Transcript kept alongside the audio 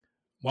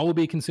While we'll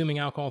be consuming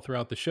alcohol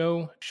throughout the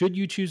show, should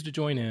you choose to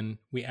join in,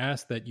 we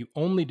ask that you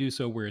only do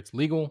so where it's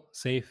legal,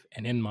 safe,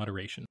 and in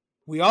moderation.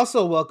 We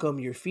also welcome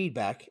your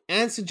feedback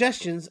and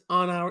suggestions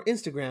on our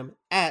Instagram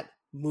at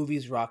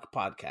Movies Rock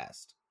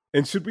Podcast.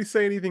 And should we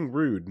say anything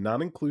rude,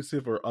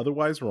 non-inclusive, or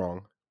otherwise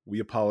wrong, we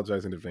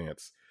apologize in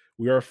advance.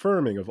 We are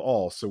affirming of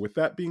all, so with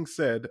that being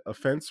said,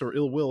 offense or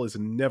ill will is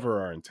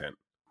never our intent.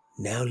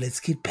 Now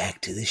let's get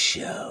back to the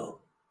show.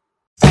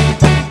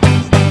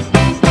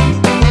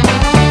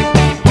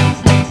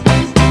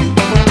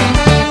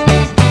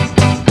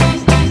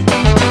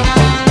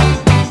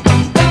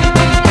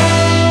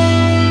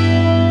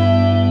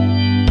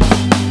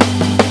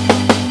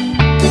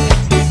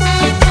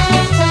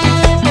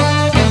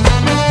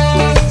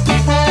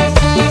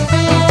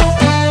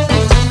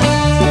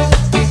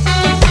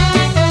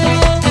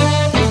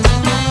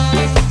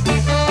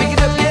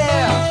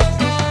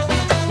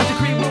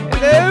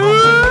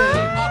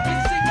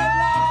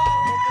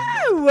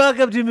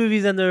 Welcome to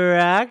Movies on the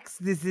Rocks.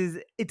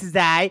 It is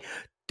I,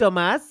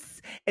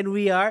 Thomas, and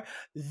we are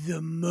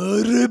the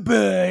Motor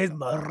Boys.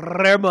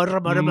 Motor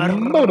Boys.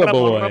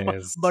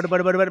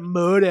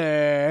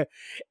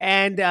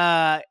 And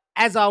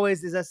as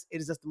always, it is us,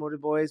 the Motor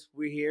Boys.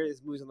 We're here.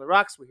 It's Movies on the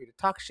Rocks. We're here to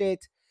talk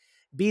shit,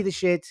 be the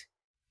shit,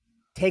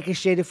 take a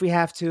shit if we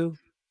have to,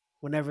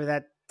 whenever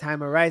that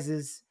time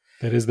arises.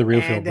 That is the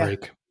refill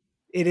break.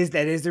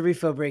 That is the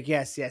refill break.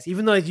 Yes.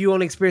 Even though you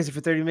only experience it for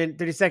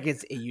 30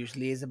 seconds, it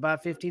usually is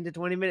about 15 to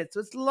 20 minutes.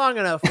 So it's long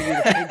enough for you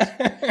to pinch.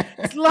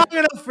 It's long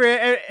enough for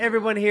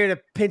everyone here to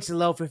pinch the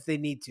loaf if they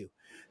need to.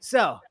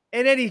 So,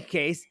 in any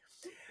case,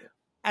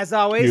 as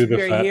always,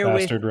 we are here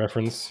with bastard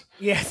reference.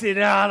 Yes, it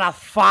is a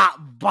fat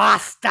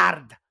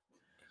bastard.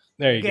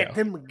 There you go.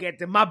 Get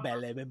him, my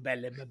belly.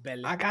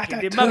 I got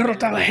a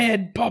turtle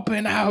head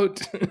popping out.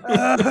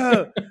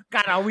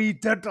 Got a wee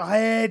turtle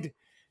head.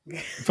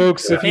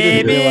 Folks, if you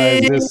didn't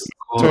realize, this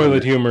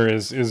toilet humor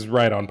is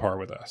right on par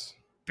with us.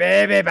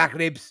 Baby back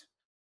ribs.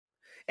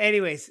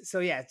 Anyways, so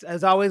yeah,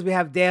 as always, we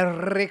have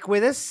Derek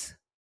with us.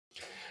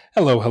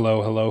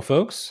 Hello,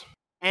 folks.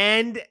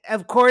 And,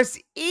 of course,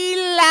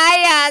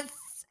 Elias.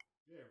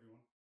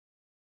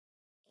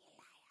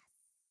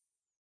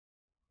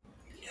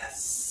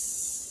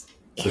 Yes.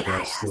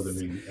 Yes.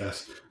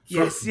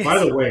 Yes. By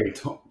the way,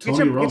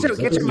 Tony Rome.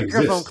 Get your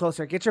microphone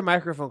closer. Get your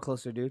microphone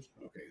closer, dude.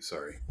 Okay,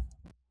 sorry.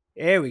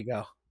 There we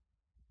go.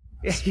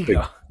 There you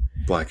go.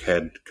 Black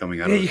head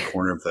coming out of the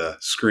corner of the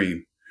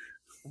screen.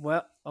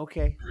 Well,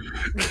 okay.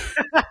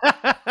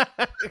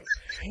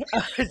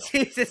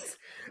 Jesus.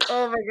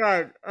 Oh my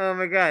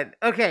God.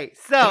 Okay,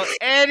 so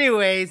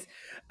anyways,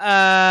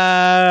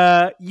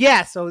 so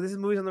this is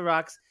Movies on the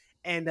Rocks,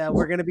 and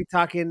we're gonna be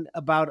talking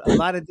about a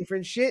lot of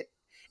different shit.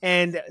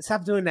 And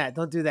stop doing that.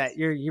 Don't do that.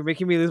 You're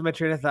making me lose my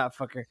train of thought,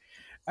 fucker.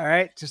 All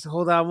right, just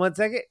hold on 1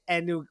 second,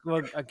 and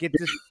we'll get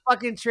this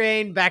fucking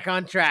train back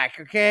on track,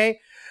 okay?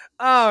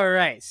 All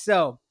right,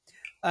 so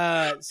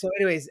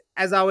anyways,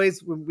 as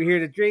always, we're here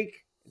to drink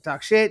and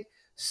talk shit.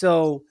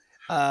 So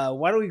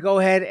why don't we go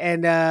ahead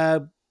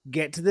and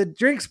get to the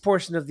drinks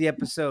portion of the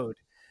episode?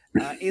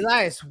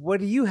 Elias,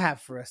 what do you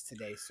have for us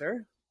today,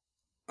 sir?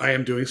 I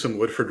am doing some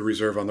Woodford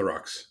Reserve on the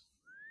rocks.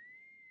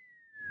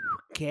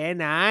 Okay,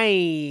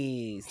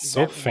 nice.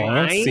 So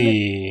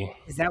fancy. Wine?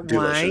 Is that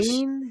Delicious.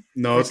 wine?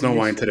 No, it's no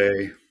wine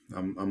today.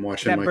 I'm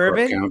watching my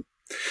bourbon? crop count.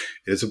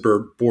 It is a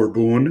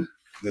bourbon.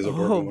 There's a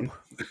bourbon.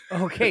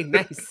 Okay,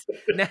 nice.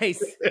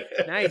 Is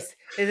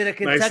it a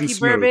Kentucky nice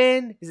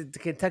bourbon? Is it the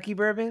Kentucky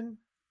bourbon?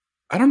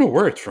 I don't know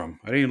where it's from.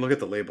 I didn't even look at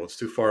the label. It's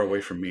too far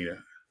away from me to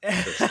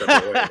step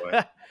away.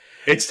 But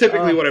it's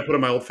typically what I put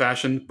in my old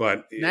fashioned,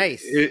 but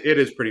nice. It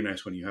is pretty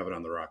nice when you have it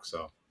on the rock.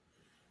 So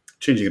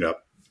changing it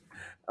up.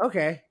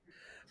 Okay.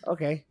 All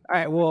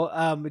right.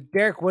 Well,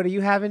 Derek, what are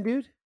you having,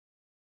 dude?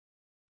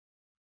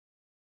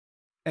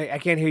 I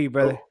can't hear you,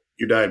 brother. Oh,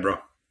 you died, bro.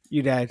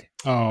 You died.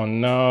 Oh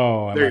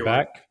no! Am I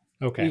back?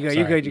 Okay,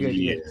 you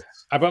good.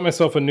 I bought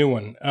myself a new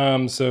one.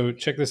 So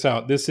check this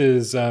out. This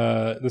is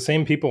the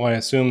same people I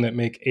assume that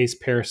make Ace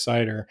Pear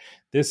Cider.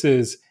 This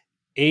is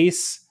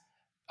Ace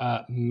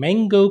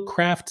Mango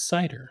Craft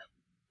Cider.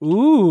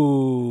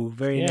 Ooh,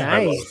 very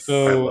nice.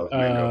 So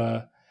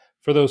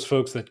for those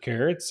folks that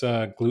care, it's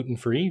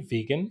gluten-free,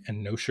 vegan,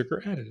 and no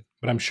sugar added.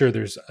 But I'm sure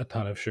there's a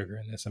ton of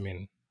sugar in this. I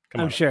mean,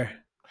 I'm sure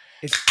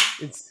it's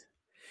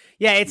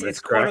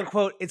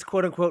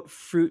quote unquote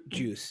fruit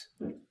juice.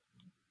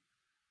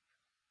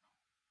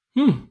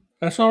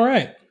 That's all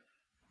right.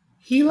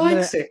 He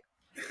likes it.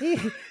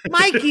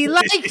 Mikey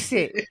likes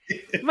it.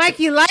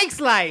 Mikey likes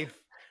life.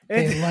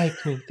 They like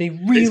me. They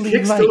really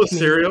is Kix like still me. a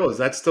cereal? Is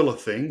that still a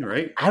thing?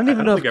 Right? I don't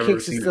even know if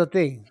Kix is still a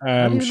thing.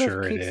 I'm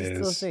sure it is.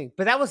 Still a thing.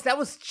 But that was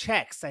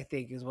Chex, I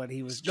think, is what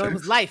he was. No, it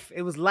was Life.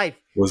 It was Life.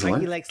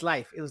 Mikey likes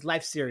Life. It was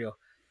Life cereal,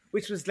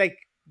 which was like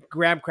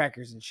graham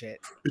crackers and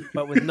shit,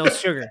 but with no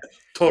sugar.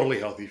 Totally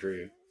healthy for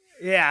you.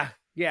 Yeah.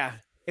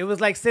 It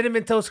was like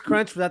Cinnamon Toast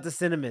Crunch without the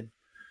cinnamon.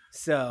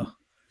 So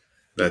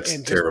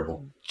that's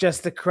terrible.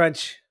 Just the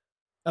crunch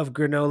of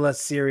granola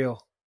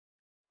cereal.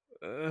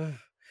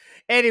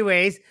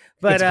 Anyways,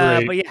 but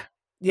yeah,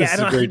 Yeah, This is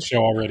a great show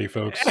already,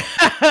 folks.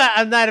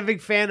 I'm not a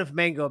big fan of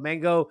mango.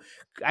 Mango,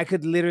 I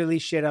could literally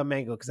shit on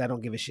mango because I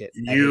don't give a shit.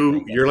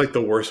 You're like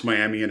the worst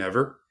Miamian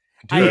ever.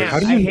 I Dude, am. how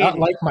do I you hate not it.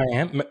 like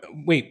Miami?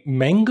 Wait,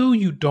 mango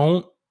you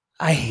don't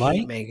I hate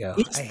like? mango.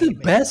 It's I hate the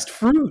mango. best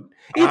fruit.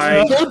 It's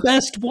I- the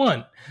best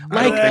one. I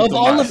don't Like think of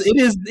all of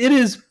Tomas- it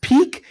is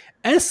peak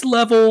S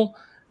level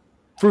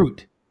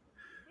fruit.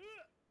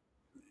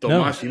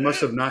 Tomas, you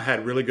must have not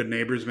had really good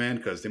neighbors, man,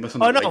 because they must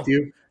have Oh, not no. liked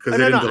you because Oh,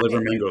 they no, didn't no.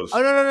 deliver mangoes.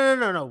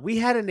 Oh no! We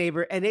had a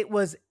neighbor, and it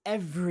was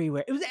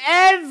everywhere. It was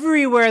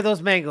everywhere.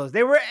 Those mangoes,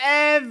 they were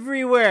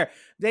everywhere.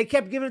 They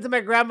kept giving it to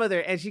my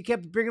grandmother, and she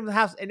kept bringing them to the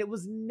house, and it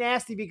was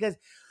nasty because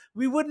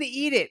we wouldn't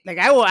eat it. Like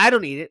I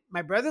don't eat it.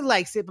 My brother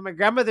likes it, but my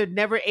grandmother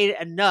never ate it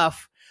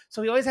enough,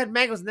 so we always had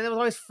mangoes, and then there was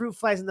always fruit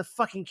flies in the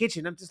fucking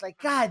kitchen. I'm just like,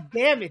 God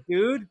damn it,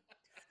 dude!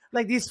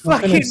 Like these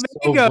Something fucking is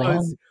so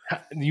mangoes.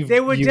 wrong. They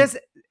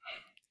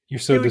You're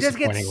so would just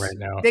get disappointing right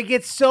now. They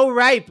get so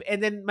ripe,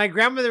 and then my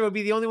grandmother would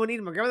be the only one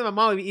eating them. My grandmother and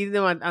my mom would be eating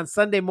them on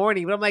Sunday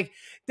morning. But I'm like,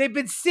 they've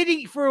been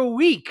sitting for a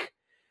week,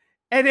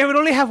 and they would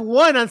only have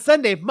one on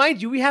Sunday.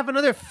 Mind you, we have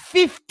another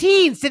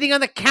 15 sitting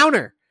on the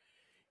counter.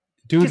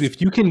 Dude, just-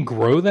 if you can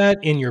grow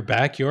that in your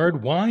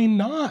backyard, why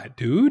not,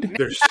 dude?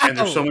 There's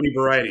so many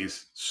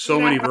varieties. So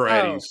many No.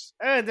 varieties.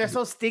 They're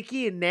so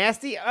sticky and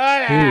nasty.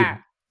 Dude,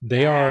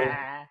 they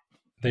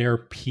are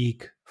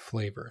peak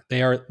flavor.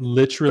 They are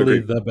literally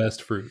Agreed. the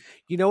best fruit.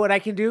 You know what I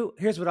can do?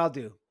 Here's what I'll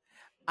do.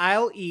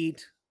 I'll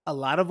eat a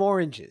lot of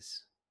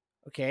oranges.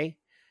 Okay.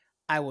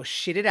 I will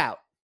shit it out,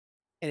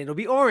 and it'll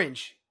be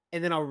orange.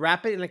 And then I'll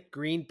wrap it in like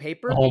green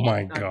paper. Oh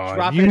my I'll god.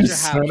 drop it You at your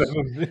son house. of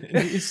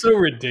a it's so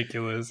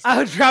ridiculous.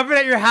 I'll drop it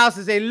at your house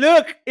and say,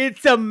 "Look,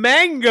 it's a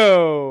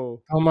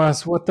mango."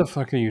 Tomas, what the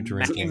fuck are you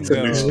drinking? It's a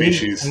new Mango.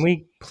 species. Can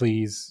we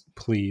please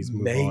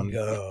move on?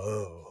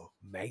 Mango.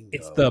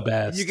 It's the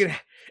best.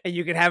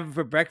 You can have it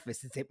for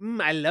breakfast and say,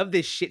 "I love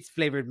this shit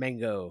flavored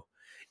mango."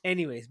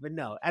 Anyways, but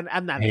no,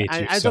 I'm not. I hate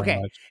you it's so okay.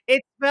 much.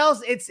 It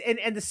smells.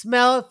 And the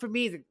smell for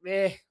me is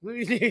like,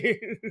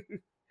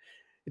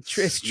 it's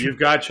true. You've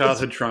got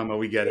childhood trauma.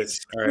 We get it.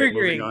 It's All right,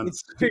 moving triggering. on.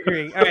 It's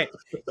triggering. All right.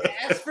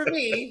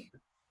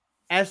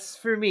 As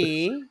for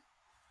me,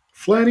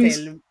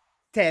 Flatties.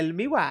 tell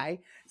me why.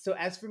 So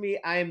as for me,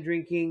 I am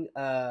drinking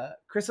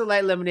Crystal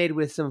Light lemonade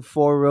with some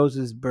Four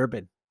Roses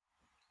bourbon.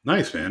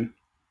 Nice, man.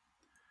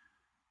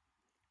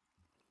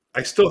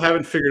 I still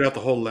haven't figured out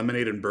the whole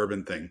lemonade and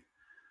bourbon thing.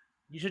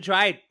 You should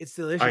try it. It's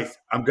delicious.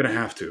 I'm gonna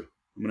have to.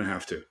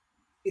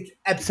 It's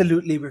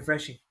absolutely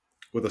refreshing.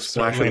 With a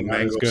splash Certainly of not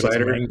as mango good as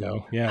cider.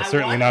 mango. Yeah, I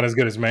certainly want- not as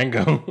good as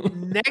mango.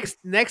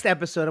 Next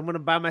episode, I'm gonna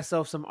buy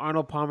myself some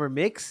Arnold Palmer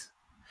mix,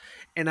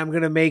 and I'm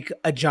gonna make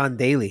a John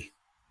Daly.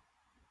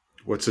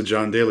 What's a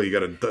John Daly? You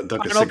got to dunk a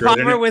Arnold cigarette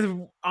Palmer in it?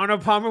 with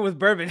Arnold Palmer with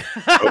bourbon.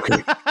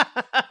 Okay.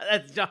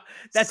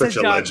 That's Such a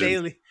a John legend.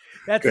 Daly.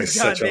 That's Guy's a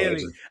John such a Daly.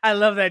 legend. I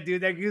love that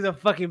dude. That dude's a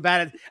fucking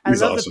badass. I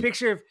He's love awesome. the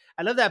picture.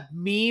 I love that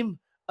meme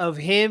of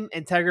him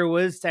and Tiger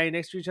Woods standing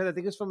next to each other. I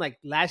think it's from like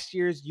last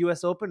year's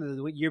U.S. Open or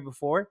the year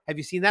before. Have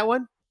you seen that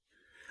one?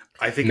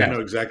 I think No. I know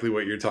exactly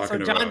what you're So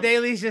talking John about.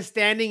 Daly's just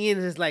standing in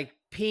his like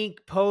pink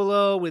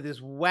polo with his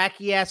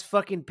wacky ass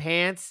fucking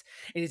pants,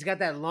 and he's got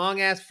that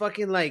long ass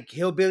fucking like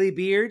hillbilly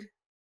beard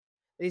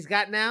that he's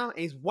got now, and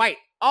he's white,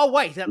 all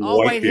white. He's got all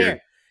White white beard.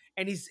 hair,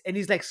 and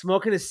he's like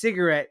smoking a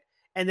cigarette,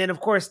 and then of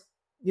course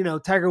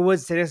Tiger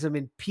Woods says him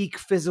in peak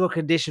physical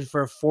condition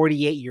for a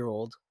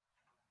 48-year-old,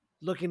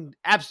 looking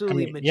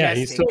absolutely yeah,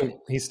 majestic.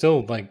 he's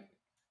still like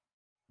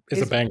is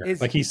a His- banger.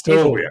 his- Like he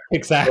still Oh, yeah.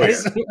 kicks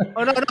ass.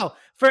 Oh no!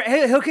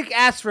 He'll kick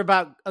ass for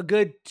about a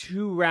good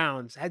 2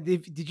 rounds.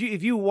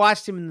 If you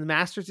watched him in the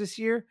Masters this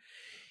year,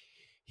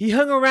 he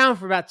hung around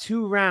for about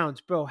 2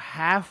 rounds, bro.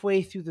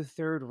 Halfway through the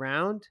 3rd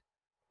round,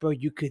 bro,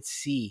 you could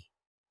see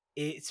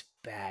it's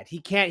bad. He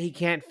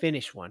can't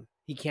finish one.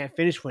 He can't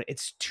finish one.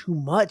 It's too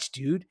much,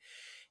 dude.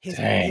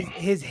 Dang.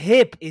 His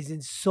hip is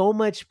in so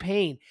much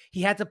pain.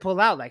 He had to pull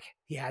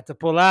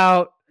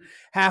out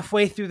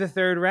halfway through the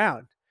 3rd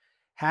round.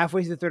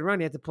 Halfway through the 3rd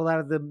round, he had to pull out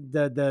of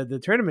the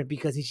tournament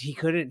because he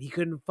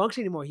couldn't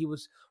function anymore. He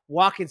was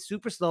walking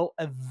super slow,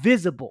 a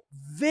visible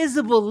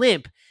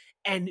limp,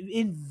 and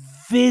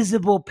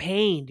invisible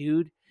pain,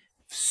 dude.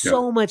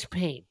 So much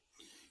pain.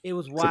 It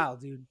was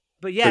wild, dude.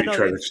 But yeah, Pretty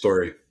tragic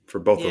story for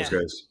both those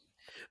guys.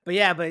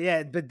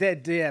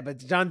 But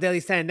John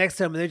Daly's standing next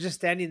to him, and they're just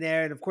standing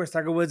there. And of course,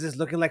 Tiger Woods is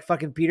looking like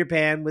fucking Peter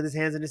Pan with his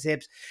hands in his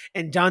hips,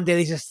 and John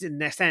Daly's just standing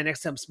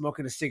next to him,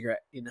 smoking a cigarette.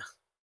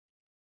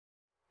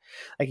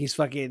 Like he's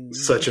fucking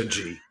Such a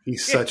G.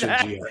 He's such a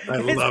G. I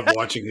love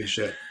watching his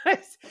shit.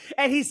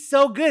 and he's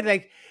so good.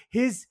 Like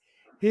his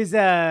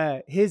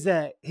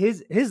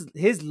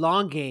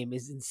long game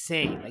is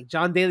insane. Like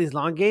John Daly's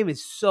long game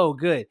is so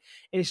good,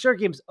 and his short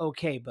game's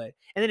okay. But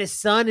and then his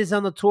son is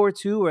on the tour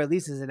too, or at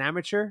least is an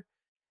amateur,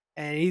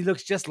 and he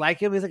looks just like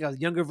him. He's like a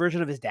younger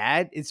version of his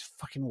dad. It's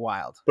fucking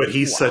wild. But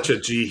he's such a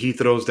G. He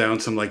throws down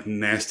some like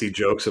nasty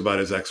jokes about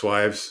his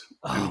ex-wives.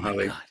 Oh and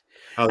my god!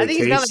 how they I think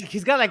taste.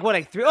 he's got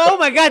like 3. Oh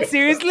my god!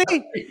 Seriously?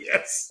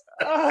 Yes.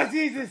 Oh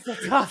Jesus,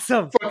 that's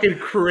awesome. Fucking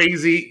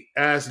crazy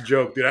ass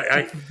joke, dude.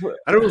 I don't know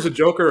if it was a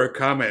joke or a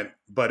comment,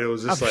 but it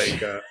was just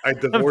like I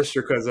divorced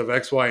her because of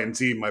X, Y, and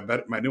Z.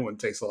 My new one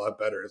tastes a lot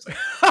better. It's like,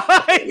 Oh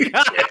my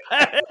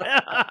God.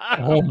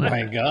 Oh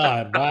my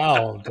God!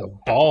 Wow, the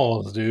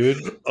balls, dude.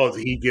 oh,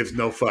 he gives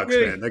no fucks,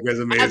 Dude, man. That guy's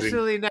amazing.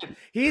 Absolutely not.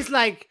 He's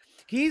like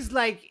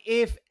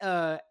if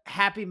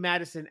Happy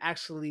Madison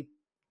actually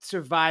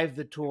survived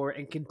the tour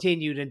and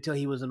continued until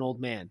he was an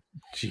old man.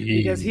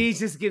 Because he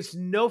just gives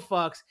no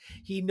fucks.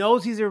 He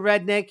knows he's a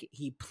redneck.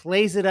 He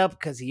plays it up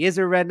because he is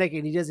a redneck,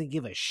 and he doesn't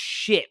give a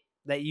shit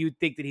that you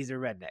think that he's a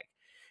redneck.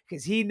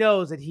 Because he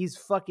knows that he's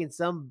fucking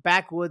some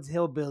backwoods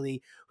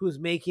hillbilly who's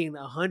making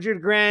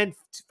 $100,000,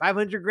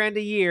 $500,000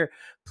 a year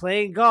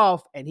playing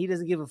golf, and he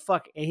doesn't give a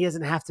fuck, and he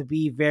doesn't have to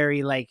be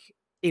very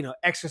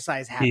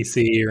exercise happy.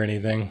 PC or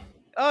anything.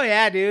 Oh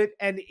yeah, dude.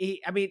 And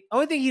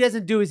only thing he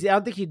doesn't do is I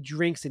don't think he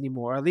drinks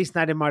anymore, or at least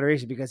not in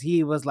moderation, because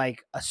he was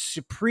like a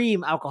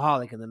supreme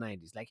alcoholic in the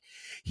 90s. Like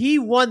he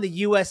won the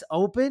US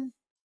Open.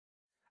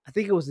 I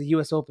think it was the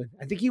US Open.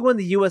 I think he won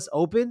the US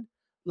Open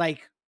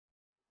like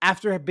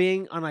after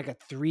being on like a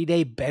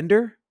 3-day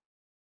bender.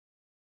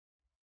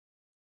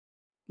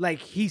 Like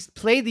he's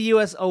played the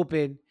US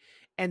Open,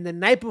 and the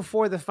night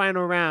before the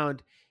final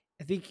round,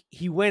 I think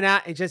he went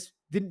out and just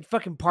didn't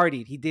fucking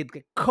partied. He did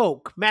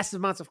coke, massive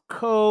amounts of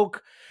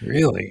coke.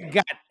 Really?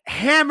 Got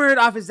hammered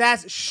off his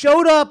ass.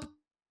 Showed up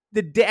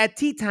at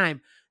tea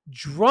time,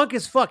 drunk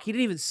as fuck. He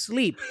didn't even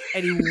sleep,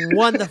 and he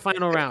won the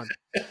final round.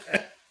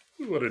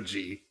 What a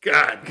G.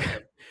 God.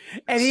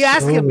 And he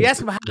asked him,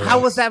 how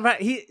was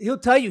that? He'll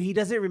tell you he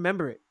doesn't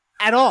remember it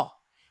at all.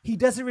 He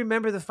doesn't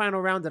remember the final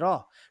round at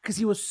all because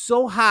he was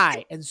so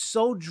high and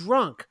so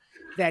drunk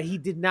that he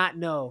did not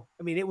know.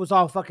 I mean, it was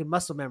all fucking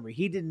muscle memory.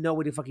 He didn't know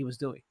what the fuck he was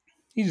doing.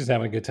 He's just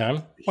having a good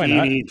time. Why He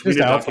not? needs- Just we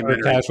need a out for a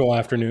documentary. casual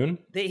afternoon.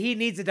 He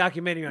needs a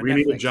documentary on We Netflix.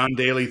 need a John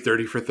Daly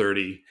 30 for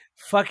 30.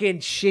 Fucking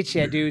shit,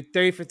 yeah, dude.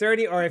 30 for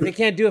 30. Or if they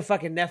can't do a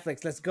fucking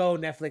Netflix, let's go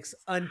Netflix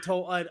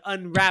Untold,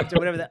 Unwrapped, or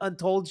whatever the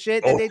Untold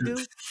shit that they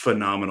do.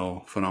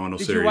 Phenomenal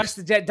Did series. you watch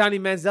the Donnie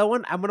Manziel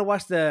one? I'm gonna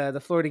watch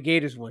the Florida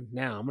Gators one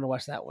now. I'm gonna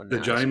watch that one. The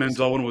now. Johnny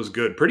Manziel one was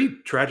good. Pretty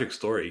tragic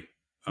story.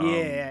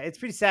 Yeah, it's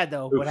pretty sad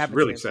though. It What was happened?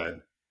 really to him.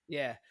 sad.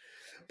 Yeah,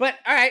 but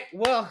all right.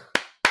 Well,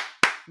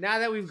 now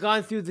that we've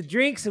gone through the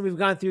drinks and we've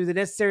gone through the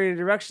necessary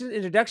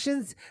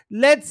introductions,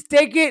 let's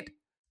take it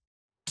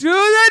to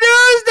the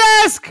news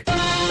desk.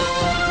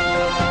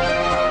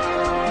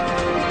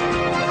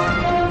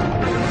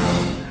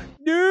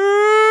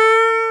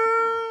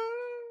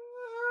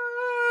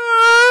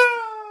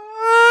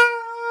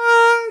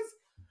 News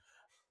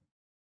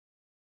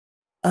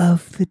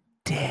of the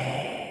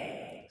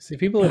day. See,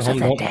 people at News home of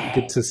the don't day.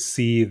 get to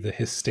see the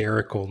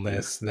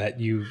hystericalness that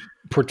you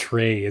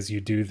portray as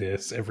you do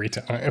this every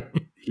time.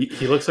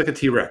 He looks like a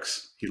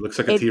T-Rex. He looks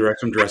like a It-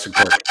 T-Rex from Jurassic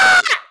Park.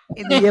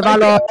 In the year of our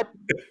Lord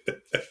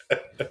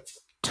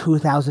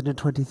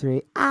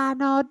 2023.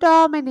 Anno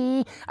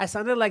Domini. I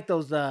sounded like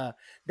those that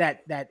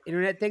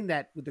internet thing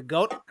that with the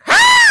goat.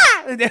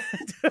 Oh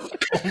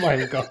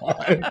my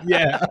God.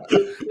 Yeah.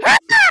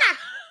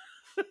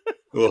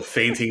 Little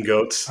fainting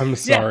goats. I'm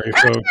sorry,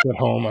 folks at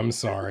home. I'm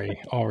sorry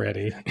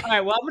already. All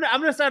right, well, I'm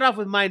gonna start off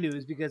with my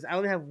news because I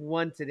only have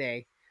one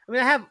today. I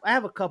mean, I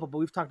have a couple, but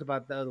we've talked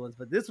about the other ones.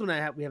 But this one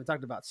we haven't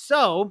talked about.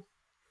 So,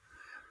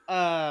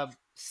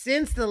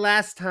 since the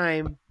last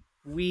time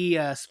we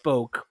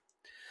spoke,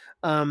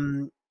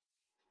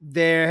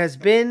 there has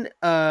been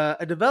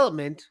a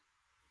development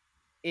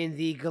in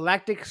the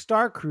Galactic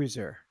Star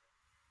Cruiser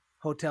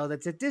hotel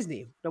that's at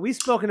Disney. Now, we've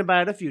spoken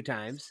about it a few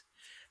times.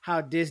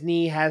 How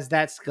Disney has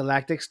that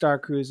Galactic Star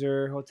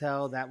Cruiser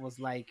hotel that was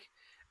like,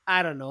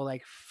 I don't know,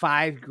 like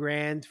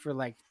 $5,000 for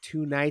like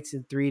 2 nights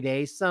and 3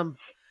 days, some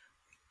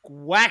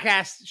whack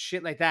ass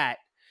shit like that.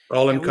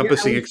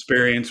 All-encompassing we-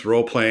 experience,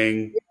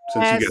 role-playing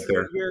since you get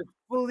there. You're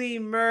fully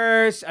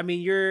immersed. I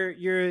mean,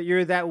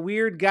 you're that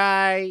weird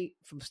guy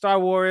from Star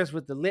Wars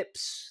with the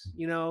lips.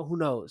 You know, who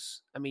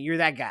knows? I mean, you're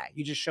that guy.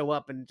 You just show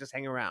up and just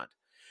hang around.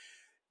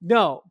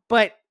 No,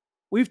 but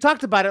we've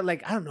talked about it.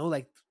 Like I don't know,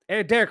 like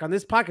Derek on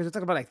this podcast, we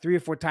talked about like 3 or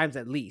 4 times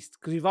at least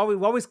because we've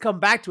always come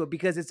back to it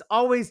because it's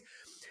always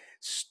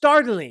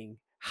startling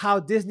how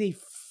Disney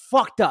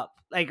fucked up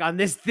like on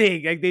this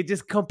thing. Like they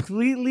just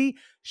completely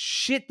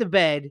shit the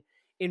bed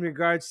in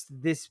regards to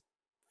this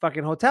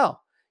fucking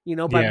hotel. You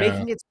know, by Yeah,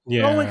 making it so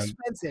yeah.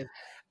 expensive.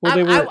 Well,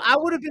 they were. I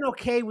would have been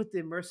okay with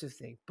the immersive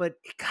thing, but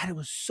God, it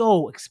was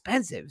so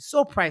expensive,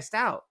 so priced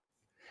out.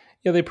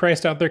 Yeah, they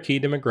priced out their key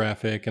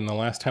demographic, and the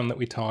last time that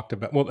we talked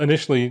about, well,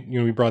 initially,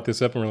 we brought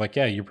this up, and we're like,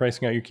 yeah, you're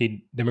pricing out your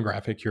key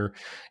demographic. You're,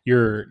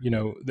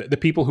 the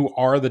people who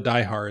are the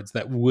diehards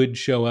that would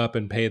show up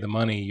and pay the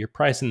money. You're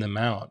pricing them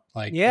out,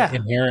 like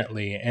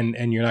inherently, and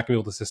you're not going to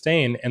be able to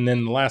sustain. And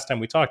then the last time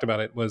we talked about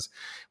it was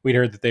we'd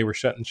heard that they were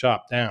shutting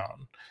shop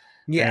down,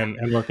 and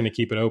weren't going to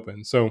keep it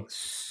open. So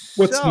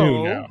what's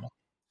new now?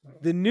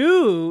 The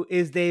new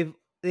is they've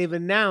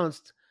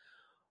announced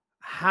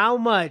how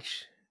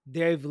much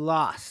they've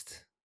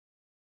lost,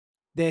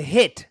 the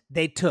hit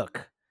they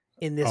took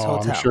in this Oh,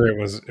 hotel. I'm sure it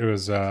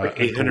was Like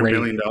a $800 great.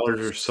 million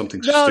or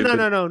something No, stupid.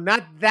 no,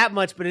 not that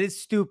much, but it is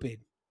stupid.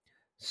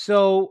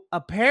 So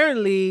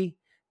apparently,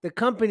 the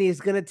company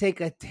is going to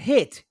take a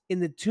hit in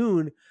the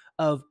tune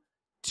of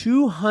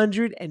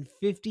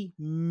 $250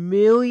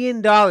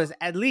 million,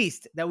 at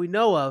least that we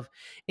know of,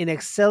 in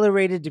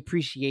accelerated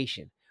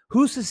depreciation.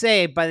 Who's to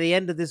say by the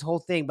end of this whole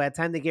thing, by the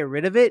time they get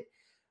rid of it,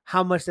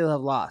 how much they'll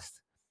have lost?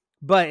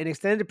 But in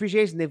extended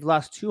depreciation, they've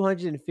lost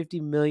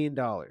 $250 million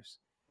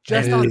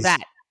just That on is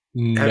that.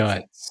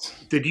 nuts.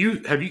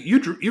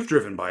 You've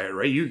driven by it,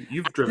 right?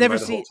 You've driven never by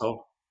the seen-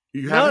 hotel.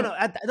 You No,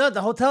 haven't? no,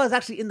 the hotel is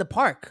actually in the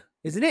park,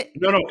 isn't it?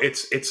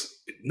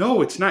 No,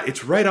 it's not.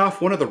 It's right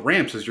off one of the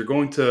ramps as you're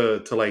going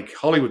to like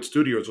Hollywood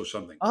Studios or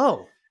something.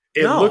 Oh,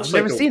 It no, looks I've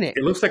like never seen it.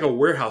 It looks like a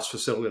warehouse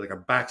facility, like a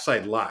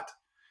backside lot.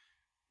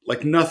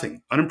 Like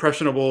nothing,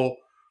 unimpressionable.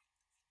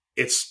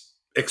 It's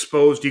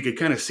exposed. You could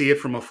kind of see it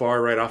from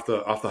afar, right off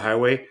the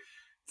highway.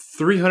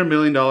 $300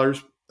 million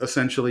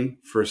essentially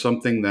for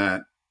something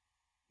that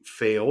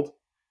failed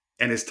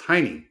and is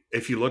tiny.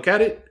 If you look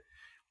at it,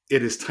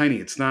 it is tiny.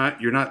 It's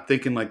not. You're not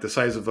thinking like the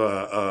size of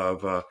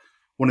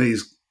one of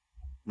these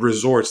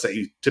resorts that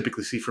you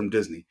typically see from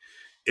Disney.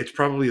 It's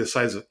probably the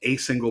size of a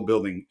single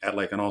building at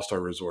like an all-star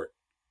resort.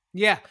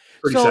 Yeah.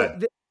 Pretty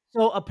sad.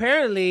 So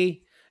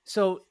apparently,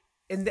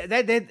 and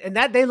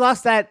that they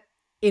lost that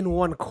in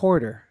one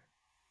quarter.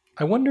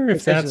 I wonder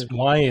if that's Essentially.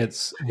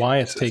 why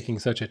it's taking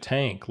such a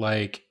tank.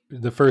 Like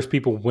the first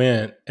people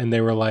went and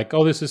they were like,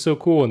 "Oh, this is so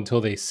cool,"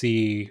 until they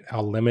see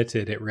how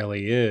limited it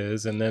really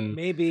is, and then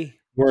Maybe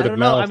word I of don't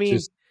know. mouth I mean,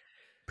 just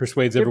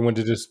persuades everyone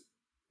to just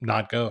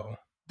not go.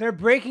 they're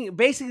breaking.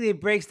 Basically, it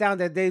breaks down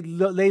that they've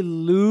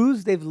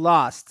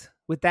lost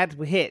with that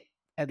hit.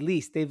 At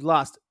least they've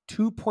lost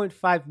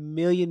 $2.5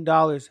 million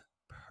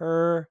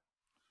per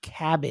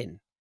cabin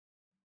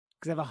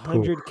because they have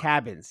 100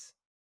 cabins.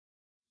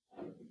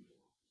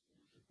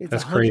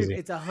 That's crazy.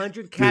 It's 100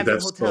 Dude, cabin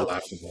that's so hotel.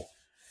 laughable.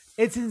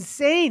 It's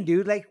insane,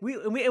 dude. Like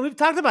we've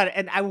talked about it,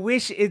 and I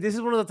wish this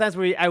is one of the times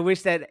where I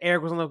wish that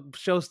Eric was on the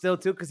show still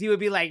too, because he would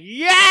be like,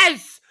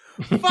 "Yes,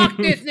 fuck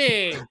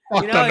Disney,"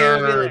 Fuck you know, the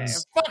he would be like,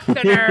 nerds. "Fuck the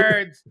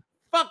nerds,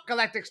 fuck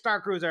Galactic Star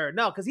Cruiser."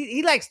 No, because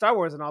he likes Star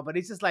Wars and all, but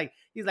he's like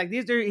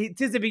these are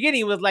since the beginning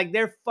he was like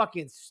they're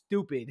fucking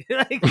stupid.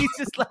 Like he's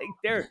just like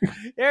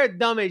they're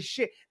dumb as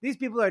shit. These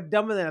people are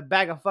dumber than a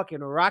bag of fucking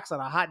rocks on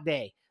a hot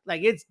day.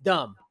 Like it's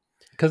dumb.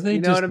 Because they You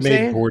know just what I'm made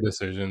saying? poor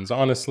decisions.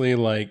 Honestly,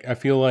 like I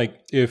feel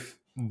like if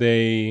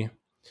they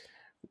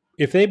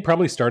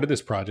probably started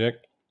this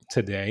project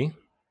today,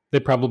 they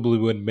probably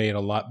would have made a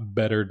lot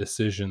better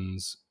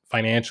decisions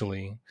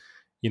financially.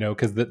 You know,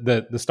 because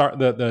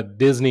the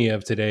Disney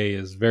of today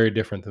is very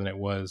different than it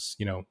was,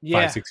 Yeah.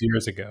 5-6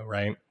 years ago,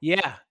 right?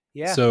 Yeah.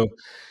 So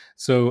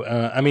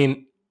I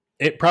mean,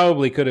 it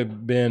probably could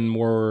have been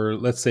more,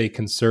 let's say,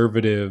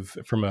 conservative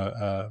from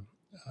a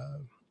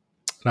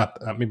not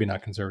maybe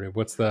not conservative.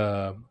 What's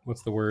the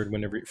word?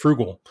 Whenever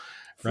frugal,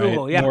 right?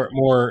 Frugal, yeah.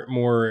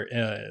 More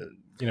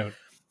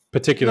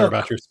particular Look.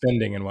 about your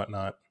spending and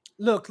whatnot.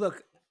 Look.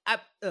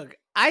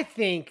 I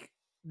think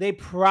they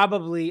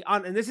probably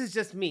and this is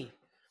just me.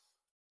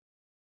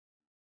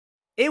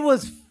 It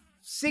was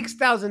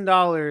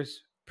 $6,000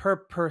 per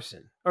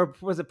person, or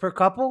was it per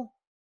couple?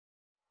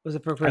 Was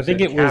it per person? I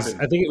think it was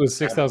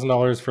Cabin.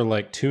 $6,000 for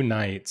like 2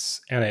 nights,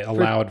 and it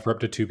allowed for up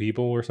to 2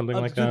 people or something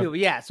Up like to two that. people.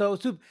 Yeah. So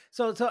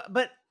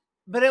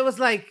but it was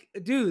like,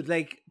 dude,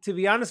 like to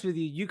be honest with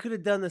you, you could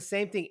have done the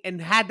same thing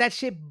and had that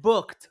shit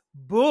booked.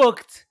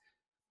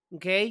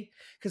 Okay,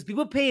 because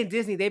people pay in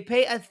Disney, they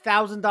pay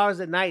 $1,000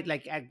 a night,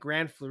 like at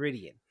Grand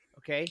Floridian.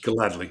 Okay,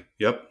 Gladly.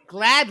 Yep.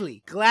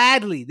 gladly,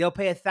 they'll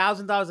pay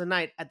 $1,000 a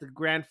night at the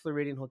Grand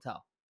Floridian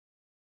Hotel.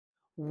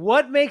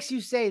 What makes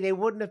you say they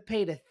wouldn't have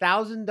paid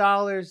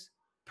 $1,000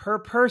 per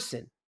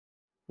person?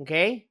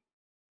 Okay,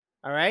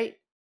 all right,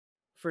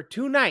 for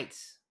 2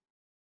 nights.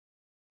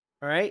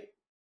 All right,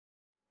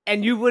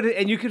 and you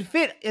could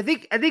fit. I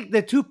think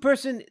the two people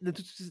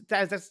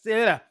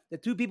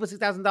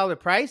 $6,000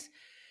 price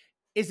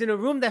is in a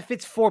room that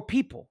fits 4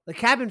 people. The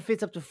cabin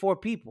fits up to 4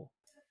 people.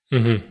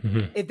 Mm-hmm,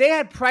 mm-hmm. If they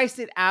had priced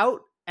it out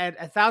at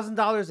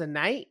 $1,000 a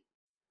night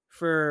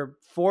for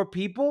 4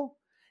 people,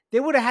 they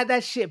would have had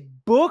that shit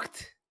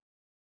booked.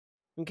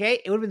 Okay,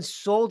 it would have been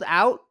sold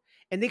out,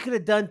 and they could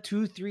have done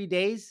 2-3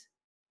 days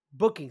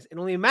bookings and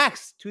only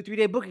max 2-3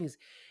 day bookings,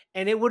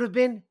 and it would have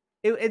been.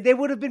 They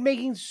would have been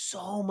making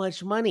so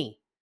much money.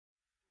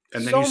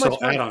 And then So you sell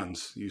much money.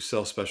 add-ons. You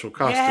sell special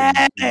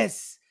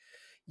costumes.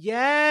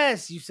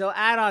 Yes. You sell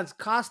add-ons,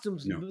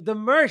 costumes, Yeah. the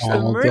merch. The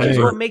All merch is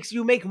day. what makes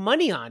you make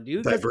money on,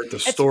 dude. Divert the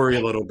It's- story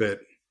a little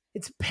bit.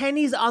 It's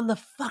pennies on the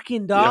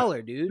fucking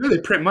dollar, dude. Yeah, they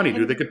print money,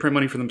 dude. They could print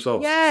money for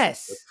themselves.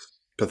 Yes. It's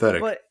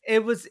pathetic. But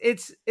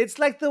it's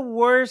like the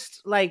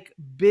worst like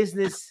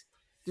business.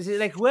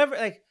 Like whoever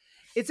like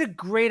it's a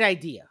great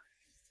idea,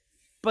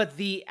 but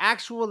the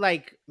actual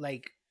like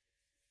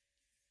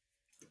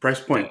Price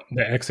point. The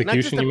not just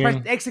execution, the you price,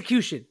 mean?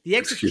 the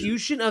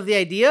execution of the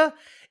idea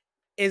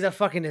is a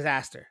fucking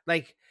disaster.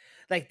 Like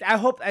like I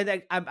hope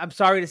I'm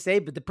sorry to say,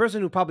 but the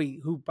person who probably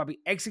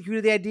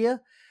executed the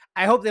idea,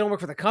 I hope they don't work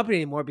for the company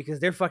anymore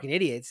because they're fucking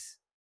idiots.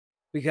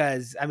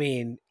 Because I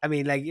mean,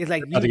 like it's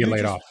like About to get you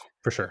laid just, off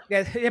for sure.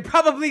 yeah, they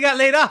probably got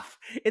laid off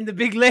in the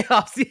big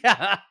layoffs.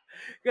 Yeah,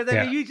 because I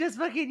Yeah. mean, you just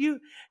fucking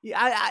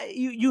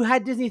you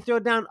had Disney throw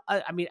down.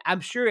 I mean, I'm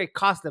sure it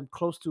cost them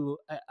close to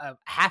a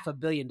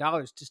 $500 million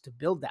just to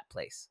build that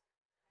place,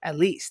 at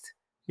least.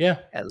 Yeah.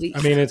 At least.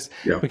 I mean, it's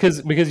Yeah. because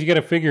you got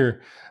to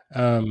figure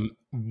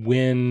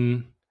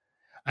when,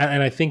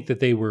 and I think that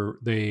they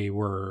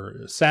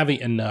were savvy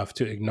enough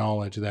to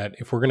acknowledge that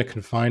if we're going to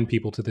confine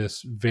people to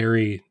this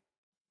very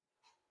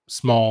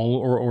small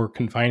or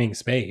confining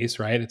space,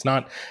 right? It's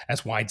not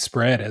as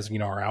widespread as,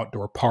 our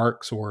outdoor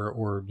parks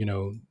or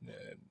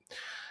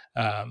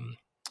um,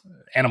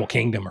 Animal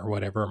Kingdom or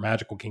whatever, or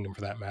Magical Kingdom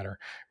for that matter,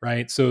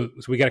 right? So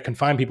we got to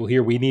confine people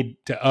here. We need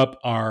to up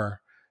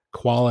our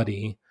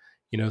quality,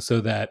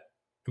 so that,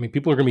 I mean,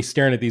 people are going to be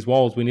staring at these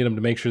walls. We need them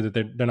to make sure that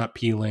they're not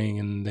peeling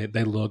and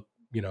they look,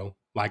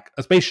 like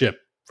a spaceship,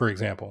 for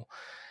example.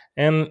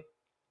 And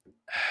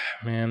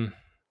man,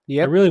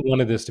 I really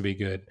wanted this to be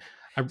good.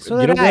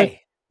 So did I.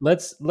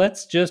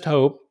 Let's just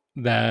hope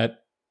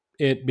that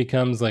it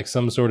becomes like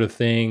some sort of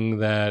thing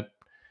that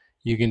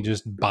you can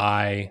just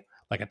buy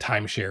like a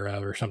timeshare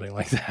of or something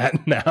like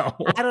that now.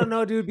 I don't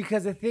know, dude,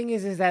 because the thing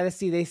is that, let's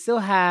see, they still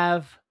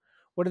have,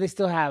 what do they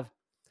still have?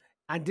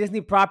 On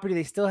Disney property,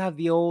 they still have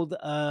the old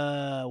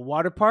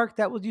water park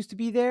that used to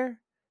be there.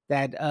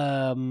 That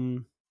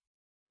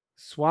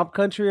Swamp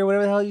Country or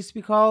whatever the hell it used to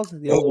be called.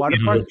 The old water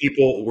park.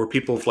 Where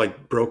people have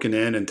like broken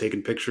in and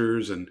taken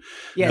pictures and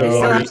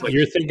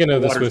You're thinking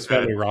of the Swiss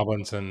Family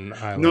Robinson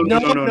Island. No.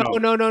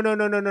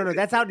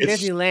 That's out in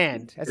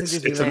Disneyland. That's in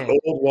Disneyland. It's an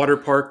old water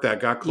park that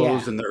got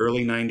closed in the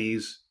early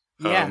 90s,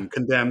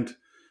 condemned,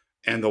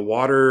 and the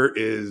water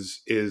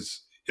is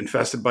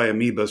infested by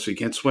amoebas, so you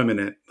can't swim in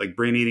it, like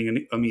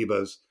brain-eating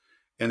amoebas.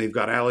 And they've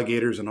got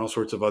alligators and all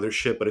sorts of other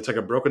shit, but it's like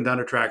a broken down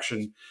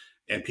attraction.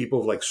 And people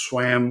have like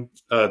swam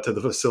to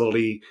the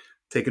facility,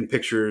 taken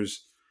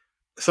pictures.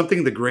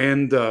 Something the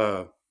Grand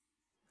River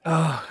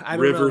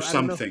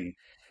something.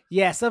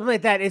 Yeah, something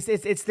like that.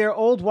 It's their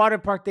old water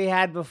park they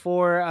had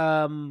before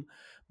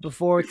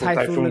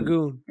Typhoon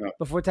Lagoon. Yeah.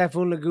 Before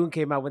Typhoon Lagoon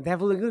came out. When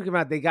Typhoon Lagoon came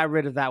out, they got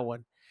rid of that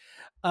one.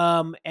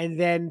 And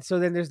then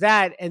there's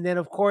that, and then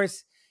of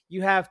course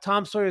you have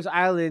Tom Sawyer's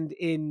Island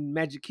in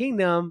Magic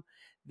Kingdom.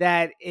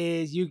 That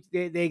is,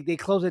 they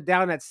close it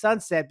down at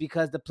sunset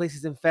because the place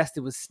is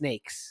infested with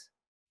snakes.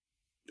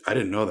 I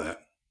didn't know that.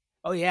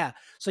 Oh yeah,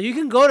 so you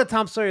can go to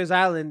Tom Sawyer's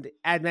Island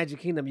at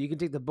Magic Kingdom. You can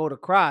take the boat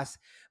across,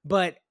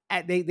 but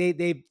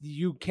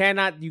you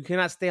cannot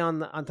stay on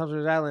Tom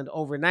Sawyer's Island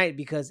overnight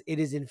because it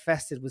is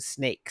infested with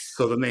snakes.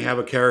 So then they have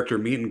a character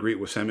meet and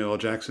greet with Samuel L.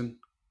 Jackson.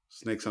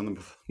 Snakes on the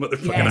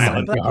motherfucking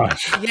island.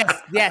 Gosh.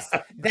 Yes.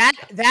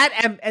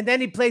 That and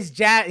then he plays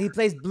jazz. He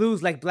plays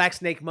blues like Black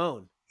Snake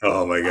Moan.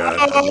 Oh my god!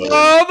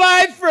 Oh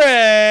my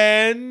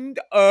friend!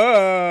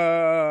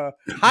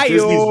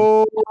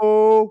 Hi-yo!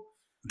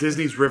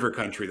 Disney's River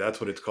Country. That's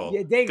what it's called.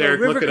 Yeah,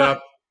 Derek, look it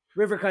up.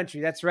 River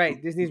Country. That's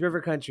right. Disney's River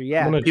Country.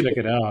 Yeah, I'm gonna check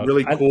it out.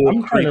 Really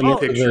cool, creepy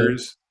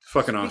pictures.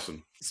 Fucking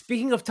awesome.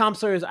 Speaking of Tom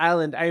Sawyer's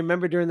Island, I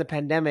remember during the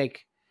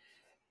pandemic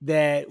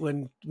that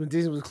when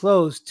Disney was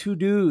closed, two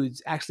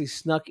dudes actually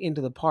snuck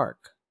into the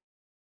park.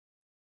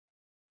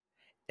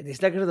 And they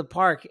snuck into the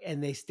park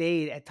and they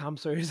stayed at Tom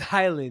Sawyer's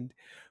Island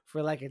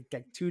for like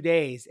 2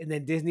 days, and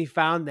then Disney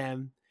found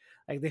them.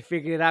 Like they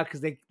figured it out because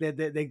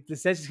the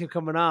census kept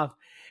coming off,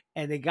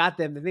 and they got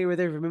them. And they were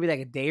there for maybe like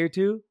a day or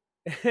two.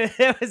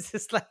 It was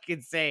just like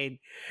insane.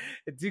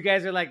 The two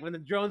guys are like, when the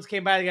drones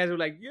came by, the guys were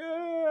like,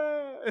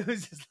 "Yeah!" It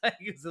was just like,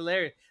 it's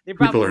hilarious. They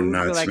brought people are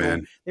nuts,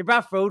 man. They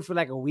brought food for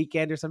like a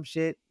weekend or some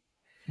shit.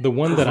 The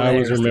one that I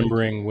was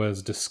remembering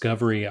was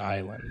Discovery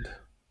Island.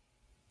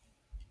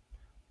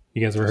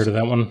 You guys ever heard of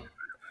that one?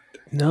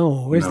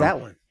 No, where's that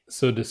one?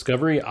 So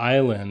Discovery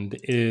Island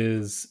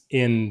is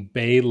in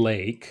Bay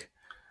Lake,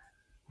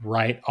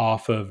 right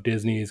off of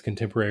Disney's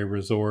Contemporary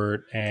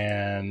Resort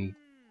and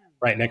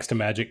right next to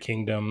Magic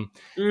Kingdom.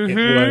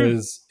 Mm-hmm.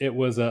 It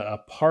was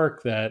a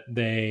park that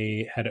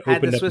they had opened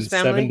up in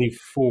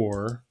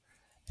 1974,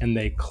 and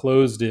they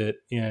closed it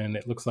in,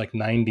 it looks like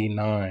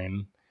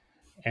 1999.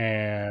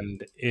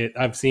 And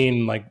I've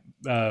seen like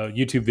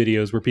YouTube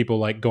videos where people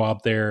like go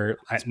out there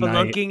at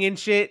spelunking night and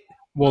shit.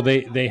 Well,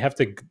 they have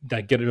to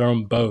like get their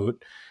own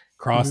boat,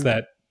 cross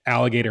that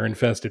alligator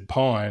infested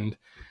pond,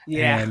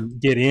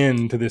 and get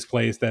into this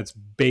place that's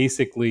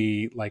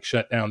basically like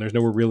shut down. There's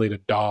nowhere really to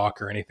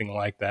dock or anything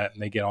like that,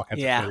 and they get all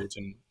kinds of footage.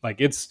 And like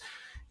it's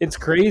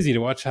crazy to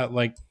watch how,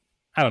 like,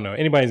 I don't know,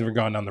 anybody's ever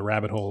gone down the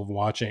rabbit hole of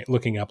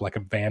looking up like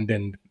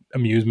abandoned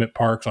amusement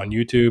parks on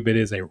YouTube. It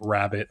is a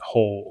rabbit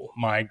hole.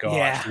 My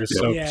gosh, there's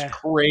so much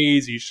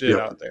crazy shit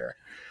out there.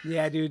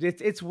 Yeah, dude,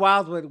 it's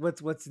wild.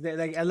 What's there.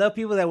 Like, I love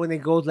people that when they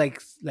go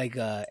like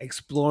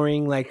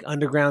exploring like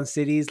underground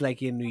cities,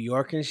 like in New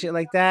York and shit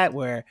like that,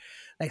 where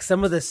like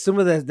some of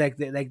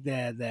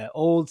the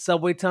old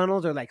subway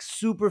tunnels are like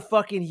super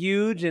fucking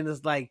huge, and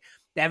it's like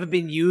They haven't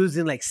been used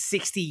in like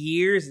 60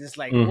 years, and it's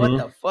like, Mhm. what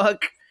the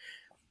fuck?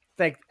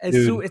 Like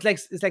Dude. it's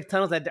like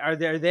tunnels that are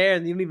there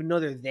and you don't even know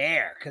they're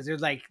there because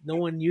there's like no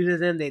one uses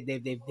them.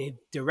 They've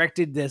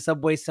directed the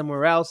subways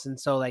somewhere else, and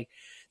so like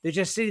they're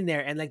just sitting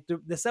there. And like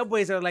the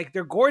subways are like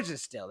they're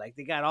gorgeous still. Like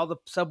they got all the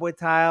subway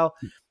tile.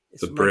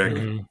 It's The from, brick.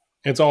 like, Mhm.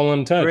 It's all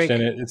untouched, brick,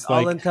 and it's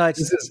all like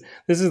untouched.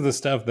 this is the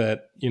stuff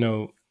that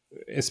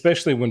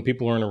especially when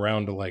people aren't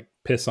around to like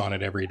piss on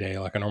it every day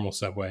like a normal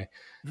subway.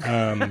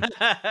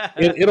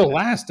 It'll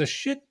last a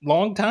shit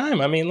long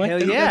time. I mean, like Hell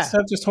that yeah.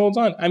 stuff just holds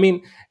on. I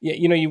mean,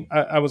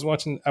 I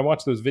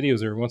watch those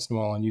videos every once in a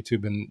while on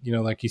YouTube, and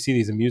like you see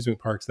these amusement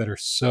parks that are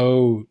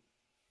so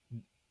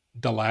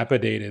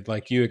dilapidated.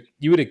 Like you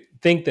would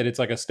think that it's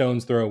like a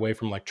stone's throw away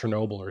from like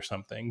Chernobyl or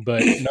something,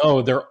 but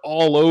no, they're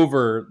all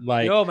over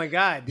like Oh my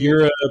god, dude.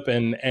 Europe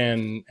and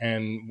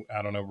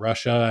I don't know,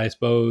 Russia, I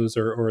suppose,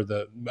 or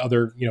the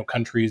other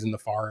countries in the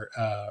far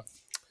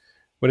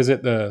what is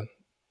it, the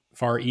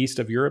far east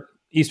of Europe,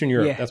 Eastern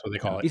Europe. Yeah. That's what they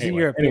call it. Eastern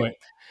Europe, Anyway,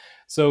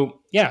 so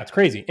yeah, it's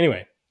crazy.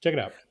 Anyway, check it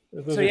out.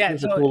 Those are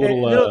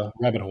cool little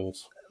rabbit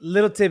holes.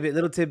 Little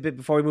tidbit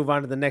before we move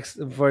on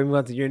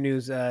to your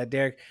news,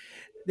 Derek.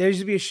 There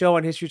used to be a show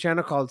on History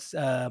Channel called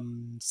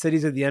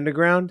Cities of the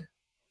Underground.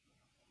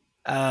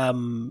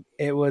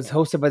 It was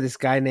hosted by this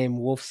guy named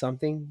Wolf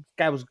something.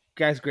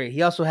 Guy's great.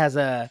 He also has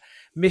a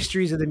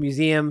Mysteries of the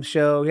Museum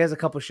show. He has a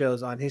couple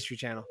shows on History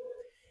Channel,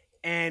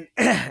 and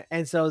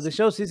and so the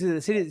show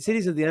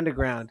Cities of the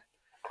Underground,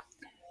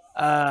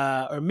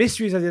 or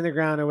Mysteries of the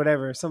Underground, or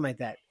whatever, something like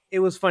that. It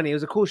was funny. It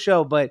was a cool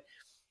show, but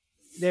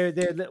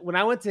when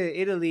I went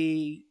to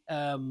Italy,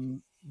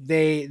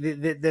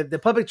 the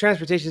public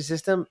transportation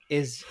system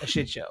is a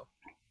shit show.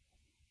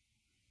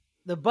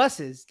 The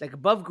buses, like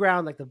above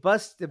ground, like the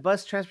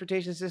bus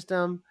transportation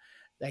system,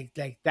 like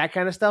that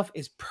kind of stuff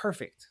is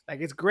perfect.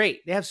 Like it's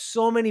great. They have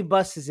so many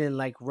buses in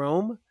like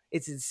Rome.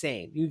 It's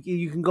insane.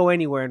 You can go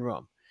anywhere in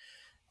Rome.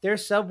 Their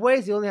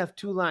subways, they only have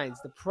 2 lines.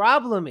 The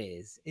problem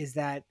is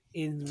that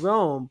in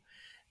Rome,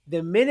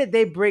 the minute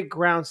they break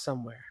ground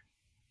somewhere,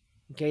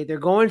 okay, they're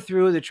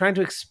trying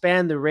to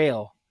expand the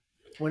rail.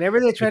 Whenever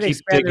they try to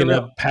expand the rail,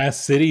 up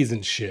past cities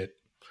and shit.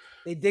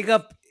 They dig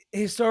up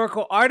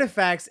historical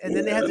artifacts, and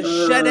then they have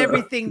to shut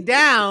everything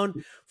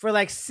down for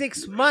like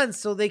 6 months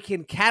so they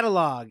can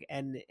catalog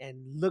and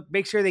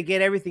make sure they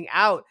get everything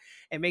out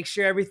and make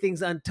sure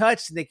everything's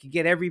untouched and they can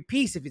get every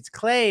piece. If it's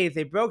clay, if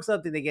they broke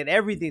something, they get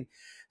everything.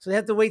 So they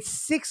have to wait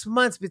 6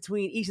 months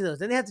between each of those.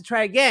 Then they have to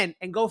try again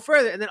and go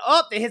further. And then,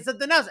 they hit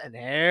something else. And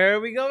there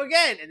we go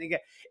again. And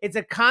it's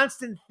a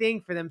constant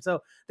thing for them.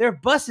 So their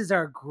buses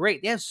are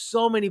great. They have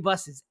so many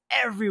buses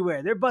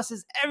everywhere. There are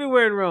buses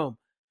everywhere in Rome.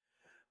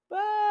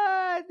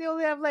 But they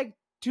only have like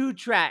 2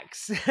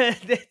 tracks.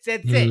 That's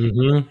it.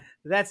 Mhm.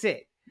 That's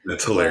it.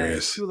 That's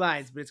hilarious. 2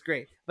 lines, but it's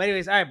great. But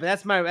anyways, all right. But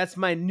that's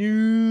my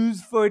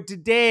news for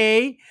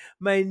today.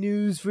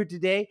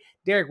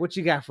 Derek, what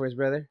you got for us,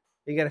 brother?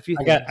 You got a few.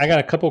 I got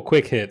a couple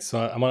quick hits. So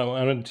I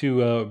wanted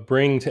to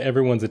bring to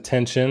everyone's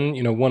attention.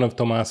 One of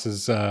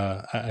Tomas's,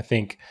 I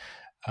think,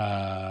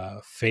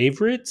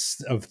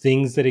 favorites of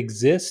things that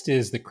exist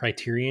is the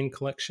Criterion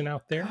Collection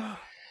out there.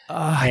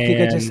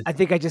 I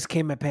think I just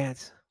came my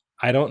pants.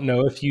 I don't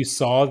know if you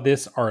saw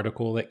this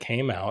article that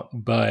came out,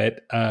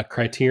 but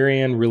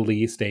Criterion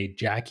released a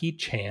Jackie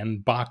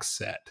Chan box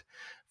set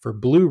for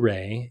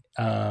Blu-ray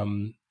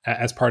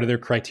as part of their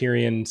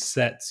Criterion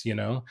sets,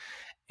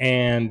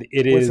 and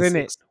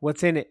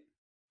What's in it?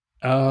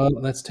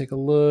 Let's take a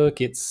look.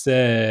 It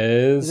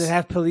says... Does it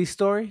have Police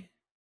Story?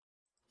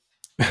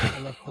 I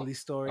love Police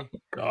Story.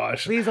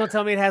 Gosh. Please don't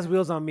tell me it has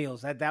Wheels on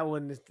Meals. That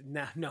one is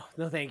no,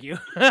 thank you.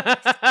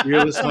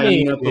 Fearless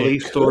Hyena,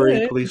 Police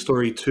Story, Police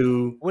Story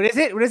 2. What is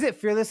it?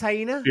 Fearless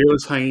Hyena?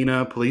 Fearless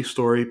Hyena, Police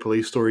Story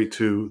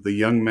 2, The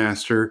Young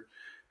Master,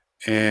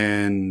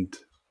 and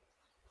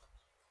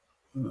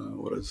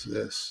what is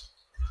this?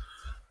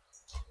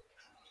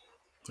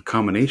 A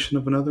combination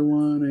of another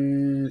one,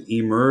 and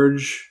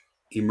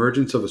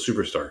Emergence of a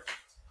Superstar.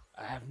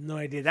 I have no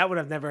idea. That one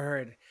I've never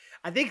heard.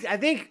 I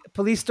think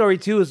Police Story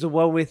 2 is the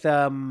one with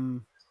Michelle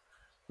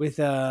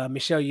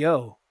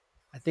Yeoh.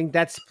 I think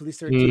that's Police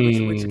Story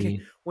 2,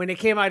 which when it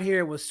came out here,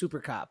 it was Super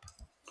Cop.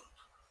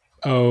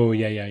 Oh,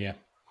 yeah.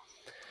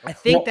 I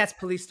think that's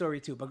Police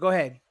Story 2, but go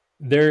ahead.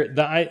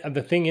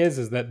 The thing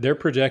is that they're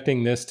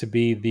projecting this to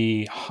be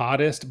the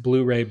hottest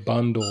Blu-ray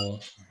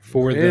bundle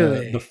for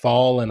the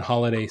fall and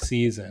holiday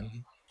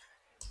season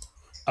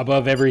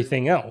above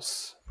everything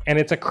else. And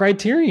it's a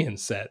Criterion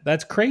set.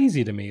 That's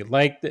crazy to me.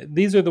 Like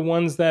these are the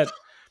ones that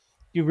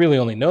you really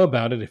only know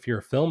about it if you're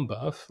a film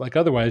buff. Like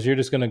otherwise, you're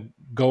just going to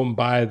go and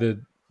buy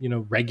the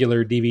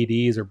regular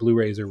DVDs or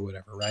Blu-rays or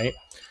whatever, right?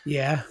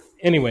 Yeah.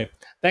 Anyway,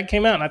 that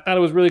came out, and I thought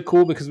it was really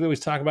cool because we always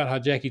talk about how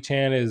Jackie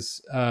Chan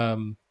is a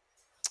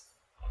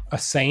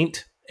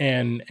saint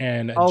and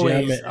a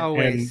gem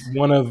and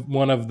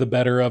one of the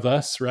better of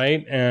us,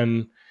 right?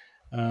 And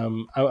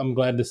I'm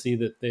glad to see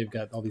that they've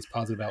got all these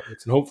positive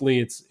outlooks, and hopefully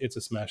it's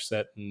a smash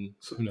set. And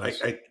who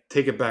knows? I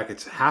take it back.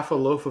 It's Half a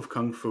Loaf of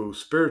Kung Fu,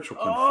 Spiritual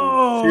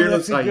Kung Fu,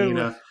 Fearless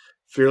Hyena,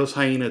 Fearless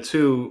Hyena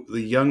 2,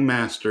 The Young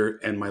Master,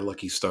 and My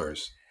Lucky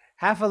Stars.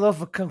 Half a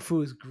Loaf of Kung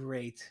Fu is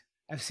great.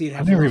 I've seen.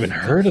 I've never even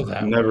heard of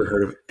that. Never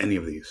heard of any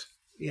of these.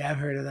 Yeah, I've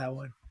heard of that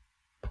one.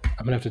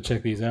 I'm gonna have to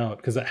check these out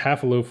because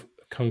Half a Loaf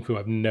Kung Fu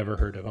I've never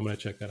heard of. I'm gonna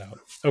check that out.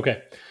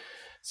 Okay,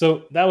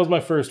 so that was my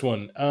first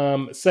one.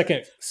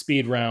 Second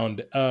speed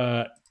round.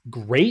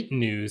 Great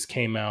news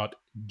came out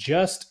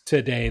just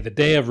today, the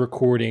day of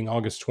recording,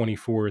 August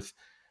 24th.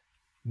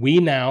 We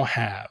now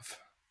have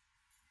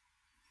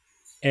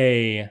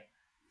a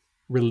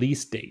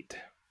release date.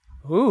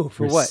 Ooh,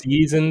 for what?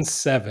 Season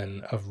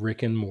 7 of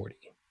Rick and Morty.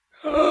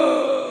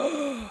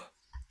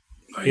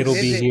 It'll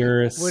be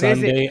here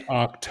Sunday,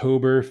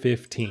 October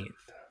 15th.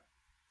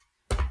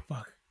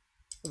 Fuck.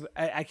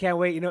 I can't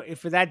wait. You know,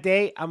 for that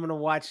day, I'm gonna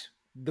watch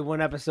the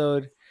one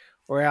episode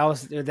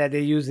that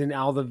they use in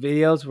all the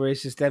videos where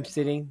it's just them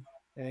sitting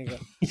and they go,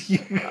 They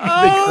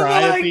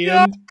cry at the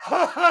end.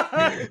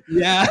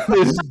 Yeah,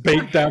 they just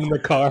bake down the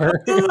car.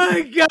 Oh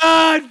my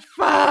god!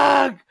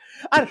 Fuck!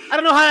 I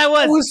don't know how that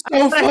was. It was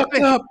so fucked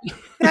up.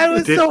 That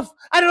was so.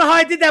 I don't know how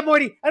I did that,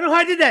 Morty. I don't know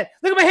how I did that.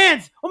 Look at my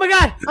hands. Oh my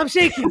god, I'm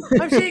shaking.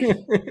 I'm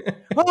shaking.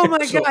 Oh my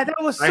god, that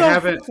was so.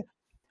 I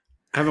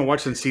haven't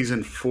watched in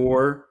season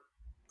 4.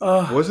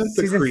 Wasn't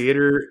the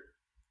creator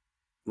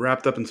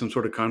wrapped up in some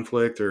sort of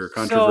conflict or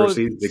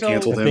controversy? They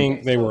canceled him. I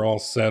think they were all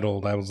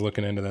settled. I was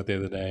looking into that the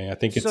other day. I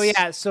think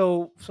it's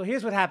So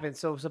here's what happened.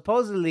 So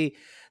supposedly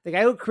the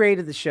guy who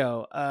created the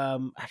show,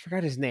 I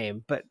forgot his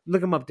name, but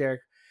look him up, Derek.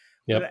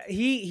 Yep. But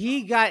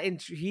he got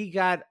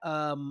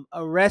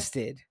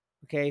arrested,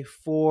 okay,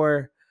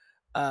 for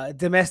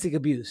domestic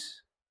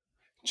abuse.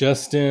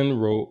 Justin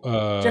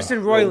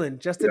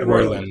Roiland.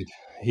 Roiland.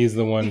 He's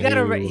the one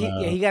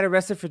he got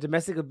arrested for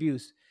domestic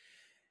abuse.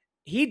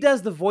 He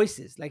does the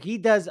voices, like he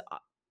does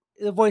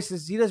the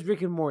voices. He does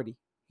Rick and Morty.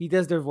 He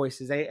does their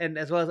voices, and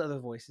as well as other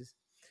voices.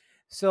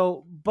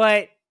 So,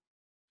 but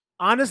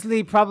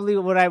honestly, probably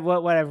what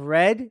I've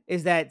read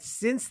is that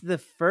since the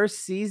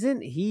first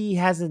season, he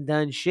hasn't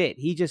done shit.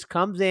 He just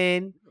comes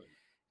in.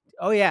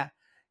 Oh yeah,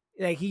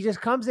 like he just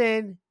comes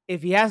in.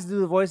 If he has to do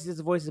the voices, it's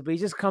the voices. But he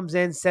just comes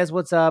in, says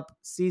what's up,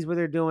 sees what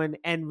they're doing,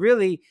 and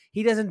really,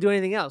 he doesn't do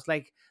anything else.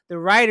 Like the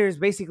writers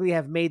basically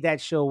have made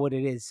that show what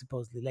it is,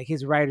 supposedly, like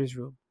his writers'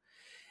 room.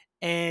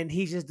 And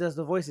he just does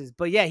the voices.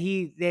 But yeah,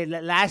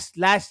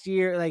 last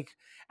year, like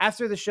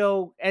after the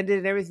show ended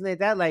and everything like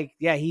that, like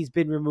yeah, he's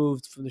been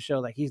removed from the show.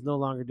 Like he's no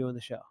longer doing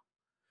the show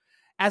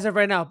as of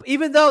right now.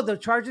 Even though the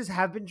charges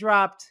have been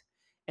dropped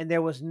and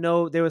there was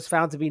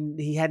found to be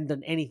he hadn't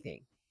done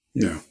anything.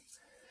 Yeah.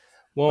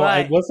 Well,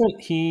 I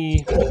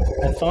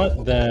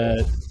thought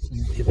that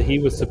he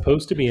was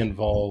supposed to be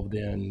involved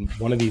in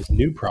one of these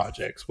new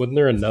projects. Wasn't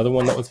there another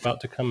one that was about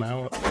to come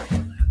out?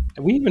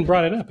 We even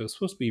brought it up. It was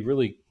supposed to be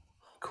really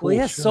cool. Well, he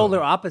has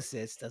Solar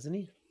Opposites, doesn't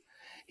he?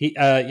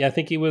 I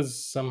think he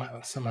was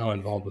somehow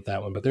involved with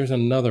that one. But there's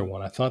another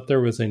one. I thought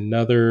there was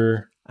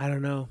another. I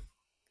don't know.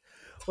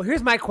 Well,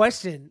 here's my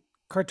question: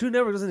 Cartoon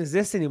Network doesn't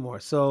exist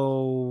anymore,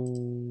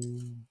 so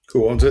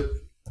who owns it?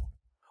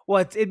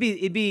 Well, it'd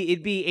be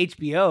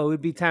HBO.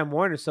 It'd be Time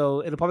Warner,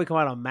 so it'll probably come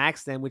out on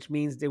Max then, which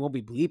means they won't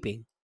be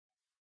bleeping.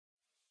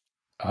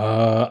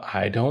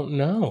 I don't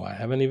know. I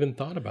haven't even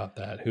thought about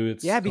that.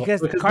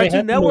 Because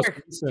Cartoon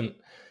Network.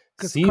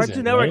 Because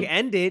Cartoon Network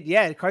ended.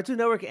 Yeah, Cartoon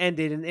Network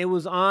ended, and it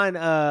was on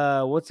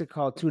what's it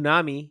called?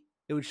 Toonami.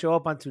 It would show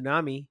up on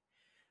Toonami,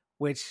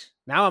 which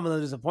now I'm a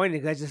little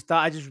disappointed because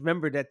I just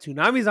remembered that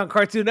Toonami's on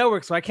Cartoon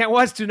Network, so I can't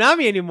watch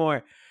Toonami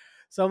anymore.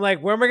 So I'm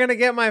like, where am I gonna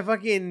get my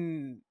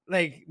fucking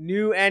like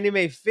new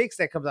anime fix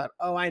that comes out?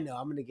 Oh, I know.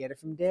 I'm gonna get it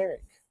from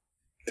Derek.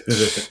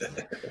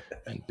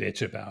 And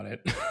bitch about it.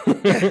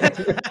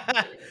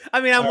 I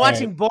mean, I'm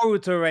watching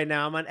Boruto right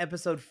now. I'm on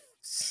episode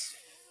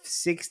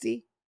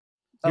 60.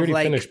 You already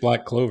finished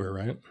Black Clover,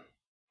 right?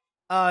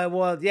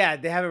 Well, yeah,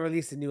 they haven't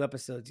released the new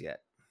episodes yet.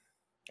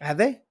 Have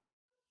they?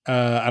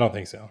 I don't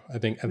think so. I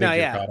think you're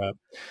caught up.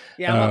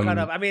 Yeah, I'm all caught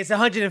up. I mean, it's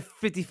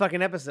 150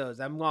 fucking episodes.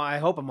 I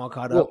hope I'm all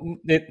caught up.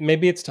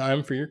 Maybe it's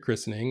time for your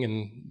christening,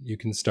 and you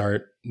can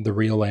start the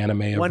real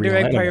anime of Wonder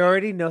Egg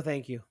Priority? No,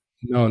 thank you.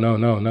 No.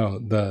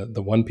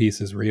 The One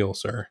Piece is real,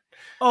 sir.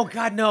 Oh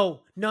God,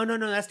 no!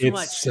 That's too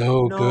much. It's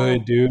so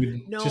good,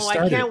 dude. No,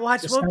 I can't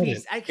watch One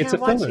Piece. I can't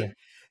watch it.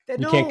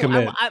 You can't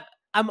commit.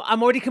 I'm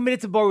already committed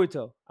to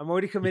Boruto.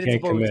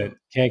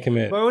 Can't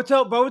commit.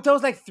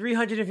 Boruto's like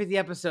 350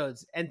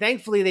 episodes, and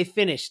thankfully they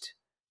finished.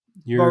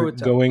 You're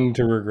going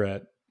to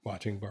regret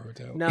watching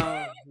Boruto. No,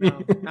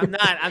 I'm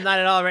not. I'm not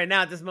at all right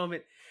now at this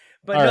moment.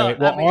 But all right.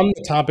 Well, on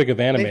the topic of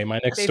anime,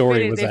 my next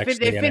story was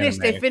actually an anime.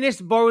 They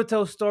finished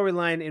Boruto's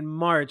storyline in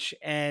March,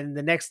 and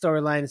the next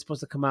storyline is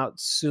supposed to come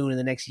out soon in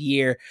the next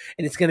year,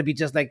 and it's going to be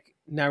just like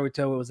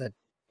Naruto. It was a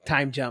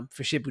time jump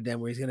for Shippuden,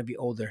 where he's going to be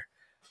older.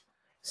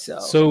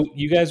 So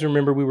you guys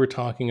remember we were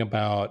talking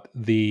about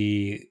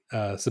the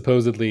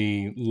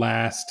supposedly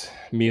last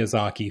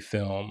Miyazaki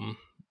film,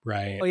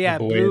 right? Oh yeah,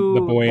 the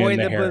boy and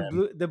the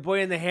heron, the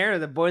boy and the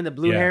heron, the boy and the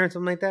blue heron,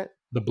 something like that.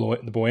 The boy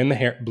and the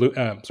heron,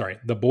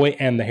 the boy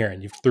and the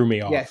heron. You threw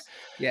me off.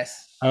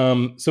 Yes.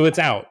 So it's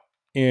out.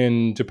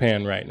 in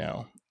Japan right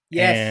now.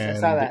 Yes, I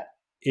saw that.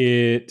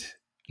 It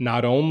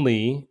not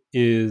only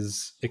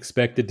is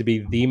expected to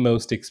be the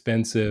most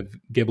expensive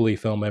Ghibli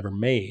film ever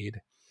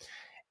made,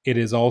 it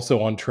is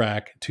also on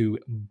track to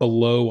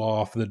blow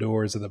off the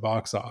doors of the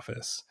box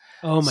office.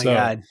 Oh my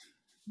God.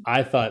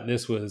 I thought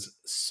this was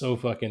so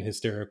fucking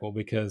hysterical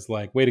because,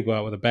 like, way to go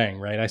out with a bang,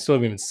 right? I still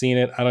haven't even seen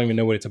it. I don't even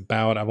know what it's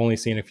about. I've only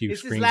seen a few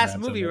It's his screen last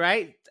grabs of movie, it.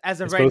 right?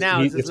 As of It's right supposed to now,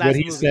 be- it's his it's last what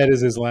he movie. said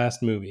is his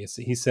last movie.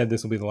 He said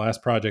this will be the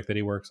last project that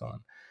he works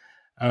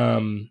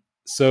on.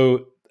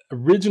 So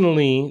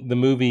originally, the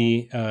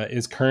movie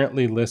is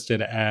currently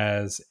listed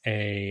as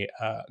a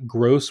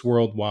gross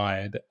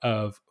worldwide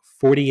of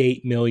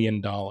 $48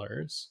 million.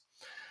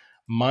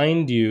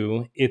 Mind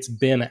you, it's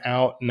been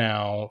out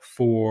now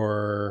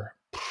for,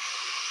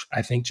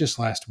 I think, just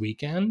last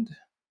weekend.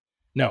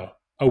 No,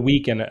 a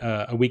week and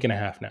a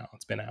half now.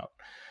 It's been out.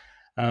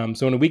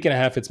 So in a week and a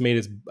half, it's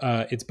made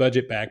its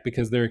budget back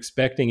because they're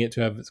expecting it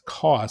to have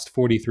cost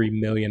 $43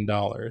 million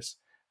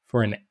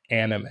for an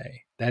anime.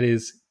 That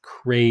is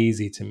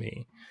crazy to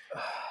me.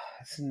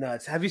 It's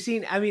nuts. Have you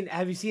seen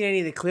any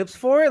of the clips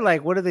for it?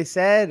 Like, what have they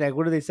said? Like,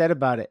 what have they said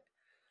about it?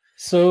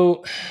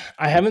 So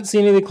I haven't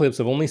seen any of the clips.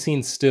 I've only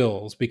seen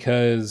stills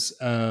because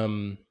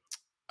one,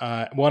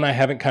 I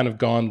haven't kind of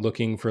gone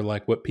looking for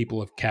like what people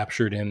have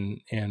captured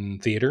in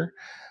theater,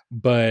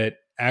 but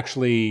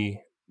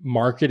actually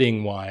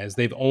marketing wise,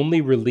 they've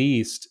only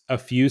released a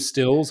few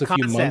stills a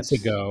few months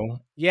Concepts. ago.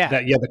 Yeah.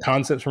 The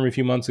concepts from a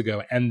few months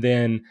ago, and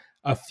then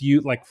a few,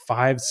 like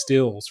 5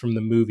 stills from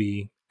the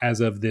movie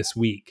as of this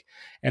week,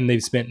 and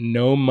they've spent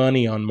no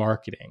money on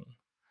marketing.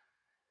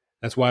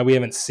 That's why we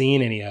haven't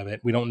seen any of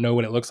it. We don't know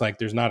what it looks like.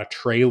 There's not a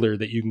trailer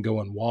that you can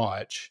go and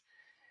watch.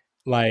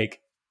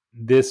 Like,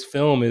 this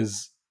film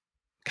is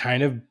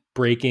kind of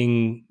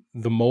breaking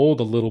the mold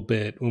a little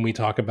bit when we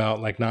talk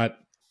about like not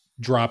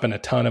dropping a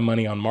ton of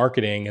money on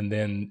marketing and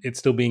then it's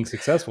still being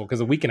successful, because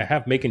a week and a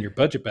half making your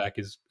budget back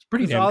is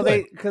pretty damn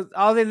good. Because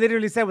all they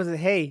literally said was,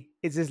 "Hey,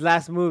 it's his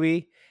last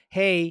movie.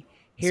 Hey,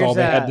 That's all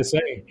they had to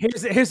say.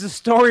 Here's a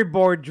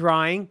storyboard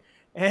drawing,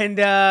 and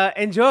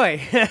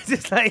enjoy."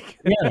 Just like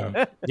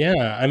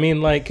Yeah. I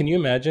mean, like, can you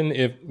imagine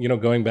if,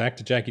 going back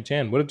to Jackie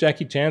Chan, what if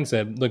Jackie Chan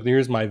said, "Look,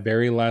 here's my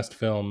very last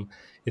film.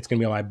 It's going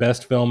to be my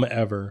best film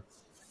ever,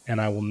 and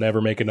I will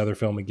never make another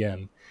film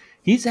again."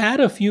 He's had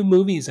a few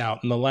movies out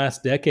in the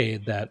last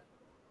decade that,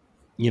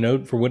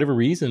 for whatever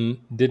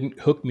reason, didn't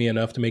hook me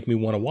enough to make me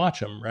want to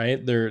watch them.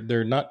 Right?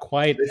 They're not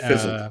quite. They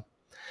fizzled.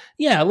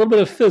 Yeah, a little bit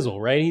of fizzle.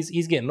 Right?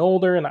 He's getting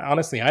older, and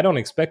honestly, I don't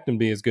expect him to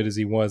be as good as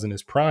he was in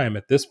his prime.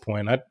 At this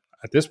point,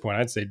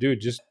 I'd say, dude,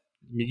 just,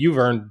 you've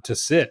earned to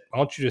sit. Why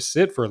don't you just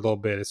sit for a little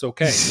bit? It's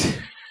okay.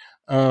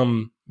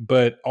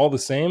 But all the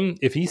same,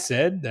 if he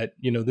said that,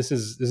 this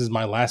is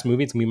my last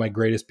movie, it's gonna be my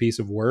greatest piece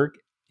of work,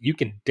 you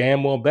can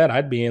damn well bet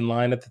I'd be in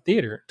line at the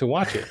theater to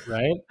watch it,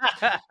 right?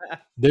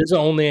 There's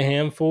only a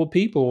handful of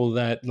people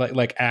that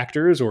like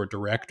actors or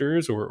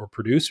directors or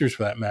producers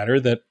for that matter,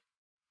 that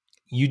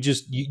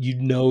you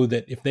know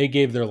that if they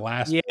gave their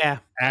last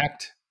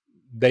act,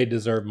 they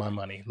deserve my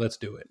money. Let's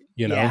do it.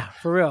 Yeah,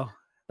 for real.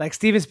 Like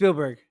Steven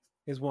Spielberg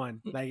is one.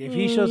 Like if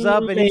he shows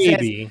up and he says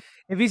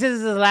this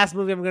is the last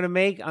movie I'm gonna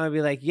make, I'm gonna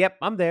be like, "Yep,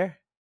 I'm there."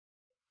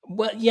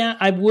 Well, yeah,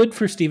 I would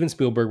for Steven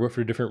Spielberg, but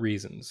for different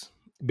reasons.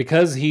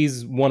 Because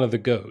he's one of the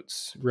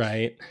GOATs,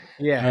 right?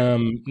 Yeah.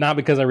 Not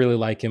because I really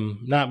like him,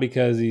 not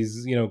because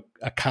he's,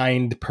 a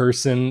kind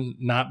person,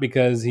 not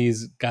because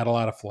he's got a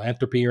lot of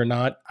philanthropy or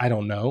not. I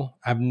don't know.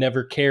 I've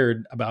never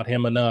cared about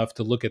him enough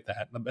to look at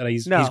that. But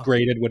he's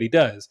great at what he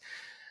does.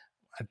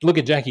 I look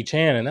at Jackie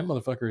Chan, and that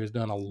motherfucker has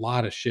done a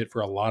lot of shit for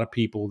a lot of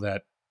people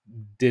that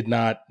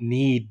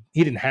he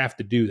didn't have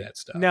to do that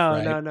stuff. No.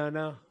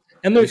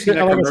 And there's that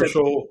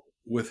commercial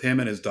with him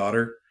and his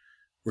daughter,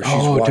 where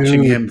she's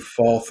watching him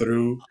fall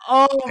through.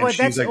 Oh, and but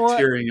she's like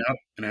tearing up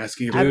and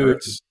asking if it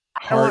hurts.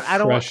 I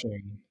don't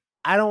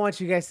want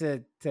you guys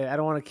to I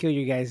don't want to kill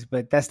you guys,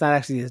 but that's not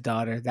actually his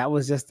daughter. That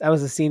was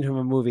a scene from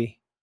a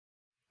movie.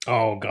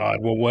 Oh God!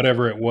 Well,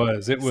 whatever it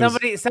was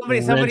somebody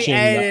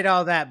edited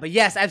all that. But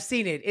yes, I've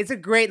seen it. It's a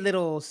great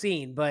little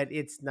scene, but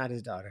it's not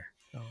his daughter.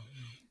 Oh.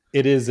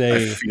 It is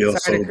a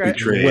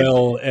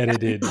well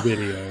edited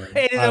video.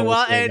 It is a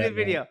well edited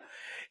video.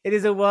 It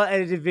is a well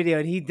edited video,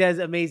 and he does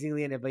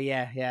amazingly in it. But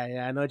yeah,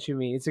 I know what you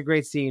mean. It's a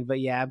great scene,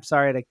 but yeah, I'm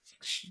sorry to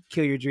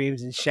kill your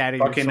dreams and shatter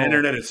your soul. Fucking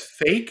internet is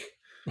fake.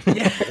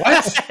 Yeah.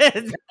 What?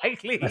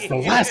 Exactly. That's the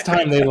last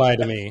time they lie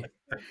to me.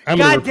 I'm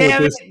going to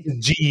report this to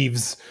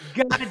Jeeves.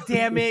 God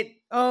damn it!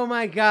 Oh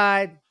my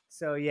God.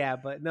 So yeah,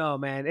 but no,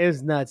 man, it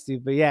was nuts,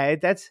 dude. But yeah,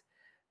 that's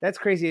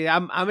crazy.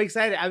 I'm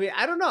excited. I mean,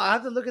 I don't know. I'll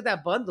have to look at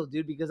that bundle,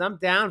 dude, because I'm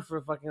down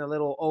for fucking a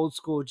little old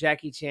school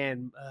Jackie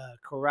Chan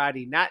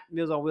karate, not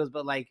Meals on Wheels,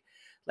 but like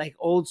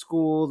old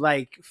school,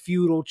 like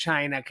feudal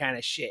China kind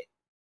of shit.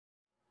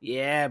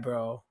 Yeah,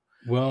 bro.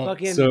 Well,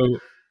 fucking so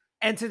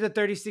enter the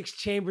 36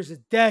 chambers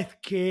of death,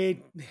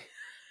 kid.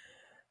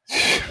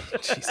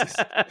 Jesus.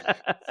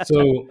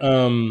 So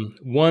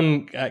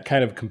one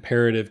kind of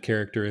comparative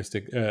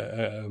characteristic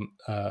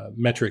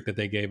metric that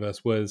they gave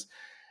us was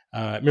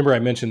Remember I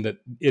mentioned that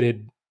it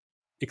had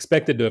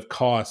expected to have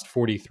cost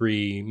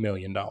 $43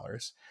 million.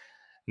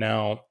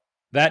 Now,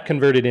 that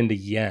converted into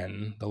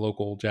yen, the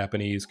local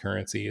Japanese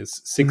currency,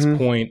 is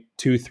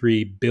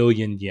 6.23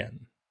 billion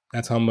yen.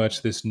 That's how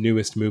much this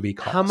newest movie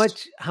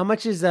cost. How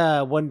much is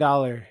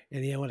 $1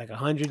 in yen? What, like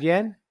 100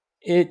 yen?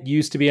 It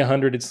used to be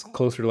 100. It's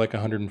closer to like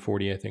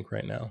 140, I think,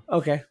 right now.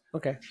 Okay.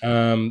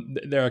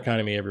 Their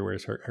economy everywhere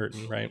is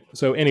hurting, right?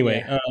 So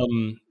anyway,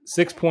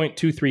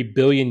 6.23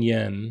 billion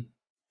yen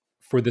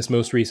for this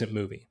most recent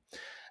movie.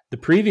 The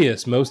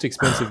previous most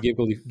expensive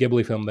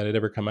Ghibli film that had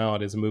ever come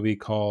out is a movie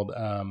called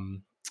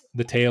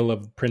The Tale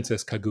of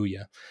Princess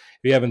Kaguya.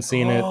 If you haven't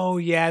seen it, oh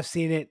yeah, I've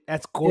seen it.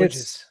 That's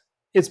gorgeous.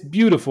 It's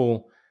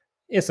beautiful.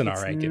 It's an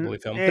alright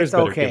Ghibli film. There's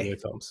better Ghibli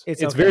films.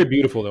 It's very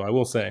beautiful though, I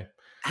will say.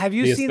 Have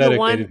you seen the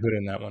one they put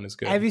in that one is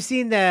good? Have you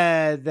seen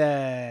the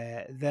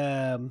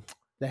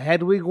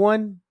Hedwig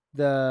one?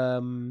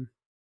 The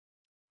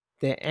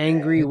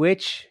Angry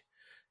Witch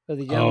or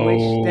the Young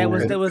Witch? That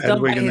was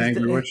done by his.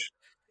 Witch.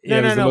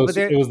 No.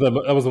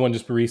 That was the one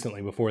just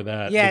recently before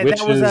that. Yeah, the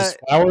Witch's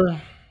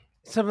Flower.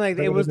 Something like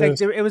that.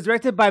 It was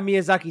directed by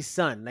Miyazaki's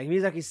son. Like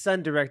Miyazaki's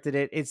son directed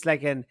it. It's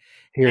like an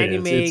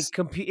anime. It's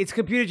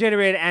computer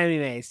generated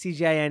anime,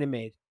 CGI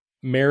animated.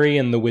 Mary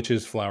and the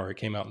Witch's Flower. It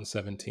came out in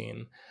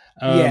 2017.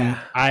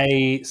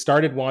 I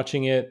started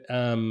watching it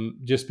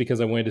just because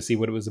I wanted to see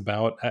what it was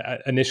about.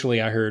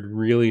 Initially, I heard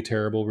really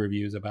terrible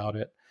reviews about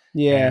it.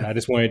 Yeah. And I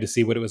just wanted to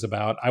see what it was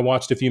about. I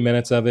watched a few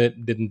minutes of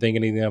it, didn't think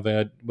anything of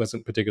it,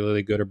 wasn't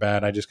particularly good or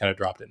bad. I just kind of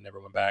dropped it and never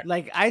went back.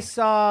 Like I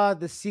saw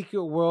The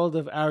Secret World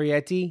of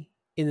Arrietty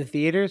in the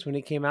theaters when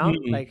it came out.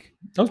 Like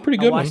that was pretty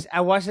good.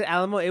 I watched it at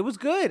Alamo. It was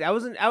good.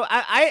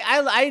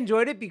 I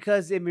enjoyed it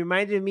because it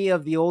reminded me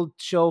of the old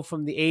show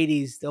from the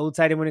 80s, the old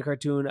Saturday morning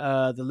cartoon,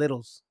 The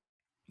Littles.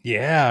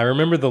 Yeah, I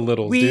remember The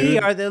Littles. We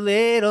are the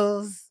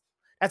Littles.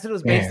 That's what it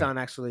was based on.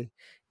 Actually,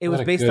 it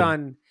was based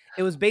on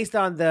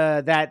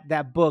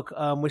that book,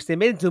 which they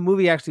made into a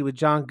movie actually with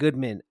John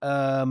Goodman.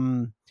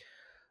 What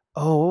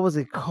was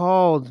it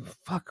called?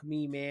 Fuck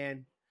me,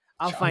 man.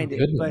 I'll find it.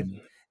 But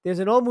there's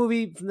an old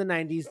movie from the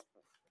 90s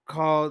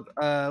called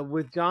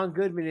with John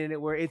Goodman in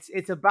it, where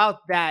it's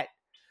about that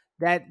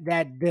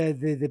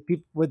the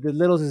people what the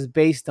Littles is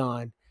based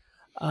on.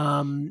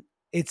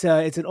 It's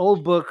an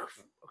old book.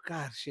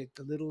 God, shit,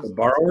 the Littles. The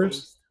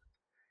Borrowers?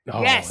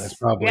 Oh, yes, that's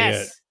probably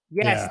it.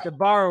 Yes, The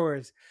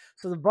Borrowers.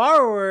 So The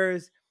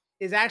Borrowers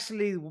is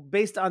actually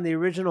based on the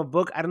original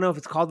book. I don't know if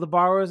it's called The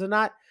Borrowers or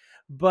not,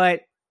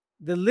 but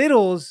the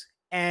Littles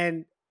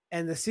and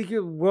The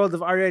Secret World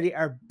of Arrietty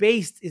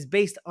is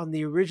based on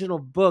the original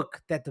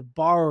book that The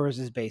Borrowers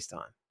is based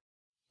on.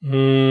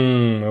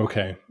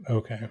 Okay.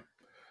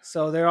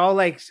 So they're all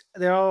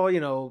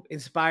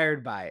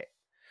inspired by it.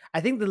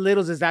 I think The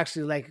Littles is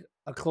actually like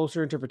a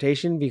closer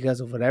interpretation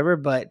because of whatever,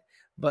 but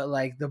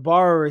like The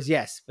Borrowers,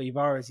 yes, but The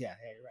Borrowers, yeah,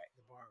 you're right,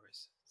 The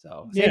Borrowers.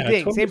 So same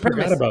thing, I totally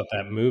forgot about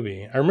that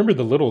movie. I remember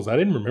The Littles. I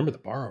didn't remember The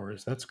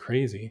Borrowers. That's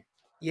crazy.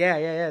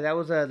 Yeah. That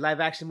was a live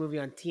action movie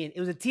on TNT. It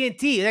was a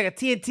TNT, like a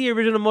TNT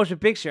original motion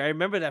picture. I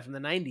remember that from the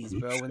 90s,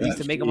 bro, when they used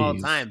to make them all the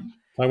time.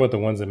 Talk about the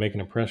ones that make an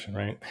impression,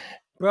 right?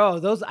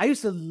 Bro, I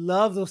used to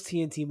love those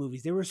TNT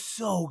movies. They were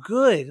so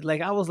good.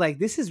 Like I was like,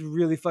 this is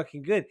really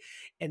fucking good.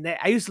 And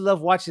I used to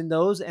love watching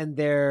those, and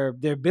their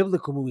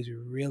biblical movies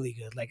were really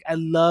good. Like I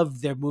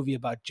loved their movie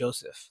about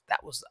Joseph.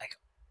 That was like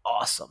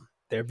awesome.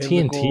 Their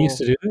biblical... TNT used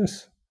to do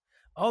this?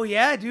 Oh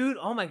yeah, dude.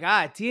 Oh my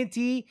God.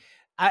 TNT.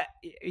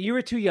 You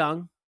were too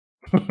young.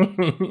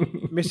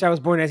 Mr. I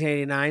was born in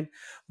 1989,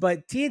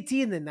 but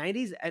TNT in the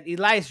 90s, and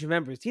Elias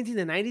remembers TNT in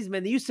the 90s,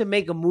 man, they used to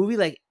make a movie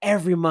like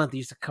every month. They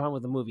used to come out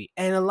with a movie,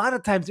 and a lot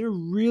of times they were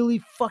really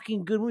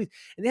fucking good movies,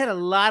 and they had a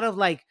lot of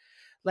like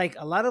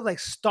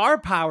star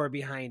power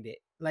behind it.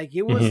 Like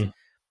it was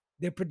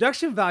their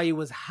production value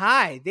was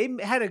high. They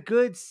had a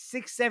good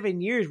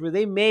 6-7 years where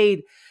they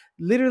made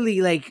literally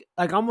like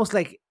almost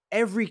like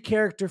every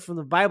character from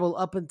the Bible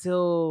up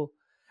until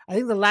I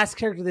think the last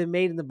character they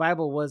made in the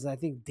Bible was, I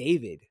think,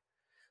 David.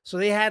 So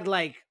they had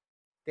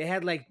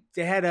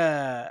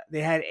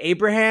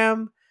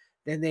Abraham,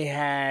 then they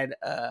had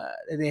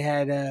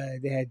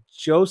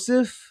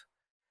Joseph,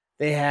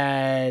 they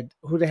had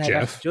Jeff.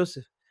 After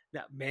Joseph?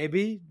 No,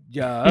 maybe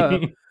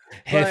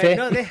But,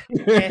 no, they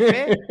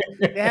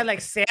had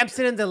like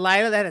Samson and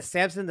Delilah. They had a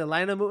Samson and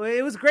Delilah movie.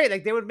 It was great.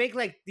 Like they would make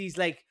like these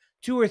like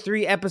 2 or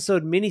 3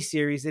 episode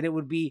miniseries, and it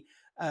would be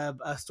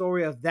a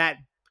story of that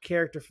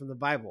character from the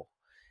Bible.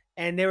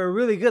 And they were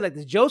really good. Like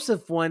the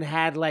Joseph one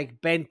had like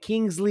Ben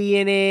Kingsley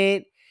in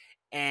it,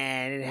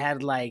 and it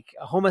had like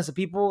a whole mess of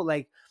people.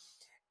 Like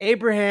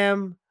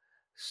Abraham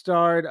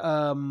starred.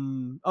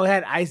 It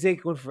had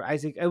Isaac. One for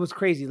Isaac. It was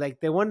crazy.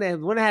 Like the one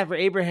I had for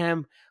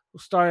Abraham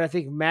starred, I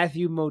think,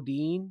 Matthew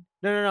Modine.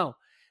 No.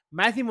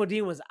 Matthew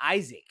Modine was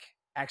Isaac,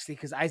 actually,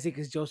 because Isaac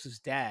is Joseph's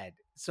dad.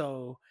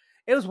 So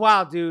it was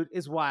wild, dude.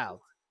 It's wild.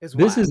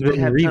 This has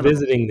been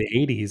revisiting the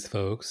 80s,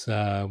 folks.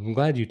 I'm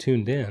glad you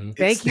tuned in.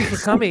 Thank you for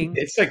coming.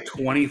 It's like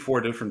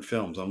 24 different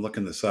films. I'm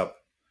looking this up.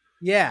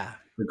 Yeah.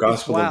 The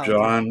Gospel of wild.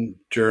 John,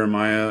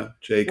 Jeremiah,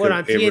 Jacob, What,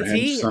 on Abraham,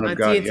 TNT? son of On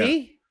God.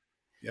 TNT?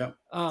 Yeah.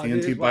 Oh,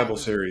 dude, TNT it's Bible wild.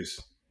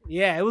 series.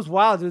 Yeah, it was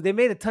wild, dude. They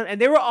made a ton,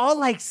 and they were all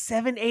like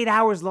 7-8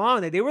 hours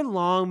long. Like, they were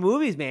long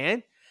movies,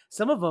 man.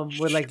 Some of them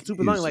were like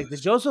super long. Like the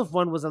Jesus. Joseph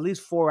one was at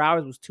least 4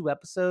 hours. It was 2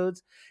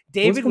 episodes.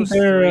 David Wasn't was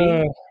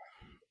 3.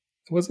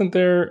 wasn't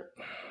there?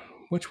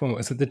 Which one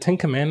was it? The Ten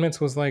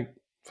Commandments was like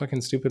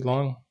fucking stupid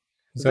long.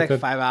 It Is was like the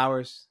 5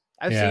 hours.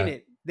 I've Yeah.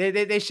 seen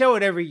it. They show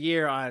it every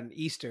year on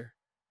Easter.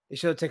 They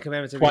show 10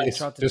 Commandments every year. twice?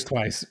 Charlton, Just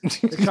twice.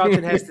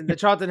 the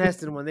Charlton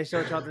Heston one. They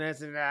show Charlton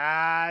Heston.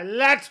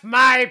 Let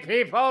my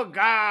people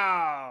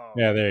go.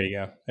 Yeah, there you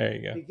go. There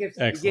you go. He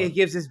Excellent.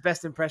 gives his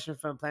best impression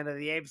from Planet of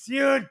the Apes.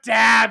 You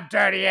damn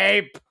dirty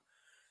ape.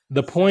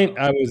 The point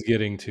I was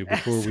getting to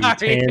before we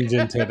Sorry.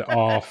 tangented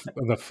off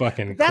the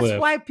fucking That's cliff.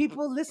 why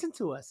people listen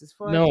to us. It's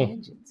for our No,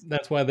 tangents.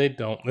 that's why they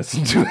don't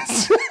listen to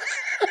us.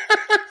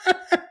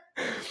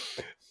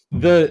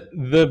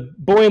 The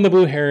Boy in the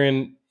Blue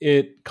Heron,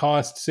 it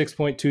cost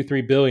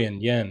 6.23 billion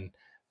yen.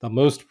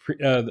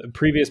 The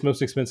previous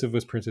most expensive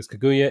was Princess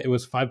Kaguya. It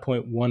was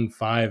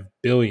 5.15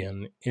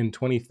 billion in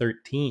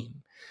 2013.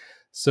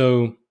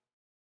 So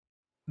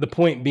the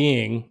point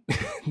being,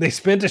 they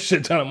spent a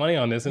shit ton of money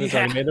on this, and it's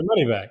already made their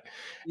money back.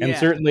 And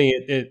certainly,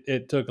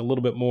 it took a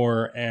little bit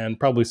more and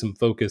probably some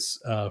focus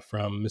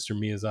from Mr.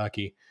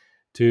 Miyazaki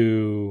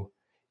to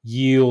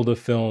yield a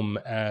film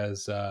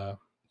as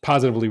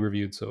positively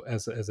reviewed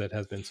as it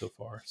has been so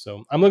far.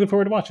 So I'm looking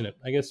forward to watching it.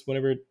 I guess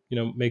whenever it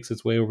makes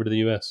its way over to the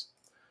US.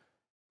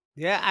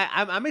 Yeah,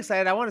 I'm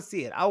excited. I want to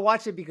see it. I'll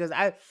watch it because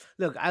I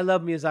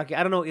love Miyazaki.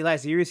 I don't know,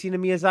 Elias, have you ever seen a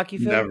Miyazaki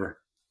film?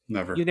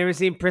 Never. You've never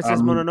seen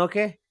Princess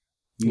Mononoke?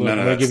 Look, I'm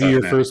gonna give you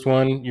your first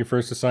one, your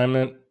first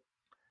assignment.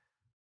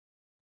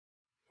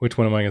 Which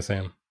one am I gonna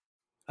say?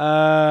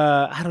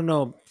 I don't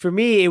know. For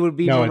me, it would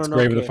be no. Mononoke. It's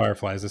Grave of the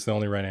Fireflies. It's the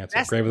only right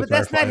answer. Grave of the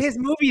Fireflies. That's not his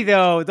movie,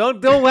 though.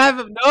 Don't have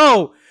him.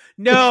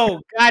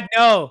 No, God,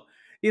 no,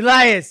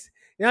 Elias.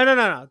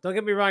 No. Don't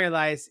get me wrong,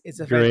 Elias. It's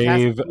a Grave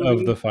fantastic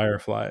movie. of the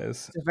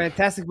Fireflies. It's a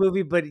fantastic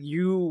movie, but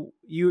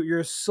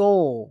your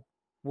soul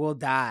will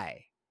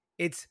die.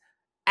 It's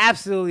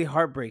absolutely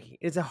heartbreaking.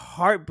 It's a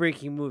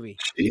heartbreaking movie.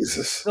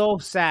 Jesus. So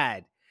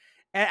sad.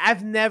 And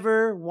I've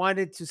never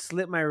wanted to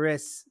slit my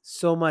wrists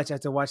so much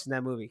after watching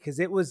that movie because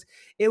it was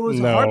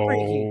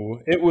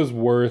heartbreaking. It was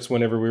worse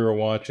whenever we were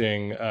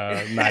watching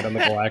Night on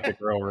the Galactic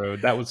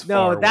Railroad. That was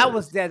that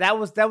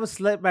worse. was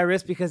slit my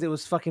wrist because it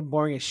was fucking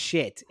boring as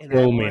shit. And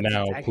Kill me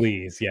now,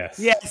 please. Yes.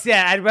 Yes,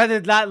 yeah. I'd rather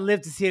not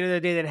live to see it another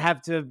day than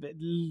have to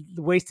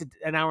wasted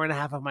an hour and a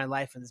half of my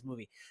life in this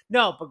movie.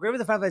 No, but Grave of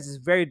the Fireflies is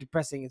very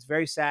depressing. It's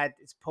very sad.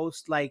 It's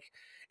post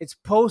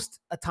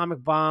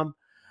atomic bomb.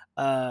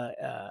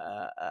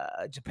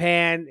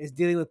 Japan is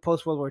dealing with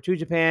post World War II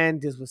Japan,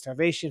 deals with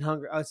starvation,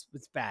 hunger. Oh,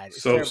 it's bad.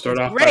 It's so start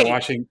off by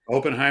watching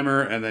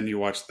Oppenheimer, and then you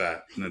watch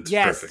that. And it's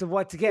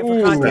perfect. To get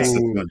for context.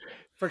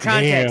 For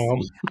context, Damn.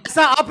 I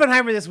saw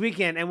Oppenheimer this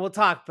weekend, and we'll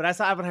talk. But I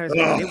saw Oppenheimer this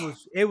weekend.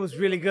 It was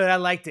really good. I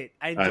liked it.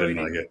 I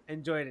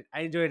enjoyed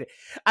it.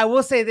 I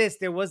will say this: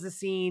 there was a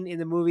scene in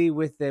the movie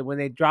with when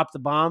they dropped the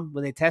bomb,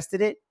 when they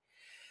tested it,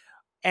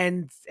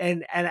 and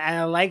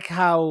I like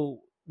how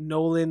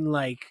Nolan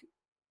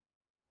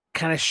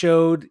kind of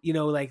showed,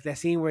 that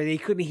scene where they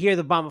couldn't hear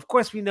the bomb. Of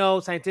course, we know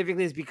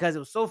scientifically it's because it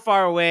was so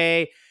far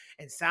away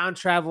and sound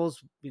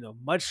travels,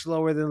 much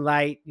slower than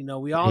light.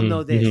 We all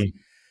know this. Mm-hmm.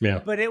 Yeah.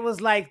 But it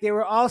was like they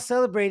were all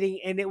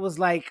celebrating, and it was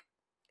like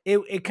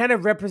it kind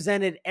of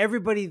represented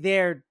everybody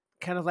there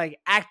kind of like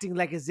acting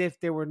like as if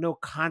there were no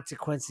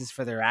consequences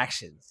for their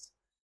actions.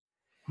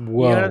 Whoa.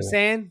 You know what I'm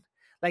saying?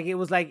 Like it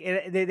was like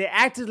they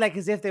acted like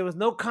as if there was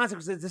no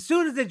consequences. As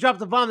soon as they dropped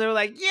the bomb, they were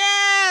like,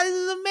 "Yeah, this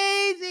is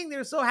amazing!" They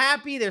were so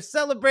happy, they're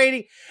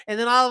celebrating, and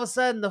then all of a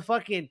sudden, the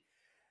fucking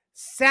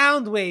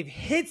sound wave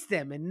hits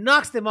them and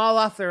knocks them all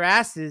off their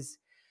asses.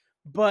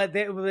 But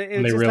they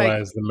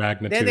realized the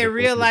magnitude. Then they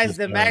realized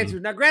the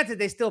magnitude. Now, granted,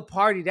 they still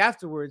partied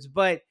afterwards,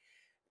 but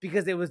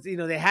because it was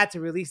they had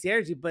to release the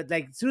energy. But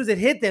like as soon as it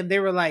hit them, they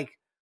were like,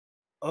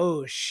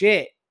 "Oh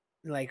shit!"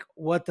 Like,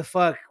 what the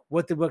fuck?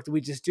 What did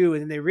we just do?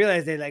 And then they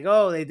realized they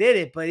did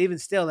it, but even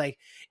still, like,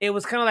 it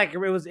was kind of like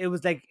it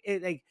was like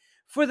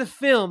for the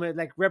film, it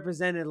like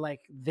represented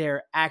like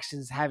their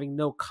actions having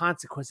no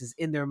consequences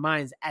in their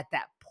minds at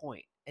that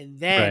point. And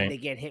then they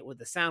get hit with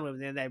the sound wave,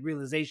 and then that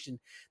realization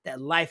that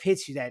life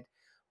hits you, that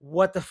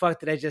what the fuck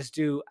did I just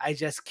do? I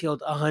just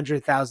killed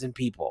 100,000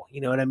 people.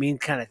 You know what I mean?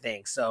 Kind of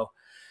thing. So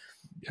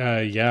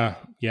yeah.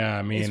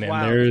 I mean, and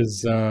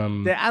there's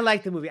I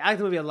like the movie. I like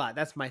the movie a lot.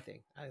 That's my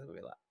thing. I like the movie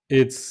a lot.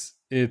 It's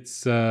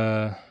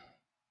a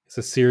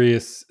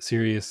serious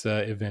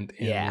event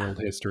in world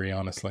history,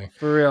 honestly.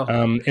 For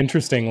real.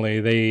 Interestingly,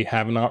 they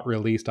have not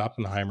released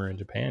Oppenheimer in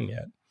Japan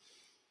yet.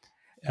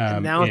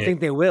 And now I think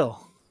they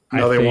will.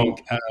 No, they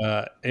won't.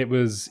 It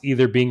was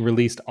either being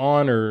released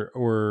on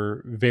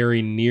or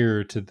very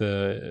near to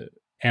the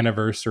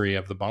anniversary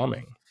of the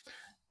bombing.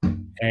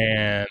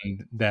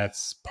 And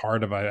that's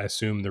part of, I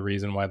assume, the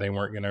reason why they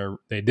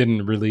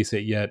didn't release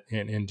it yet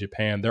in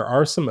Japan. There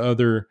are some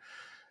other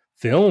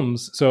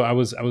films. So I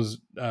was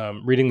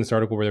reading this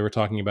article where they were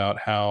talking about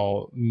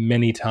how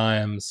many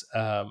times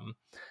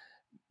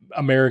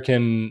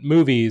American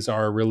movies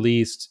are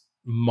released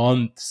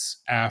months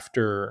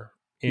after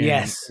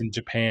Yes. in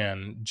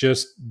Japan,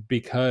 just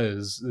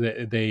because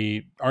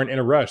they aren't in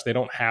a rush. They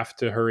don't have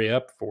to hurry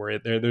up for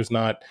it. There's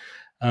not.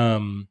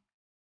 I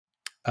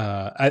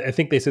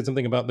think they said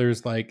something about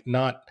there's like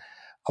not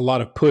a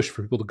lot of push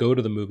for people to go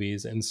to the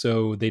movies, and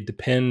so they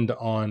depend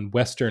on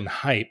Western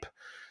hype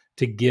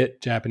to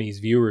get Japanese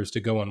viewers to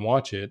go and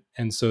watch it,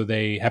 and so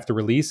they have to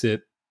release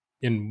it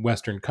in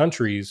Western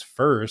countries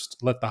first,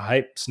 let the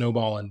hype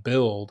snowball and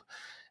build,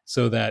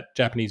 so that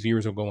Japanese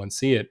viewers will go and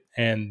see it,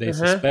 and they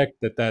suspect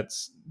that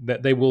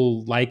they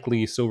will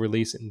likely still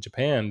release it in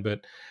Japan.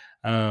 But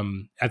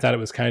I thought it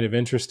was kind of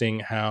interesting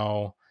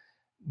how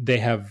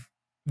Japanese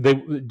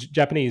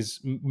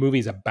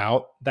movies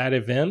about that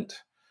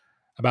event,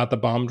 about the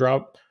bomb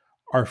drop,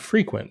 are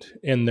frequent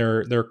in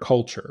their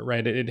culture,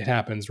 right? It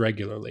happens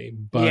regularly,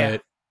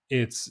 but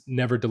it's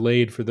never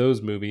delayed for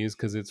those movies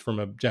because it's from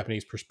a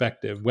Japanese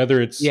perspective, whether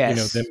it's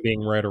them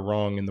being right or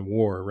wrong in the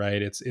war, right?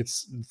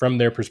 It's from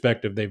their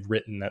perspective, they've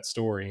written that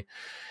story.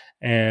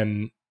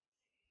 And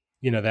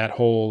that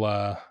whole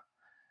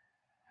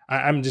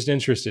I'm just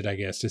interested, I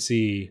guess, to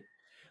see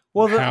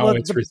how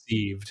it's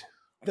received.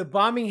 The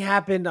bombing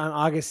happened on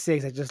August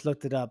 6th. I just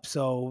looked it up.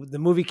 So the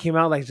movie came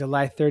out like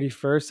July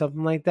 31st,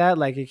 something like that.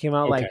 Like it came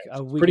out like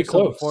a week or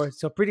so before.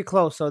 So pretty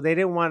close. So they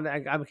didn't want. I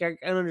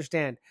don't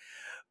understand.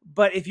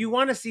 But if you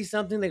want to see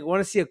something, like want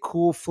to see a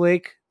cool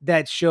flick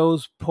that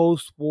shows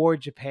post-war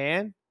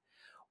Japan,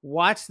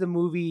 watch the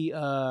movie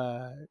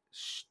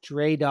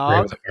Stray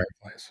Dog.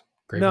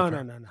 No.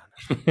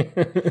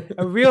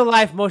 A real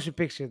life motion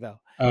picture though.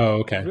 Oh,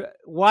 okay.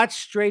 Watch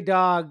Stray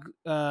Dog,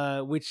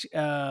 which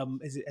I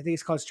think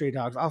it's called Stray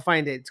Dogs. I'll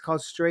find it. It's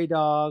called Stray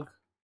Dog.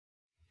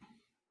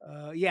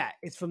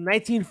 It's from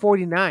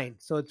 1949,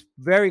 so it's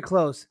very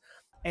close.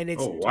 And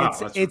it's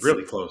it's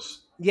really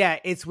close. Yeah,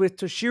 it's with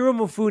Toshiro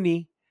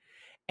Mifune,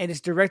 and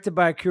it's directed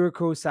by Akira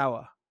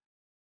Kurosawa.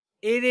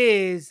 It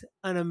is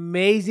an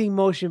amazing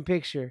motion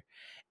picture,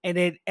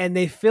 and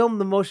they filmed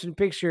the motion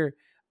picture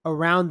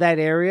around that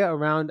area,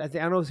 around I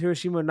don't know if it's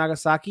Hiroshima or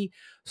Nagasaki,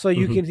 so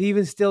you can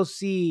even still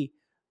see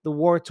the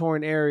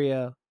war-torn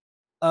area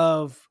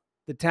of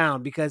the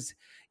town because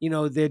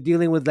they're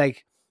dealing with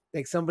like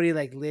somebody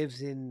like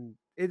lives in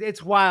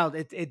it's wild.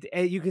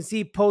 You can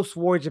see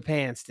post-war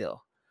Japan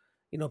still,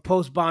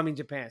 post-bombing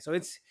Japan. So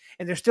and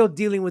they're still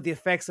dealing with the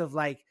effects of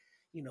like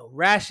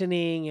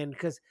rationing, and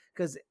because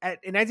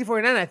in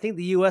 1949 I think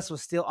the U.S.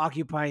 was still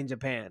occupying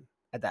Japan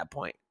at that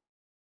point.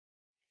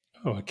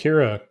 Oh,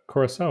 Akira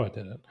Kurosawa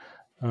did it.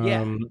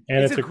 And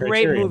it's a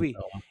great movie.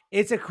 Film.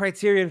 It's a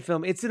Criterion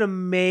film. It's an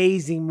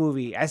amazing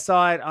movie. I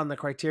saw it on the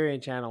Criterion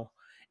channel,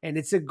 and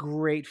it's a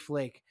great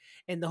flick.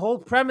 And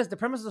the premise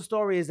of the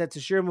story is that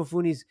Toshiro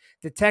Mifune's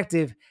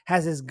detective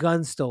has his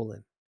gun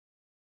stolen.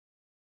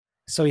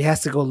 So he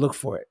has to go look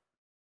for it.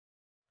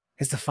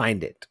 He has to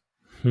find it.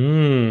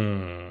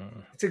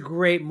 It's a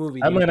great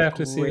movie. I might have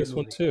to see this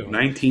one too.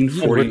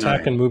 1949. We're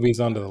tacking movies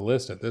onto the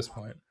list at this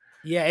point.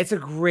 Yeah, it's a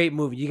great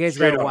movie. You guys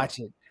got to watch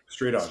it.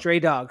 Stray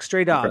Dog.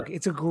 Okay.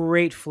 It's a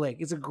great flick.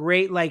 It's a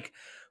great like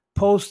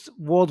post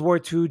World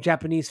War II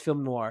Japanese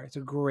film noir. It's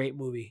a great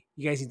movie.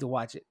 You guys need to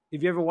watch it.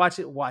 If you ever watch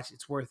it, watch it.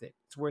 It's worth it.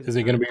 It's worth it. Is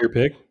it going to be your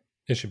pick?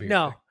 It should be.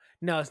 No,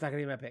 it's not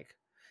going to be my pick.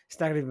 It's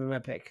not going to be my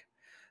pick.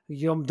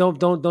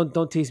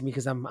 Don't tease me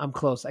because I'm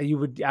close.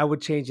 I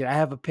would change it. I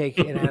have a pick,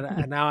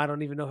 and now I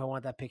don't even know if I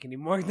want that pick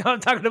anymore. Now I'm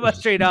talking about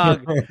Stray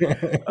Dog.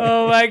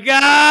 Oh my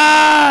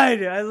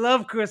god, I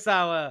love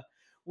Kurosawa.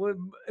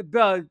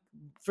 Bro,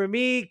 for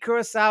me,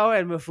 Kurosawa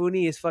and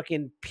Mifune is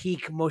fucking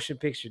peak motion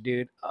picture,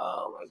 dude.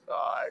 Oh my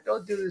god,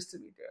 don't do this to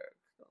me, Derek.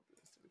 Don't do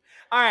this to me.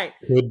 All right,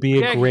 would be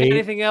Derek, a great. You got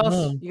anything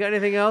else? You got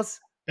anything else?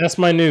 That's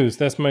my news.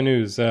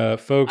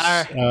 Folks.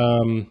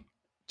 Right.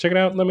 Check it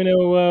out. Let me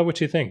know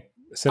what you think.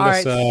 Send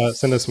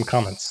us some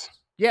comments.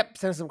 Yep,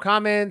 send us some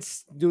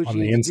comments. Do what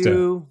you need to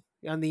do.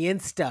 On the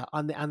Insta,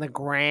 on the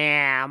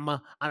gram.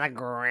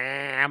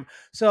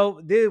 So,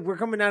 dude, we're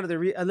coming out of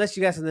unless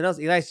you got something else.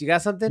 Elias, you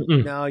got something?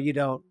 Mm-mm. No, you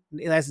don't.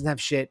 Elias doesn't have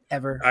shit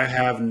ever. I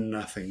have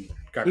nothing.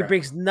 He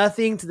brings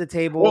nothing to the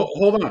table. Well,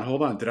 hold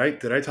on.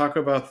 Did I talk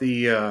about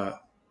the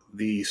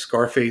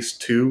Scarface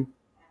 2?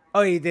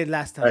 Oh, you did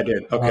last time. I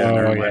did. Okay,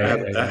 never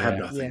mind. I have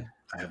nothing. Yeah.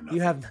 I have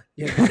nothing.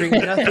 You bring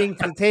nothing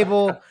to the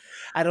table.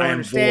 I don't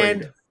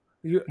understand.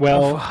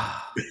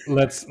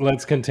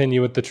 Let's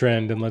continue with the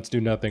trend and let's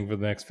do nothing for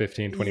the next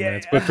 15, 20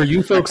 minutes. But for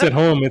you folks at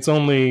home, it's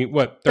only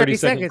 30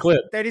 second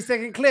clip.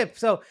 30-second clip.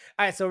 So, all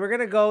right, so we're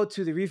going to go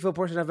to the refill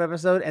portion of the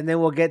episode and then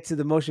we'll get to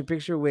the motion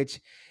picture,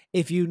 which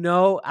if you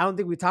know, I don't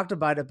think we talked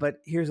about it, but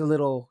here's a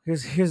little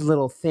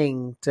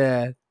thing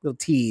to little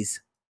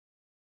tease.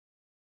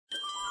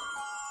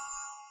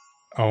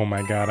 Oh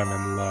my God, I'm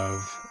in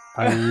love.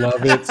 I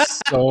love it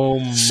so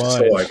much.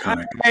 So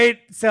iconic. All right.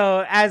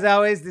 So as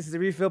always, this is the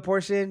refill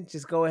portion.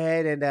 Just go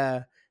ahead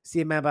and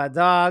see a man about a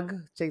dog.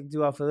 Check the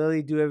dude out for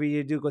Lily. Do whatever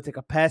you do. Go take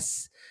a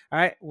piss. All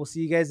right. We'll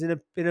see you guys in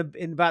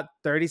about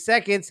 30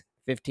 seconds.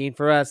 15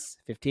 for us.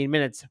 15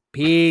 minutes.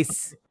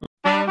 Peace.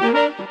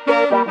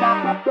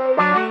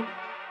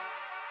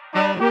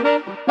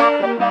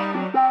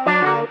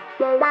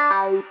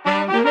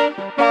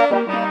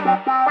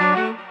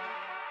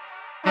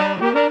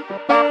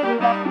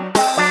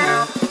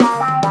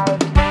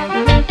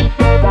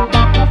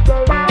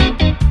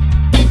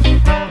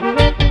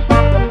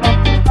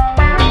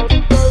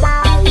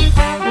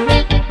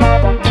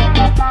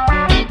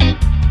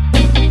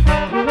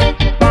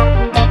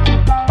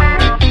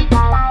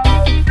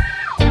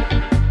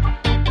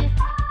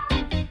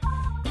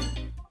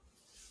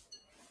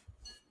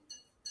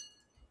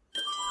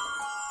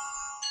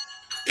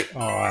 Oh,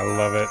 I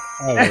love it.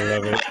 I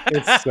love it.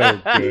 It's so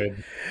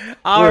good.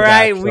 All We're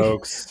right, back,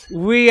 folks.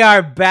 we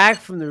are back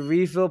from the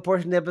refill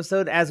portion of the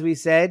episode. As we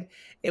said,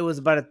 it was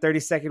about a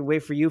 30-second wait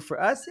for you. For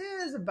us,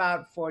 it was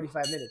about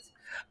 45 minutes.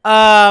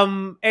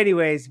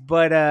 Anyways,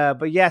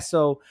 but yeah,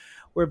 so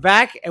we're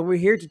back and we're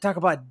here to talk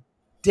about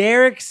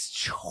Derek's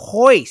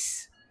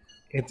choice.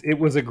 It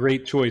was a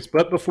great choice.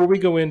 But before we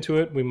go into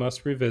it, we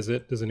must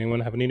revisit. Does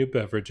anyone have any new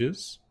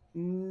beverages?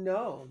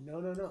 No.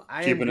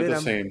 I Keeping am it good.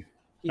 the same.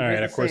 All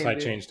right, of course I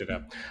changed it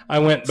up. I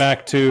went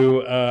back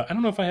to, I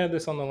don't know if I had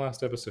this on the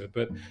last episode,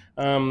 but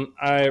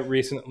I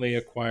recently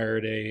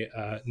acquired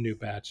a new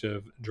batch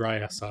of dry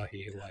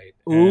Asahi Light.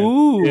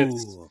 And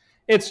Ooh.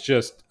 it's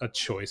just a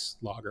choice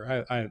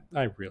lager. I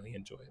really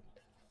enjoy it.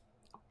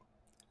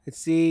 Let's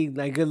see,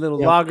 like good little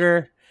Yep.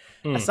 lager.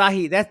 Mm.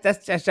 Asahi,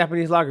 that's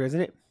Japanese lager,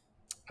 isn't it?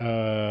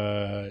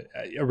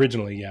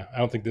 Originally, yeah. I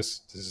don't think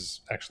this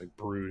is actually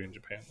brewed in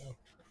Japan, though.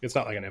 It's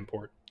not like an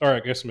import. Or I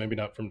guess maybe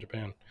not from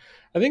Japan.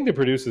 I think they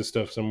produce this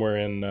stuff somewhere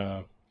in,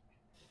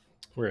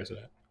 where is it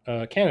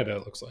at? Canada,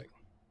 it looks like.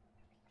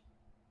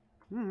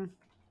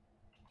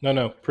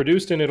 No.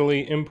 Produced in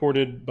Italy,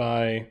 imported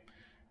by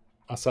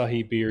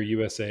Asahi Beer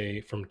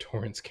USA from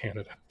Torrance,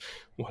 Canada.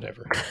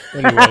 Whatever.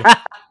 Anyway,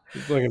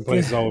 looking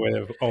places all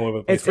over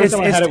the place. First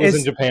time I had it was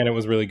in Japan. It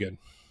was really good.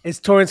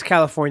 It's Torrance,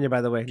 California, by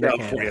the way.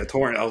 California,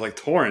 Torrance. I was like,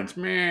 Torrance,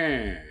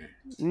 man.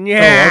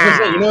 Yeah. Oh, I was gonna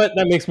say, you know what?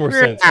 That makes more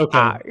sense. Okay.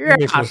 That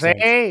makes more sense.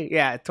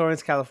 Yeah,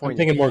 Torrance, California. I'm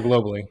thinking more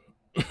globally.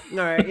 All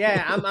right,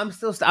 yeah, I'm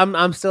still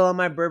on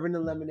my bourbon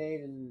and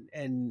lemonade,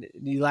 and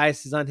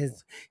Elias is on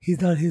his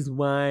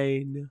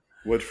wine.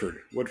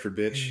 Woodford,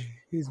 bitch.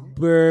 His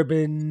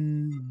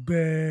bourbon.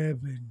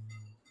 Bourbon.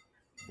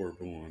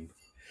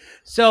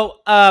 So,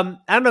 I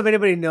don't know if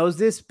anybody knows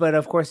this, but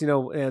of course,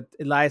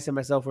 Elias and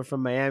myself are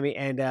from Miami,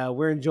 and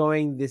we're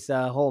enjoying this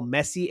whole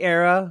Messi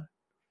era,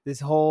 this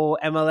whole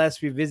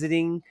MLS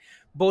revisiting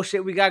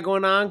bullshit we got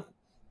going on.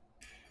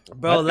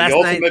 Bro, the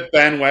ultimate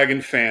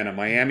bandwagon fan. A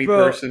Miami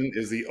person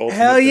is the ultimate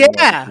bandwagon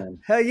fan.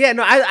 Hell yeah.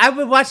 No, I've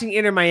been watching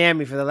Inter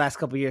Miami for the last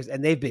couple of years,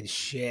 and they've been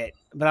shit.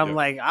 But I'm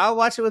like, I'll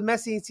watch it with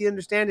Messi and see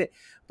understand it.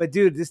 But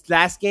dude, this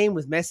last game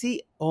with Messi,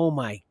 oh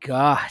my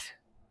God.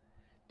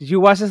 Did you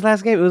watch this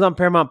last game? It was on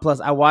Paramount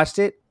Plus. I watched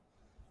it,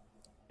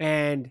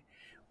 and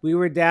we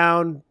were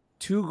down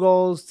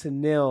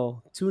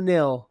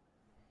 2-0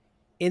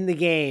 in the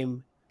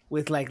game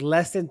with like a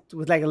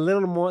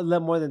little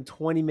more than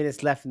 20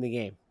 minutes left in the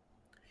game.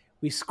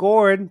 We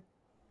scored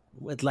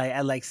with at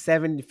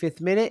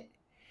 75th minute,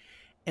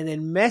 and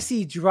then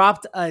Messi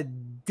dropped a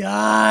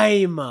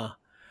dime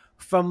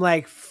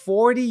from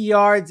 40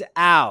 yards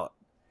out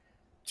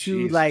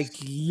to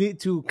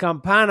to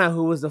Campana,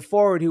 who was the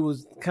forward, who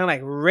was kind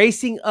of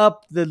racing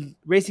up to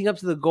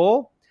the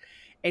goal,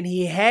 and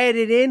he had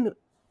it in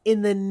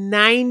the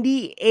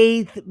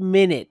 98th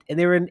minute, and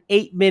they were in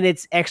 8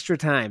 minutes extra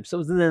time. So it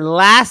was in the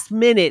last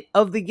minute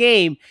of the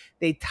game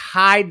they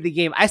tied the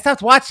game. I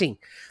stopped watching.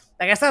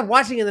 I stopped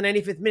watching in the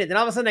 95th minute. Then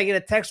all of a sudden I get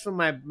a text from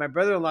my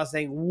brother-in-law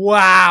saying,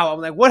 wow. I'm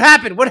like, what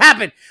happened?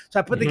 So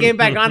I put the game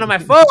back on my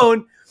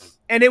phone,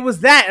 and it was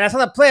that. And I saw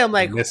that play. I'm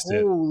like,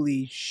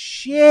 holy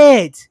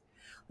shit.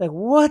 Like,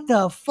 what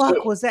the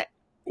fuck was that?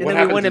 And what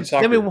happens in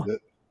soccer?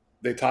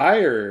 They tie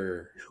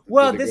or?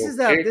 Well, this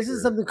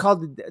is something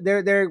called,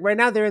 they're right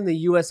now they're in the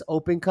U.S.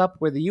 Open Cup,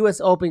 where the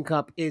U.S. Open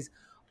Cup is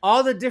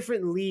all the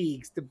different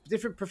leagues, the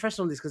different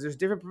professional leagues, because there's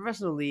different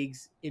professional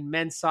leagues in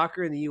men's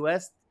soccer in the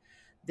U.S.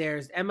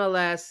 There's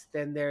MLS,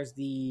 then there's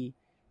the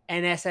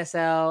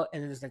NSSL,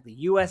 and then there's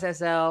the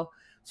USSL.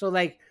 So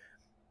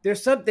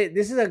there's something.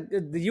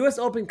 The U.S.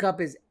 Open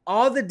Cup is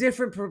all the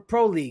different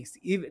pro leagues,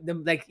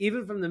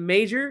 even from the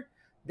major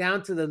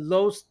down to the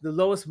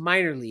lowest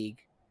minor league.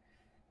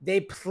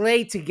 They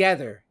play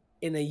together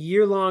in a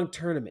year-long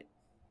tournament.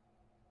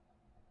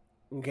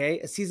 Okay,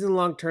 a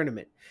season-long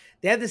tournament.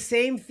 They have the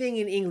same thing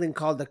in England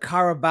called the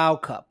Carabao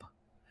Cup,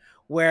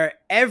 where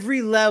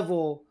every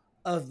level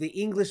of the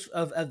English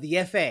of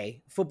the FA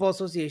Football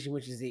Association,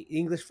 which is the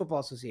English Football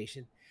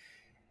Association,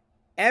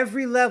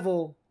 every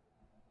level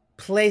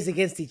plays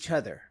against each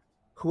other.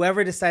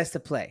 Whoever decides to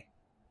play,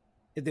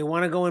 if they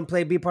want to go and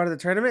be part of the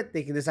tournament,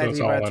 they can decide to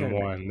be part of the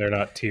tournament. All in one. They're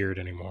not tiered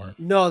anymore.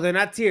 No, they're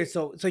not tiered.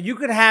 So you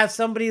could have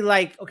somebody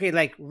like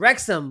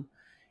Wrexham.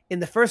 In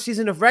the first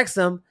season of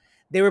Wrexham,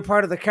 they were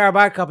part of the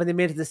Carabao Cup and they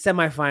made it to the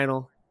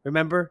semifinal.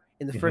 Remember,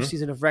 in the first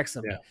season of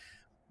Wrexham,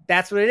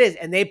 that's what it is.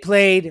 And they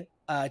played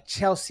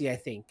Chelsea, I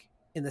think,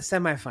 in the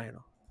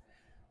semifinal.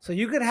 So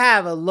you could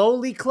have a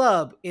lowly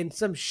club in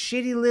some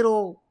shitty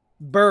little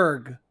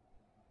burg.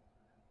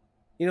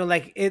 You know,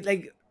 like it,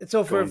 like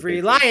so for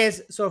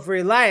Elias. So for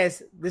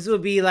Elias, this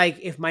would be like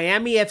if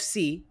Miami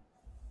FC.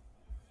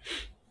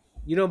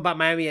 You know about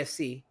Miami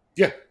FC?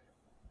 Yeah.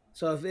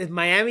 So if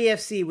Miami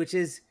FC, which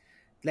is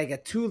like a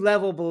 2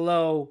 level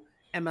below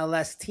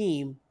MLS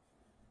team,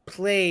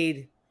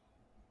 played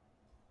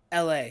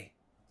LA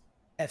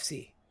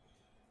FC,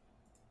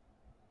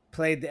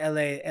 played the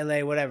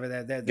LA whatever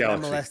the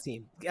MLS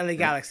team, LA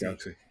Galaxy,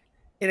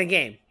 in a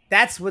game.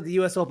 That's what the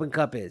U.S. Open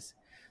Cup is.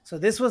 So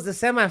this was the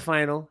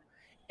semifinal,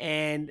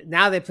 and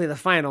now they play the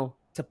final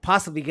to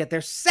possibly get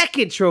their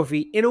second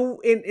trophy no.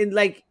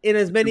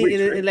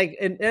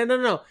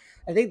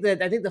 I think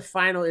the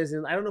final is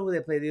in. I don't know who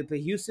they play. They play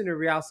Houston or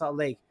Real Salt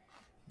Lake,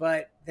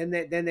 but then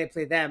they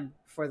play them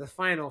for the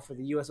final for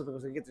the U.S. Open.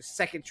 So they get their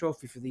second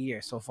trophy for the year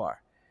so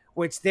far,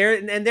 which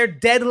they're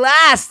dead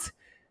last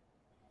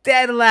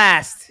in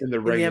the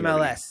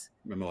MLS.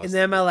 In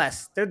the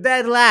MLS, they're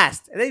dead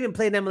last, and they haven't even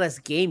played an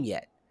MLS game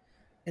yet,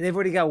 and they've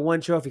already got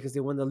one trophy because they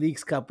won the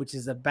Leagues Cup, which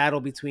is a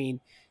battle between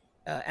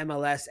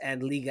MLS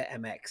and Liga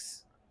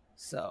MX.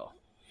 So.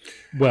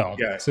 Well,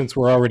 since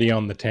we're already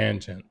on the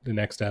tangent, the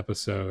next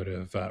episode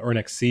of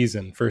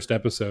first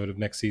episode of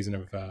next season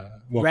of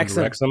Welcome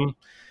to Wrexham,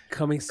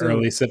 coming soon,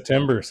 early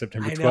September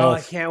 12th. I know,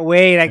 I can't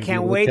wait. I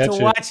can't wait to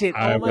watch it.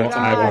 Oh my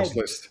god!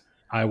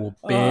 I will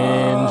binge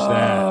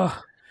that.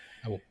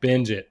 I will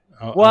binge it.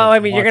 I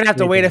mean, you're gonna have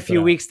to wait a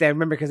few weeks then.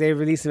 Remember, because they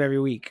release them every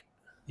week.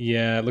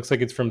 Yeah, it looks like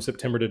it's from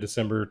September to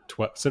December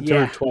 12th.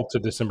 September 12th to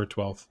December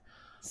 12th.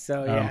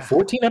 So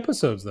 14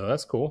 episodes though.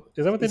 That's cool.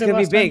 Is that what they did last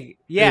time? It's gonna be big.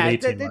 Yeah, they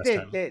did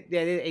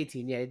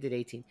 18. Yeah, they did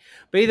 18.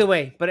 But either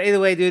way,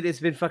 dude, it's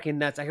been fucking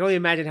nuts. I can only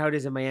imagine how it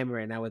is in Miami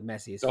right now with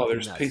Messi.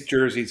 There's nuts. Pink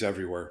jerseys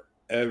everywhere.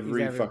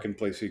 Every fucking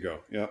place you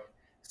go. Yeah.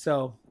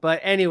 So, but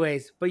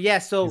anyways,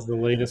 he's the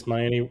latest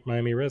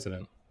Miami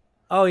resident.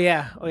 Oh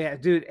yeah,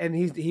 dude, and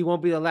he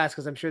won't be the last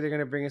because I'm sure they're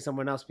gonna bring in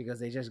someone else because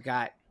they just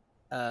got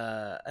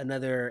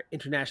another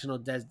international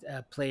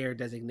player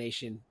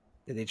designation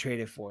that they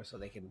traded for, so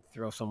they can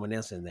throw someone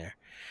else in there.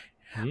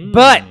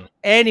 But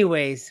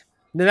anyways,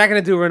 they're not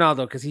going to do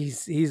Ronaldo because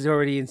he's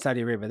already in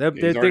Saudi Arabia. They're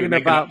thinking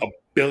about $1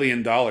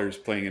 billion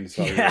playing in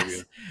Saudi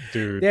Arabia,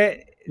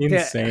 dude.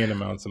 Insane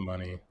amounts of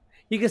money.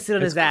 You can sit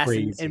on his ass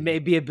and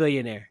be a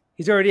billionaire.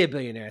 He's already a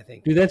billionaire, I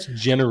think. Dude, that's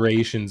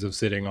generations of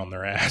sitting on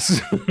their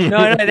ass.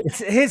 no,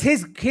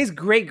 his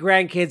great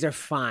grandkids are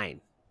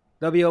fine.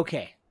 They'll be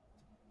okay.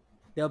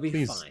 They'll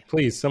be fine.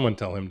 Please, someone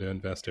tell him to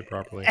invest it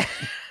properly.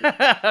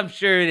 I'm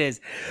sure it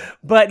is.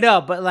 But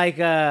going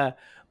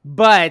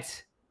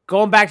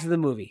back to the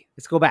movie.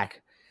 Let's go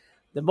back.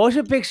 The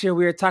motion picture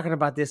we are talking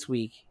about this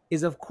week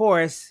is, of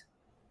course,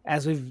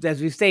 as we've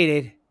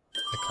stated,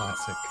 the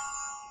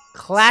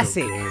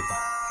classic so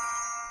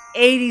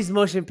 80s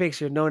motion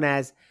picture known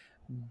as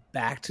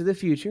Back to the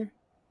Future.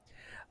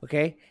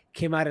 Okay?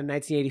 Came out in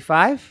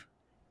 1985.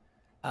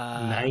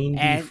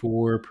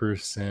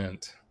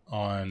 94%.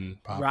 On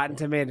popcorn. Rotten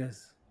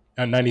Tomatoes.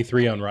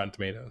 93 on Rotten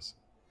Tomatoes.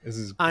 This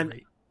is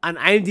great. On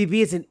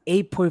IMDb, it's an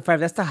 8.5.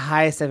 That's the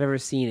highest I've ever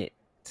seen it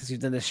since we've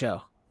done the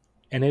show.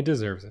 And it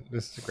deserves it.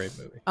 This is a great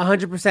movie.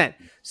 100%.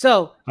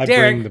 So, I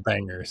bring the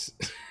bangers.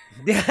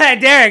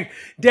 Derek.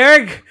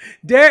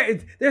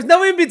 There's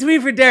no in between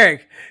for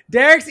Derek.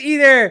 Derek's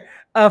either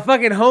a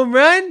fucking home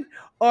run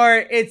or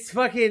it's a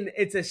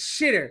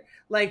shitter.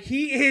 Like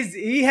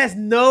he has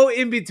no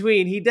in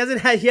between. He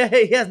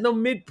has no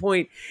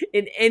midpoint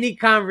in any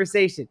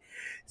conversation.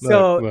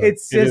 So look, it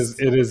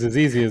is as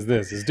easy as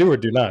this: is do or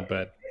do not.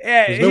 But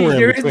there's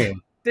nowhere in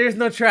between. There's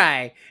no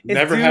try. It's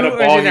never had a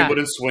ball he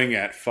wouldn't swing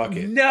at. Fuck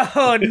it.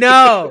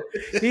 No.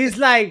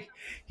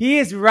 He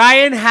is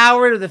Ryan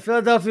Howard of the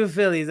Philadelphia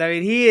Phillies. I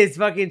mean, he is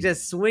fucking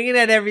just swinging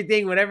at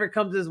everything, whatever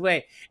comes his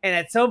way. And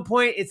at some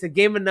point, it's a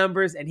game of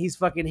numbers, and he's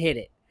fucking hit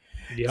it.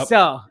 Yep.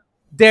 So.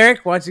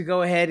 Derek, why don't you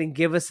go ahead and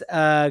give us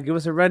a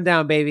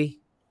rundown, baby?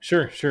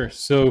 Sure.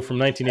 So from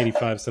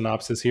 1985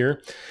 synopsis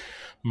here.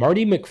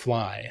 Marty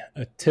McFly,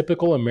 a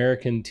typical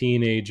American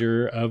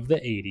teenager of the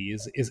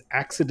 80s, is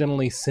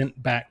accidentally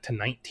sent back to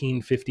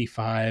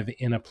 1955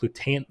 in a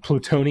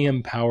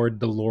plutonium-powered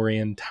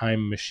DeLorean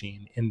time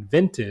machine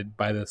invented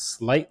by the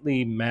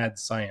slightly mad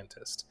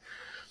scientist.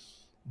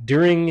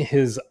 During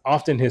his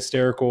often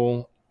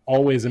hysterical,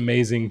 always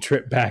amazing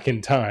trip back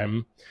in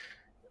time,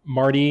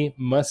 Marty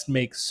must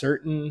make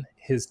certain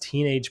his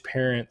teenage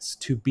parents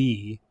to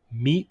be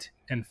meet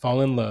and fall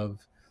in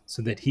love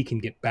so that he can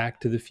get back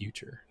to the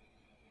future.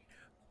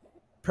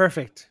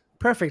 Perfect.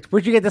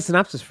 Where'd you get the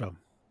synopsis from?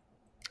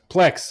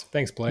 Plex.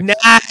 Thanks, Plex.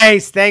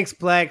 Nice. Thanks,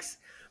 Plex.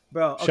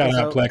 Bro. Okay, Shout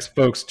out Plex.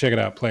 Folks, check it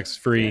out. Plex,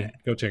 free. Yeah.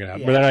 Go check it out.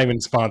 Yeah. But they're not even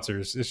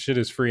sponsors. This shit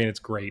is free and it's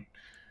great.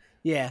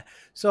 Yeah.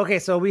 So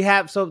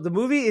the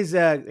movie is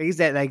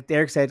like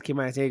Derek said, came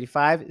out in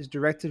 1985. Is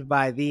directed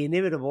by the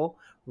inimitable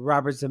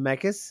Robert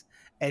Zemeckis.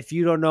 If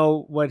you don't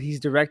know what he's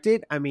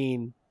directed, I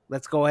mean,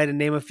 let's go ahead and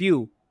name a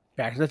few.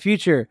 Back to the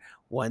Future,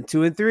 1,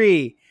 2, and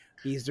 3.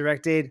 He's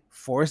directed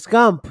Forrest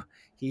Gump.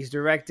 He's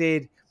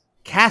directed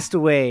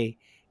Castaway.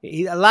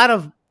 A lot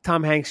of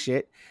Tom Hanks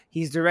shit.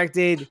 He's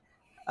directed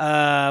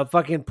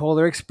fucking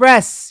Polar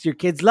Express. Your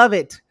kids love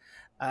it.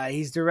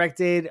 He's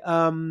directed.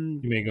 You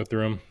may go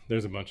through them.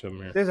 There's a bunch of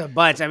them here. There's a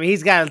bunch. I mean,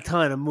 he's got a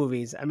ton of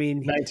movies. I mean,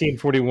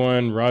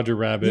 1941, Roger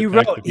Rabbit. He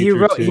Back wrote- to the he Future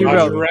wrote- he 2. wrote-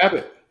 Roger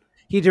Rabbit.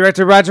 he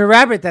directed Roger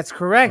Rabbit. That's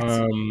correct.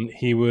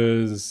 He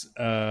was.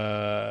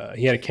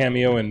 He had a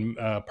cameo in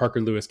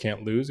Parker Lewis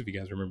Can't Lose. If you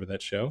guys remember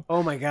that show.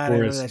 Oh my god, I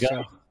remember Forrest that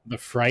Gump, show. The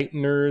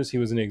Frighteners. He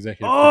was an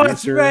executive Oh,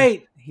 that's producer.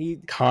 right.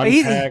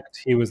 Contact.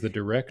 He was the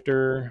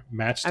director.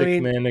 Matchstick I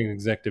mean- Man, an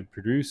executive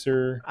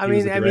producer. I He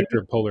was mean- the director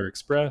of Polar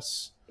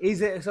Express.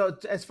 So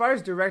as far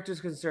as director's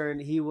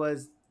concerned, he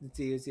was. Let's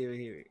see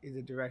here. He's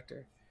a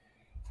director.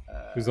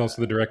 He was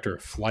also the director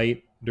of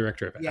Flight,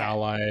 director of Yeah.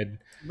 Allied.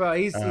 Bro,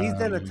 he's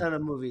done a Um, ton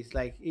of movies.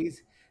 Like he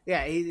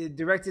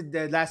directed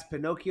the last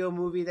Pinocchio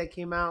movie that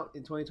came out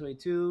in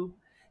 2022.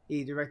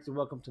 He directed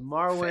Welcome to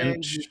Marwen.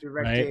 Finch, He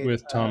directed right,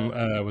 with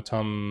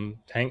Tom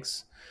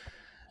Hanks.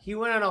 He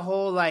went on a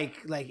whole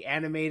like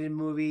animated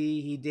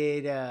movie. He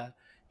did.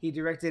 He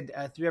directed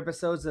 3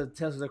 episodes of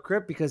Tales of the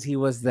Crypt because he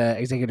was the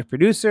executive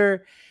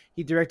producer.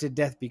 He directed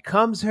Death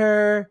Becomes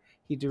Her.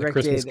 He The directed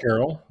Christmas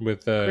Carol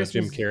with Jim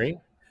Christmas-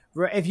 Carrey.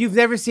 If you've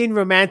never seen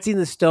Romancing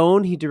the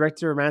Stone, he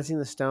directed Romancing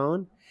the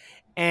Stone.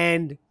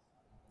 And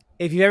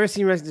if you've ever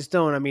seen Romancing the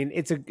Stone, I mean,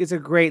 it's a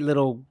great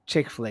little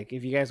chick flick.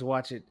 If you guys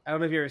watch it, I don't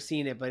know if you've ever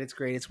seen it, but it's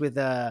great. It's with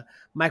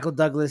Michael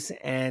Douglas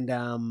and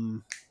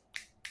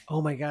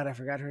oh my god, I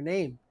forgot her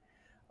name.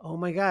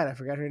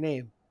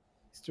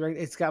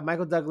 It's got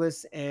Michael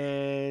Douglas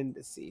and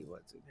let's see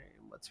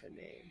what's her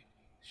name.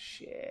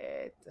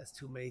 Shit, that's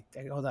too many.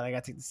 Hold on, I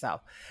gotta take this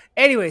out.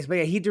 Anyways, but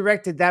yeah, he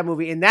directed that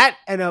movie, and that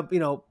and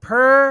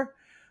per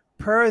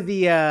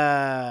the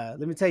let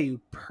me tell you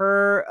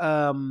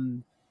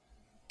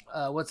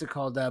what's it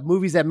called?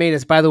 Movies That Made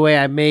Us. By the way,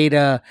 I made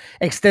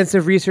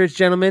extensive research,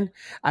 gentlemen.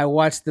 I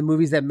watched the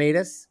Movies That Made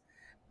Us.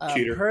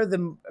 Cheater. Per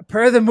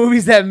the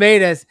Movies That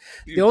Made Us.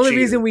 You The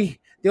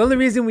only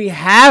reason we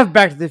have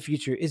Back to the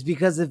Future is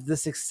because of the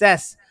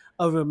success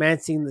of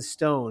Romancing the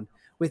Stone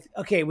with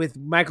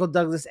Michael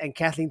Douglas and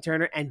Kathleen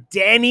Turner and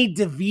Danny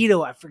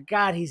DeVito. I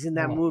forgot he's in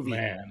that movie.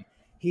 Man.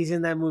 He's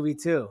in that movie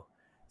too.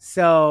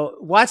 So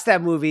watch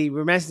that movie,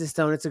 Romancing the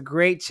Stone. It's a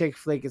great chick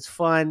flick. It's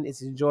fun.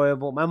 It's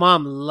enjoyable. My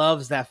mom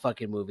loves that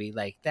fucking movie.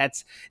 Like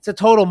it's a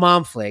total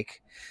mom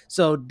flick.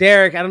 So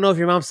Derek, I don't know if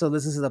your mom still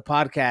listens to the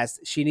podcast.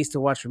 She needs to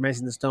watch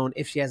Romancing the Stone.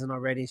 If she hasn't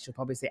already, she'll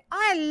probably say,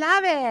 "I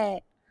love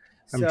it."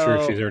 I'm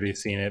sure she's already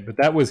seen it, but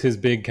that was his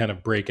big kind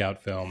of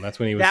breakout film. That's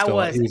when he was That still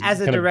was, he was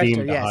as a kind of director,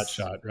 deemed the yes. hot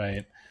shot,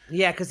 right?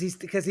 Yeah, because he's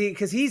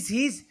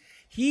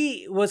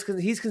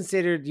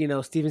considered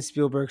Steven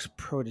Spielberg's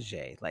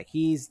protege. Like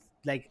he's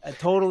like a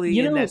totally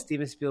in that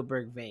Steven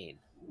Spielberg vein.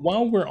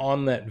 While we're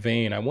on that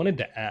vein, I wanted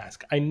to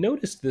ask. I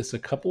noticed this a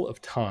couple of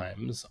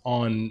times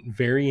on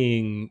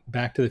varying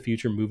Back to the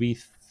Future movie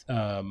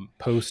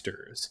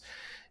posters.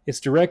 It's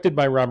directed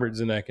by Robert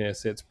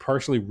Zemeckis. It's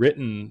partially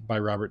written by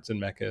Robert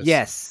Zemeckis.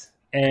 Yes.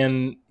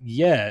 And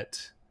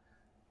yet,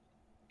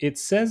 it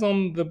says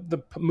on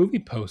the movie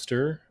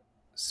poster,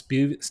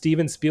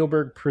 Steven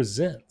Spielberg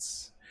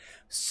presents.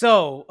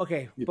 So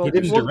okay, He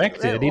didn't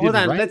direct it. He didn't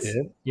write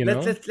it.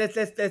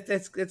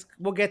 Let's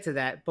we'll get to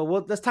that. But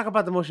let's talk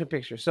about the motion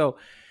picture. So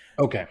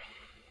Okay.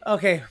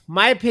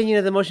 My opinion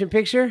of the motion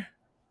picture,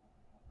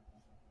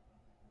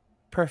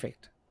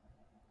 perfect.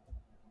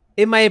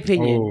 In my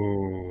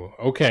opinion,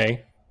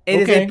 okay.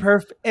 It is a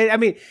perfect. I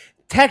mean,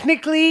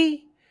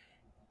 technically,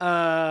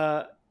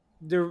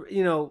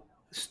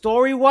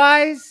 story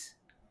wise,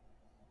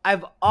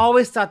 I've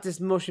always thought this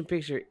motion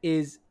picture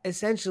is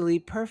essentially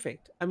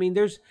perfect. I mean,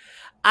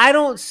 I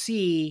don't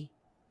see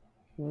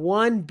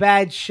one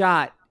bad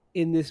shot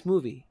in this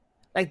movie.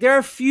 Like there are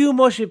a few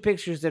motion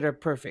pictures that are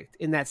perfect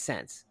in that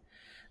sense.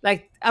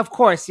 Like, of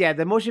course, yeah,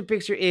 the motion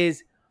picture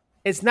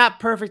it's not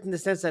perfect in the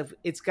sense of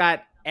it's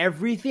got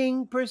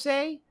everything per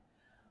se,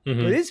 but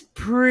it's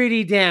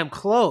pretty damn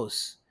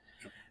close.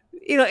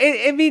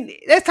 I mean,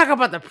 let's talk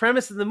about the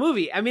premise of the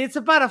movie. I mean, it's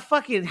about a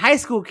fucking high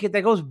school kid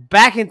that goes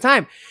back in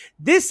time.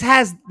 This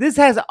has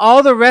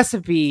all the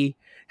recipe,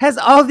 has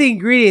all the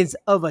ingredients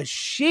of a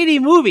shitty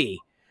movie,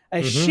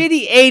 a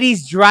shitty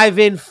 80s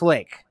drive-in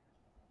flick.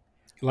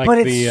 Like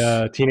but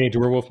the Teenage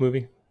Werewolf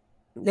movie?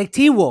 Like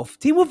Teen Wolf.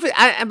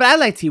 I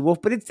like Teen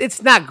Wolf, but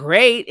it's not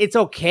great. It's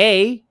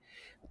okay.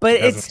 But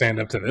It doesn't stand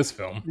up to this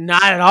film.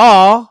 Not at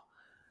all.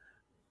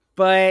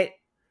 But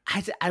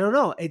I don't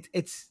know.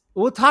 It's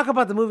we'll talk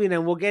about the movie and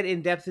then we'll get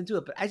in depth into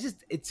it. But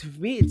for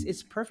me,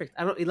 it's perfect.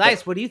 I don't,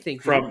 Elias, what do you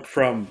think?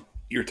 From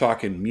you're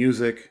talking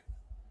music,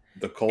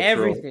 the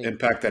cultural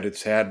impact that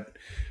it's had.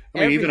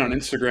 I mean, even on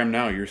Instagram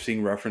now, you're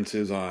seeing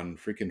references on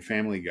freaking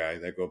Family Guy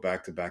that go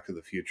back to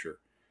the Future.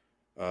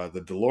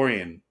 The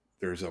DeLorean.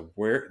 There's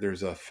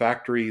a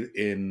factory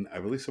in, I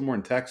believe, somewhere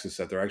in Texas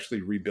that they're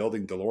actually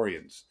rebuilding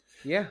DeLoreans.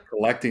 Yeah,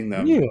 collecting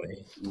them.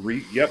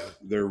 Really?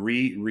 They're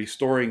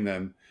restoring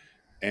them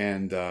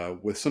and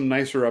with some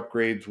nicer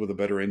upgrades with a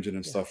better engine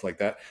and stuff like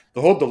that.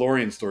 The whole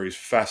DeLorean story is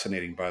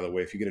fascinating, by the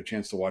way. If you get a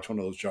chance to watch one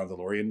of those John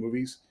DeLorean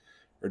movies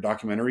or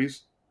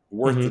documentaries,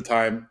 worth the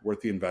time,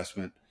 worth the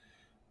investment.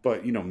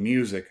 But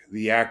music,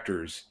 the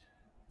actors,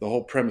 the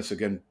whole premise,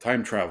 again,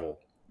 time travel,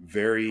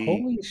 very.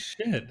 Holy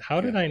shit!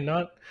 How did I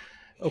not?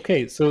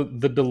 Okay, so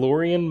the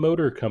DeLorean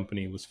Motor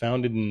Company was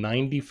founded in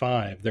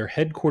 '95. Their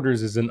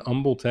headquarters is in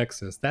Humble,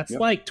 Texas. That's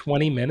like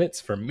 20 minutes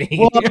from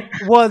me.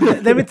 That's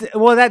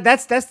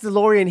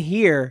DeLorean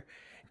here,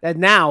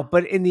 now.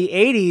 But in the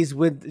 '80s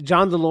with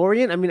John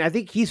DeLorean, I mean, I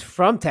think he's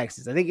from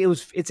Texas. I think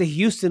it's a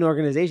Houston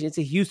organization. It's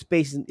a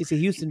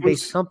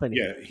Houston-based company.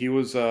 Yeah, he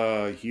was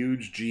a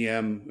huge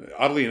GM.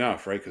 Oddly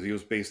enough, right? Because he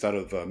was based out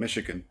of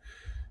Michigan.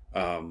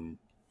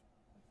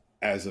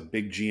 As a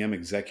big GM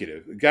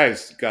executive. The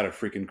guy's got a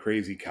freaking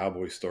crazy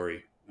cowboy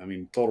story. I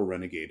mean, total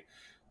renegade.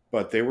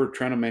 But they were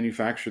trying to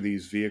manufacture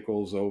these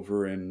vehicles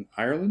over in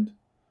Ireland.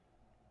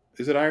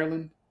 Is it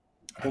Ireland?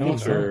 I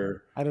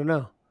don't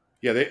know.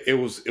 Yeah, it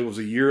was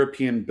a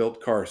European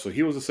built car. So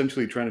he was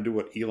essentially trying to do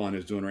what Elon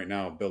is doing right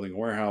now, building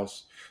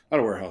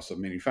a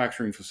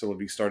manufacturing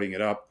facility, starting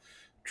it up,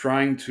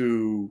 trying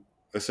to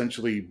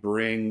essentially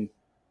bring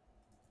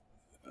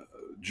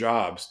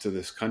jobs to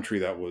this country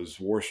that was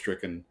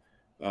war-stricken.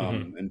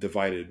 And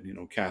divided,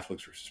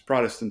 Catholics versus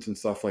Protestants and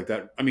stuff like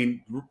that. I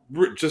mean,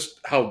 just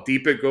how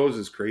deep it goes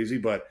is crazy,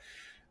 but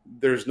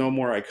there's no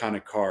more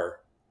iconic car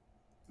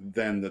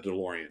than the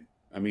DeLorean.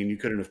 I mean, you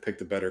couldn't have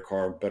picked a better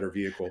car, better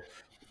vehicle.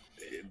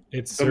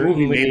 It's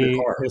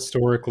certainly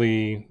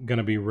historically going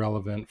to be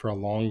relevant for a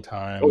long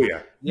time. Oh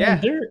yeah.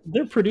 And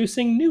they're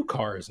producing new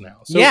cars now.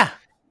 So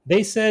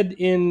they said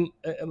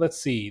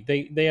let's see,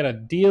 they had a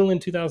deal in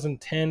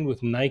 2010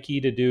 with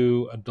Nike to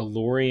do a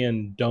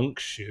DeLorean dunk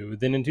shoe.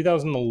 Then in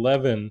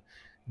 2011,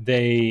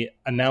 they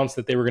announced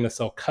that they were going to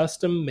sell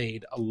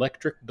custom-made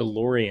electric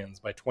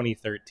DeLoreans by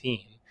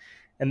 2013.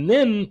 And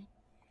then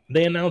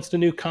they announced a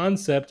new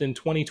concept in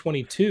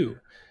 2022.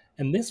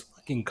 And this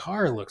fucking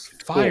car looks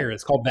fire. Cool.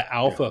 It's called the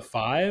Alpha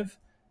 5.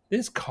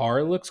 This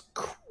car looks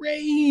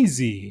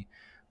crazy.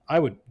 I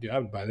would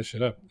buy this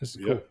shit up. This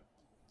is cool.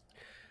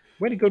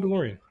 Way to go,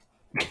 DeLorean.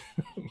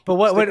 But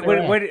what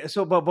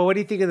do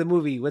you think of the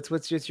movie?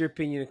 What's just your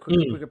opinion? A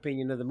quick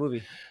opinion of the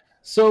movie.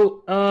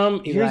 So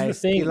here's the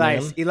thing,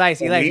 Elias.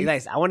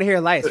 I want to hear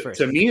Elias first.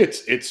 To me,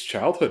 it's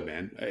childhood,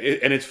 man,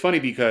 and it's funny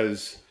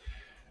because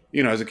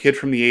as a kid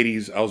from the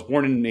 '80s, I was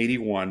born in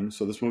 '81,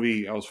 so this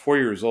movie I was 4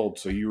 years old,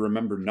 so you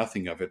remember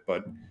nothing of it.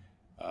 But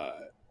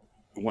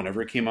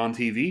whenever it came on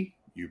TV,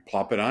 you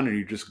plop it on and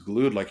you're just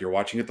glued, like you're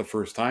watching it the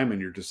first time, and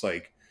you're just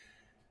like.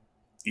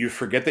 You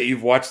forget that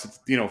you've watched,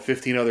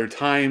 15 other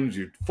times.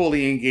 You're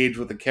fully engaged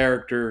with the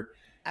character.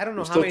 I don't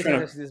know how many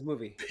times I've seen this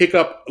movie. Pick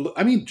up.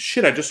 I mean,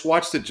 shit. I just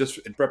watched it just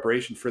in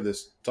preparation for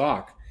this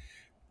talk,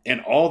 and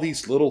all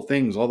these little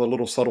things, all the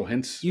little subtle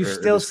hints. You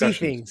still see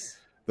things.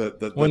 The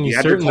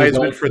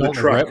advertisement for the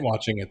truck.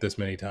 Watching it this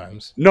many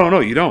times. No,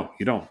 you don't.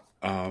 You don't.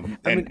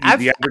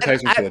 The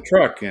advertisement for the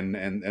truck, and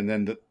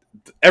then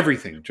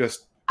everything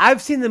just.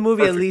 I've seen the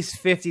movie at least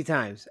 50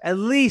 times. At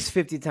least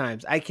 50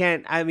 times.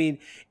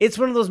 It's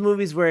one of those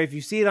movies where if you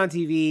see it on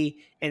TV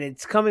and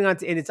it's coming on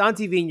and it's on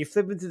TV and you're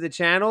flipping through the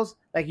channels,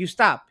 like you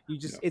stop. You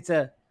just it's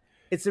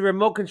a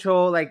remote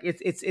control, like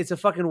it's a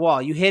fucking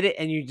wall. You hit it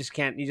and you just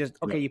can't. You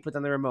put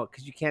down the remote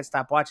because you can't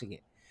stop watching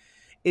it.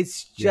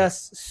 It's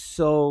just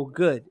so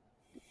good.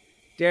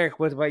 Derek,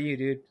 what about you,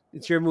 dude?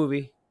 It's your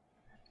movie.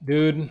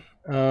 Dude,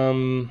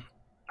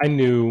 I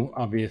knew,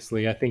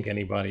 obviously, I think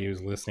anybody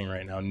who's listening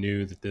right now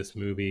knew that this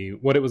movie,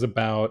 what it was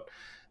about,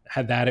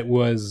 that it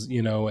was,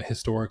 a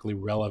historically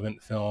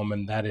relevant film,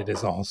 and that it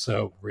is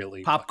also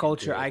really pop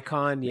culture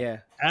icon. Yeah,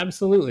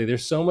 absolutely.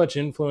 There's so much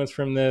influence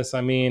from this.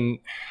 I mean,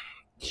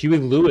 Huey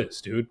Lewis,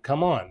 dude,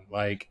 come on.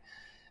 Like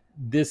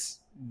this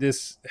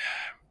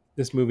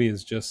movie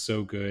is just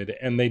so good,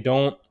 and they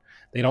don't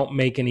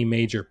make any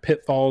major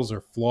pitfalls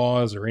or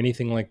flaws or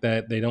anything like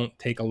that. They don't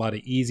take a lot of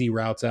easy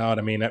routes out.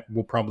 I mean,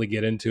 we'll probably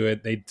get into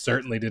it. They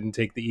certainly didn't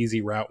take the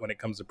easy route when it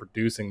comes to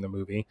producing the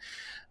movie.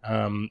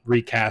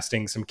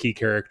 Recasting some key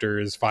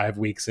characters 5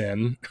 weeks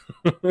in.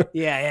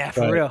 Yeah,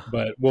 for real.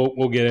 But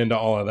we'll get into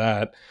all of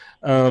that.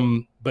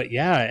 But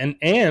yeah,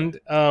 and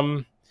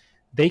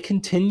they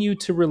continue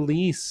to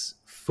release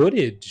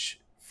footage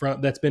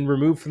that's been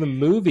removed from the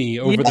movie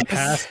over the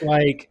past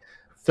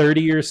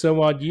 30 or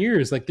so odd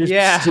years. Like there's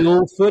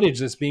still footage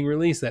that's being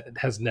released that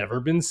has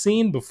never been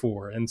seen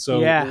before. And so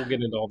we'll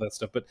get into all that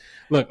stuff. But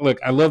look,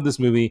 I love this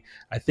movie.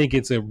 I think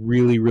it's a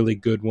really, really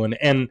good one.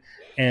 And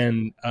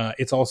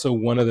it's also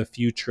one of the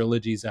few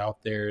trilogies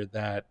out there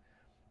that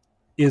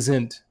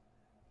isn't,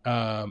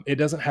 it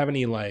doesn't have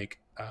any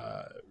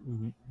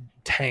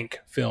tank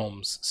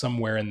films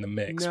somewhere in the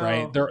mix,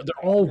 right? They're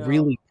all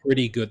really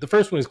pretty good. The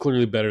first one is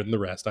clearly better than the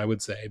rest, I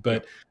would say,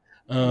 but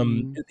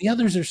the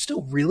others are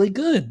still really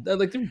good.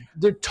 Like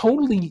they're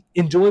totally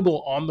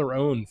enjoyable on their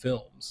own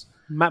films.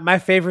 My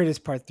favorite is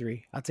part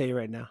 3. I'll tell you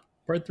right now.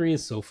 Part 3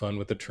 is so fun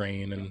with the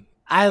train, and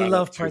I love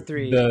love two. part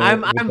 3. The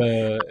I'm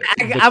the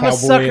I'm a cowboy,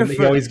 sucker and he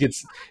for. always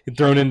gets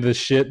thrown into the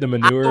shit, the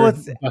manure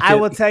I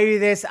will bucket. tell you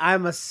this: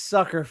 I'm a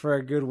sucker for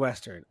a good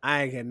western.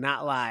 I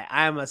cannot lie.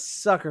 I am a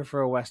sucker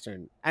for a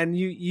western, and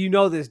you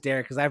know this,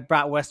 Derek, because I've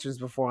brought westerns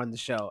before on the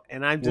show,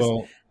 and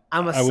Well,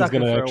 I'm a I was going sucker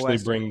to for a actually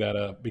western. bring that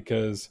up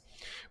because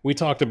we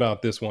talked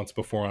about this once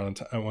before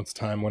once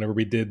time whenever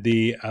we did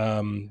the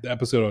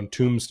episode on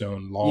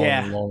Tombstone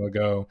Yeah. long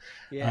ago.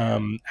 Yeah,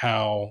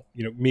 How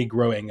me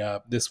growing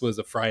up, this was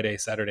a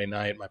Saturday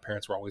night. My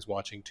parents were always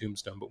watching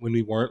Tombstone, but when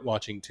we weren't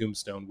watching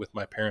Tombstone with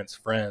my parents'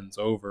 friends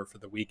over for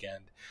the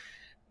weekend,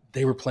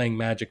 they were playing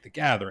Magic the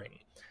Gathering.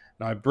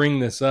 Now I bring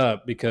this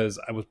up because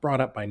I was brought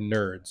up by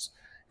nerds,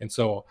 and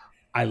so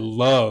I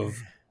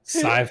love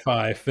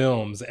sci-fi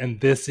films, and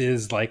this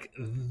is like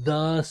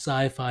the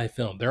sci-fi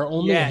film. There are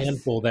only a yes,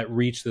 handful that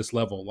reach this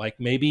level, like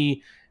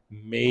maybe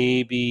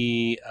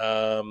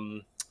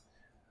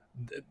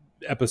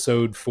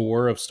episode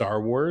 4 of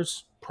Star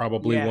Wars,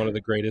 probably yeah, one of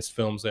the greatest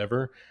films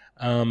ever.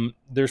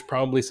 There's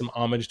probably some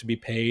homage to be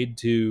paid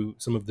to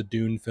some of the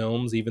Dune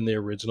films, even the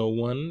original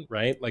one,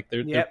 right? Like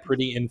they're yep.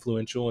 pretty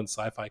influential in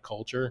sci-fi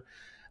culture.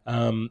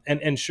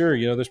 And sure,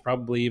 there's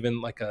probably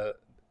even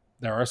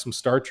there are some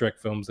Star Trek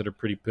films that are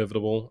pretty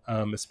pivotal,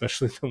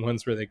 especially the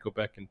ones where they go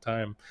back in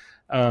time.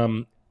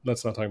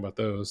 Let's not talk about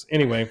those.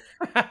 Anyway,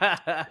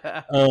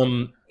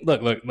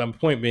 look, my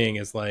point being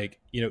is like,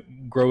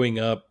 growing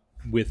up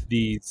with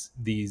these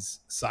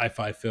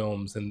sci-fi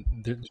films, and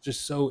they're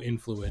just so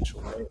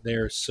influential, right?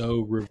 They're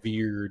so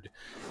revered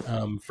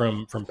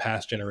from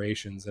past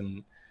generations,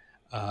 and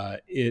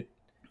it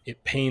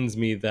pains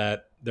me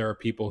that there are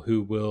people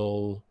who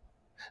will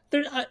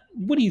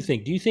what do you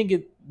think? Do you think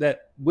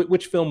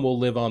which film will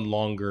live on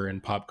longer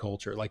in pop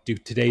culture? Like, do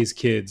today's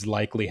kids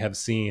likely have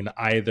seen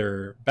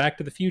either Back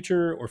to the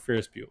Future or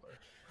Ferris Bueller?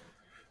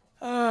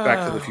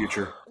 Back to the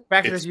Future.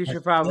 Back to the It's- Future, I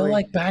feel probably.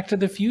 like Back to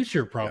the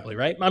Future, probably,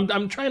 right?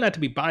 I'm trying not to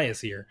be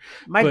biased here.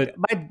 My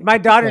but my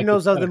daughter like,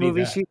 knows it's of gotta the be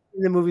movie. that. She's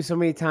seen the movie so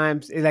many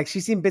times. Like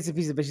she's seen bits and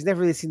pieces, but she's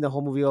never really seen the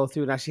whole movie all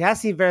through. Now she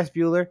has seen Ferris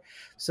Bueller,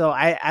 so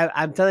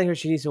I'm telling her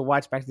she needs to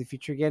watch Back to the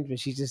Future again. But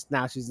she's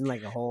in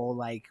like a whole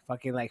like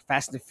fucking like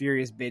Fast and the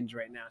Furious binge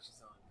right now. She's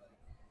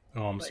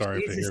on. Oh, I'm But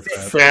sorry she to needs hear to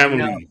that. stay-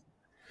 Family.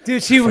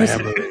 Dude, she was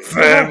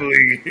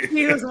Family.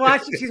 she was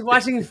watching. She's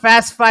watching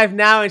Fast Five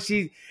now, and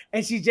she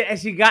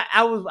got.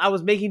 I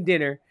was making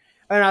dinner,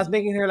 and I was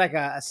making her like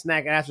a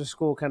snack after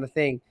school kind of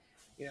thing.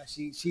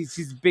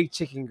 She's a big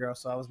chicken girl,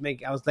 so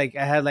I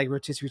had like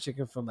rotisserie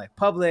chicken from like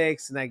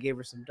Publix, and I gave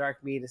her some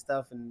dark meat and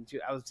stuff, and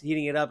I was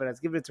heating it up, and I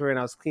was giving it to her, and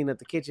I was cleaning up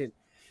the kitchen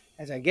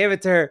as I gave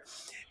it to her,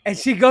 and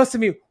she goes to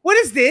me, "What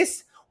is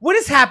this? What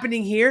is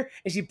happening here?"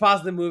 And she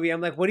paused the movie.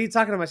 I'm like, "What are you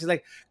talking about?" She's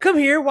like, "Come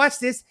here, watch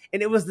this."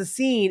 And it was the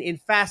scene in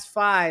Fast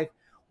Five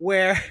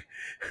where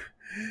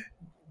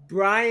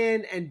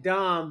Brian and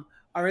Dom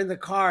are in the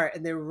car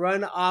and they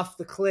run off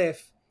the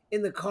cliff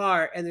in the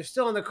car, and they're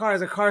still in the car as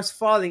the car's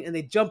falling, and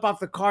they jump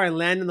off the car and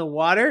land in the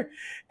water.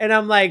 And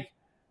I'm like,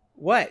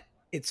 "What?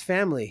 It's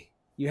family.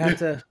 You have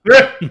to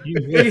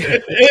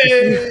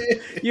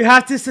you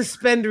have to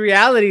suspend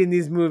reality in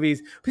these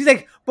movies." But he's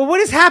like, "But what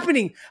is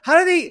happening? How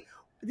do they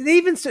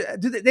even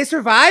they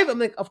survive?" I'm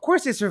like, "Of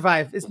course they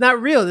survive. It's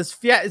not real. It's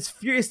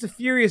the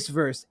Furious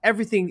verse.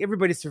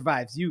 Everybody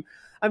survives."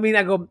 I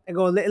go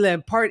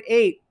in part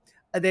 8,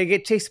 they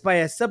get chased by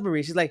a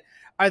submarine. She's like,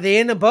 "Are they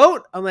in a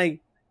boat?" I'm like,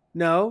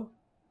 "No,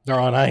 They're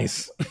on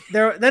ice.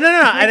 no. Which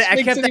I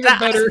makes kept it that even out.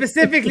 better.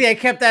 Specifically, I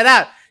kept that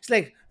out." She's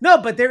like, "No,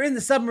 but they're in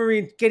the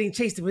submarine getting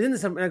chased within the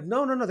submarine." I'm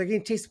like, no, they're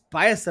getting chased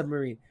by a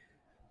submarine.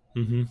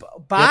 Mm-hmm.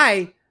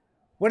 By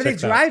what are Check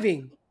they that.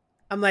 driving?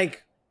 I'm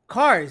like,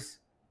 "Cars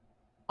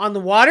on the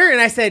water," and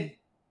I said,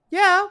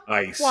 "Yeah,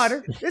 Ice.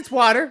 water. It's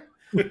water.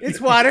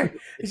 It's water."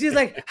 And she's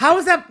like, "How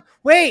is that?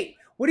 Wait,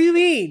 what do you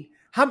mean?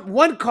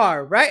 One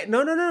car, right?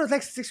 No. It's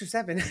like 6 or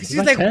 7." She's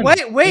like, 10. "Wait,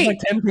 There's like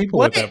 10 people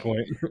what? at that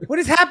point. What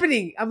is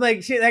happening?" I'm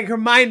like, her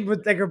mind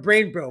was like her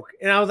brain broke,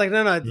 and I was like,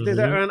 no,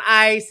 they're on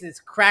ice and it's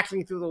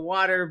crackling through the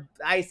water,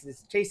 ice and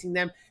it's chasing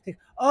them. Like,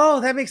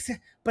 oh, that makes sense.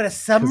 But a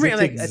submarine,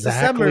 It's I'm like, exactly it's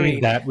a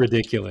submarine. that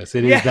ridiculous.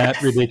 It is Yes.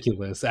 that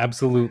ridiculous.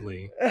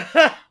 Absolutely.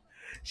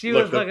 She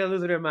Look, was fucking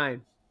losing her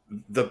mind.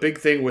 The big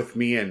thing with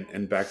me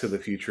and Back to the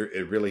Future,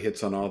 it really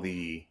hits on all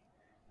the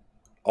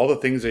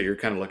things that you're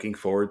kind of looking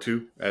forward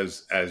to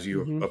as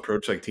you Mhm.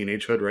 approach like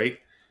teenagehood, right?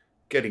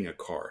 Getting a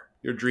car,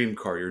 your dream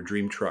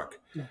truck,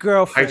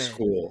 Girlfriend. high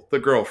school, the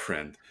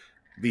girlfriend,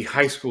 the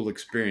high school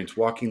experience,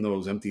 walking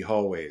those empty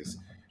hallways,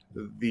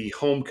 the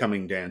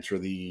homecoming dance, or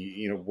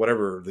the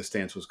whatever this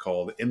dance was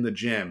called, in the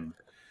gym.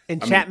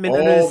 Enchantment all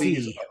under the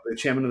these, sea.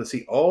 Enchantment of the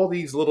Sea, all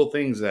these little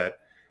things that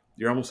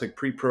you're almost like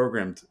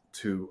pre-programmed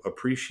to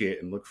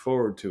appreciate and look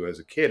forward to as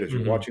a kid as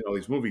you're Mhm. watching all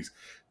these movies.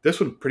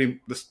 This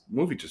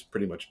movie just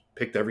pretty much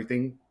picked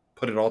everything,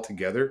 put it all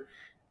together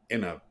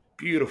in a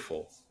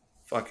beautiful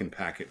fucking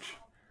package.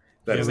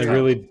 That Yeah, is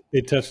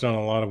they touched on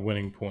a lot of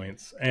winning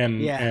points,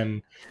 and Yeah.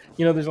 and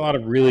there's a lot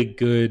of really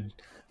good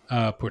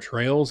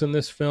portrayals in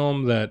this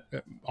film that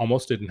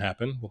almost didn't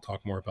happen. We'll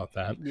talk more about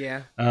that.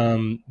 Yeah.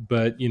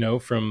 But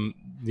from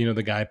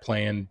the guy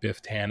playing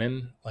Biff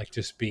Tannen, like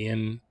just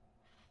being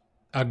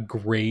a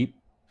great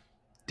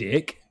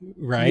dick,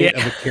 right,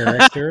 of a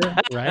character,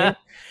 right?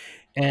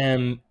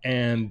 And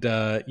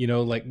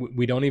like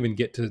we don't even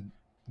get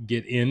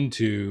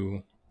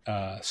into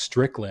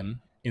Strickland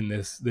in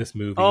this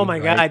movie. Oh my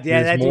right? God,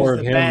 yeah, there's that more dude's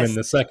of the him best. in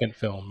the second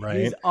film,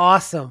 right? He's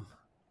awesome.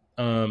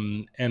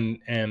 And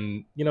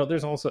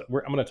there's also I'm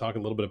going to talk a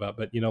little bit about,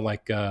 but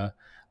like the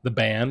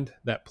band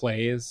that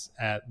plays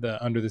at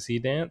the Under the Sea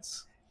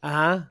dance.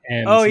 And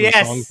some of the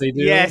songs they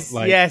do. Yes.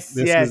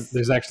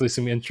 There's actually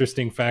some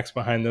interesting facts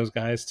behind those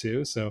guys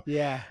too. So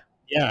yeah.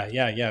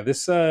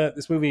 This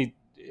movie,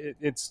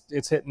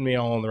 it's hitting me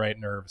all on the right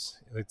nerves.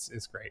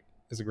 It's great.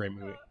 It's a great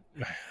movie.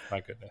 My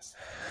goodness.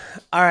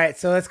 All right,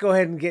 so let's go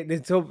ahead and get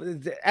into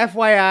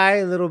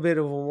FYI, a little bit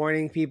of a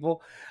warning,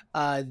 people.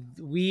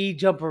 We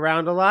jump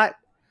around a lot.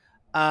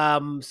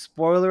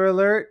 Spoiler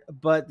alert,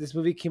 but this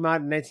movie came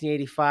out in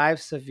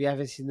 1985. So if you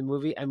haven't seen the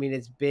movie, I mean,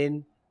 it's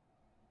been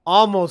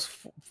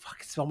almost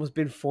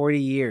been 40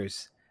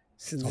 years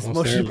since this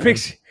motion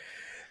picture.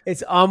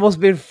 It's almost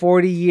been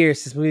 40 years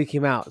since the movie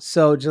came out.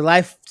 So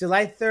July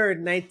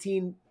 3rd,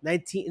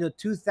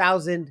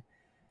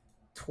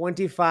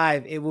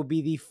 2025, it will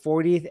be the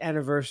 40th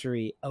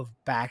anniversary of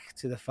Back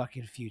to the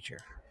fucking Future.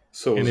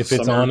 So and if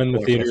it's on in the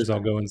theaters, I'll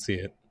go and see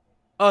it.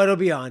 Oh, it'll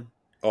be on.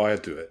 Oh,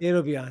 I'd do it.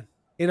 It'll be on.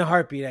 In a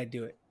heartbeat, I'd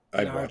do it.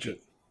 I'd watch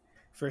it.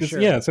 For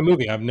sure. Yeah, it's a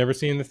movie I've never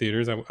seen in the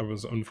theaters. I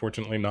was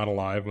unfortunately not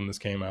alive when this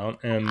came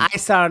out. And I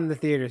saw it in the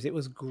theaters. It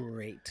was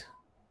great.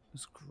 It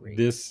was great.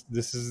 This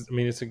is, I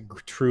mean, it's a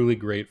truly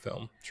great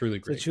film. Truly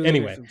great. Truly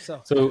anyway, great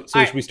film. So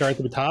right. should we start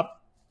at the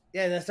top?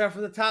 Yeah, let's start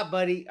from the top,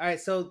 buddy. All right,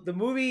 so the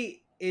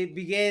movie, it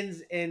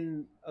begins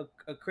in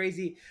a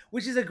crazy,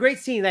 which is a great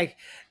scene. Like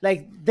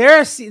there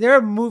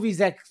are movies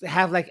that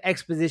have like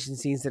exposition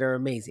scenes that are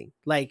amazing.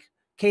 Like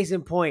case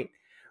in point,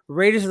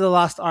 Raiders of the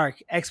Lost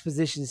Ark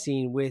exposition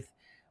scene with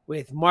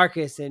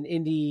Marcus and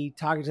Indy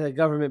talking to the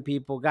government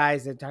people,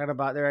 guys. They're talking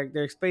about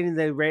they're explaining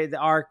the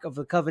Ark of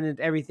the Covenant,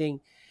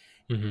 everything,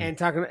 and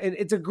talking. And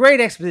it's a great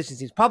exposition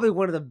scene. It's probably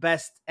one of the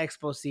best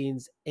expo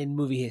scenes in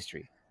movie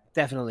history.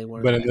 Definitely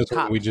one. But in this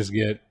one, we just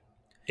get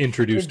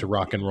introduced to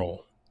rock and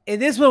roll. In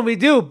this one, we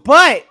do,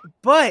 but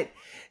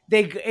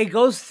it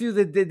goes through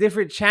the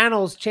different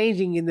channels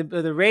changing in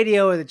the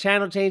radio or the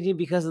channel changing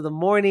because of the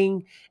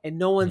morning, and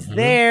no one's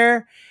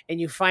there, and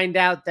you find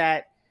out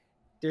that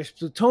there's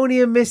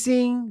plutonium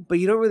missing, but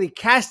you don't really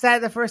catch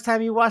that the first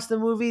time you watch the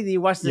movie. Then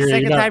you watch the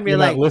second time, you're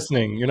like, not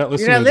listening. You're not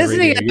listening. You're not to the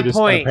listening radio. at You're the just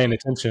point. not paying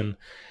attention.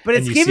 But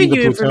it's and giving see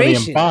you the plutonium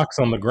information. box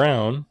on the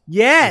ground.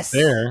 Yes,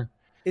 it's there.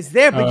 It's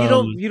there, but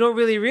you don't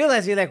really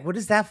realize. You're like, what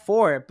is that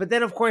for? But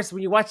then, of course,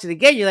 when you watch it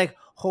again, you're like,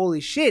 holy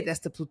shit, that's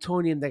the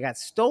plutonium that got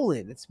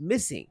stolen. It's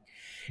missing.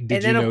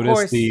 Did you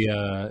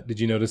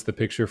notice the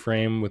picture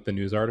frame with the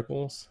news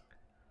articles?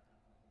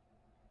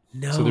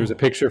 No. So there's a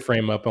picture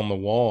frame up on the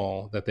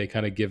wall that they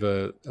kind of give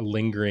a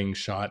lingering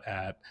shot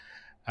at,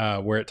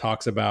 where it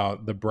talks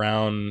about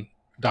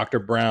Dr.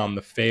 Brown,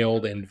 the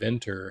failed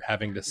inventor,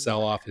 having to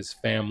sell off his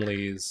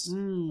family's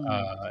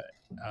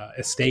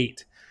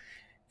estate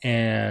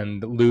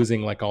and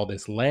losing like all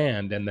this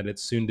land, and that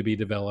it's soon to be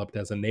developed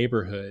as a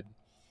neighborhood.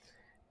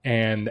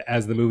 And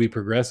as the movie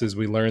progresses,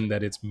 we learn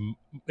that it's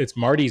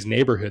Marty's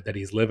neighborhood that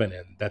he's living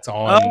in. That's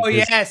on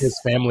his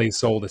family's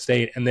sold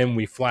estate. And then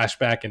we flash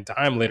back in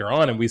time later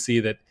on, and we see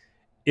that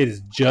it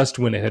is just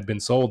when it had been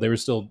sold. They were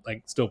still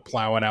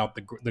plowing out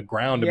the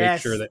ground to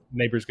make sure that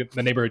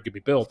the neighborhood could be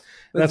built.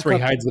 And that's where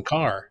he hides the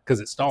car because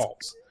it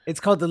stalls. It's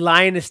called the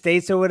Lion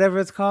Estates or whatever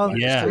it's called.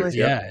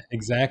 Yeah,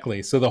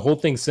 exactly. So the whole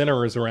thing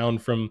centers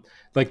around from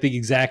like the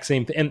exact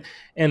same thing.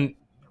 And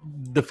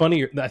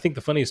I think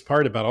the funniest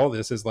part about all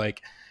this is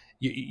like,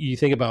 you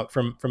think about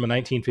from a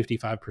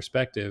 1955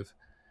 perspective,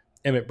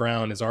 Emmett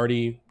Brown is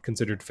already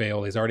considered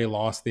failed. He's already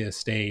lost the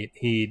estate.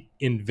 He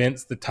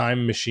invents the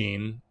time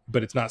machine,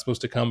 but it's not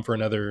supposed to come for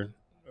another,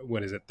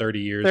 30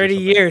 years? 30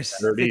 years.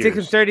 It took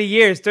him 30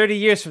 years. 30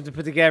 years for him to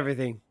put together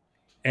everything.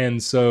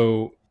 And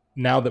so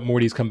now that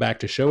Morty's come back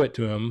to show it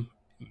to him,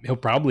 he'll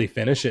probably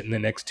finish it in the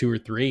next 2 or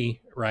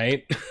 3,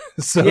 right?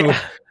 So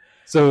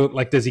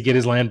like, does he get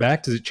his land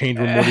back? Does it change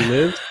where Morty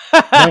lives?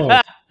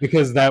 No,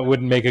 because that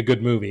wouldn't make a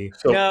good movie.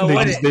 So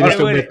they just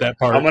omit that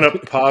part. I'm going to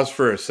pause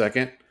for a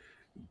second.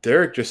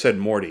 Derek just said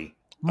Morty.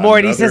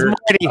 Morty says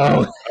Morty.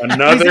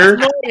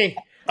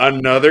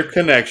 Another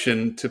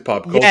connection to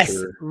pop culture. Yes,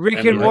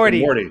 Rick and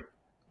Morty.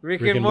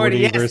 Rick and Morty.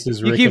 Yes.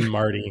 Versus Rick and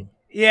Marty.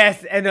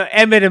 Yes, and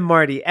Emmett and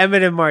Marty.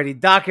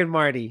 Doc and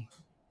Marty.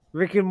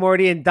 Rick and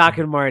Morty and Doc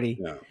and Marty.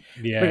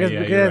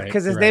 Yeah.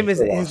 Because his name is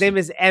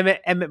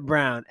Emmett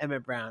Brown.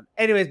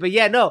 Anyways, but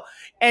yeah, no,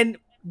 and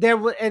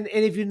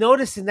if you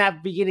notice in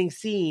that beginning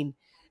scene,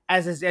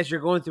 as you're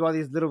going through all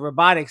these little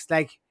robotics,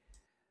 like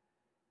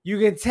you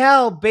can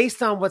tell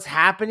based on what's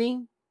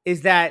happening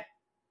is that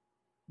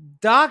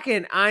Doc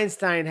and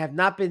Einstein have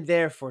not been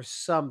there for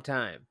some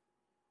time.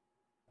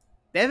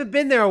 They haven't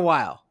been there a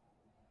while.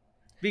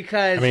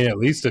 because I mean, at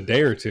least a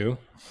day or two,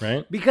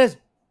 right? because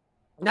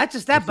not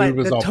just The that, food but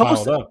was the all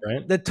toast, piled up,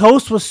 right? the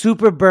toast was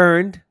super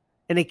burned,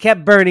 and it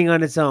kept burning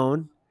on its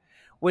own,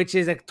 which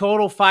is a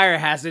total fire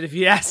hazard. If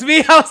you ask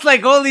me, I was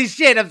like, "Holy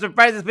shit!" I'm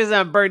surprised this place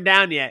hasn't burned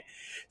down yet.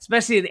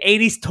 Especially an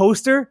 '80s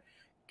toaster,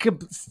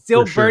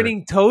 still For sure.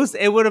 burning toast.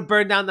 It would have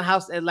burned down the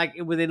house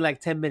within like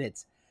 10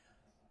 minutes.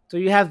 So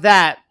you have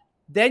that.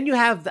 Then you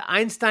have the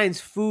Einstein's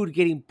food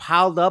getting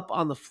piled up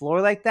on the floor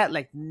like that,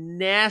 like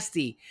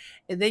nasty.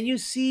 And then you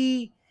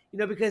see,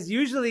 because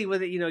usually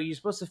with it, you're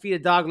supposed to feed a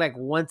dog like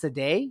once a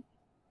day.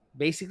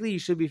 Basically, you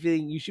should be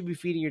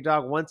feeding your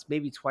dog once,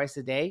 maybe twice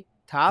a day,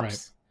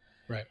 tops.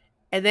 Right.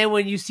 And then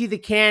when you see the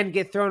can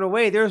get thrown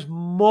away, there's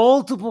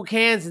multiple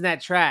cans in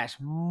that trash,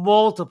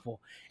 multiple.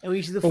 And when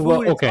you see the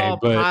food, it's all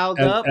piled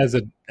up.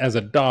 As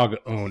a dog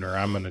owner,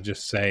 I'm going to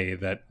just say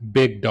that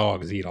big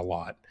dogs eat a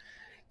lot.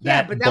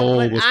 Yeah, that bowl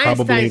was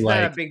probably Einstein's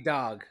like not a big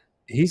dog.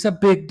 He's a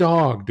big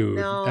dog, dude.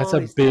 No, that's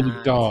a he's big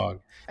not. dog.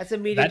 That's a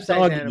medium-sized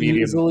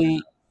animal.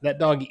 That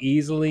dog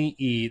easily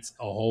eats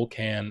a whole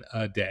can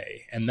a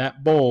day, and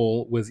that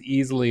bowl was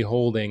easily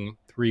holding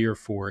 3 or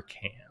 4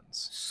 cans.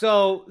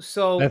 So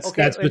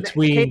that's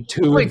between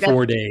 2 and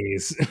 4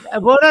 days.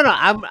 Well, no.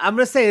 I'm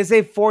gonna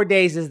say 4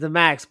 days is the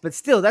max, but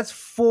still, that's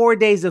 4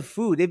 days of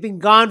food. They've been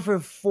gone for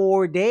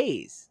 4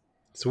 days.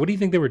 So what do you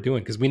think they were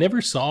doing? Because we never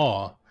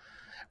saw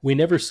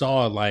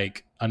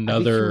like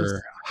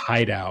another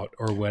hideout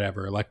or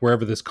whatever, like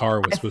wherever this car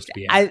was supposed to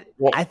be at.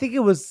 I think it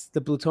was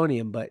the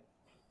plutonium, but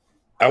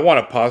I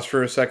want to pause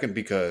for a second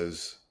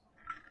because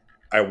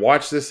I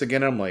watched this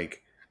again. I'm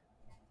like,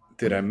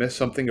 did I miss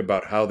something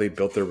about how they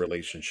built their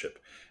relationship?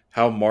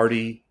 How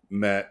Marty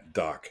met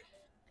Doc?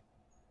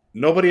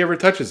 Nobody ever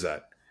touches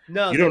that.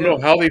 No, you don't know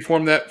how they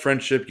formed that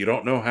friendship. You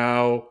don't know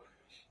how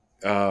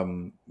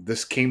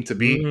this came to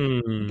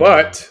be.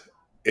 But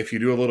if you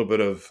do a little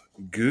bit of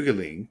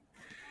Googling,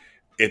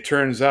 it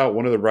turns out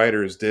one of the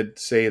writers did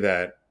say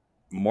that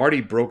Marty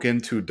broke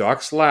into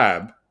Doc's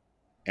lab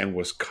and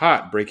was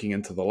caught breaking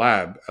into the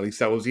lab. At least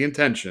that was the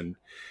intention,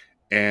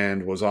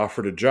 and was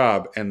offered a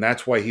job. And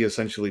that's why he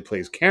essentially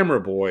plays camera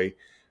boy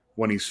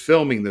when he's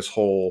filming this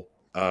whole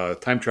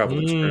time travel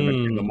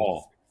experiment in the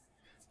mall.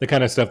 The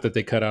kind of stuff that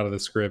they cut out of the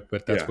script,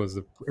 but that was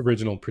the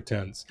original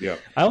pretense. Yeah.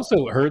 I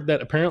also heard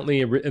that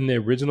apparently in the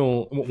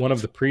original, one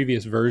of the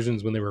previous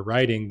versions when they were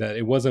writing, that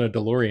it wasn't a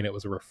DeLorean, it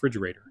was a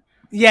refrigerator.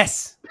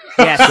 Yes.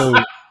 So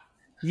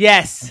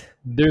yes.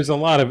 There's a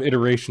lot of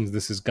iterations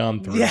this has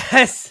gone through.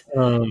 Yes.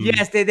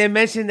 Yes, they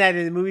mentioned that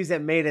in the movies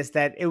that made us,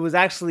 that it was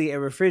actually a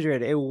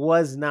refrigerator. It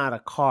was not a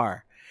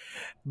car.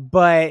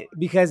 But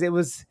because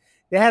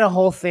they had a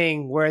whole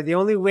thing where the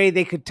only way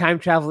they could time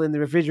travel in the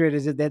refrigerator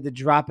is that they had to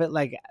drop it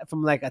like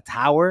from like a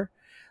tower,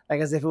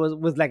 like as if it was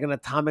with like an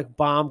atomic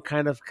bomb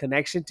kind of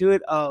connection to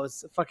it. Oh,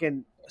 it's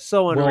fucking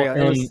so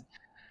unreal.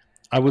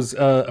 I was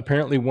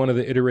apparently one of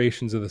the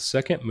iterations of the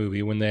second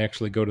movie when they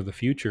actually go to the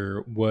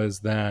future was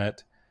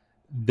that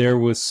there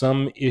was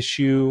some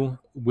issue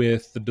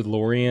with the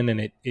DeLorean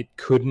and it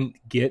couldn't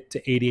get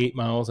to 88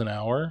 miles an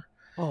hour.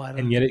 Oh, I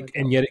don't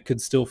and yet it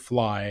could still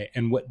fly.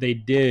 And what they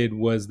did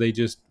was they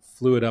just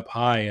flew it up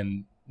high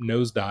and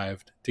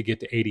nosedived to get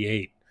to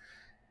 88,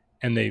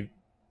 and they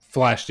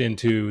flashed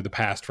into the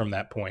past from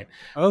that point.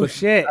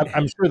 Shit!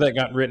 I'm sure that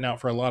got written out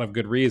for a lot of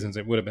good reasons.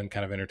 It would have been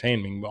kind of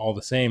entertaining, but all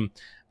the same.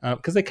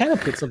 Because they kind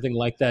of put something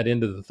like that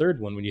into the third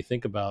one when you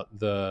think about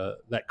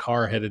that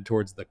car headed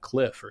towards the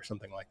cliff or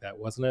something like that,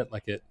 wasn't it?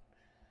 Like it.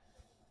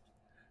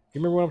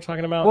 You remember what I'm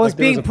talking about? Well,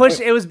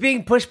 it was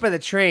being pushed by the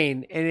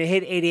train, and it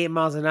hit 88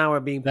 miles an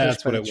hour being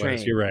pushed by the train. That's what it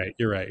was.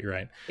 You're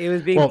right. It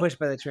was being pushed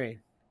by the train.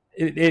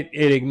 It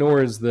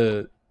ignores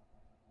the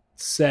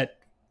set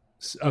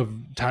of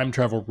time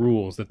travel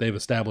rules that they've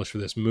established for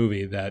this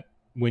movie, that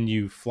when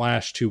you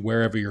flash to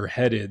wherever you're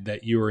headed,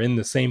 that you are in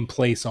the same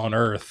place on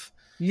Earth.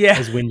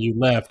 As when you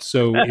left.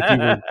 So if you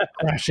were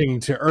crashing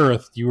to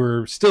Earth, you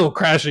were still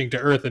crashing to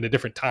Earth in a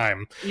different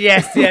time.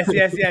 Yes.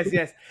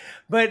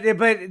 But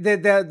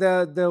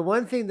the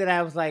one thing that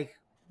I was like,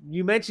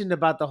 you mentioned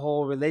about the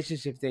whole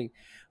relationship thing,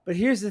 but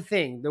here's the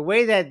thing: the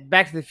way that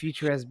Back to the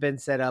Future has been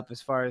set up,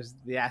 as far as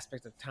the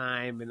aspect of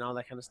time and all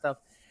that kind of stuff,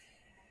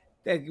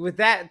 with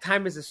that,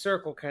 time is a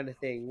circle kind of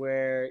thing,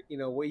 where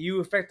what you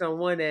affect on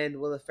one end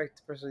will affect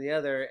the person on the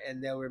other,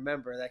 and they'll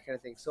remember that kind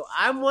of thing. So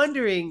I'm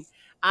wondering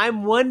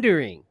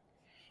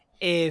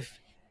if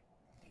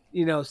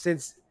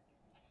since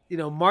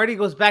Marty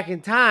goes back in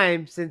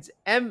time, since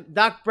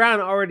Doc Brown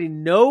already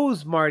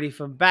knows Marty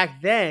from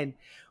back then,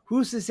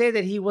 who's to say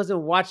that he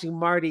wasn't watching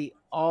Marty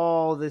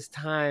all this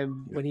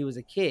time when he was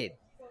a kid?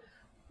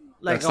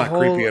 Like that's not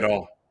creepy at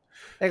all.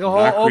 Like a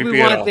whole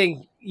Obi-Wan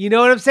thing. You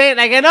know what I'm saying?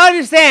 Like, I don't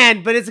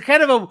understand, but it's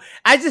kind of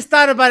I just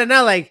thought about it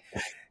now. Like,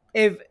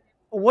 you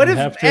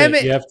have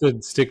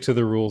to stick to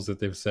the rules that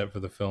they've set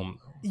for the film.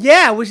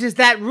 Yeah, which is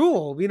that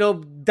rule.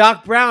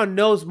 Doc Brown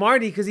knows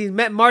Marty because he's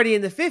met Marty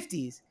in the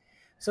 50s.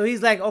 So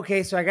he's like,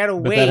 okay, so I got to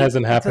wait that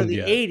hasn't until happened the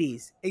yet.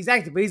 80s.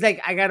 Exactly. But he's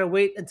like, I got to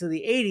wait until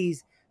the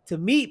 80s to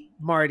meet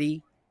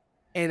Marty,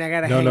 and I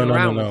got to hang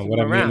around with him. What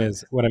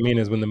I mean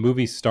is when the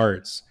movie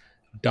starts,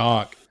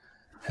 Doc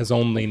has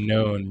only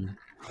known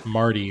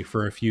Marty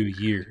for a few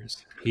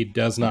years. He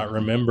does not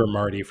remember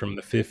Marty from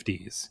the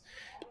 50s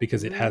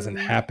because it hasn't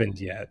happened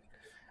yet.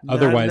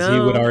 Otherwise, he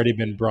would already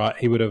been brought.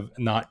 He would have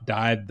not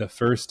died the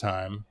first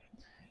time,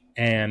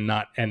 and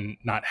not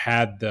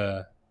had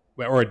the,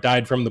 or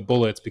died from the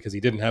bullets because he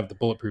didn't have the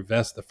bulletproof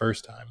vest the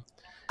first time.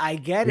 I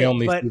get We it.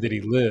 only but see that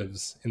he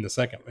lives in the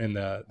second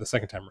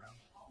time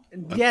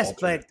around. yes,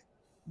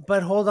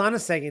 but hold on a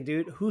second,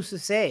 dude. Who's to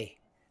say?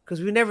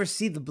 Because we never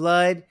see the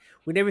blood.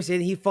 We never see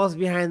that he falls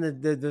behind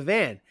the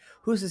van.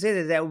 Who's to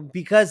say that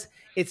because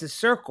it's a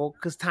circle,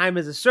 because time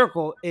is a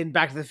circle in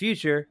Back to the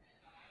Future,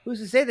 who's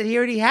to say that he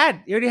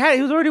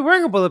was already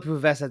wearing a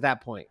bulletproof vest at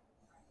that point?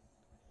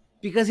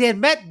 Because he had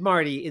met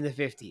Marty in the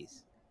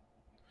 50s.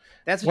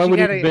 That's what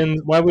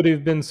Why would he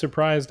have been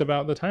surprised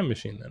about the time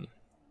machine then?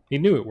 He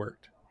knew it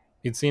worked.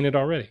 He'd seen it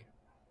already.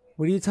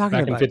 What are you talking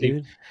Back in about, 50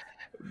 dude?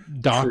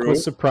 Doc True.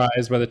 was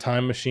surprised by the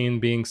time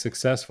machine being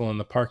successful in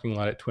the parking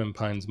lot at Twin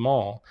Pines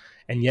Mall,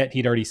 and yet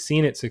he'd already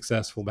seen it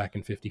successful back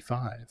in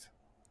 55.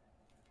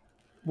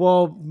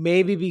 Well,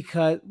 maybe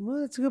because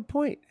that's a good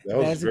point. That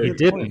was That's a very- He good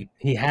didn't. point.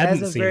 He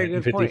hadn't a seen very it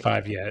in good point.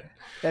 55 yet.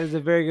 That is a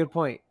very good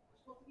point.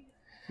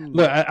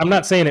 Look, I'm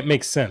not saying it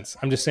makes sense.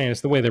 I'm just saying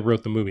it's the way they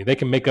wrote the movie. They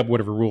can make up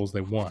whatever rules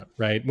they want,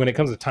 right? When it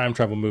comes to time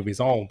travel movies,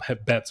 all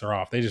bets are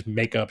off. They just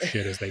make up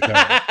shit as they go.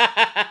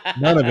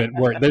 None of it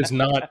worked. There's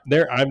not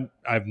there.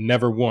 I've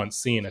never once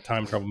seen a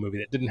time travel movie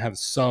that didn't have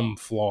some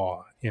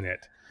flaw in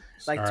it.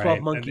 Like All 12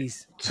 right.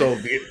 Monkeys. So,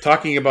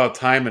 talking about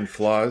time and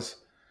flaws,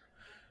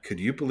 could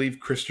you believe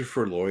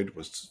Christopher Lloyd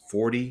was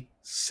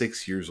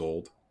 46 years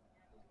old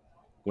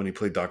when he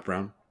played Doc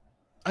Brown?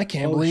 I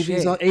can't Oh, believe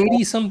he's shit.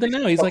 80 something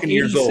now. He's like Fucking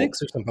years old.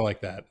 86 or something like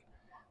that.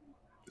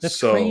 That's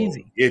so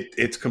crazy.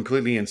 It's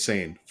completely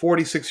insane.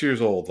 46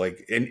 years old,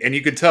 like, and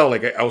you could tell.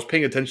 Like, I was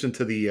paying attention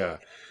to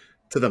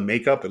the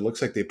makeup. It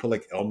looks like they put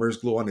like Elmer's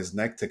glue on his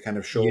neck to kind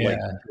of show like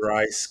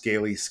dry,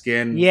 scaly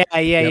skin. Yeah.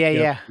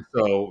 Yep.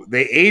 So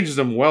they aged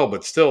him well,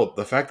 but still,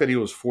 the fact that he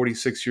was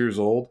 46 years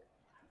old,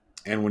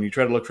 and when you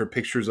try to look for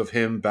pictures of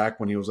him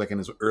back when he was like in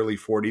his early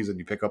 40s, and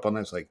you pick up on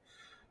that, it's like,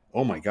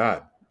 oh my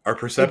god, our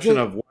perception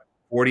of what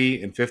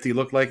 40 and 50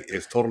 look like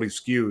is totally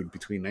skewed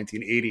between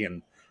 1980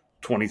 and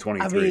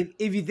 2023. I mean,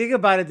 if you think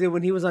about it, dude,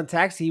 when he was on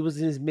Taxi, he was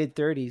in his mid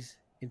 30s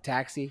in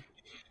Taxi,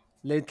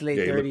 late to late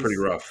yeah, 30s. he looked pretty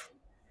rough.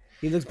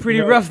 He looks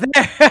pretty rough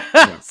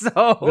there.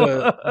 So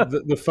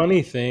The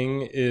funny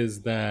thing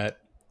is that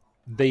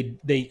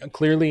they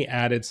clearly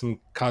added some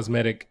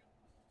cosmetic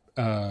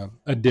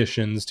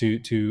additions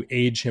to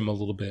age him a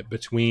little bit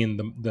between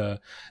the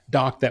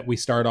Doc that we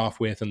start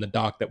off with and the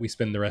Doc that we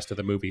spend the rest of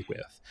the movie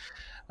with.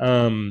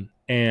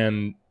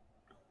 And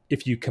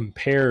if you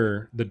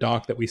compare the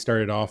Doc that we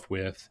started off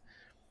with,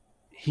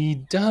 he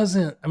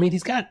doesn't. I mean,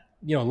 he's got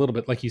a little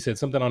bit, like you said,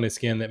 something on his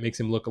skin that makes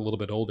him look a little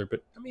bit older.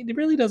 But I mean, he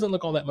really doesn't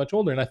look all that much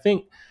older. And I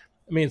think,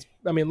 a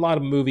lot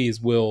of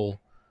movies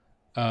will.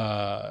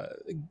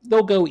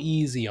 They'll go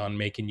easy on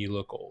making you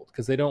look old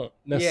because they don't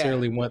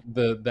necessarily want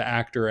the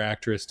actor or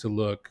actress to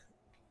look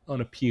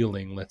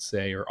unappealing, let's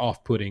say, or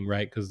off-putting,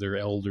 right? Because they're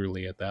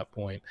elderly at that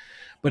point.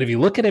 But if you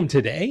look at him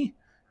today,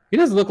 he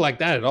doesn't look like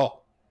that at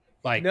all.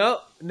 Like, no,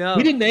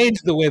 he didn't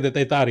age the way that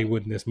they thought he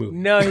would in this movie.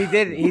 no, he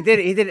didn't. He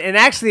didn't. And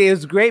actually, it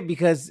was great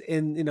because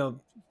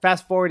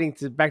fast forwarding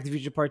to Back to the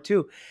Future Part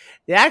 2,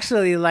 they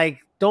actually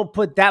don't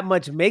put that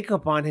much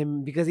makeup on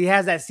him because he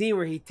has that scene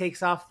where he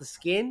takes off the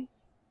skin.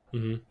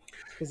 Mm-hmm.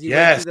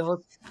 Yes.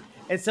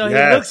 And so he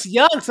looks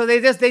young. So they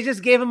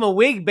just gave him a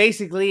wig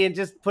basically and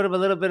just put him a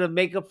little bit of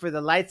makeup for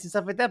the lights and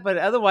stuff like that. But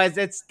otherwise,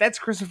 that's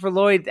Christopher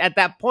Lloyd at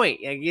that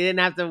point. Like, you didn't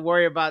have to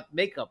worry about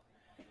makeup.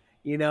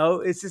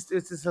 It's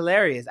just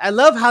hilarious. I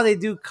love how they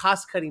do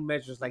cost cutting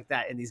measures like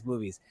that in these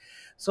movies.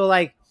 So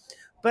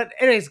but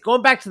anyways,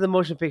 going back to the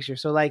motion picture.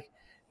 So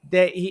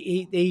that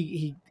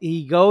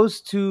he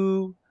goes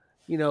to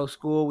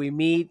school. We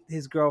meet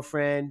his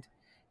girlfriend.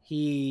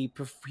 He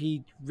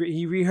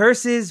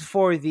rehearses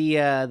for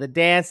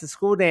the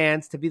school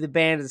dance, to be the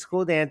band of the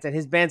school dance, and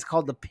his band's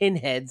called the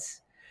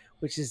Pinheads,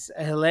 which is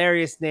a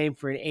hilarious name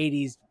for an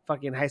 80s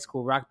fucking high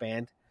school rock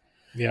band.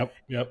 Yep.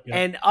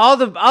 And all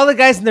the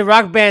guys in the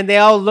rock band, they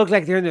all look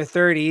like they're in their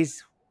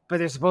 30s, but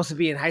they're supposed to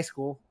be in high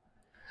school.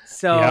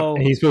 So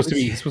and he's supposed to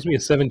be a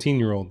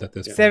 17-year-old at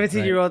this point.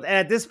 17-year-old, and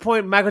at this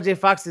point, Michael J.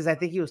 Fox I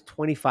think he was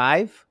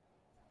 25,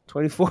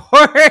 24.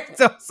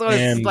 so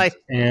it's like,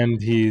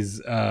 and he's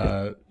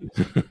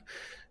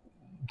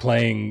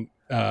playing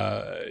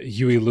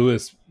Huey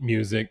Lewis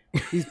music.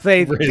 He's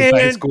playing for his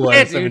high school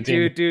at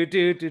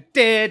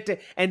 17.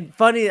 And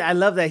funny, I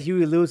love that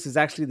Huey Lewis is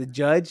actually the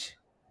judge,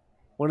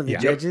 one of the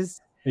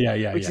judges.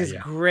 Which is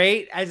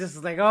great. I just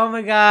was like, oh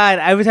my god!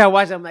 Every time I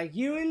watch it, I'm like,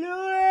 Huey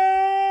Lewis.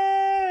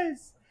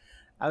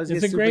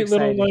 It's a great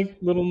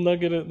little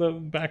nugget of the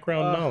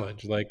background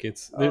knowledge. Like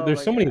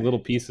there's so many little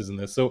pieces in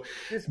this. So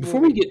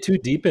before we get too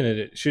deep in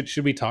it,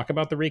 should we talk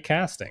about the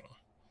recasting?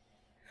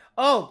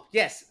 Oh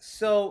yes.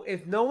 So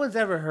if no one's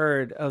ever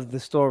heard of the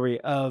story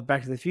of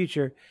Back to the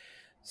Future,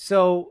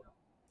 so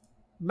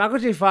Michael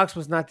J. Fox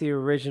was not the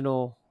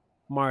original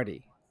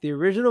Marty. the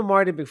original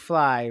Marty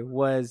McFly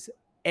was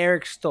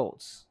Eric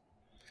Stoltz.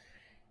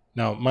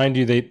 Now, mind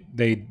you,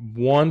 they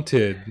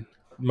wanted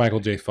Michael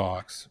J.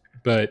 Fox,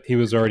 but he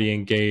was already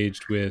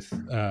engaged with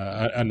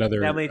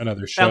another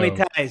show.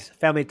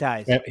 Family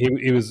Ties.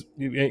 He was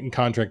in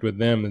contract with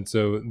them, and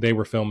so they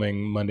were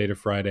filming Monday to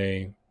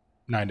Friday,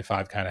 9 to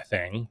 5 kind of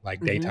thing,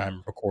 like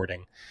daytime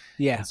recording.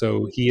 Yeah. And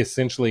so he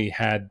essentially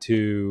had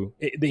to.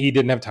 He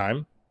didn't have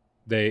time.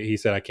 He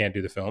said, "I can't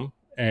do the film,"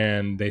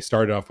 and they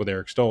started off with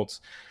Eric Stoltz,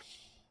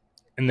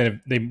 and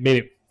then they made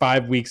it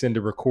 5 weeks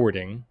into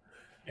recording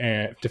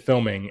and to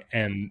filming,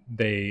 and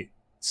they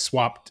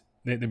swapped.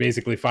 They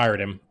basically fired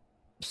him.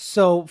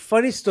 So,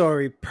 funny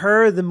story,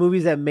 per the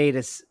movies that made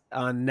us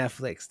on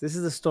Netflix, this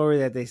is the story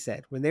that they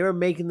said. When they were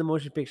making the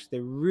motion picture, they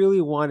really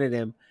wanted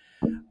him.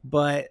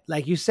 But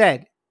like you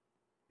said,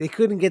 they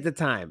couldn't get the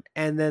time.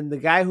 And then the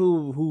guy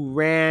who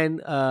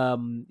ran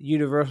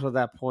Universal at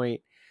that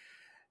point,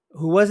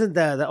 who wasn't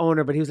the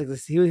owner, but he was like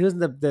he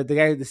wasn't the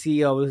guy, the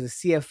CEO, he was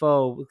the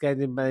CFO, a guy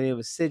by the name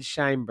of Sid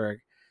Sheinberg.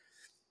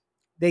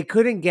 They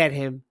couldn't get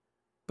him.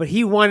 But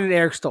he wanted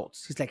Eric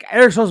Stoltz. He's like,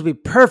 Eric Stoltz would be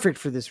perfect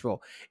for this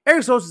role.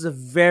 Eric Stoltz is a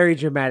very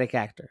dramatic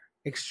actor,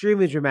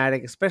 extremely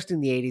dramatic, especially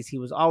in the 80s. He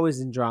was always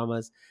in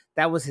dramas.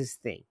 That was his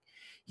thing.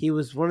 He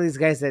was one of these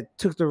guys that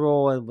took the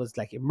role and was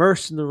like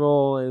immersed in the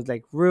role. It was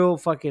like real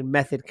fucking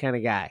method kind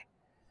of guy.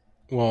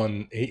 Well,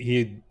 and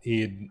he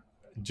had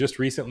just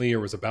recently or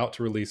was about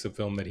to release a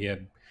film that he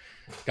had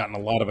gotten a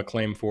lot of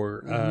acclaim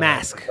for.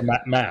 Mask.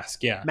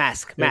 Mask, yeah.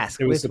 Mask.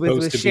 It was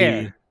supposed with to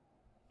Cher.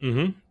 be.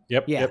 Mm-hmm.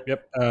 Yep.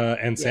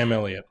 And Sam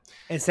Elliott.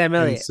 And Sam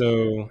Elliott. And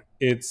so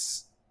it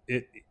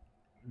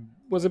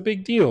was a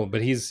big deal,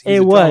 but he's a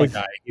drama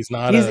guy. He's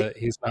not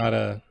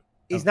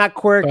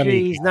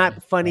quirky. He's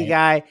not funny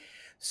guy.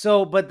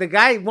 So, but the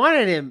guy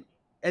wanted him,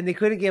 and they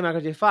couldn't get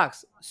Michael J.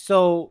 Fox.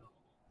 So,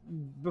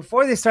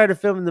 before they started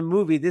filming the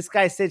movie, this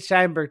guy Sid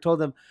Sheinberg told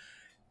them,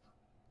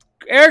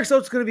 Eric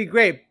Stoltz is going to be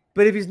great,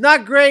 but if he's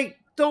not great,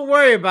 don't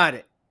worry about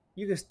it.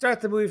 You can start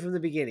the movie from the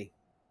beginning,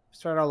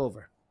 start all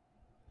over.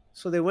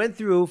 So they went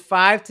through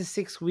 5 to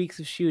 6 weeks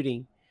of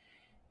shooting,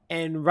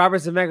 and Robert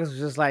Zemeckis was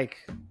just like,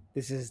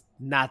 this is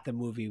not the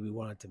movie we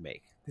wanted to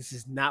make. This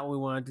is not what we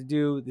wanted to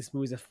do. This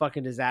movie's a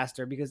fucking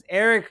disaster, because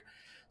Eric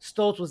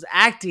Stoltz was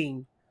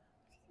acting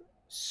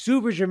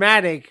super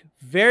dramatic,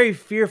 very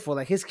fearful.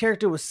 Like, his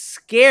character was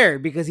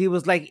scared because he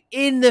was like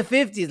in the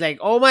 50s, like,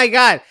 oh my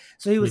God.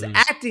 So he was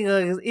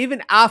acting,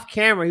 even off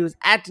camera, he was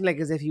acting like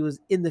as if he was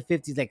in the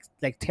 50s,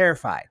 like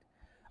terrified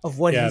of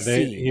what he's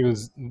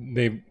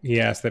seeing. He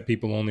asked that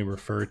people only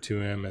refer to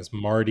him as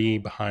Marty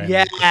behind.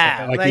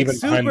 Like even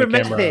super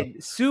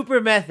method,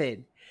 super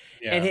method.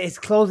 Yeah. And his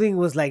clothing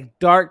was like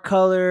dark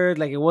colored,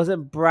 like it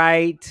wasn't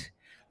bright,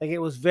 like it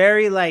was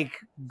very like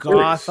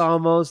goth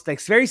almost, like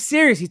very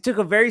serious. He took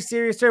a very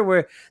serious turn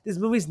where this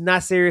movie's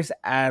not serious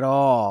at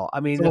all. I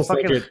mean,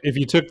 if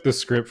you took the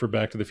script for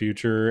Back to the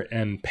Future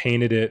and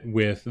painted it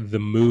with the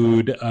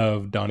mood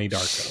of Donnie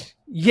Darko.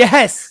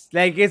 Yes,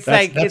 like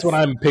that's what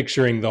I'm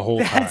picturing the whole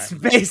time. That's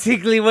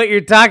basically what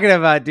you're talking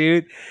about,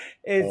 dude.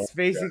 It's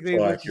basically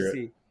what accurate.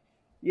 You see.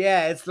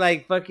 Yeah, it's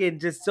like fucking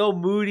just so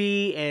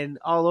moody and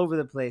all over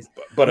the place.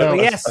 But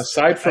yes,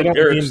 aside from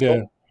Eric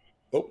Stoltz,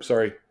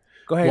 sorry.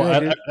 Go ahead.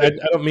 Well, I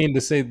don't mean to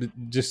say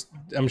that. Just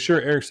I'm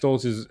sure Eric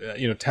Stoltz is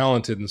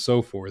talented and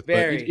so forth,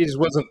 but he just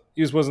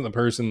wasn't the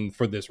person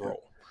for this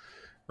role,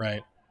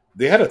 right?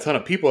 They had a ton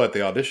of people at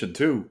the audition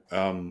too.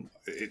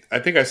 I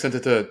think I sent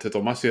it to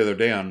Tomas the other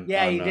day on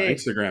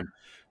Instagram.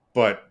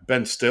 But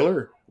Ben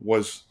Stiller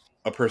was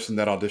a person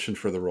that auditioned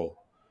for the role.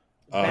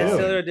 Ben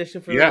Stiller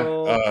auditioned for the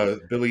role.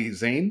 Billy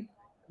Zane.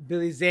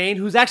 Billy Zane,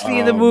 who's actually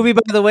in the movie,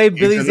 by the way.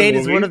 Billy Zane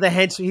is one of the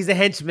henchmen. He's a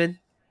henchman.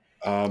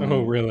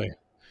 Oh, really?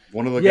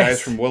 One of the guys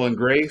from Will and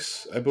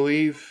Grace, I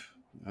believe.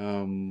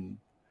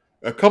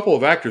 A couple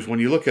of actors. When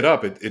you look it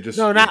up, it just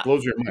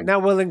blows your mind.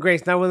 Not Will and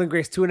Grace.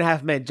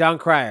 2.5 Men. John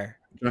Cryer.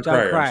 John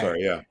Cryer. I'm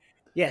sorry. Yeah.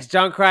 Yes,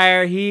 John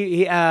Cryer.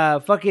 He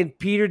fucking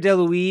Peter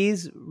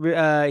DeLuise.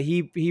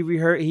 He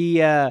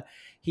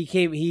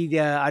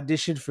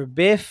auditioned for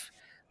Biff.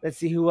 Let's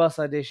see who else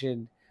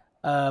auditioned.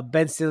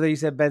 Ben Stiller. You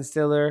said Ben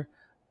Stiller.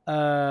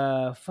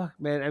 Fuck,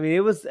 man. I mean,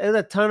 it was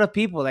a ton of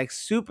people, like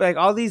super, like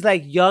all these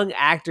like young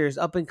actors,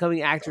 up and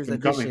coming actors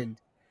auditioned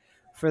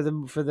for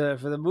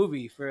the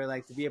movie, for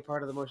like to be a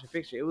part of the motion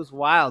picture. It was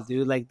wild,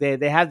 dude. Like they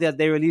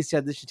released the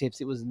audition tapes.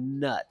 It was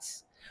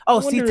nuts. Oh,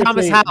 Steve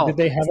Thomas Howell. Did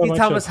they have Steve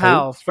Thomas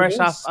Howell, fresh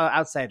off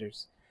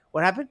Outsiders.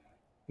 What happened?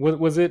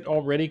 Was it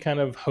already kind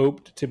of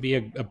hoped to be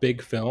a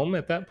big film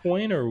at that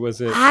point, or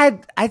was it?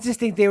 I just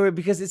think they were,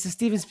 because it's a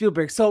Steven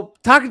Spielberg. So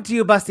talking to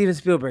you about Steven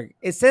Spielberg,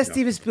 it says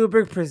Steven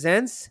Spielberg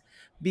Presents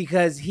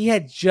because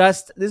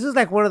this was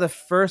like one of the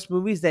first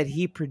movies that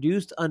he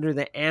produced under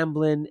the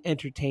Amblin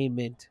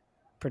Entertainment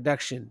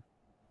production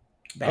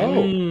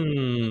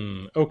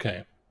banner.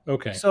 Okay.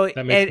 So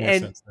that makes more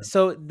sense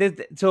then.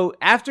 So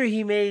after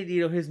he made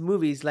his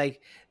movies,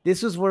 like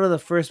this was one of the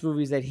first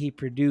movies that he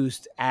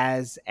produced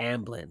as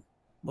Amblin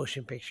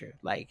motion picture.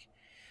 Like,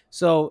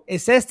 so it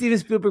says Steven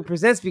Spielberg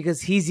Presents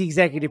because he's the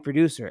executive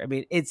producer. I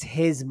mean, it's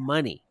his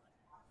money.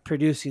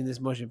 producing this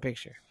motion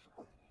picture.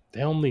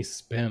 They only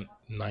spent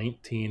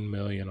 $19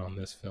 million on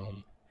this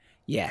film.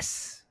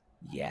 Yes.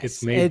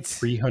 It's made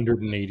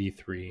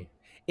 383.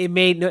 It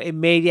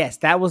made yes,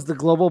 that was the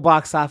global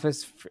box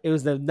office. It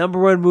was the number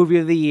one movie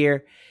of the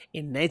year.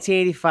 In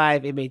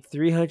 1985, it made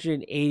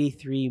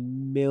 $383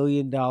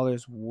 million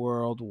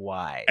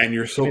worldwide. And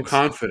you're so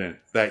confident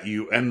that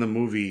you end the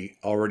movie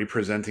already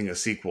presenting a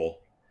sequel.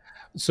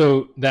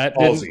 So that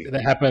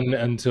happened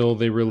until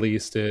they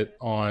released it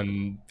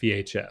on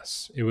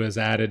VHS. It was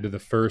added to the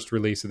first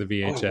release of the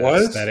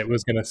VHS that it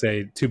was going to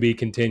say to be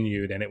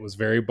continued, and it was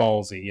very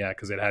ballsy,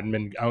 because it hadn't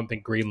been, I don't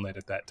think, greenlit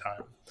at that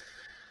time.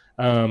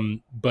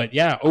 But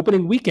yeah,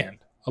 opening weekend,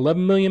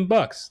 $11 million.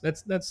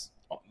 That's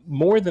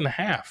more than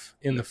half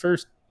in the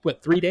first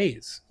 3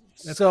 days.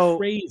 That's so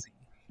crazy.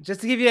 Just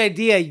to give you an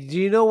idea, do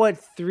you know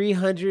what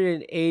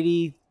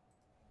 $383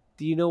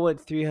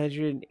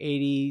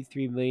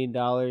 million in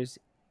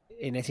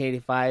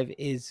 1985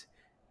 is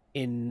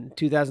in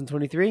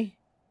 2023?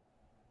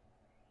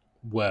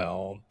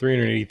 Well,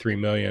 383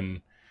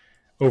 million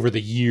over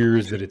the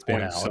years that it's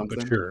been out,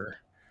 but sure.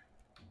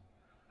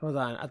 Hold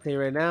on, I'll tell you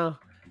right now.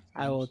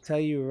 I will tell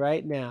you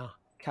right now.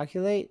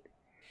 Calculate.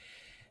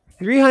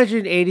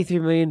 $383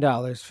 million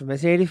from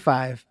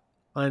 1985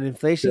 on an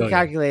inflation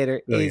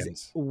calculator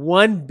is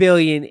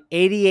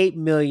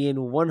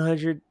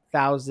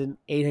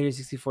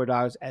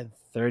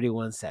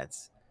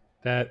 $1,088,100,864.31.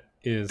 That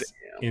is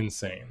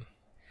insane.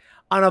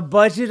 On a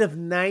budget of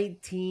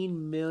 $19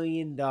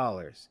 million,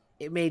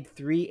 it made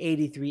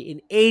 $383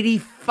 in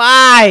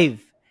 85.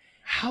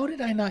 How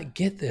did I not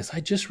get this?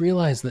 I just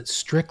realized that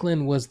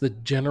Strickland was the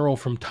general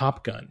from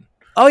Top Gun.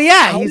 Oh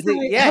yeah, he's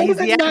the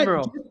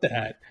admiral. Get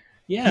that?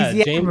 Yeah,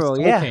 he's James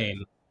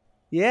Tolkien.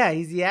 Yeah,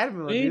 he's the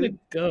admiral. Way to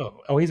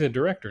go! Oh, he's a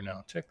director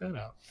now. Check that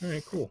out. All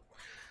right, cool.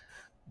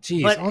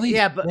 Jeez,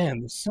 man,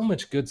 there's so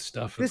much good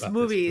stuff. This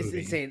movie is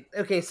insane.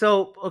 Okay,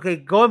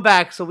 going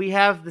back. So we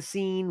have the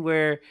scene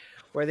where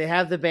they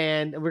have the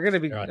band, and we're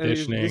gonna be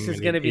this is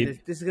gonna be the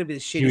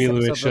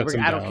shitty episode.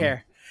 I don't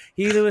care.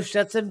 Huey Lewis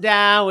shuts him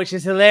down, which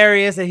is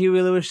hilarious that Huey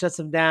Lewis shuts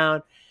him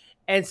down.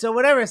 And so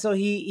whatever. So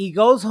he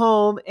goes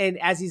home, and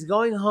as he's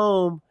going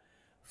home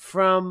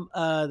from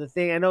the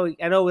thing, I know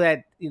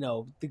that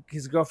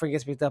his girlfriend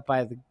gets picked up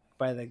by the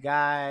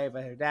guy,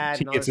 by her dad.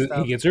 He gets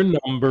her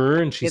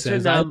number, and she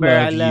says, "I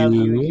love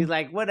you." He's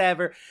like,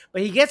 whatever.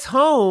 But he gets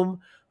home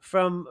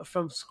from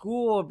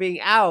school or being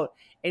out,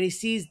 and he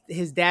sees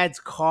his dad's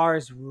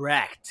car's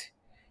wrecked,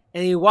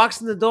 and he walks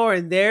in the door,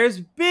 and there's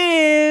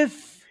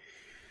Biff.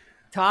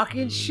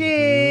 Talking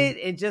shit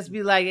and just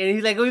be like, and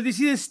he's like, "Oh, did you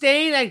see the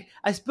stain? Like,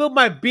 I spilled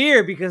my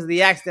beer because of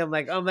the accident." I'm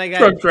like, "Oh my god,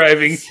 drunk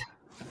driving."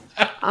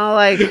 I'm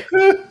like,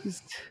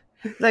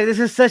 this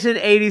is such an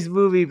 '80s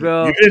movie,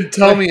 bro. You didn't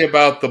tell me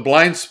about the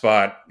blind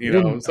spot.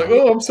 It's like,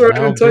 oh, I'm sorry, I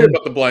didn't tell you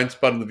about the blind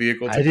spot in the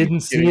vehicle. I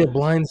didn't see a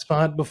blind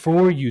spot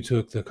before you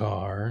took the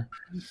car.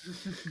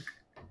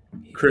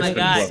 Crispin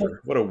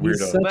Glover, what a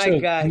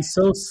weirdo! He's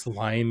so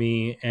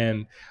slimy,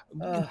 and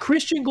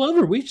Christian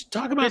Glover. We should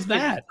talk about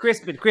that.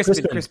 Crispin.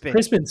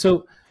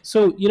 So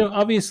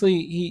obviously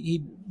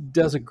he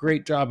does a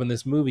great job in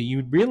this movie.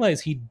 You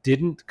realize he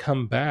didn't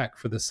come back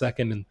for the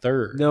second and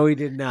third. No, he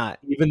did not.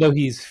 Even though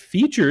he's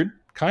featured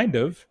kind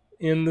of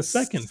in the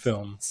second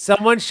film.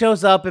 Someone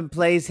shows up and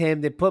plays him.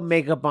 They put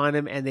makeup on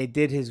him, and they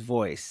did his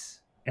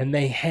voice. And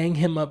they hang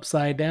him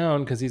upside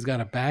down because he's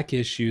got a back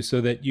issue, so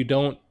that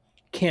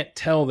can't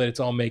tell that it's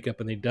all makeup,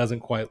 and he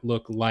doesn't quite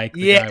look like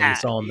the guy we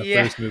saw in the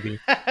first movie.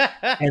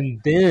 And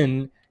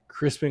then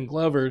Crispin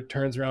Glover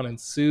turns around and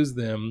sues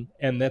them,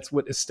 and that's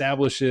what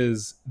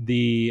establishes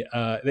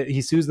that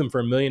he sues them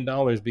for $1 million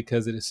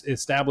because it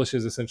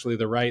establishes essentially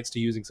the rights to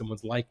using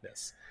someone's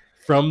likeness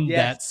from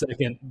that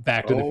second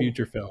Back to the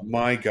Future film.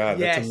 My God,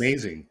 that's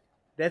amazing.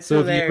 That's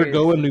so hilarious. If you ever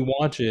go and we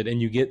watch it,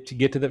 and you get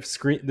to the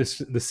screen, the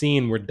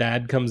scene where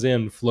Dad comes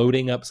in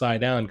floating upside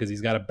down because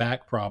he's got a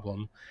back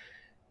problem.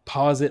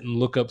 Pause it and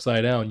look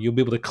upside down. You'll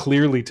be able to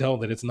clearly tell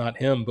that it's not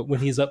him. But when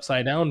he's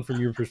upside down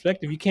from your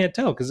perspective, you can't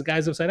tell because the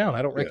guy's upside down.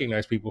 I don't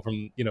recognize people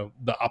from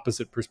the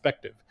opposite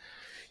perspective.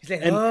 He's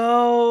like,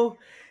 oh,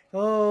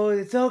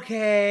 it's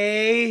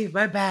okay.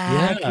 My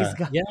back.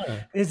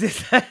 It's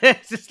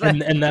just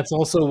like, and that's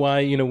also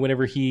why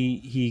whenever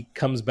he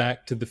comes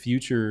back to the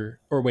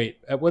future, or wait,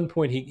 at one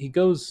point he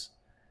goes.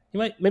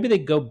 Maybe they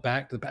go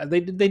back to the past.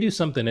 They do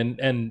something,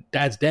 and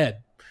Dad's dead.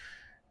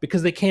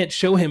 Because they can't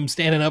show him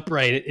standing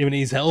upright when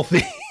he's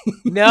healthy.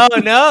 No,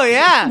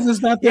 yeah. This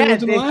is not the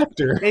original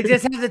actor. They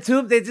just have the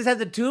tomb. They just have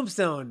the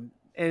tombstone,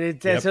 and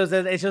it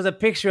shows a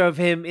picture of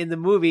him in the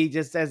movie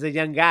just as a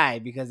young guy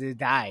because he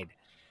died.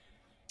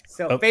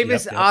 So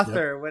famous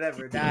author,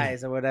 whatever,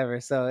 dies or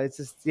whatever. So it's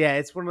just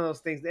it's one of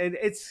those things, and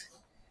it's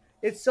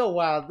so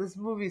wild. These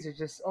movies are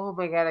just I'm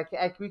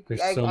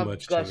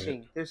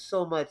gushing. There's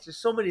so much. There's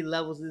so many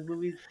levels in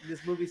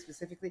this movie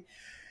specifically.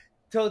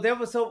 So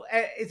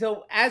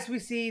as we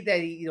see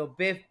that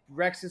Biff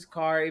wrecks his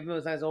car, even though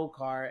it's not his own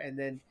car, and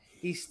then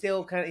he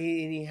still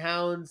he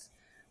hounds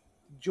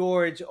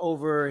George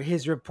over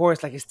his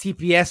reports, like his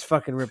TPS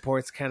fucking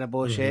reports, kind of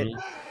bullshit.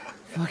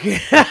 Fucking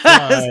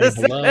Hi, it's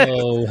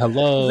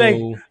hello. like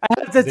I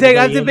have to Is take.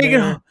 I have anybody to in make it.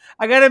 there?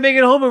 I gotta make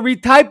it home and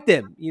retype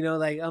them.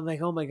 Like I'm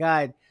like, oh my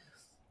god.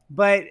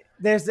 But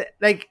there's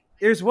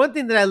one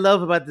thing that I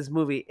love about this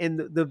movie, and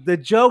the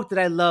joke that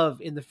I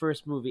love in the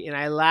first movie, and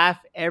I laugh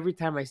every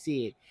time I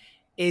see it,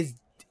 is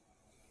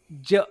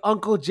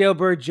Uncle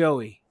Jailbird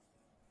Joey.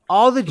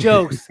 All the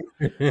jokes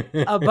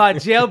about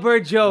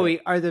Jailbird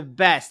Joey are the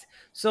best.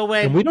 So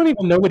And when we don't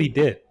even know what he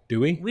did, do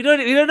we? we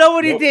don't know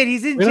what he Nope. did,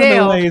 he's in We don't know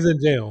jail. why he's in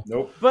jail.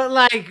 Nope. But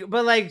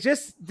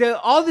just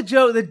all the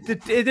joke.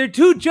 They're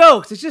two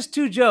jokes. It's just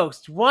two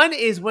jokes. One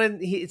is when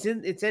it's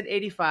in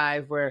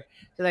 85 where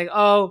they're like,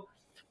 oh,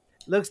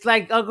 looks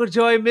like Uncle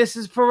Joey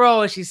misses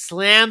parole, and she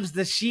slams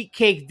the sheet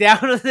cake down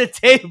on the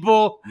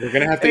table. We're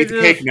gonna have to eat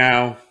the cake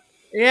now.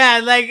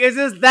 Yeah, like it's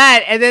just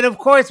that. And then of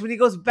course when he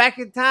goes back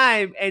in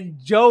time, and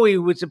Joey,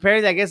 which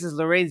apparently I guess is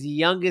Lorraine's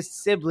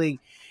youngest sibling,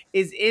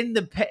 is in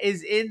the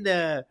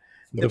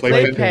The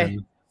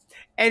playpen.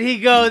 And he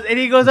goes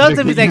up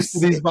to him. He's like, used to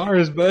these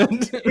bars, bud.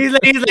 he's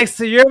like,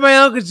 so you're my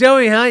Uncle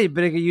Joey, huh? You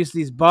better get used to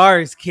these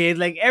bars, kid.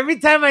 Like every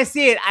time I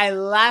see it, I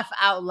laugh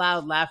out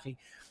loud laughing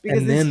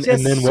because it's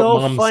just what so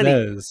mom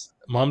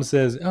funny.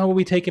 says, oh,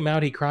 we take him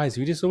out, he cries.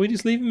 We just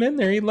leave him in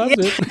there. He loves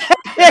it.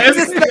 It's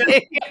just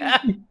like-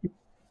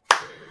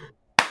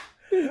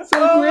 It's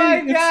so Oh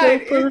great. my God.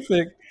 It's so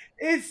perfect.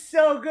 it's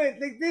so good.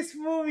 Like this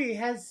movie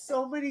has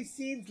so many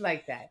scenes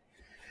like that.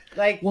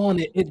 Like Well,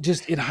 and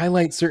it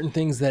highlights certain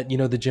things that,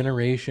 the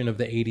generation of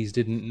the 80s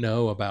didn't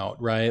know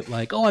about, right?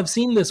 Like, oh, I've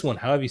seen this one.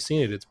 How have you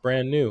seen it? It's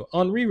brand new.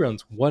 On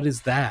reruns, what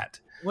is that?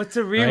 what's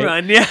a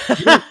rerun? Yeah.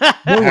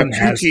 No I have one two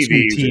has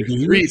TVs, two or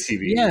TVs. 3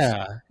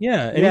 TVs.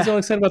 Yeah. And he's all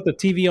excited about the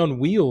TV on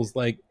wheels.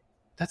 Like,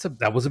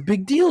 that was a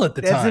big deal at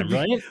the That's a time, big-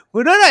 right?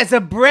 Well, no, it's a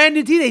brand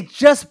new TV. They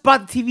just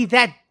bought the TV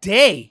that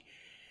day.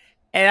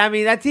 And I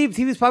mean, that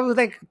TV was probably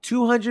like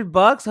 $200,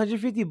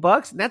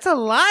 $150. And that's a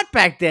lot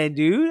back then,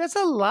 dude. That's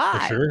a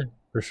lot.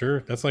 For sure.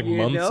 That's like You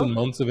months know? and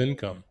months of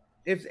income.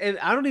 And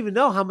I don't even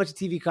know how much a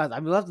TV costs. I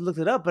mean, we'll have to look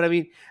it up. But I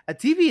mean, a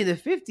TV in the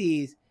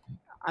 50s,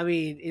 I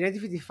mean, in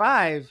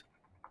 1955,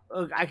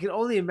 I can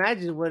only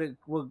imagine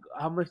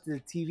how much the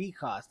TV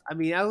cost. I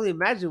mean, I only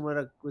imagine what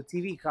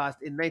TV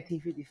cost in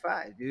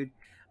 1955, dude.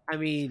 I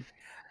mean,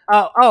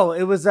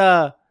 it was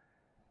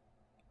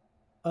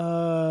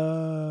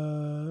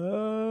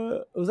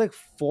it was like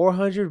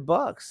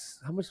 $400.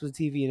 How much was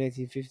TV in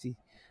 1950?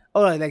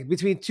 Oh, like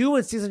between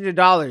 $200 and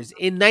 $600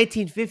 in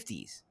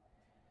 1950s.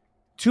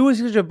 $200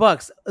 and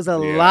 $600 is a Yeah,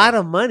 lot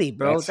of money,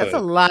 bro. that's That's a- a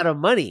lot of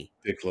money.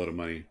 Big load of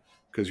money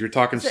because you're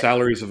talking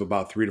salaries of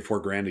about $3,000 to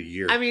 $4,000 a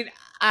year. I mean,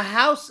 a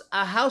house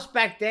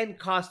back then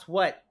cost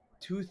what,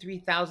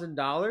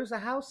 $2,000-$3,000 a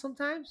house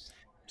sometimes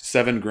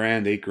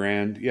 $7,000,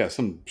 $8,000, yeah,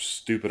 some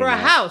stupid for a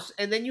amount. house,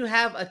 and then you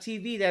have a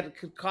TV that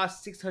could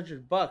cost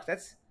 $600.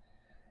 That's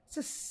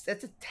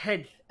a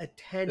tenth. A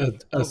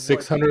of what-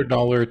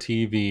 $600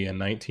 TV in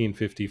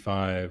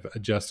 1955,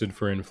 adjusted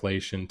for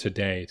inflation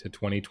today to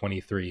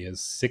 2023, is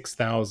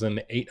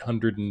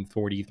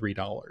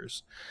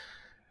 $6,843.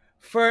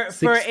 for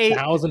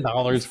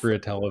 $6,000 for a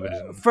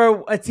television.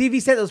 for a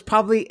TV set that was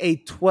probably a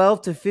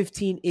 12 to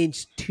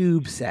 15-inch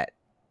tube set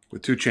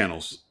With 2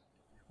 channels.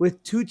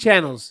 with 2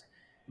 channels.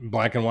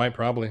 Black and white,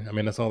 probably. I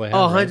mean, that's all they have.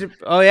 Oh, right? 100.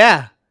 Oh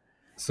yeah,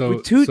 So,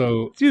 with 2,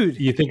 so dude.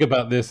 you think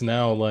about this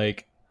now,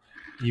 like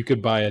you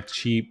could buy a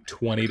cheap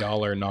 $20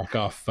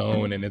 knockoff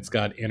phone, and it's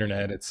got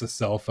internet. It's a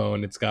cell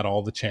phone. It's got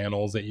all the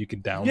channels that you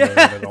can download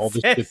and all the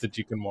Yes. shit that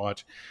you can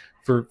watch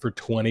for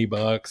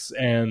 $20,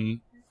 and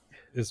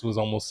this was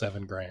almost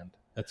 $7,000.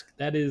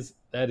 That is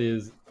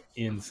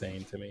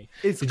insane to me.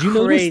 It's Did you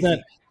crazy. notice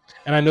that?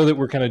 And I know that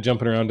we're kind of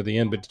jumping around to the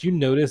end, but did you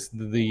notice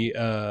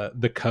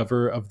the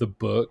cover of the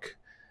book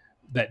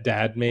that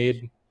Dad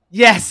made?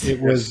 Yes.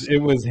 It was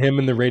him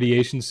in the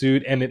radiation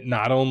suit, and it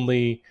not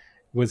only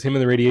was him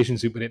in the radiation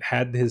suit, but it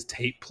had his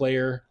tape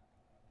player,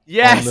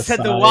 Yes. the The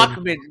side,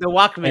 Walkman. The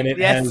Walkman. and it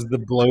yes. has the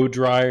blow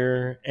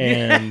dryer,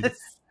 and Yes.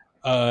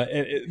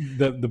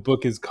 the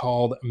book is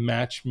called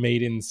Match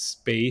Made in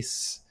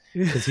Space,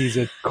 because he's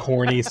a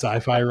corny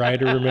sci-fi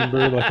writer,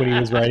 remember, like when he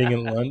was writing at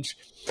lunch.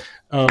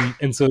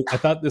 And so I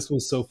thought this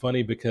was so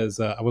funny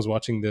because I was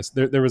watching this.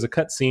 There was a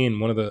cut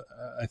scene.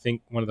 I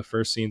think one of the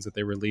first scenes that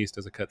they released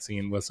as a cut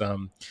scene was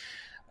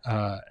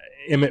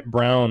Emmett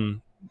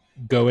Brown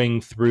going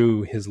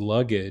through his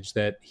luggage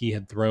that he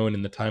had thrown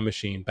in the time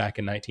machine back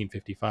in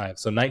 1955.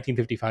 So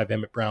 1955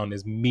 Emmett Brown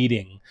is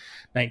meeting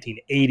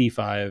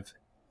 1985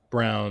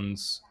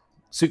 Brown's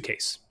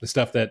suitcase, the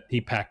stuff that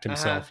he packed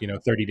himself,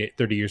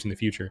 30 years in the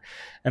future.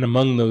 And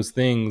among those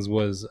things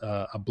was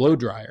a blow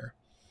dryer.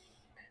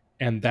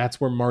 And that's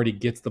where Marty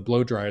gets the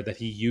blow dryer that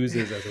he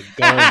uses as a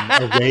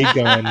gun, a ray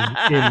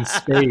gun in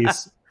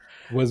space,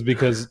 was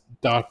because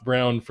Doc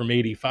Brown from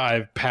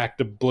 85 packed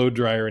a blow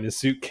dryer in his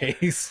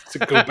suitcase to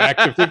go back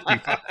to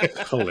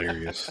 55.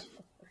 Hilarious.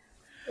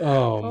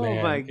 Oh Oh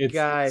man, my it's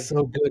God.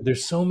 so good.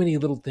 There's so many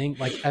little things.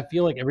 Like I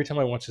feel like every time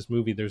I watch this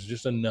movie, there's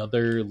just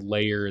another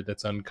layer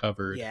that's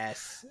uncovered.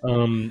 Yes.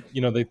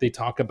 They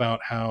talk about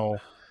how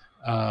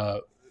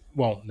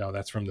well, no,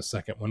 that's from the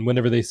second one.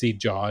 Whenever they see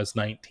Jaws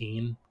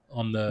 19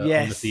 on the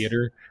Yes.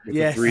 theater, With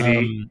Yes. the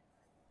 3D.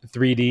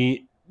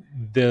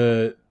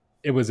 3D,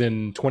 it was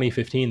in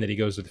 2015 that he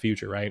goes to the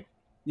future, right?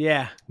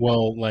 Yeah.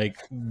 Well, like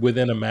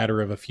within a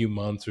matter of a few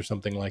months or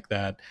something like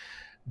that,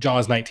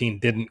 Jaws 19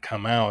 didn't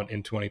come out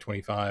in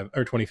 2025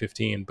 or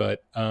 2015,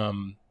 but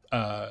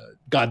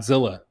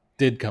Godzilla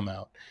did come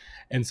out.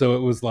 And so it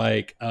was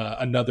like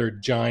another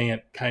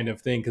giant kind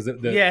of thing, because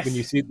Yes. when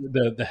you see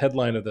the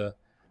headline of the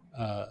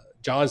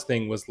Jaws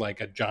thing was like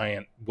a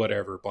giant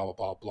whatever, blah, blah,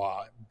 blah,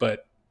 blah.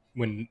 But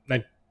when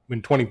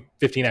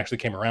 2015 actually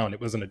came around,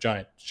 it wasn't a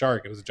giant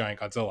shark, it was a giant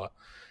Godzilla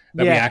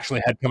that we Yeah.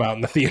 actually had come out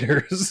in the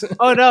theaters.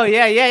 Oh no,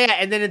 yeah.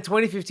 And then in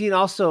 2015,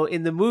 also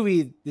in the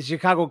movie, the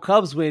Chicago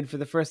Cubs win for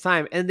the first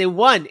time, and they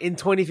won in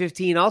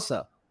 2015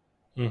 also,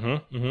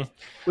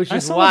 which I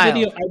is saw wild. a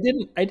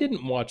video. I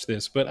didn't watch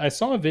this, but I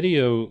saw a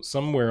video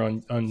somewhere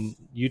on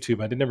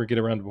YouTube. I did never get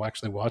around to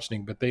actually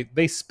watching, but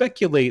they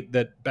speculate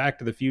that Back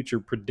to the Future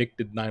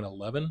predicted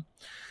 9/11.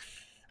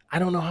 I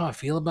don't know how I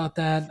feel about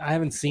that. I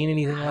haven't seen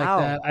anything like How?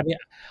 that. I mean,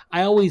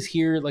 I always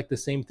hear like the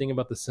same thing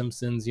about The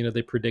Simpsons. You know,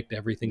 they predict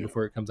everything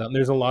before it comes out, and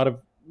there's a lot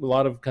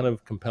of kind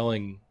of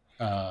compelling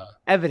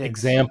Evidence.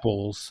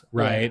 examples,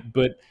 right?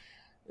 But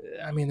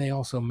I mean, they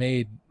also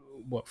made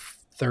what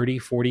 30,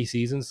 40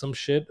 seasons, some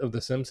shit of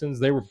The Simpsons.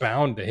 They were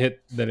bound to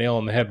hit the nail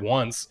on the head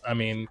once. I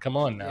mean, come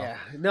on now. Yeah.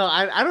 No,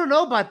 I don't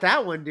know about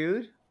that one,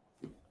 dude.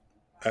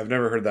 I've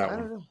never heard that I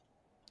don't one. know.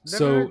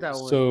 Never heard that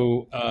one.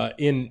 So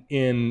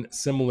in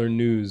similar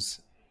news,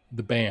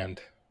 the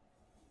band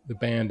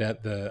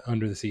at the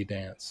Under the Sea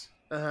dance.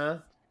 Uh-huh.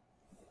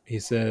 He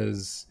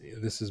says,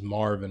 "This is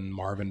Marvin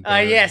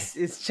Berry." Yes,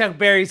 it's Chuck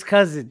Berry's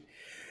cousin.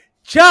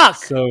 Chuck,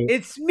 So-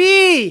 it's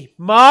me,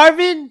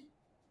 Marvin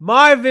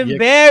Yeah.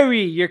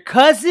 Berry, your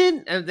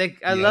cousin. I Yep.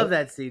 love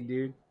that scene,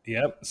 dude.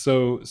 Yep.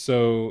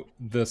 So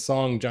the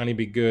song "Johnny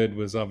Be Good"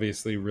 was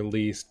obviously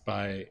released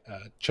by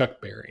Chuck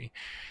Berry.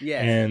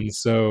 Yes. And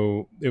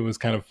so it was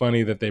kind of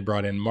funny that they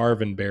brought in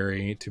Marvin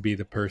Berry to be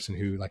the person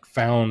who like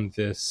found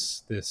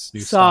this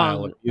new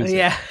style of music.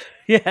 Yeah.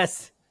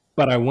 Yes.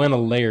 But I went a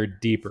layer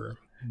deeper.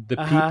 The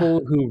Uh-huh.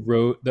 people who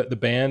wrote the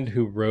band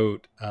who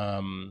wrote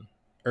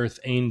Earth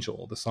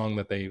Angel, the song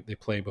that they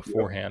play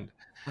beforehand,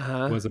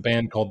 Uh-huh. was a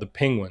band called the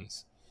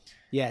Penguins.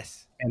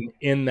 Yes. And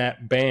in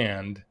that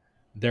band,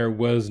 there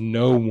was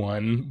no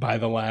one by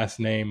the last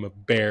name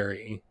of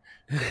Berry.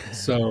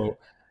 So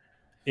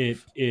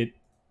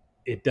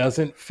it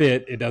doesn't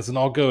fit. It doesn't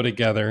all go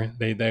together.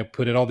 They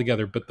put it all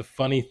together. But the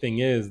funny thing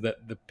is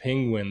that the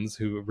Penguins,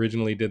 who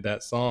originally did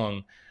that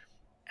song,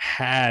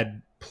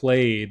 had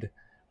played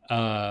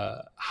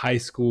high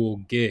school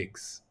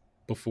gigs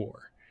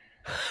before.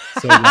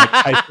 So like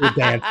high school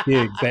dance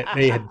gigs, that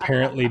they had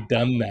apparently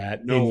done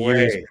that No in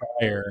years way.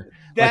 prior.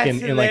 That's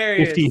like in like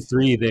hilarious.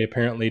 53, they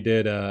apparently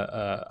did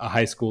a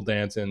high school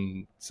dance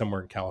in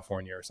somewhere in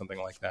California or something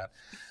like that.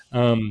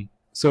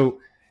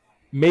 So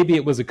maybe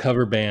it was a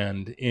cover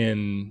band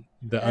in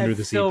the Under the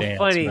That's Sea so dance,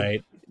 funny.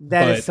 right?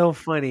 That is But so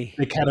funny.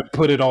 they kind of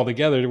put it all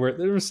together to where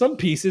there were some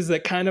pieces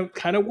that kind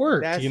of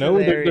worked. That's You know,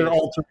 they're hilarious.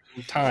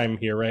 altering time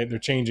here, right? They're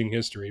changing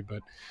history,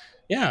 but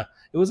yeah,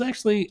 it was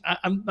actually.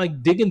 I'm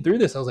like digging through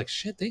this. I was like,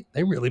 shit, they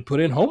really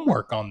put in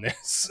homework on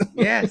this.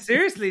 Yeah,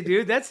 seriously,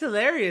 dude. That's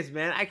hilarious,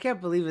 man. I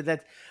can't believe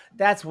it.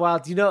 That's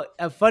wild. You know,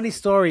 a funny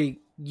story.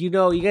 You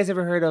guys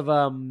ever heard of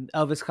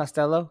Elvis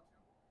Costello?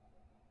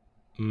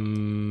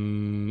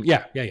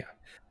 Yeah.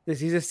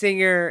 He's a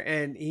singer,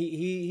 and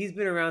he's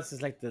been around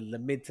since like the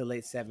mid to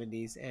late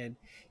 70s, and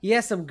he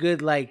has some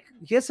good like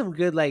his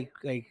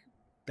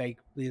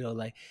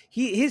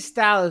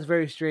style is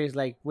very strange.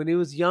 Like when he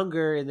was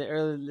younger in the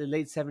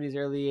late 70s,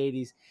 early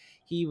 80s,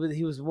 he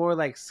was more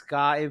like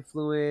ska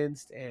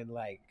influenced and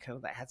like kind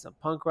of like had some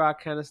punk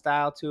rock kind of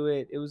style to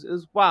it. It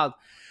was wild.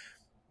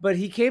 But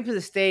he came to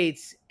the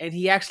States and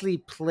he actually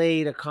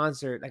played a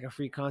concert, like a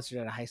free concert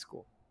at a high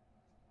school.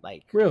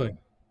 Like Really?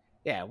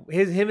 yeah,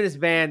 him and his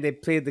band, they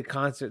played the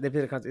concert.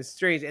 It's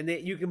strange, and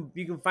you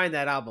can find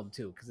that album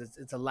too because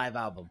it's a live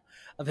album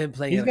of him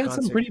playing. He's at a got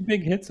concert. some pretty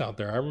big hits out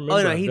there. I remember.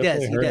 Oh no, I've he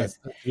definitely does.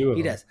 heard a few of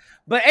He them. does.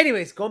 But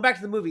anyways, going back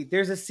to the movie,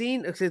 there's a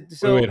scene.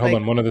 So Wait, hold like,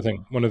 on. One other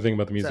thing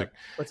about the music.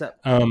 What's up?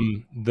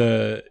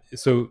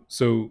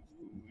 So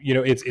you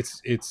know,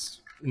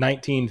 it's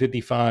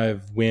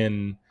 1955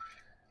 when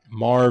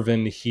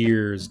Marvin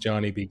hears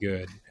Johnny Be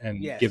Good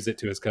and Yes. gives it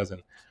to his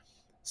cousin.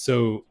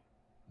 So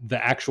the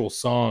actual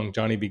song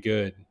Johnny Be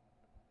Good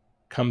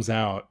comes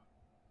out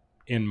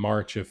in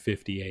March of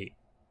 58.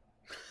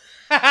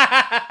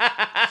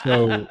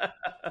 So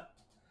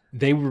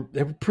they were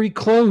pretty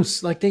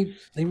close. Like they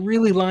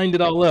really lined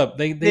it all up.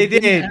 They They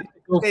didn't did. have to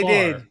go They far.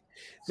 did.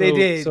 They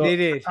did. So They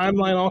did. the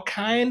timeline all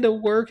kind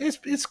of work.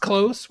 It's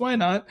close. Why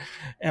not?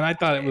 And I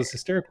thought it was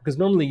hysterical because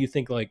normally you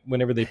think like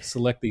whenever they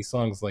select these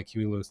songs like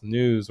Huey Lewis and the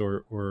News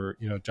or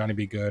you know Johnny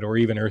Be Good or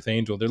even Earth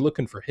Angel, they're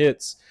looking for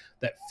hits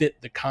that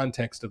fit the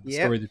context of the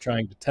Yep. story they're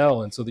trying to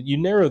tell, and so that you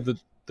narrow the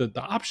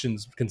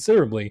options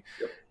considerably.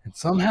 And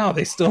somehow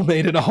they still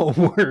made it all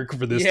work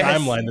for this Yes,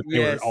 timeline that they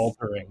were yes.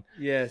 altering.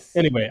 Yes.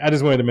 Anyway, I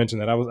just wanted to mention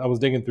that I was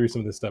digging through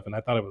some of this stuff, and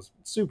I thought it was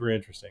super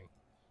interesting.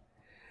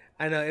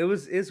 I know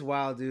it's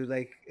wild, dude.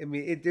 Like, I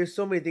mean, there's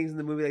so many things in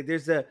the movie.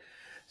 Like,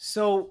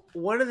 so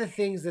one of the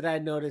things that I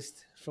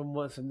noticed from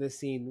this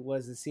scene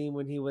was the scene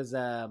when he was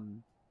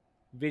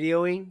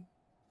videoing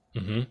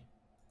Mm-hmm.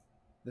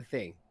 the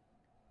thing.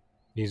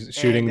 He's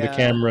shooting And, the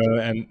camera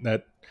and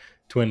at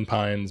Twin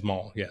Pines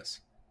Mall. Yes.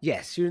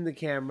 Yes, shooting the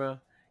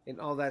camera and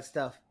all that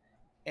stuff,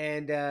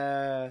 and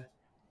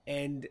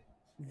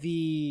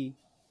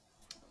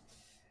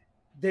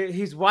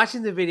he's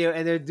watching the video,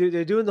 and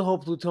they're doing the whole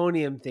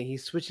plutonium thing.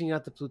 He's switching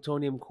out the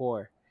plutonium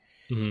core,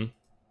 Mm-hmm.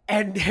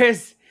 and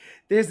there's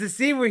the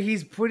scene where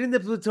he's putting the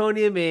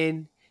plutonium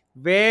in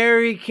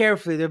very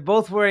carefully. They're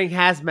both wearing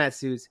hazmat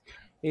suits,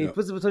 and he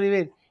puts the plutonium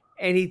in,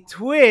 and he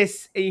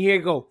twists, and you hear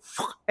it go,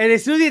 and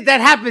as soon as that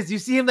happens, you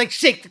see him like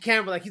shake the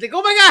camera, like he's like,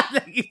 "Oh my god!"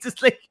 Like he's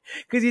just like,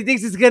 because he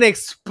thinks it's gonna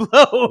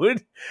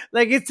explode.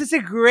 Like, it's just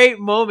a great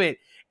moment,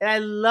 and I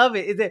love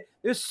it.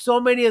 There's so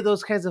many of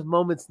those kinds of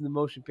moments in the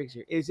motion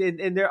picture.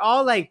 And they're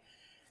all like,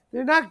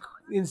 they're not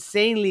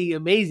insanely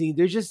amazing.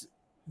 They're just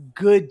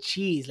good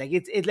cheese. Like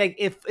it's like,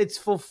 if it's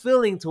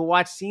fulfilling to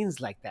watch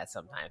scenes like that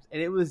sometimes,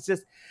 and it was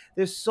just,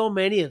 there's so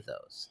many of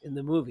those in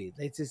the movie.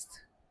 They just.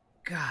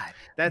 God,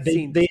 that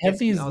scene. They have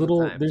these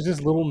little. There's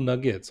just little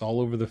nuggets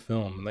all over the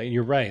film. Like,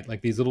 you're right.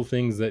 Like, these little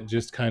things that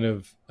just kind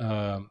of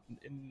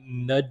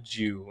nudge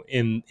you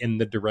in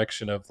the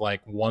direction of like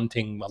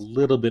wanting a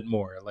little bit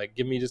more. Like,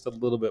 give me just a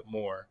little bit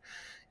more.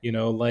 You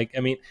know, like,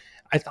 I mean,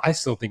 I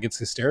still think it's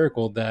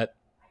hysterical that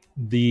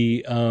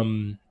the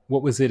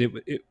what was it?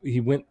 He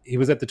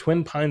was at the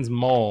Twin Pines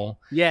Mall.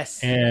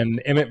 Yes.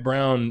 And Emmett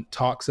Brown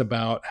talks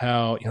about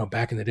how, you know,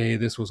 back in the day,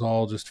 this was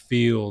all just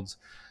fields.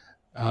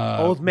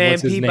 Old Man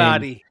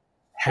Peabody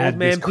had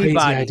this crazy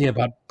idea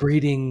about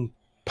breeding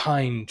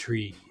pine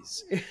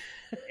trees,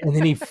 and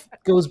then he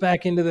goes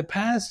back into the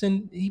past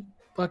and he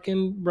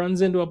fucking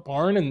runs into a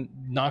barn and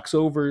knocks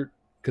over,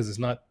 because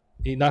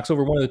he knocks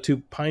over one of the two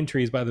pine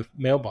trees by the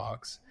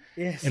mailbox.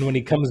 Yes. And when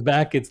he comes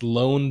back, it's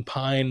Lone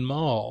Pine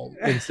Mall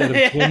instead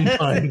of Twin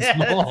Pines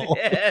Mall.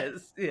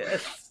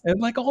 Yes. And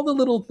like all the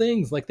little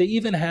things, like they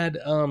even had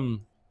a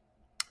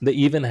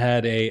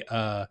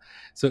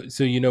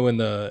so you know, in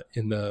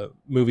the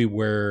movie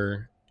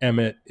where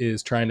Emmett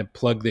is trying to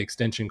plug the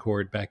extension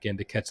cord back in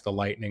to catch the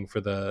lightning for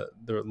the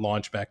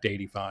launch back to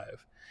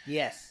 85.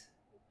 Yes.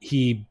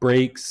 He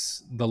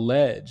breaks the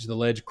ledge. The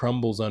ledge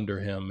crumbles under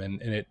him,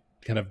 and it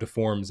kind of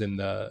deforms in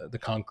the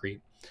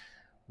concrete.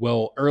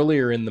 Well,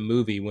 earlier in the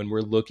movie, when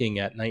we're looking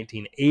at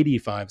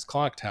 1985's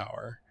clock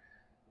tower,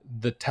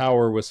 the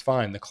tower was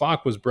fine. The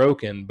clock was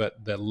broken,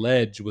 but the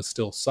ledge was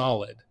still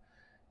solid.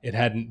 It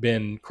hadn't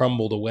been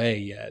crumbled away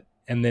yet.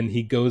 And then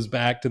he goes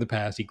back to the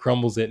past, he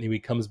crumbles it, and when he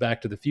comes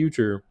back to the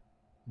future,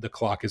 the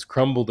clock is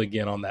crumbled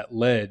again on that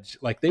ledge.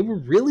 Like, they were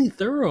really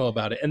thorough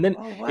about it. And then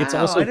it's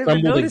also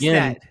crumbled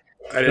again.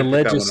 The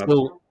ledge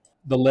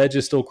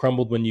is still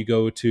crumbled when you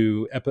go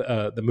to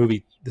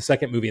the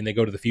second movie, and they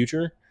go to the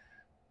future.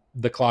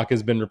 The clock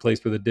has been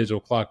replaced with a digital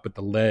clock, but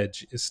the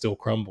ledge is still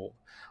crumbled.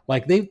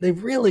 Like, they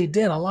really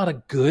did a lot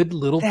of good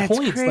little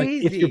points. Crazy. Like,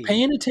 if you're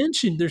paying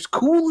attention, there's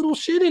cool little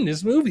shit in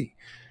this movie.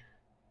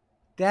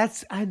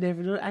 I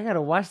never knew. I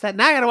gotta watch that.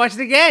 Now I gotta watch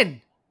it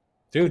again.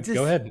 Dude,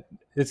 go ahead.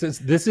 This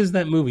is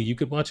that movie. You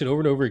could watch it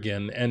over and over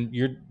again, and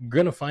you're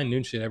gonna find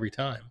new shit every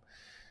time.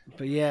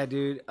 But yeah,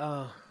 dude.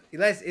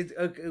 Elias,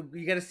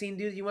 you got a scene,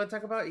 dude, you want to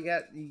talk about?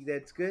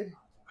 That's good?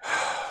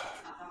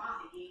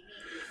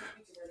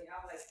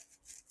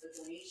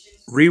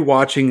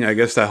 Rewatching, I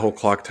guess, that whole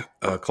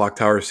clock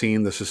tower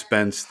scene, the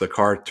suspense, the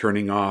car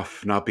turning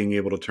off, not being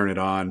able to turn it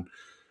on,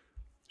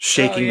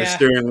 shaking the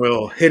steering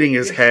wheel, hitting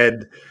his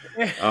head.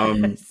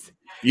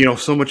 You know,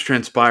 so much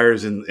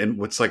transpires in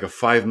what's like a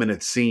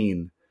 5-minute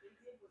scene.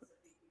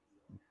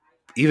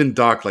 Even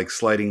Doc, like,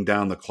 sliding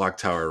down the clock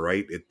tower,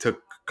 right? It took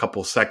a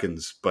couple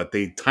seconds, but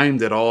they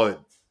timed it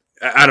all.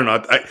 I don't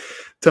know.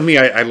 To me,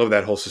 I love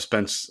that whole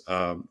suspense,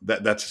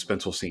 that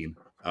suspenseful scene.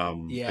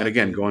 And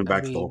again, going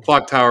back to the whole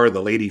clock tower,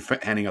 the lady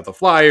handing out the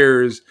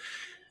flyers,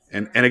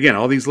 and again,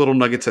 all these little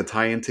nuggets that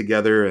tie in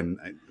together, and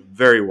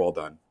very well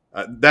done.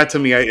 That, to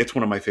me, it's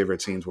one of my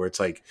favorite scenes, where it's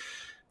like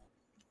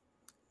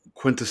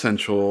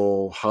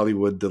quintessential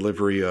Hollywood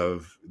delivery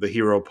of the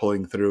hero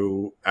pulling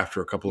through after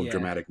a couple of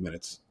dramatic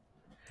minutes.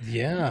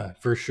 Yeah,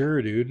 for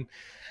sure, dude.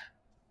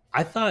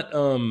 I thought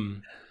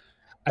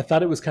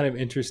it was kind of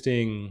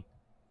interesting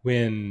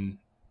when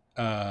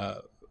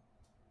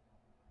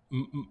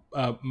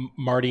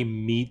Marty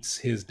meets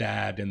his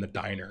dad in the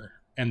diner,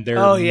 and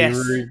they're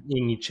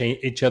mirroring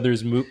each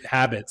other's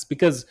habits,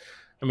 because,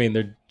 I mean,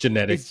 they're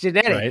genetic. It's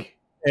genetic, right?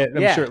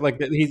 And I'm sure,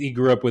 like, he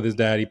grew up with his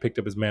dad. He picked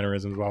up his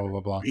mannerisms, blah, blah, blah,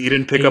 blah. He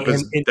didn't pick up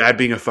his dad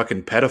being a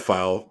fucking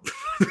pedophile.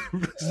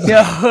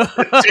 No.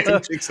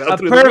 A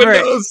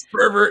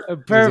pervert. A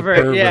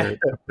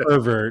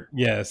pervert.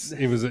 Yes.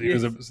 It was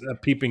a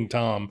peeping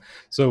Tom.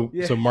 So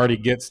Marty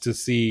gets to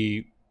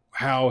see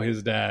how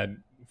his dad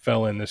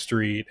fell in the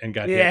street and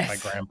got hit by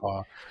Yes.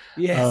 Grandpa.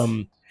 Yes.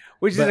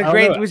 Which is but a I don't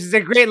great know. which is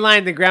a great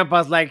line. The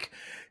grandpa's like,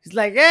 he's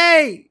like,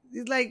 hey,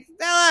 he's like,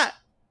 Stella,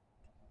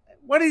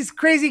 what these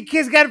crazy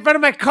kids got in front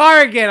of my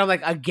car again? I'm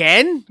like,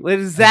 again? What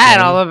is that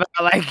Again? all about?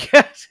 Like,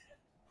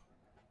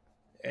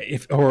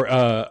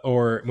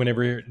 Or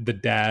whenever the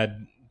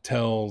dad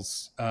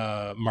tells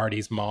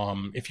Marty's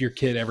mom, if your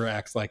kid ever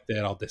acts like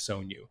that, I'll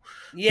disown you.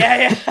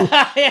 yeah.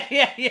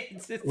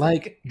 It's just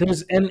Like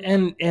there's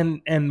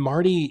and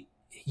Marty,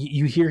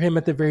 you hear him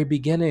at the very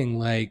beginning,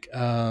 like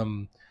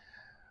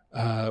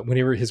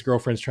whenever his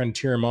girlfriend's trying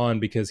to cheer him on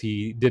because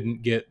he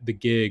didn't get the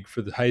gig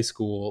for the high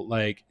school,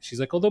 like she's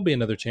like, oh, there'll be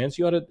another chance,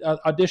 you ought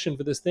to audition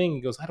for this thing. He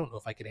goes, I don't know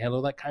if I could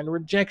handle that kind of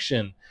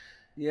rejection.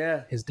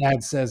 yeah. His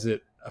dad says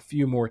it a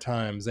few more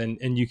times, and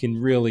you can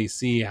really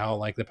see how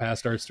like the past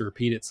starts to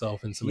repeat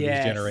itself, and some of these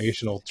Yes.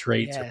 generational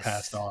traits are Yes.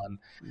 passed on.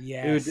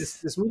 Yes. Dude,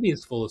 this movie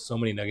is full of so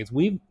many nuggets.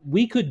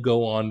 We could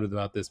go on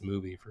about this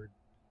movie for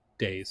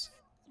days.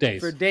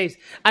 For days.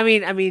 I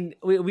mean,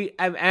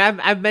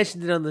 I've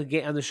mentioned it on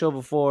the show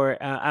before.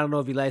 I don't know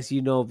if Elias,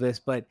 you know of this,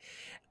 but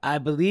I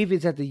believe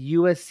it's at the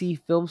USC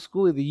Film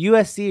School, the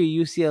USC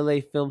or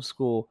UCLA Film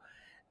School.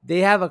 They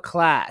have a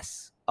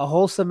class, a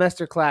whole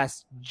semester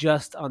class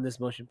just on this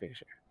motion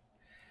picture.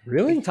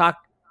 Really?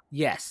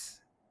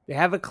 Yes, they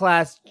have a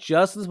class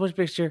just on this motion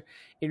picture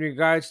in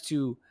regards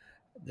to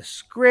the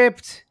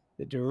script,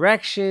 the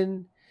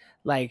direction,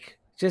 like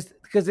just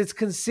because it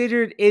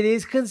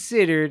is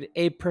considered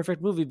a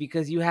perfect movie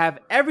because you have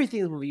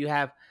everything in the movie. You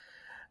have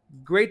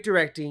great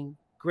directing,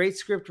 great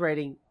script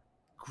writing,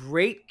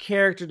 great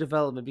character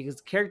development because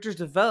characters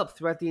develop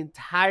throughout the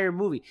entire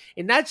movie.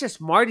 And not just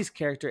Marty's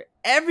character,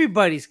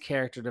 everybody's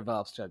character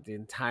develops throughout the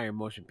entire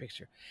motion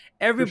picture.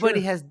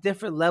 Everybody has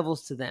different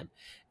levels to them.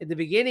 In the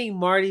beginning,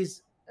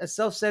 Marty's a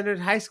self-centered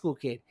high school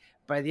kid.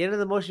 By the end of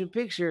the motion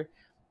picture,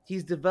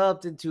 he's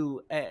developed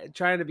into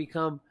trying to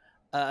become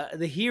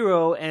the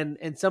hero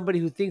and somebody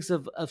who thinks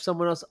of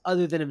someone else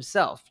other than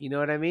himself. You know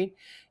what I mean?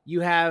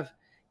 You have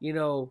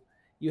George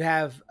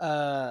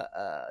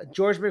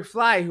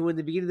McFly, who in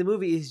the beginning of the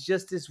movie is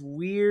just this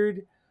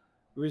weird,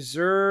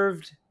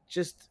 reserved,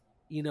 just,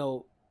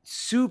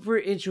 super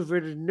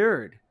introverted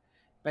nerd.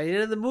 By the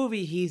end of the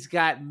movie, he's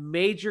got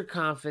major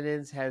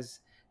confidence, has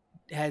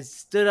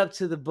stood up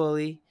to the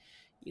bully,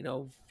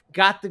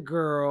 got the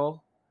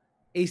girl.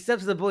 He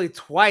steps to the bully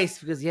twice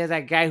because he has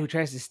that guy who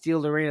tries to steal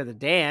Lorraine at the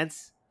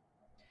dance.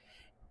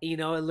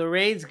 And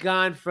Lorraine's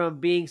gone from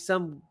being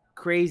some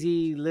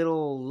crazy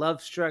little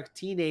love-struck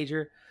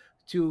teenager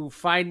to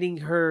finding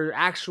her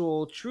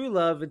actual true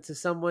love into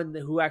someone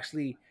who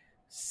actually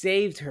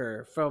saved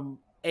her from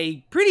a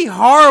pretty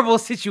horrible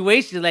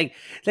situation. Like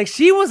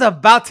she was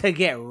about to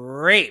get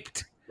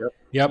raped.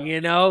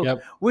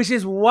 Yep. Which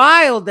is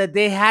wild that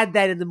they had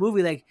that in the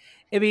movie. Like,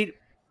 I mean,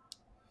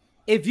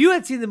 if you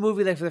had seen the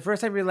movie like for the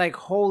first time, you're like,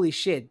 holy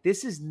shit,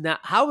 this is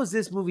not, how is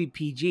this movie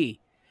PG?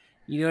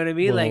 You know what I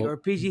mean? Well, or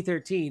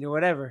PG-13 or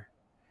whatever.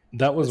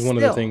 That was one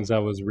of the things I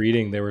was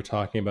reading. They were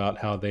talking about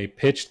how they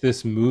pitched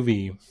this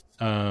movie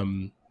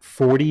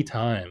 40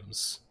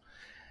 times.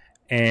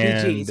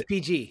 And it's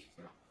PG.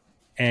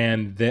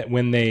 And that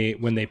when they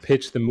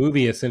pitched the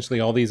movie, essentially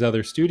all these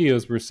other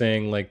studios were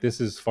saying like, this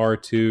is far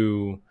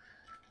too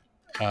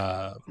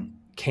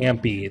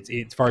campy.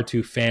 It's far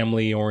too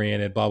family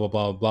oriented, blah, blah,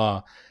 blah,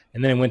 blah.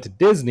 And then it went to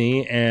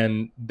Disney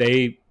and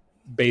they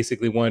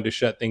basically wanted to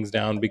shut things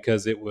down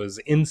because it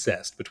was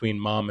incest between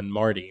Mom and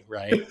Marty,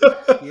 right?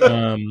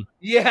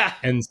 Yeah.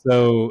 And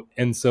so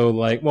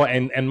like, well,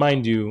 and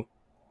mind you,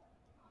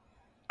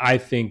 I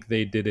think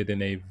they did it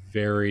in a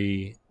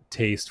very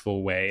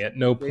tasteful way. At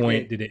no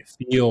point did it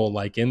feel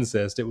like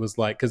incest. It was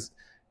like, because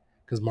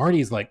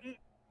Marty's like,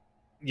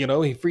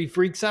 he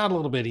freaks out a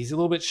little bit. He's a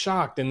little bit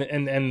shocked.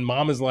 And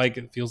Mom is like,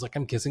 it feels like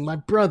I'm kissing my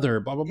brother,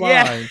 blah, blah, blah.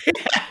 Yeah.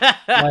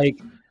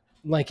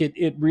 like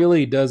it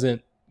really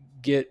doesn't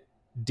get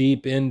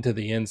deep into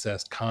the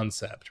incest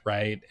concept,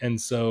 right? And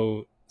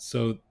so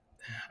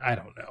I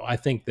don't know. I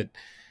think that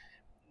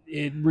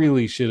it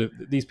really should have.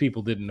 These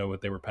people didn't know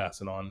what they were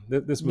passing on.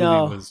 This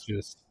movie was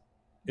just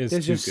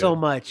there's just so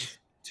much,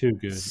 too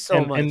good,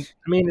 much. And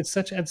I mean, it's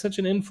had such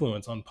an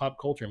influence on pop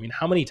culture. I mean,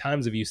 how many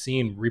times have you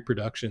seen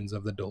reproductions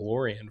of the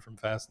DeLorean from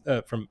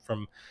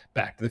from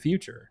Back to the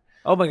Future?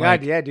 Oh my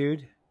god, yeah,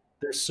 dude.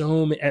 There's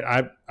so many. And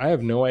I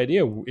have no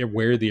idea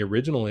where the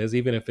original is,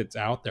 even if it's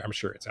out there. I'm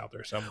sure it's out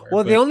there somewhere.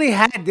 Well, they only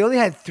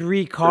had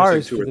 3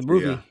 cars for the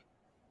movie. Yeah.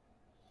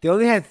 They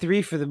only had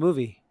 3 for the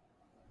movie.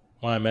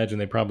 Well, I imagine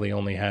they probably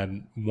only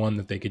had one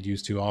that they could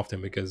use too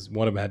often because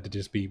one of them had to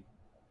just be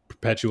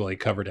perpetually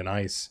covered in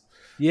ice.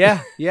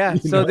 Yeah.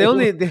 So they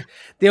only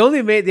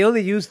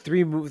used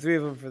 3 of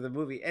them for the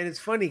movie, and it's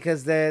funny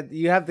because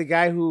you have the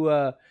guy who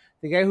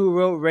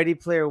wrote Ready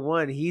Player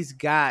One. He's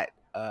got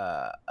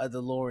a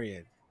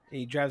DeLorean. And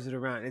he drives it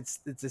around.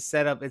 It's a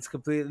setup. It's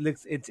completely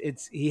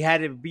he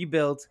had it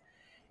rebuilt,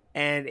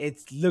 and it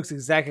looks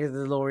exactly like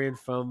the DeLorean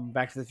from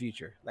Back to the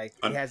Future. Like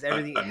it has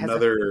everything.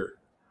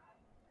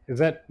 Is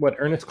that what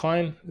Ernest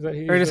Klein? Is that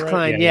who Ernest right?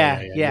 Klein,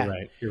 yeah. You're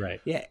right. You're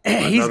right. Yeah,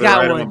 he's Another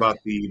got item one. about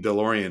the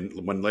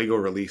DeLorean. When Lego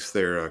released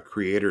their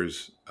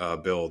creators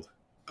build,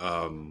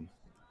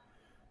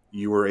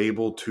 you were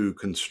able to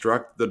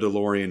construct the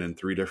DeLorean in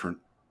 3 different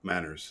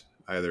manners,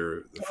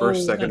 either the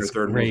first, second, or That's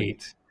third movie.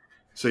 great.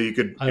 So you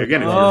could, I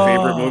again, if love your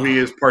favorite movie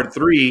is part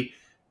 3,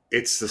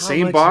 it's the How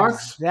same much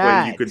box, is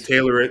but you that? could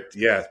tailor it.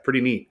 Yeah, it's pretty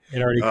neat.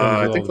 It already comes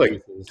I with think all the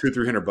like pieces.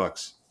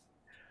 $200-300.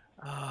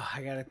 Oh,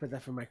 I gotta put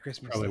that for my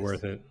Christmas. Probably list.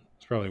 worth it.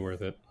 It's probably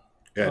worth it.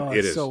 Yeah, Oh, it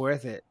it's is. so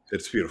worth it.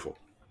 It's beautiful.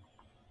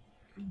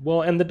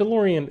 Well, and the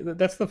DeLorean,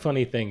 that's the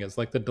funny thing is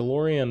like the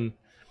DeLorean,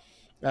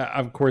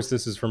 of course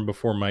this is from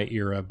before my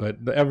era, but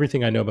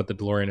everything I know about the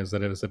DeLorean is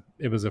that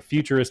it was a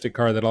futuristic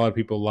car that a lot of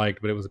people liked,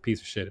 but it was a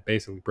piece of shit. It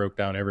basically broke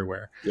down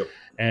everywhere. Yep.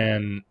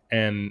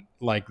 And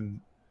like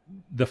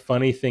the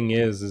funny thing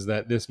is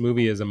that this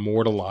movie is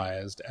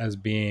immortalized as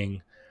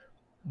being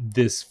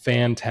this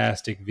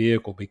fantastic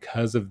vehicle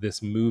because of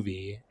this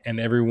movie, and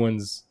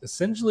everyone's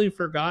essentially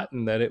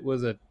forgotten that it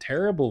was a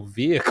terrible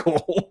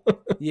vehicle.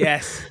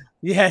 Yes.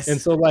 Yes. And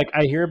so like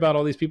I hear about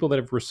all these people that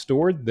have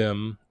restored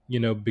them,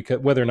 because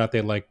whether or not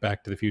they like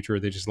Back to the Future or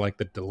they just like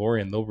the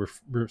DeLorean, they'll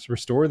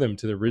restore them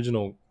to the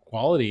original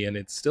quality, and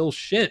it's still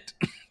shit.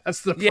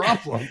 That's the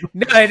problem.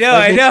 No, I know.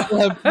 Like, I they know.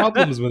 still have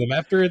problems with them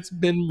after it's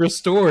been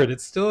restored.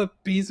 It's still a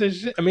piece of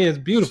shit. I mean, it's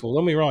beautiful.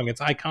 Don't get me wrong. It's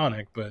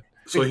iconic, but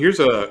So here's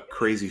a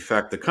crazy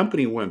fact. The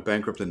company went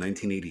bankrupt in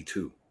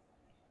 1982.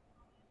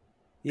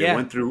 Yeah. It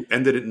went through,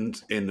 ended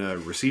in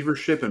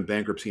receivership and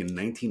bankruptcy in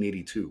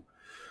 1982.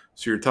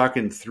 So you're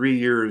talking 3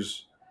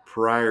 years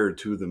prior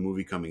to the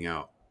movie coming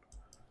out.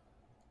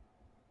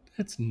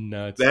 that's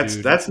nuts. That's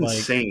dude. that's Like,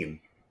 insane,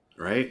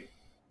 right?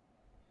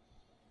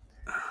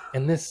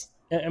 And this,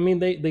 I mean,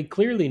 they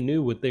clearly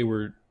knew what they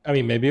were. I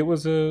mean, maybe it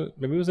was a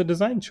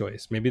design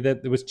choice. Maybe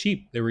that it was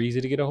cheap. They were easy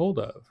to get a hold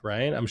of,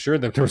 right? I'm sure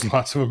that there was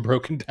lots of them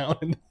broken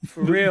down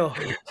For real.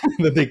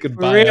 that they could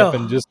For buy real. up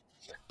and just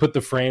put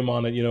the frame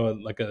on it,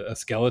 like a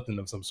skeleton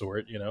of some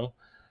sort,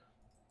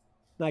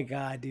 My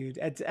God, dude.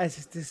 It's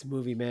just this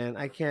movie, man.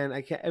 I can't.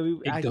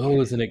 It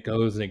goes and it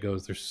goes and it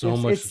goes. There's so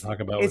much to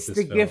talk about It's with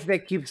the this film. gift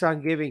that keeps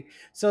on giving.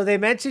 So they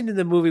mentioned in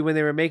the movie when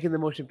they were making the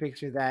motion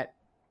picture that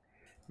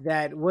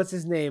what's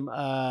his name?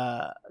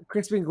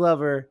 Crispin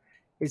Glover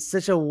is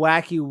such a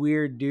wacky,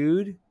 weird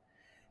dude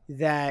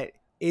that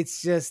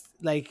it's just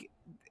like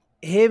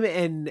him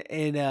and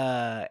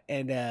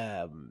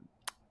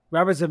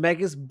Robert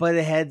Zemeckis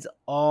butted heads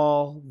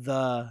all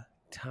the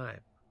time.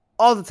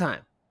 All the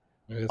time.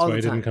 That's all why the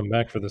he didn't time. come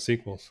back for the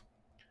sequels.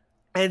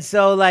 And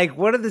so, like,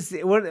 one of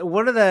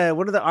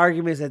the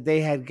arguments that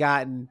they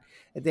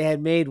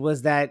had made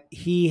was that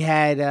he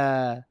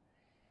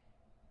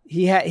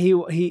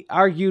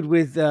argued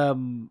with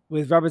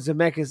Robert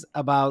Zemeckis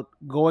about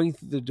going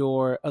through the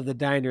door of the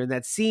diner, and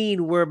that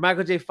scene where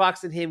Michael J.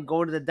 Fox and him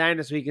go into the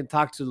diner so he can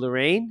talk to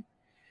Lorraine,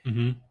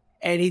 Mm-hmm.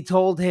 and he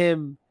told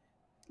him,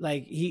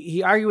 like,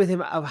 he argued with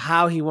him of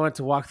how he wanted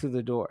to walk through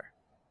the door.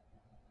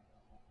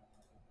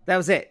 That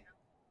was it.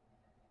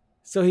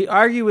 So he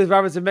argued with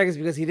Robert Zemeckis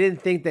because he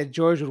didn't think that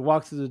George would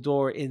walk through the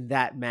door in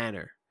that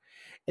manner.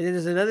 And then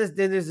there's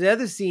the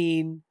other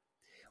scene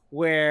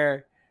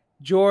where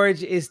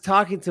George is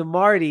talking to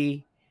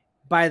Marty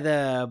by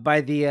the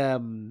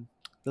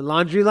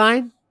laundry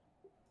line,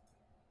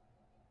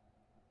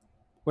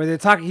 where they're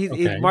talking.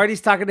 Okay.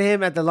 Marty's talking to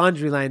him at the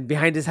laundry line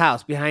behind his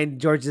house, behind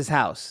George's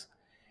house.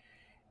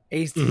 And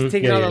he's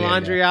taking all the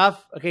laundry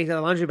off. Okay, he's got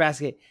a laundry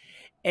basket,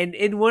 and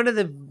in one of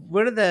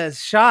the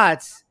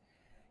shots,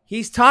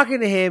 he's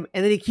talking to him,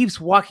 and then he keeps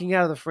walking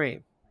out of the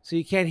frame, so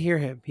you can't hear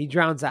him. He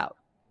drowns out.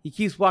 He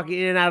keeps walking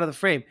in and out of the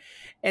frame,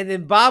 and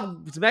then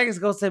Bob Zemeckis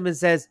goes to him and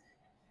says,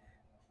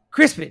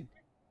 "Crispin,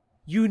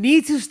 you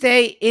need to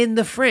stay in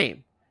the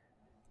frame.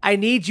 I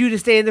need you to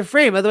stay in the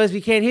frame, otherwise we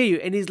can't hear you."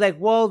 And he's like,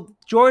 "Well,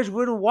 George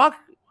wouldn't walk.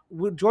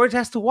 George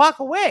has to walk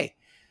away,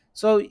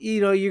 so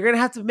you're gonna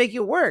have to make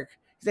it work."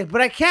 He's like,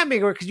 "But I can't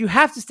make it work because you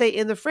have to stay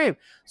in the frame."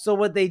 So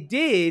what they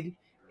did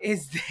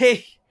is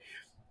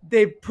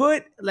they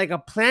put like a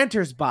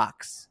planter's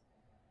box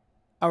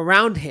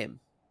around him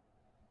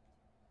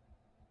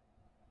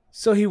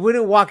so he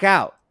wouldn't walk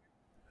out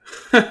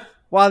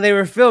while they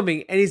were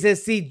filming. And he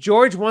says, "See,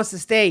 George wants to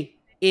stay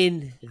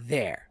in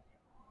there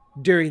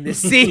during the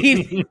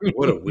scene."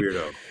 What a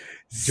weirdo.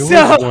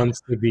 George wants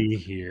to be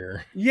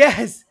here.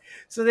 Yes.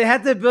 So they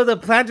had to build a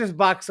planter's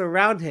box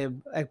around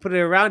him, like put it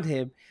around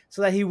him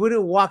so that he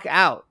wouldn't walk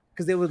out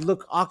because it would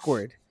look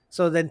awkward.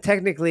 So then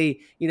technically,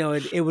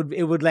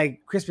 it would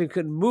like Crispin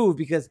couldn't move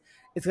because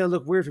it's going to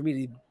look weird for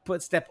me to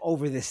step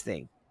over this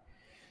thing.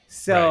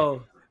 So,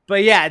 right.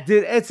 But yeah,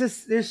 dude, it's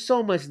just, there's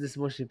so much in this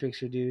motion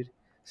picture, dude.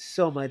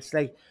 So much.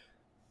 Like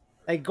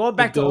going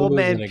back to Old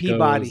Man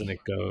Peabody. And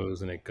it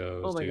goes and it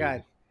goes. Oh my dude.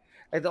 God.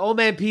 Like the Old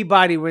Man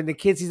Peabody, when the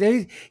kids,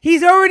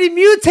 he's already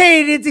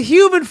mutated into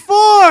human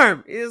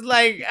form. It's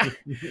like,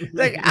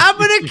 "I'm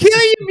going to kill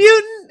you,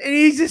 mutant." And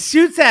he just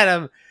shoots at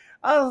him.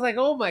 I was like,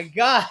 oh my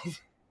God.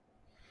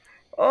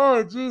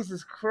 Oh,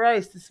 Jesus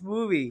Christ, this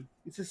movie.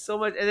 It's just so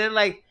much. And then,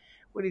 like,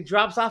 when he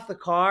drops off the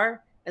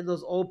car and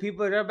those old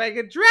people are like,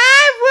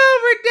 "Drive,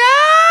 Wilbur,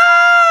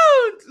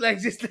 don't!" Like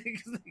just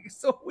like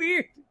so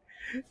weird.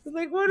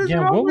 Like, what is Yeah,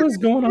 wrong what with was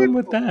these going on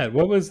with people? that?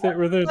 What was there?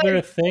 Were there a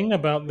Like, thing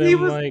about he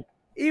them was like?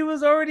 he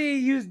was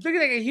looking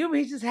like a human.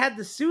 He just had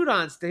the suit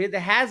on still. He had the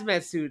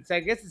hazmat suit. So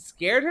I guess it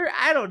scared her.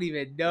 I don't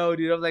even know,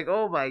 dude. I'm like,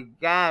 oh my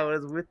god, what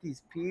is with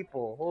these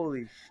people?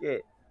 Holy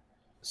shit.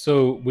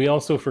 So we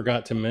also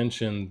forgot to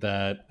mention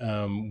that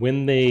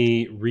when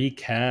they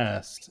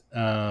recast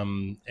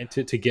and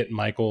to get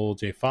Michael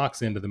J.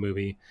 Fox into the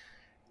movie,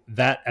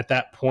 that at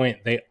that point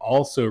they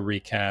also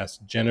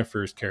recast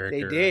Jennifer's They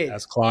character did.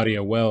 as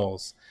Claudia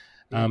Wells,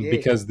 They did.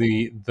 because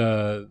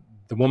the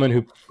woman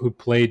who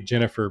played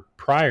Jennifer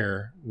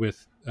prior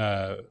with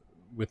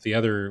the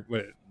other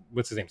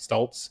what's his name,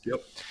 Stoltz.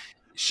 Yep.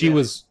 She Yeah.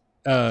 was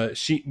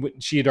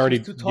she had already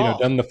too tall.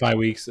 done the 5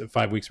 weeks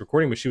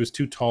recording, but she was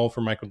too tall for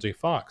Michael J.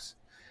 Fox.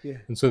 Yeah.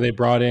 And so they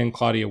brought in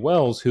Claudia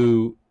Wells,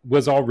 who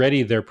was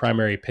already their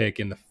primary pick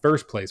in the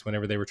first place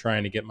whenever they were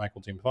trying to get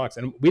Michael J. Fox.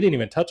 And we didn't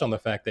even touch on the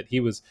fact that he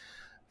was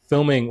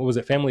filming, what was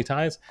it, Family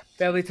Ties?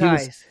 Family He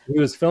was, Ties. he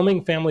was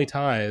filming Family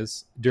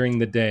Ties during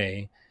the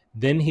day.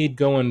 Then he'd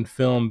go and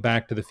film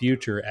Back to the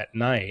Future at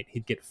night.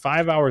 He'd get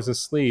 5 hours of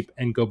sleep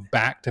and go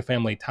back to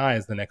Family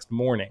Ties the next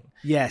morning.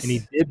 Yes. And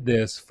he did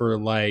this for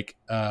like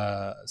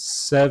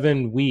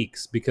 7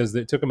 weeks, because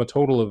it took him a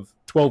total of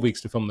 12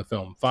 weeks to film the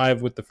film.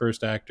 5 with the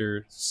first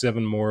actor,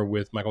 7 more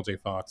with Michael J.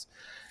 Fox.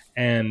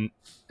 And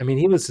I mean,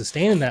 he was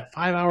sustaining that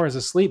 5 hours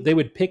of sleep. They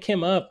would pick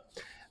him up.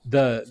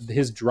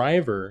 His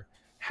driver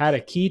had a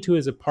key to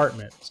his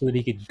apartment so that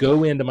he could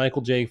go into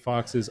Michael J.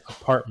 Fox's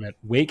apartment,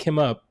 wake him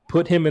up,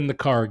 put him in the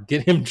car,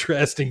 get him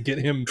dressed, and get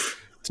him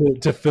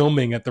to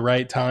filming at the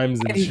right times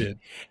and shit.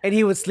 And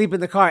he would sleep in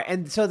the car.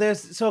 And so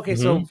so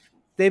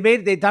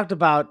they talked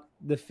about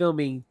the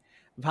filming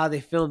of how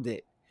they filmed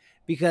it,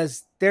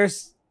 because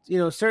there's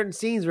certain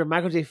scenes where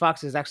Michael J.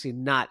 Fox is actually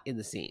not in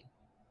the scene.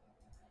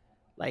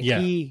 Like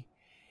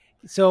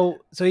so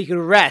he could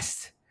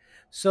rest.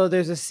 So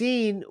there's a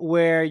scene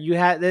where you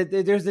have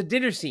there's the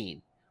dinner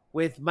scene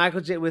with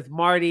with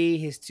Marty,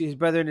 his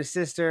brother and his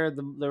sister,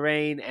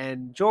 Lorraine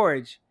and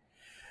George.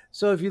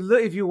 So if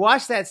you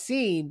watch that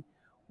scene,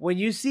 when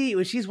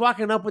she's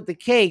walking up with the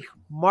cake,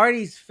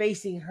 Marty's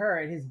facing her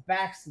and his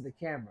back's to the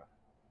camera.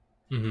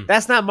 Mm-hmm.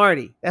 That's not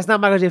Marty. That's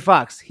not Michael J.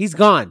 Fox. He's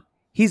gone.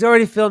 He's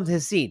already filmed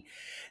his scene.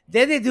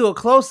 Then they do a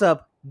close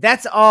up.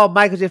 That's all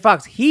Michael J.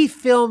 Fox. He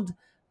filmed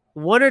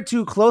 1 or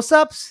 2 close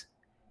ups,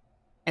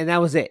 and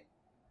that was it.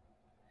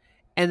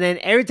 And then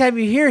every time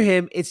you hear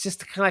him, it's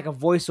just kind of like a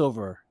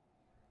voiceover.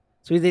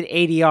 So he did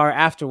ADR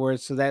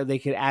afterwards so that they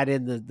could add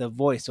in the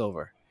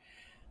voiceover.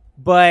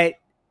 But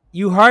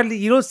you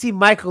don't see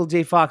Michael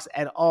J. Fox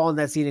at all in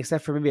that scene,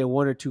 except for maybe a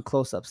 1 or 2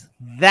 close-ups.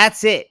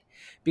 That's it.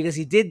 Because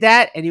he did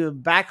that and he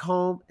went back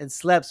home and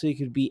slept so he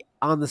could be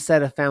on the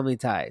set of Family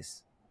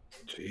Ties.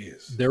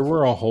 Jeez. There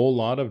were a whole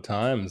lot of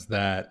times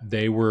that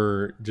they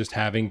were just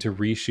having to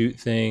reshoot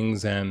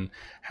things and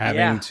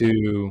having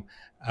to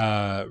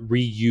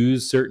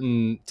reuse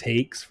certain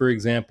takes, for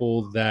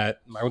example,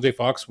 that Michael J.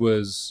 Fox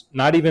was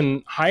not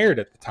even hired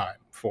at the time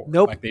for.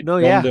 Nope. Like they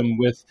filmed him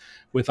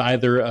with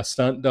either a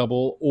stunt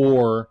double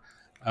or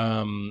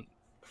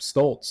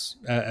Stoltz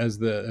as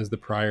the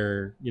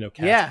prior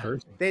cast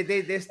person. They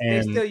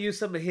still use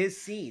some of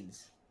his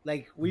scenes.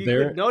 Like you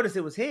couldn't notice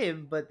it was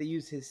him, but they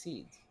used his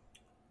scenes.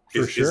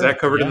 Is that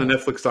covered in the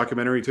Netflix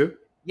documentary too?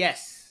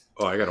 Yes.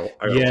 Oh, I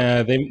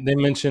gotta they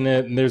mention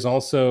it, and there's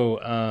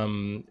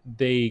also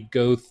they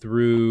go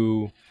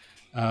through.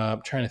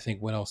 I'm trying to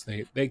think what else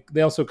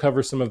they also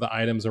cover some of the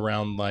items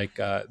around like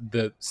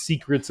the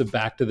secrets of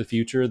Back to the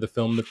Future, the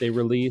film that they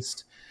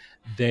released.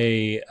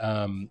 They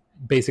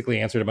basically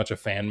answered a bunch of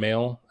fan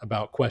mail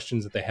about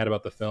questions that they had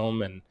about the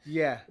film, and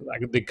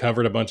they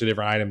covered a bunch of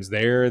different items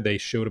there. They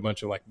showed a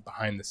bunch of like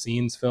behind the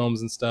scenes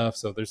films and stuff.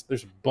 So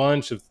there's a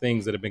bunch of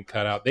things that have been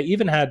cut out. They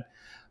even had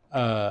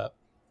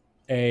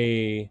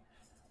a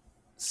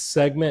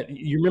segment.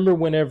 You remember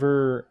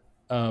whenever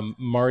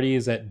Marty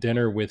is at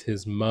dinner with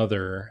his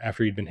mother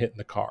after he'd been hit in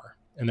the car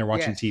and they're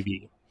watching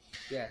TV.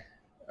 Yeah.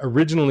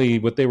 Originally,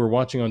 what they were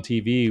watching on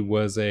TV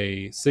was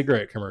a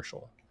cigarette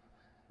commercial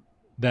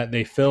that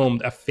they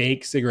filmed, a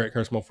fake cigarette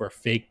commercial for a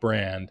fake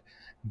brand,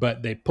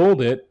 but they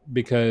pulled it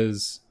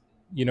because,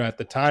 at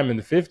the time in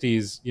the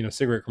 50s,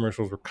 cigarette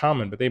commercials were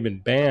common, but they've been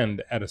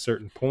banned at a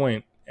certain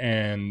point.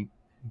 And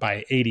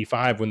by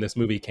 85, when this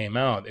movie came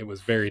out, it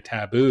was very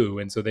taboo.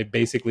 And so they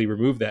basically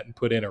removed that and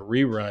put in a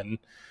rerun,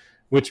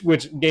 which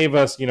gave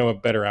us, a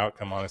better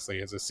outcome,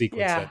 honestly, as a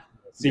sequence,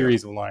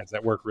 series of lines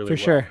that work really well.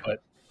 Sure.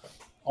 But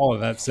all of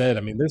that said, I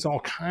mean, there's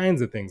all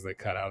kinds of things that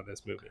cut out of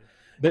this movie.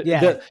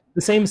 The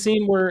same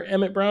scene where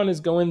Emmett Brown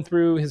is going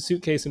through his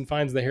suitcase and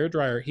finds the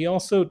hairdryer. He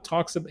also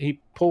he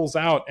pulls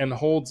out and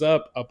holds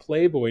up a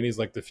Playboy, and he's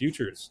like, "The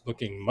future is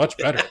looking much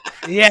better."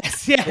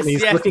 Yes. And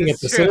he's looking at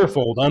the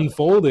centerfold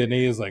unfold and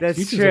he's like, "The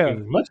future's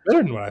looking much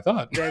better than what I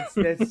thought." That's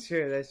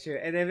true. That's true.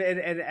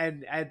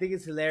 And I think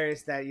it's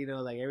hilarious that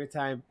like every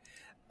time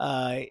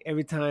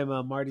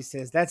Marty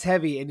says that's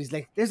heavy, and he's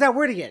like, "There's that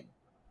word again."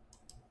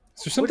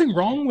 Is there something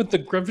wrong with the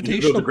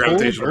gravitational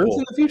gravitational pull of Earth pull.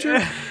 in the future?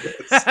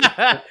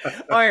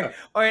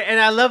 And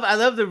I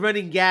love the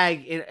running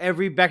gag in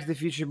every Back to the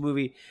Future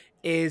movie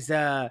is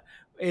the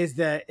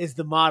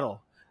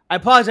model. I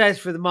apologize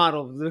for the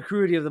model, the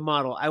crudity of the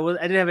model. I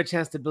didn't have a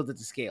chance to build it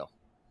to scale.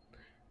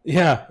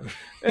 Yeah,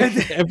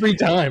 every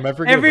time I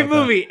forget. Every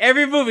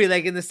movie,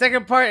 like in the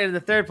second part and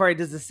the third part, it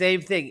does the same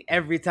thing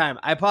every time.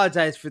 I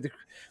apologize for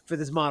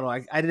this model. I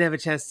didn't have a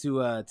chance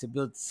to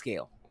build to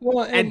scale.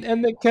 Well,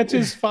 and it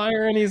catches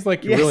fire, and he's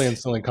like, "You're really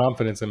instilling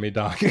confidence in me,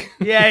 Doc."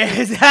 Yeah,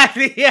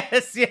 exactly.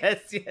 Yes,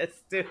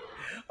 dude.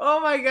 Oh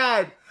my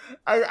god,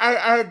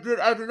 I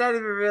did not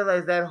even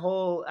realize that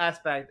whole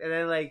aspect. And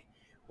then like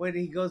when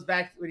he goes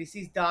back, when he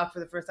sees Doc for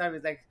the first time,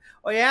 he's like,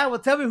 "Oh yeah, well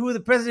tell me who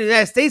the president of the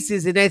United States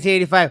is in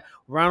 1985?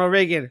 Ronald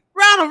Reagan.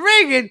 Ronald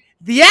Reagan,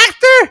 the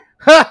actor?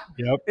 Huh.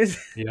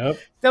 Yep.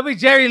 Tell me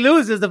Jerry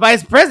Lewis is the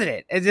vice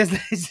president." It's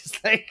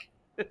just like.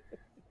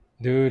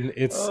 Dude,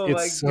 it's so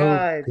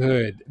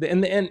good.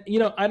 And you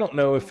know, I don't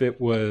know if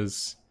it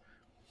was.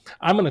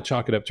 I'm going to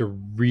chalk it up to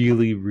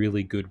really,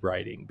 really good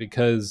writing,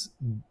 because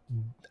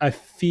I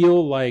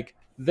feel like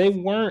they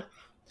weren't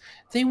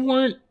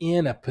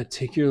in a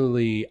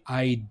particularly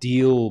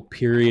ideal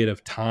period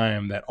of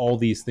time that all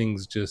these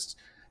things just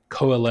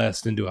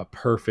coalesced into a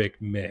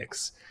perfect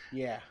mix.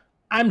 Yeah.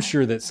 I'm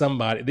sure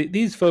that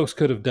these folks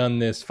could have done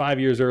this 5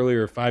 years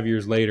earlier or 5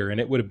 years later, and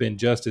it would have been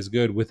just as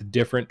good with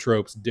different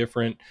tropes,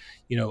 different,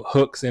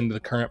 hooks into the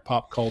current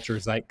pop culture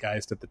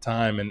zeitgeist at the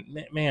time.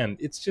 And man,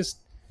 it's just,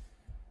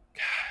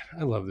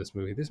 God, I love this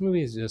movie. This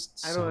movie is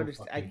just I don't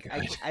understand.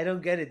 I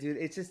don't get it, dude.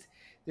 It's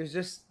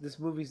just this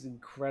movie's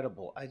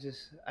incredible.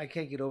 I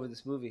can't get over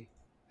this movie.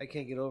 I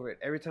can't get over it.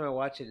 Every time I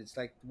watch it, it's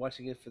like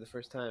watching it for the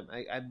first time.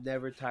 I'm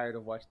never tired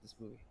of watching this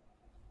movie.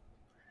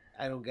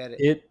 I don't get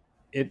it.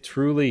 It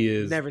truly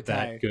is never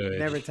that tired. good.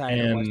 Never tired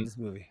of watching this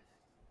movie.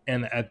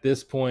 And at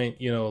this point,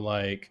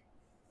 like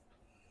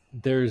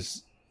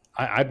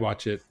I'd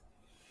watch it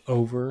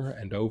over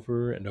and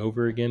over and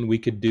over again. We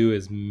could do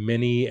as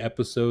many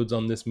episodes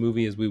on this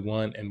movie as we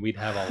want, and we'd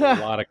have a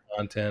lot of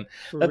content.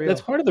 That's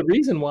part of the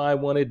reason why I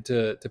wanted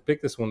to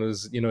pick this one.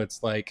 Was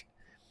it's like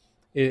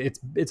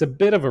it's a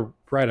bit of a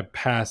rite of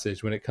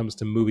passage when it comes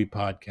to movie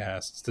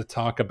podcasts to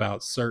talk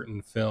about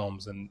certain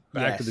films, and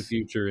Back to the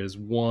Future is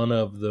one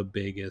of the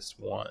biggest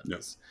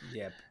ones.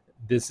 Yep.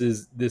 This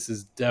is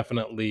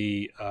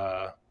definitely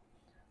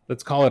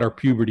let's call it our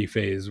puberty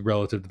phase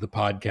relative to the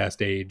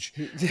podcast age.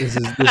 This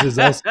is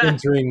us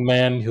entering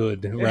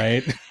manhood,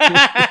 right?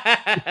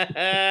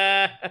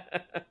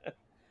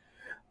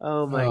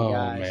 Oh my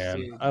gosh, man,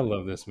 dude. I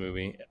love this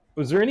movie.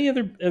 Are there any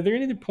other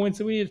points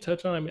that we need to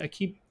touch on? I mean, I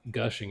keep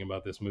gushing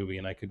about this movie,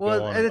 and I could go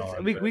on and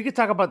on. We could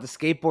talk about the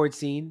skateboard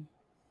scene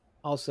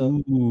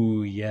also.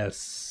 Ooh,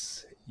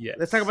 yes.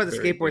 Let's talk about the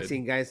skateboard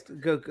scene, guys.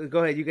 Go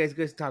ahead. You guys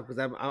talk,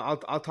 because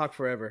I'll talk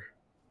forever.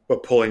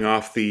 But pulling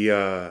off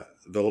the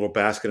little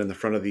basket in the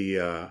front of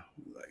the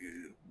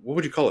what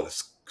would you call it? A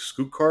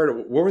scoot cart?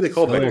 What were they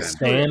called back then?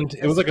 Stand.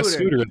 It was like a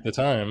scooter at the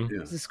time.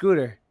 Yeah. It's a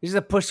scooter. It's just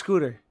a push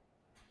scooter.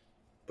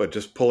 But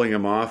just pulling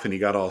him off, and he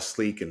got all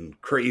sleek and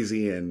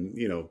crazy, and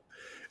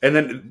and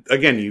then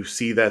again you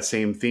see that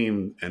same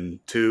theme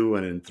in 2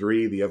 and in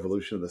 3, the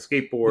evolution of the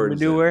skateboards,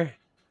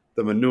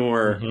 the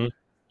manure. Mm-hmm.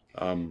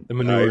 The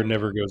manure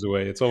never goes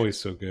away. It's always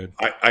so good.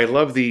 I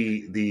love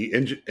the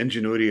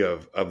ingenuity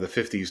of the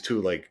 50s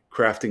too, like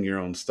crafting your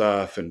own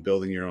stuff and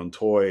building your own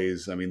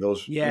toys. I mean,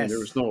 those. Yes. I mean, there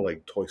was no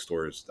like toy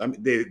stores. I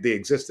mean, they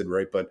existed,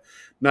 right? But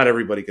not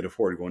everybody could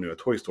afford going to a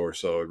toy store,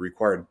 so it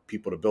required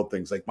people to build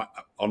things. Like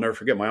I'll never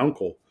forget my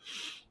uncle.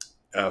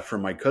 For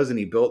my cousin,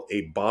 he built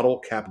a bottle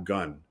cap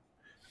gun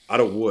out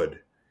of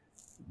wood.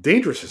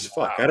 Dangerous as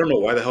fuck. Wow. I don't know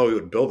why the hell he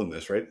would build him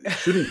this, right?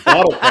 Shooting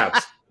bottle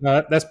caps.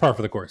 No, that's par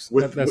for the course.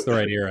 That's the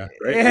right era.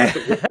 Right? Yeah.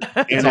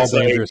 And it's all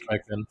dangerous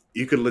back then.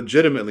 You could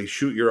legitimately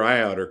shoot your eye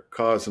out or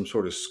cause some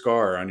sort of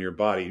scar on your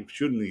body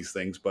shooting these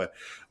things. But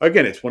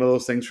again, it's one of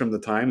those things from the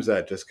times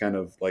that just kind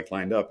of like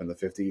lined up in the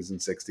 50s and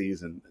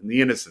 60s and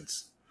the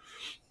innocence.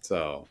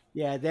 So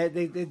yeah,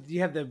 you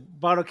have the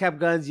bottle cap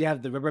guns, you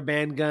have the rubber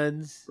band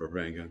guns.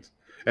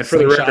 And for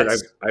the record,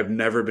 I've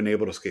never been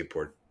able to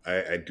skateboard.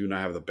 I do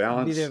not have the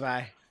balance. Neither have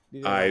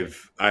I.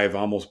 I've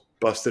almost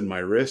busted my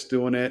wrist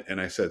doing it,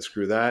 and I said,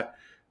 screw that.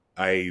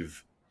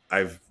 I've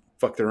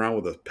fucked around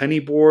with a penny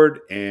board,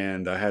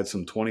 and I had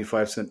some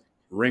 25-cent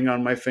ring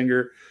on my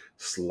finger,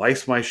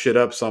 sliced my shit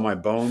up, saw my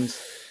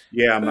bones.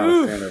 Yeah, I'm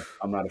not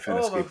a fan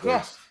of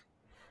skateboards.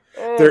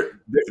 Oh.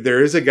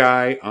 There is a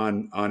guy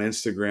on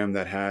Instagram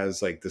that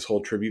has like this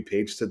whole tribute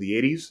page to the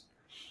 80s,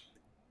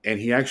 and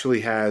he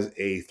actually has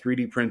a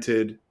 3D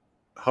printed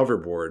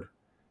hoverboard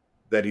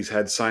that he's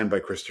had signed by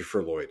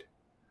Christopher Lloyd.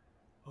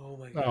 Oh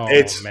my God. Oh,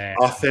 it's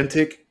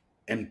authentic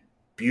and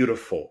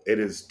beautiful. It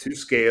is to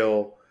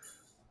scale.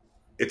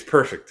 It's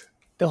perfect.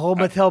 The whole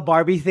Mattel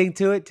Barbie thing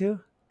to it too?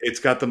 It's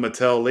got the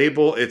Mattel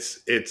label.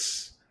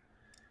 It's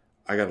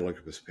I gotta look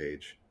at this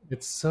page.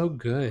 It's so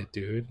good,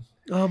 dude.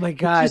 Oh my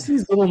God. It's just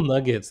these little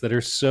nuggets that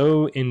are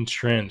so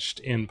entrenched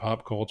in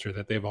pop culture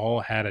that they've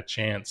all had a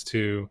chance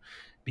to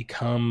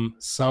become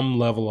some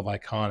level of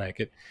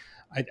iconic.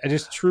 I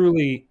just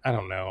truly, I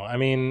don't know. I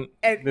mean,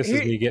 And this is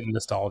here, me getting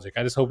nostalgic.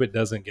 I just hope it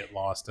doesn't get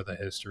lost to the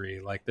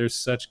history. Like, there's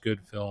such good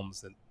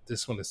films that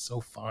this one is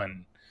so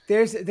fun.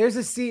 there's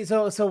a scene.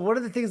 So one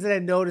of the things that I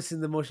noticed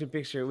in the motion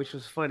picture, which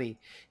was funny,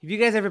 have you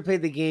guys ever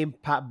played the game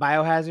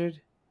Biohazard?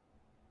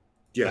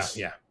 Yes.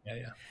 Yeah.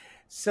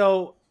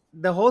 So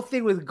the whole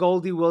thing with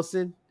Goldie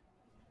Wilson,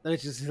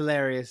 which is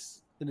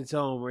hilarious in its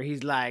own, where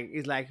he's like,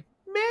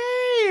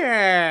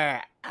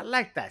 Mayor, I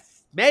like that.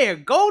 Mayor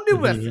Goldie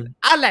Wilson,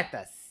 I like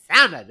the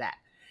sound of that.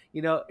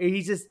 You know,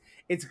 he's just,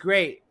 it's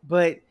great,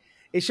 but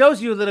it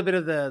shows you a little bit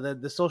of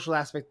the social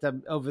aspect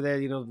over there.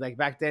 You know, like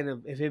back then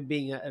of him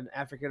being an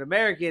African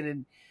American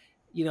and,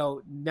 you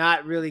know,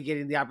 not really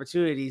getting the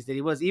opportunities that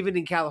he was, even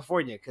in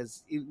California,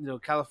 because, you know,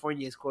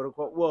 California is quote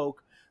unquote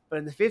woke. But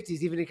in the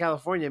 50s, even in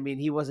California, I mean,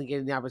 he wasn't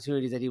getting the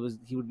opportunities that he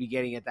would be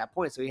getting at that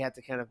point. So he had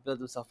to kind of build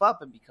himself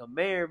up and become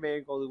Mayor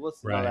Goldie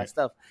Wilson, all that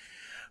stuff.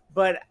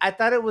 But I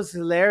thought it was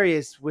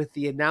hilarious with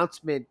the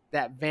announcement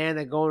that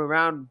Vanna going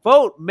around,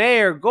 vote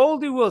Mayor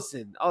Goldie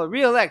Wilson,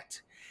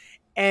 re-elect.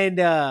 And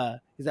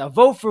is a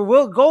vote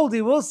for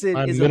Goldie Wilson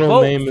My is middle a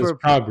vote name for is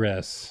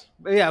Progress.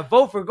 Yeah,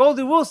 vote for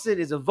Goldie Wilson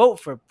is a vote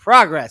for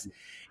progress.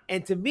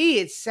 And to me,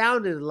 it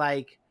sounded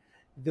like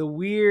the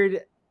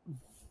weird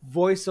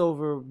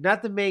voiceover,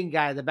 not the main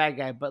guy, the bad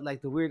guy, but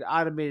like the weird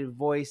automated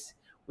voice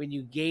when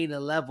you gain a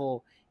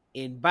level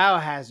in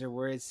Biohazard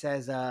where it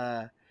says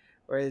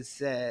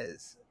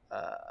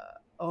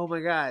oh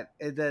my god,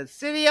 the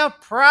city of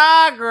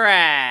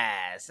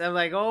progress. I'm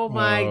like, oh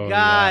my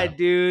god,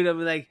 dude.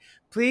 I'm like,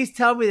 please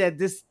tell me that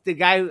the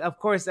guy, of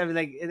course, I mean,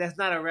 like, that's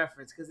not a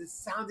reference because it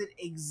sounded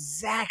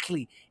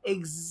exactly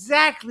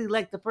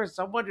like the person.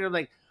 So I'm wondering, I'm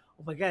like,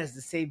 oh my god, is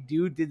the same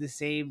dude did the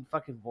same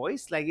fucking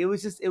voice? Like, it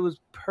was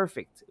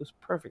perfect. It was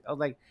perfect. I was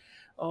like,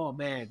 oh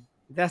man,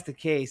 if that's the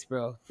case,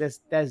 bro.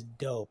 That's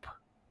dope.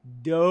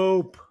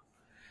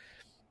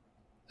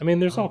 I mean,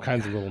 there's all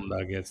kinds of little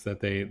nuggets that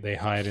they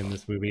hide in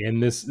this movie,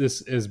 and this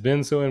has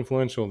been so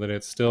influential that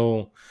it's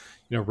still,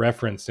 you know,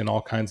 referenced in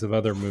all kinds of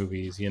other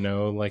movies. You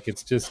know, like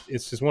it's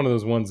just one of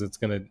those ones that's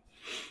gonna,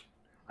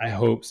 I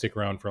hope, stick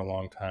around for a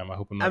long time. I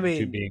hope I'm not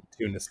being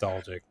too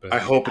nostalgic, but I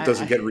hope it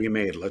doesn't get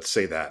remade. Let's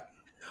say that.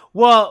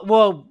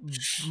 Well,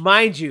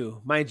 mind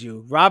you,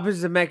 Robert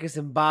Zemeckis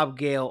and Bob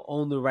Gale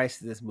own the rights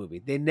to this movie.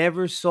 They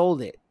never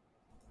sold it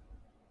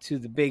to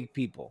the big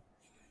people.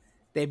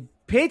 They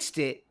pitched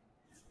it,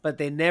 but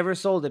they never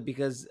sold it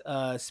because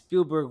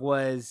Spielberg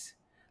was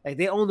like,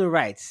 they own the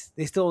rights.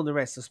 They still own the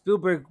rights. So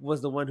Spielberg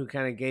was the one who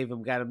kind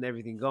of got him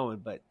everything going,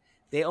 but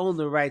they own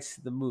the rights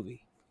to the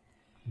movie.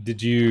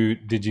 Did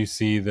you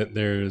see that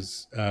there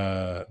was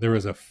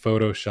a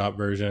Photoshop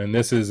version, and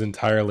this is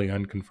entirely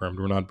unconfirmed.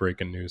 We're not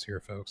breaking news here,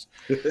 folks.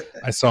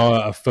 I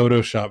saw a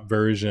Photoshop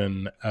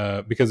version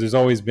because there's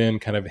always been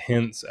kind of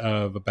hints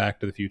of a Back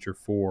to the Future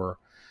 4,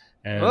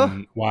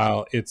 and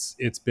while it's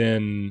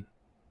been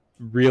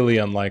really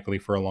unlikely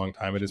for a long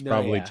time, it is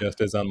probably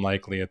just as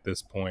unlikely at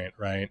this point,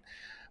 right?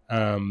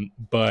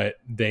 But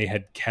they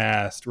had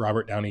cast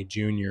Robert Downey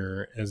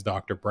Jr. as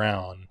Dr.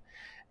 Brown,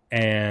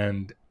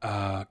 and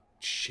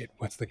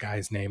what's the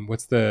guy's name?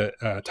 What's the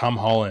Tom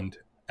Holland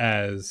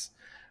as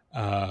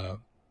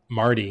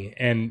Marty?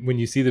 And when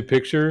you see the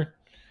picture,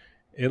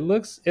 it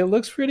looks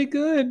pretty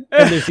good.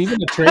 And there's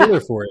even a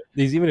trailer for it.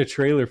 There's even a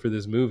trailer for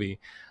this movie.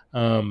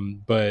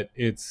 But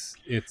it's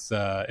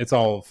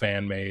all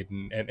fan made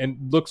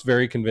and looks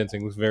very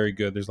convincing, looks very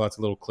good. There's lots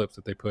of little clips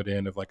that they put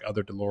in of like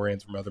other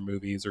DeLoreans from other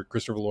movies or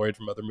Christopher Lloyd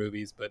from other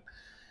movies, but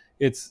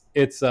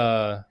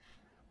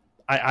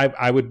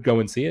I would go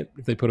and see it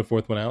if they put a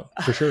fourth one out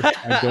for sure.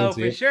 I'd go and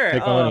see it. Sure.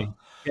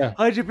 Yeah,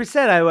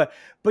 100% I would.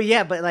 But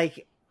yeah, but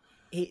like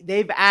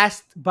they've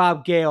asked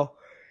Bob Gale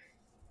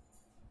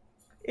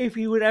if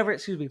he would ever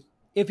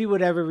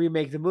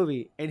remake the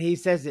movie, and he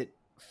says it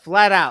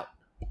flat out.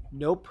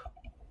 Nope.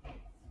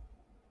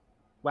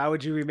 Why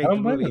would you remake the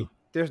movie?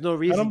 There's no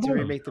reason to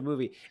remake the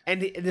movie.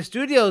 And the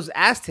studios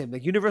asked him,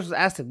 like Universal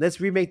asked him,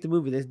 let's remake the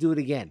movie. Let's do it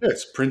again. Yeah,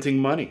 it's printing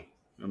money.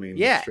 I mean,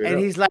 yeah. And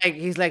he's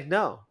like,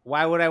 no,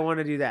 why would I want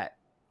to do that?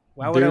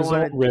 Why would There's I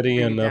want to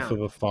already enough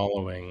of a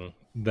following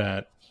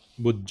that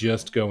would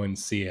just go and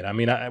see it. I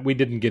mean, we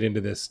didn't get into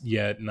this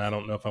yet, and I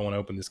don't know if I want to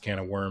open this can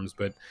of worms,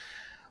 but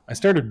I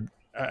started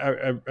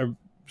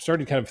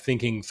kind of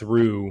thinking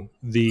through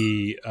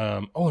the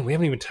and we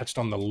haven't even touched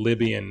on the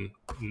Libyan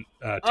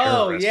terrorists.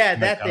 Oh yeah,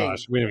 that thing.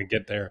 We didn't even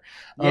get there.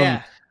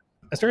 Yeah.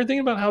 I started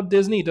thinking about how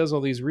Disney does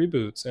all these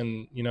reboots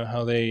and, you know,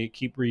 how they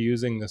keep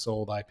reusing this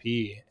old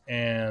IP.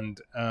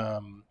 And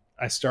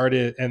I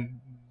started,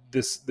 and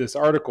this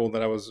article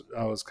that I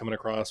was coming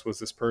across was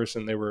this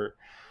person, they were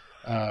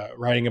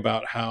writing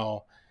about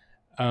how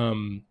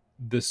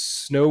the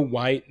Snow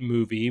White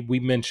movie we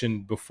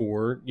mentioned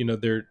before, you know,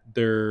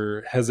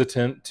 they're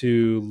hesitant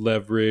to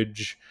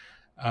leverage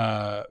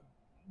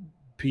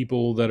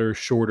people that are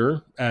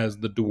shorter as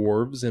the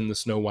dwarves in the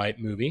Snow White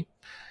movie.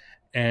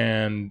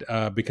 And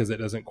because it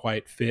doesn't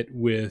quite fit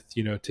with,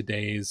 you know,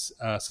 today's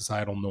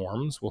societal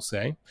norms, we'll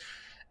say.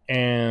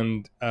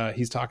 and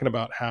he's talking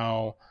about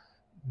how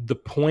the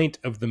point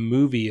of the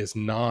movie is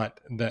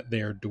not that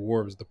they are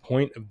dwarves. The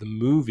point of the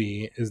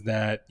movie is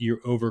that you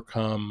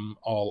overcome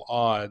all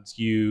odds.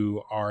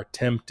 You are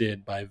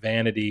tempted by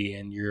vanity,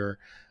 and you're,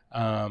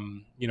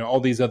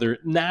 all these other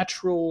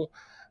natural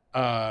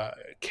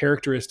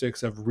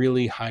characteristics of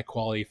really high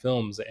quality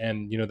films,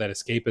 and that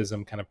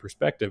escapism kind of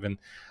perspective. And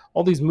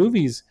all these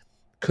movies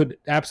could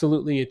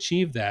absolutely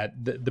achieve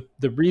that.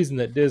 The reason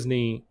that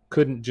Disney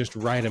couldn't just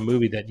write a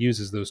movie that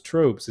uses those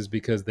tropes is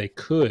because they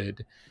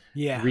could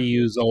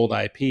reuse old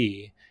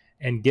IP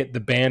and get the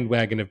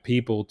bandwagon of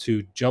people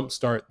to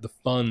jumpstart the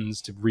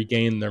funds to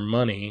regain their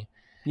money.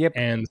 Yep.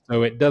 And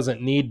so it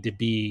doesn't need to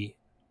be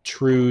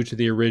true to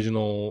the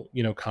original,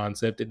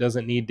 concept. It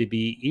doesn't need to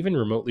be even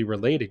remotely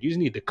related. You just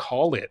need to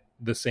call it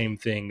the same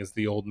thing as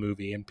the old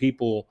movie, and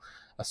people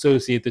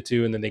associate the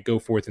two, and then they go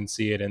forth and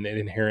see it, and it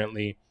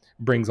inherently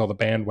brings all the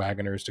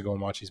bandwagoners to go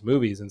and watch these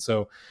movies. And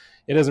so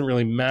it doesn't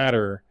really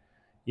matter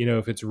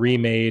if it's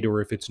remade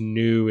or if it's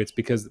new. It's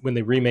because when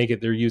they remake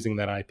it, they're using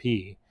that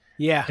IP.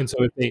 Yeah. And so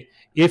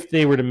if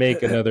they were to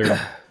make another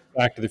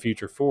Back to the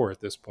Future 4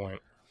 at this point,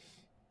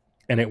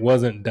 and it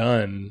wasn't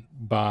done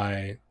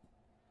by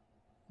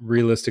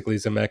realistically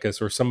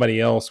Zemeckis or somebody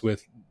else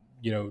with,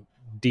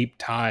 deep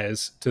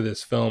ties to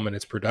this film and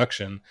its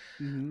production,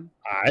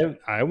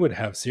 I would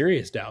have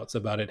serious doubts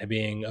about it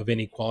being of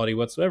any quality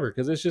whatsoever,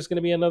 because it's just going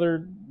to be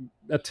another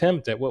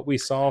attempt at what we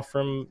saw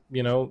from,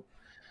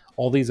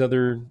 all these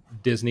other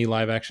Disney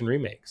live action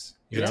remakes.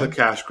 It's a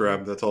cash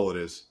grab. That's all it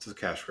is. It's a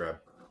cash grab.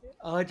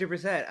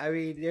 100%. I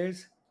mean,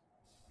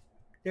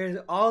 there's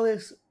all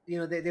this,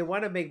 they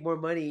want to make more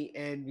money,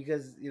 and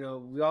because,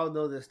 we all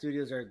know the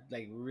studios are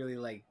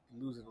really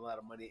losing a lot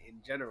of money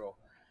in general.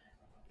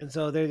 And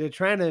so they're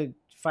trying to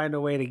find a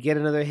way to get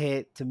another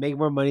hit, to make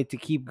more money, to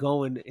keep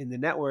going in the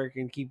network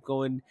and keep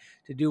going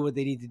to do what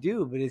they need to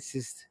do. But it's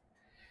just,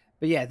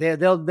 but yeah,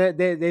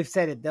 they've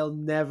said it. They'll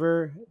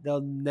never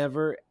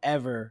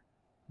ever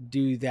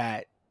do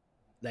that.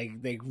 Like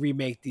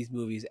remake these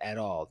movies at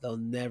all. They'll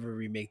never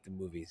remake the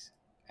movies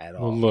at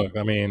all. Well, look,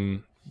 I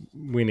mean,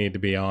 we need to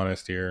be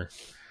honest here.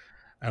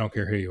 I don't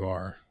care who you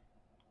are.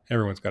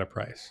 Everyone's got a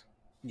price.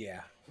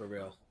 Yeah, for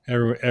real.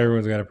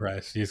 Everyone's got a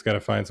price. You just got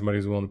to find somebody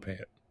who's willing to pay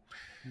it.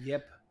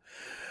 Yep.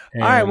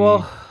 And all right.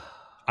 Well,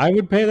 I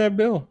would pay that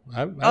bill.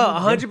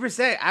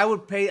 100%. I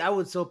would pay. I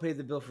would so pay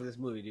the bill for this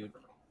movie, dude.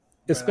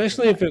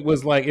 Especially if it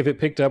was if it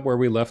picked up where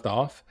we left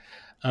off,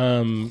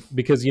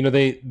 because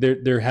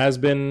there has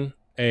been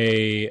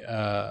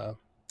a.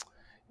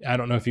 I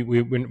don't know if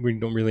we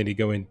don't really need to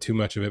go into too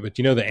much of it, but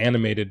the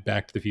animated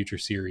Back to the Future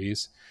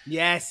series.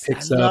 Yes, I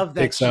love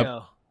that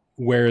show.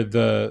 Where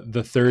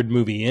the third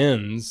movie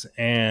ends,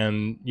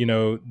 and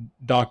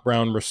Doc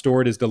Brown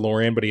restored his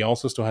DeLorean, but he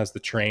also still has the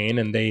train,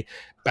 and they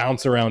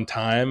bounce around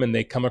time, and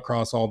they come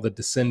across all the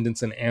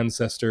descendants and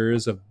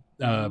ancestors of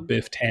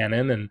Biff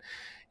Tannen, and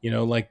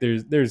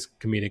there's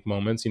comedic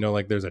moments,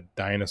 there's a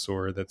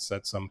dinosaur that's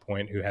at some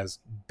point who has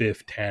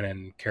Biff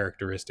Tannen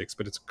characteristics,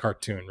 but it's a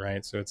cartoon,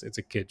 right? So it's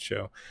a kid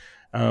show.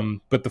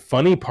 But the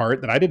funny part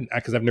that I didn't,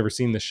 because I've never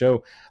seen the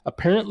show,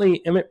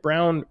 apparently Emmett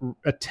Brown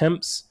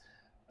attempts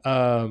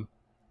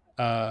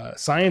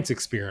science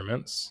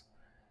experiments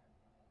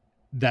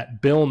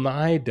that Bill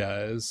Nye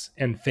does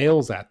and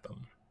fails at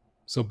them.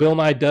 So Bill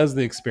Nye does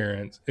the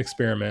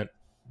experiment.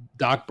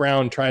 Doc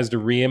Brown tries to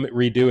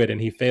redo it,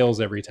 and he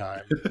fails every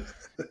time.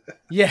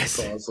 Yes,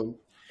 that's awesome.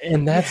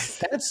 And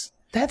that's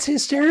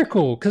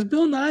hysterical, because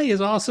Bill Nye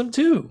is awesome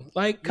too.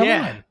 Come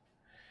on,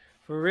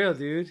 for real,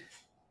 dude.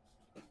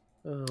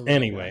 Oh,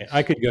 anyway,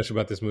 I could gush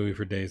about this movie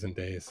for days and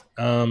days.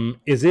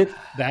 Is it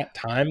that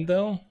time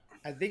though?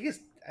 I think it's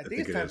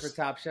time for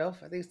Top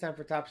Shelf.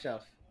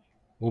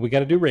 Well, we got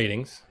to do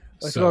ratings.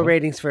 Let's go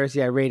ratings first.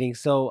 Yeah, ratings.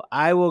 So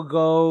I will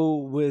go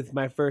with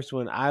my first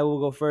one. I will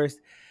go first.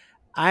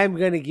 I'm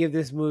going to give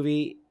this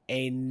movie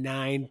a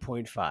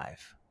 9.5.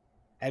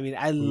 I mean,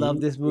 I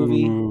love this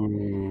movie.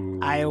 Ooh.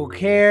 I don't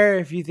care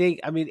if you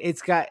think,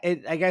 it's got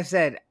it. Like I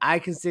said, I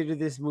consider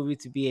this movie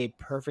to be a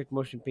perfect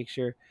motion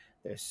picture.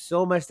 There's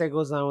so much that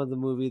goes on with the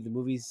movie. The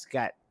movie's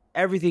got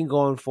everything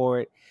going for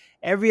it.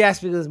 Every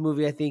aspect of this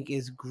movie, I think,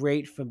 is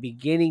great from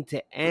beginning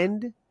to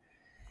end.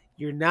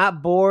 You're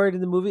not bored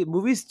in the movie. The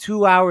movie's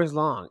 2 hours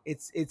long.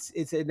 It's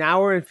an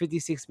hour and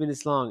 56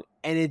 minutes long,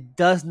 and it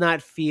does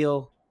not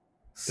feel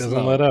slow.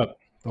 Doesn't let up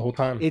the whole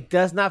time. It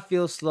does not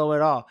feel slow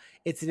at all.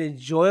 It's an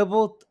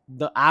enjoyable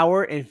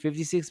hour and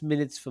 56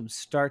 minutes from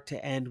start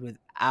to end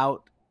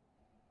without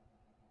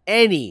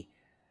any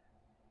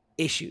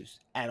issues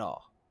at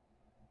all.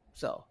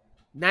 So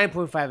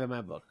 9.5 in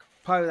my book.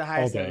 Probably the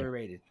highest ever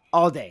rated.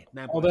 All day.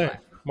 9.5. All day.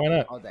 Why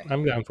not? All day.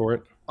 I'm down for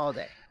it. All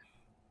day.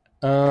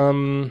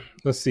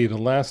 Let's see. The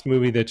last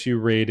movie that you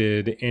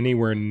rated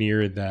anywhere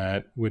near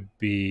that would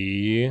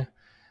be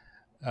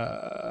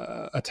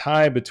a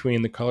tie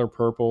between The Color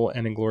Purple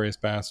and Inglourious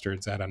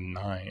Bastards at a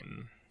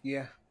 9.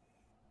 Yeah.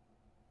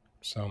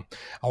 So,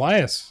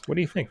 Elias, what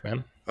do you think,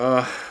 man?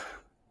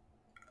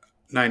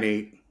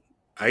 9.8.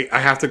 I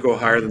have to go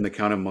higher than The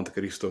Count of Monte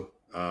Cristo.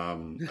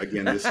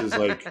 Again,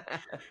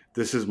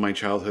 this is my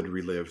childhood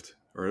relived,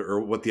 or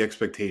what the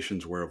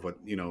expectations were of what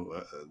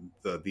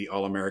the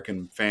all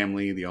American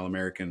family, the all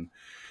American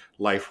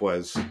life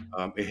was.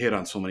 It hit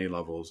on so many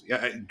levels.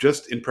 Yeah,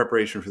 just in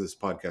preparation for this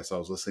podcast, I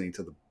was listening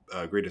to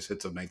the greatest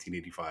hits of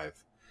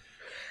 1985.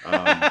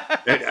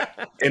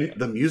 And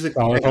the music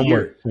Solid that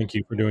homework. year, Thank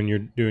you for doing your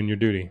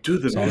duty.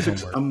 dude, the Solid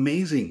music's homework.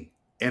 amazing,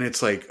 and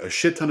it's like a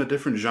shit ton of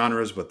different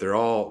genres, but they're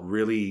all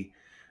really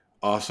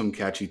awesome,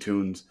 catchy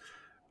tunes.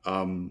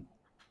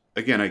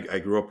 Again, I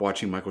grew up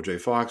watching Michael J.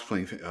 Fox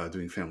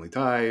doing Family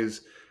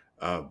Ties,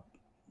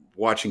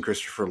 watching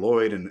Christopher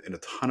Lloyd and a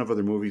ton of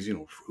other movies.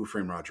 Who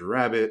Framed Roger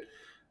Rabbit.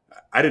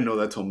 I didn't know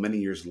that till many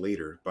years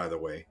later, by the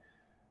way.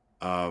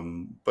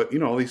 But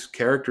all these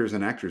characters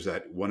and actors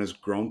that one has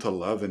grown to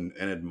love and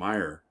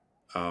admire,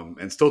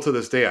 and still to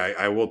this day,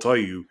 I will tell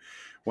you,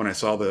 when I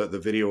saw the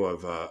video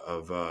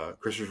of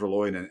Christopher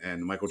Lloyd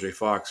and Michael J.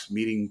 Fox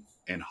meeting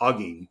and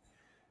hugging,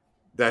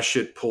 that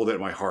shit pulled at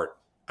my heart.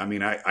 I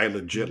mean, I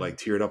legit like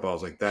teared up. I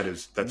was like,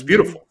 that's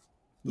beautiful.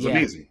 It's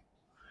amazing.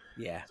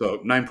 Yeah. So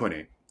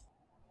 9.8.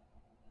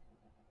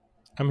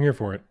 I'm here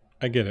for it.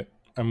 I get it.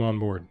 I'm on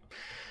board.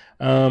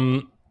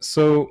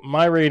 So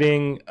my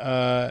rating,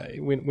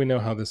 we know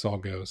how this all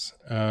goes.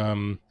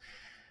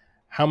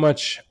 How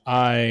much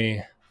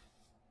I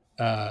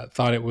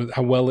thought it was,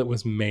 how well it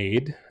was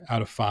made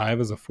out of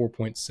 5 is a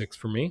 4.6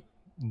 for me.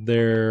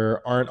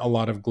 There aren't a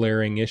lot of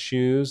glaring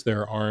issues.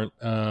 There aren't,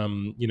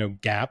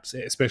 gaps,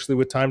 especially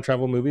with time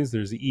travel movies.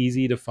 There's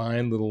easy to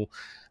find little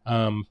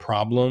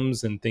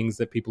problems and things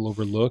that people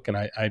overlook. And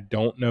I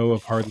don't know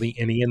of hardly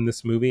any in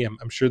this movie.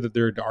 I'm sure that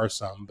there are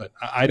some, but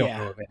I don't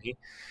know of any.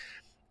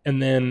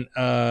 And then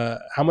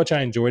how much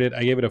I enjoyed it,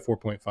 I gave it a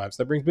 4.5.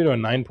 So that brings me to a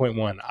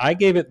 9.1. I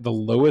gave it the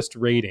lowest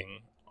rating.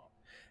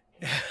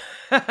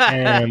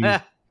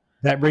 And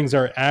that brings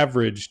our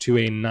average to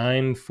a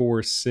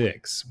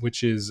 9.46,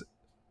 which is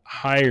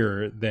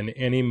higher than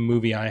any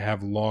movie I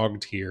have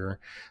logged here.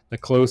 The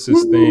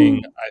closest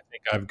thing I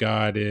think I've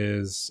got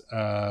is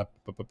The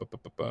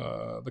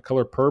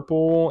Color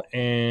Purple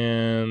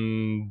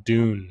and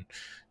Dune.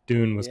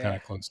 Dune was kind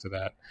of close to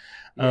that.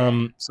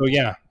 So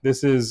yeah,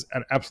 this is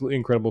an absolutely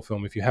incredible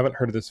film. If you haven't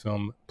heard of this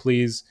film,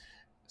 please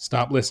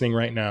stop listening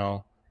right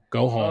now.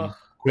 Go home.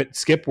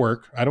 Skip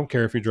work. I don't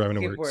care if you're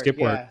driving to work. Skip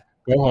work.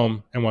 Go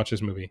home and watch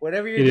this movie.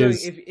 Whatever you're doing,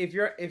 if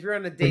you're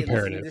on a date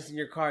listening to this in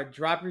your car,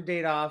 drop your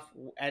date off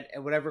at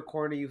whatever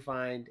corner you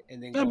find,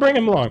 and then bring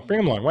him along. Bring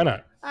him along. Why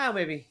not?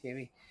 Maybe.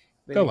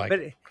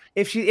 But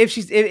if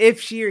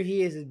she or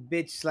he is a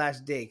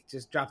bitch / dick,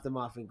 just drop them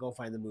off and go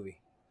find the movie.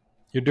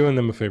 You're doing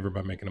them a favor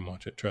by making them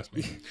watch it. Trust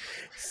me.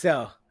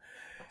 So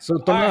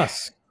Tomas,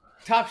 right.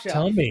 Top shelf.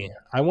 Tell me.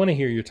 I want to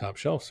hear your top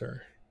shelf,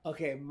 sir.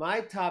 Okay,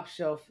 my top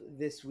shelf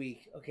this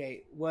week.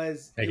 Okay,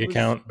 was make it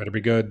count. Better be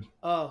good.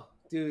 Oh.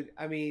 Dude,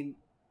 I mean,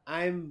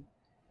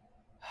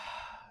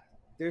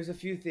 there's a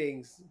few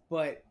things,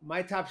 but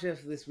my top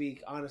shelf this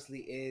week, honestly,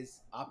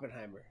 is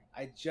Oppenheimer.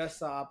 I just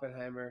saw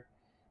Oppenheimer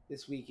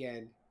this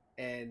weekend,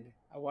 and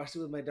I watched it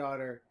with my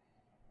daughter,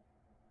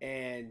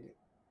 and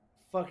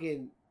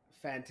fucking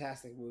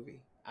fantastic movie.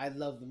 I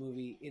love the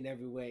movie in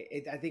every way.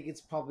 I think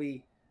it's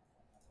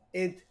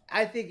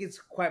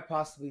quite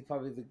possibly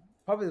probably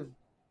the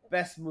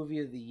best movie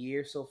of the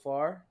year so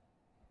far.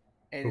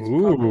 And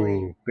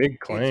it's big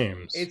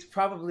claims. It's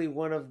probably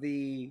one of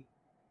the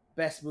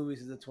best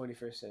movies of the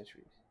 21st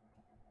century.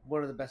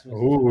 One of the best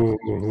movies.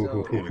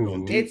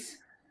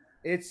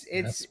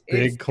 It's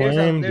big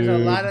claim. There's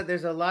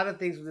a lot of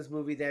things with this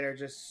movie that are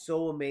just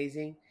so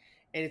amazing,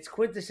 and it's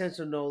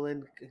quintessential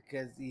Nolan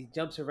because he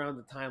jumps around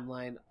the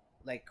timeline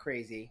like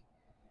crazy.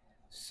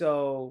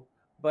 So,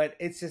 but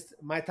it's just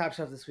my top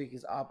shelf this week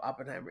is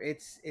Oppenheimer.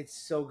 It's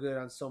so good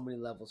on so many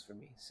levels for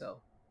me. So.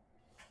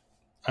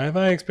 I have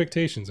high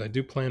expectations. I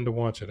do plan to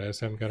watch it. I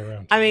just haven't got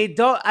around to it. I mean,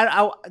 don't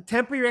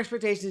temper your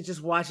expectations.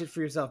 Just watch it for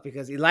yourself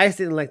because Elias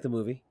didn't like the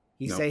movie.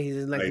 He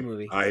didn't like the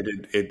movie. I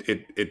did.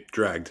 It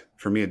dragged.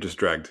 For me, it just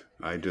dragged.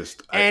 I love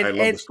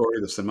the story,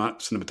 the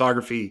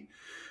cinematography,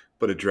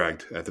 but it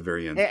dragged at the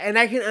very end. And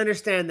I can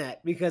understand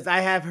that because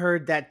I have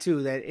heard that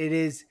too, that it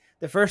is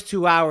the first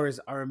 2 hours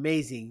are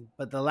amazing,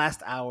 but the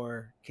last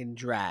hour can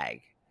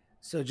drag.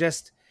 So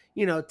just...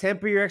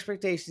 temper your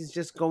expectations.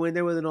 Just go in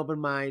there with an open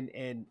mind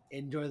and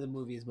enjoy the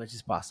movie as much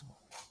as possible.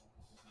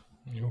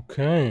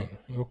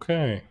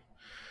 Okay.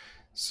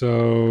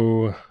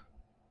 So,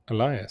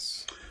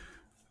 Elias.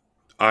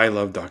 I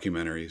love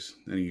documentaries,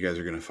 and you guys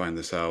are going to find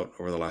this out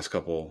over the last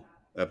couple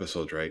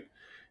episodes, right?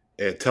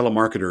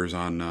 Telemarketers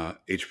on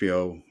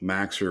HBO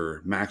Max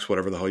or Max,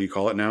 whatever the hell you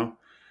call it now.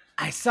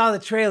 I saw the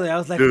trailer. I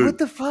was like, dude, what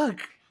the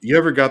fuck? You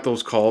ever got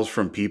those calls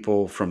from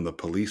people from the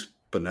Police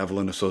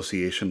Benevolent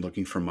Association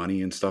looking for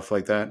money and stuff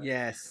like that?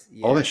 Yes.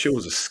 All that shit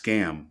was a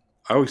scam.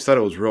 I always thought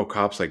it was real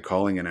cops like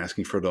calling and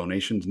asking for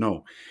donations.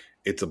 No,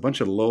 it's a bunch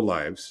of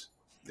lowlives.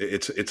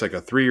 It's like a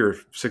 3 or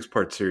 6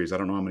 part series. I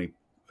don't know how many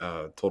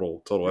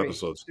total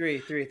episodes.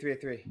 Three.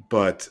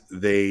 But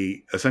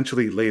they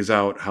essentially lays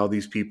out how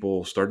these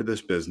people started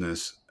this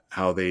business,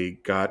 how they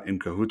got in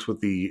cahoots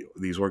with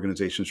these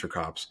organizations for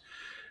cops.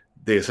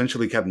 They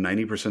essentially kept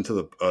 90%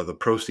 of the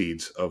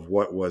proceeds of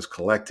what was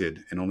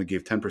collected and only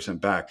gave 10%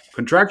 back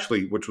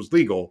contractually, which was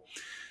legal,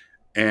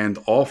 and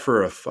all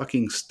for a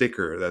fucking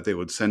sticker that they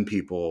would send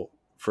people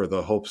for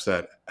the hopes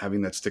that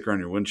having that sticker on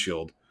your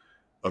windshield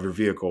of your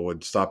vehicle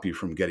would stop you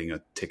from getting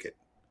a ticket.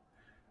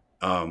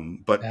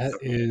 But That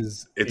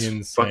is it's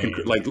insane.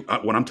 fucking like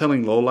when I'm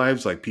telling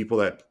lowlives, like people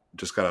that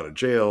just got out of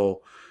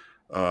jail,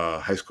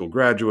 high school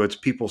graduates,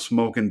 people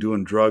smoking,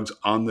 doing drugs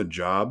on the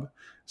job.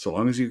 So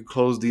long as you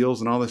close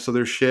deals and all this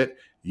other shit,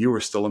 you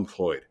were still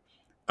employed.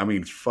 I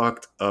mean,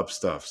 fucked up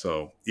stuff.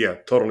 So yeah,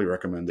 totally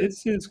recommend it.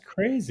 This is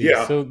crazy.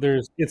 Yeah. So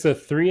it's a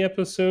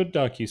 3-episode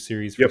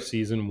docuseries for Yep.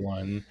 season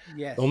 1.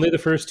 Yes. Only the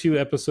first 2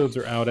 episodes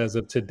are out as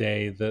of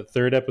today. The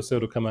 3rd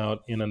episode will come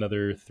out in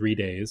another 3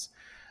 days,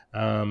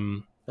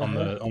 on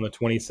the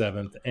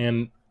 27th.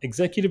 And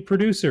executive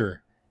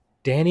producer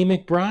Danny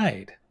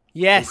McBride.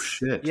 Yes. Oh,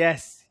 shit.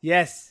 Yes.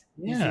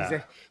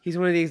 Yeah. He's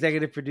one of the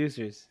executive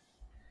producers.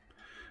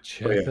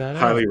 Check that out.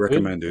 Highly Good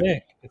recommended.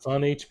 pick. It's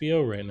on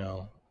HBO right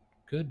now.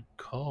 Good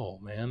call,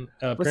 man.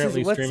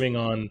 Apparently streaming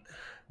on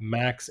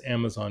Max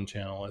Amazon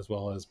channel as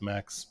well as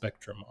Max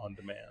Spectrum on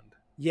demand.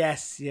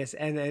 Yes.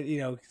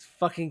 And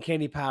fucking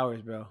Kenny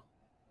Powers, bro.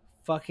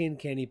 Fucking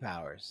Kenny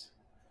Powers.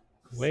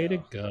 Way to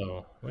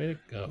go.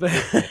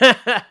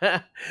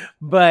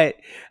 But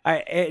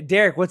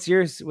Derek, what's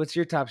your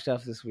top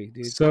stuff this week,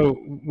 dude? So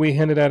we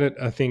hinted at it,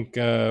 I think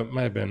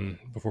might have been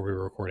before we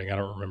were recording. I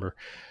don't remember.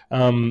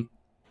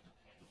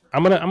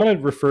 I'm gonna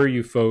refer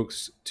you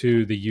folks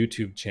to the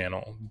YouTube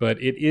channel,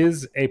 but it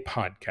is a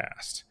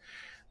podcast.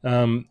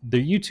 The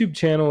YouTube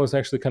channel is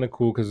actually kind of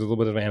cool because there's a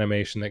little bit of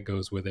animation that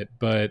goes with it.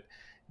 But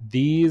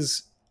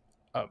these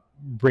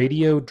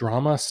radio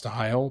drama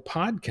style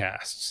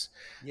podcasts,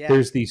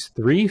 there's these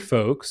 3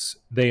 folks.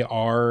 They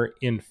are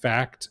in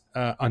fact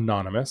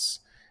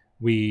anonymous.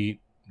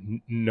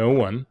 No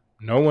one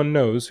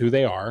knows who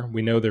they are.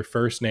 We know their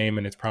first name,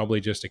 and it's probably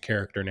just a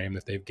character name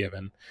that they've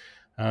given.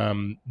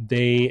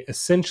 They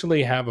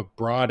essentially have a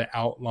broad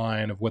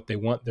outline of what they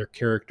want their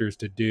characters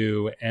to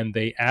do, and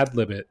they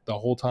ad-lib it the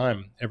whole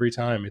time, every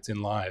time it's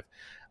in live.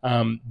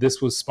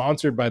 This was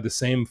sponsored by the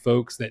same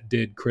folks that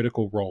did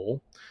Critical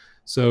Role.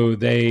 So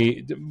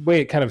the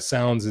way it kind of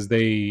sounds is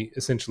they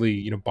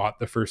essentially, bought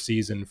the first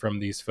season from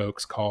these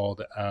folks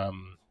called,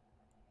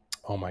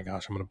 oh my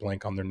gosh, I'm going to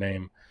blank on their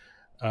name.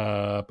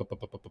 I'm going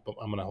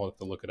to have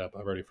to look it up.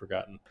 I've already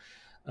forgotten.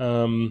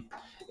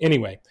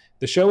 Anyway,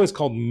 the show is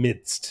called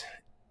Midst.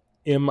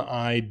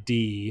 Midst.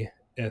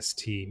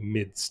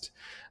 Midst.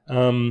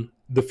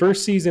 The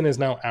first season is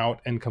now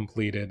out and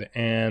completed,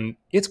 and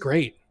it's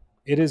great.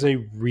 It is a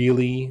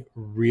really,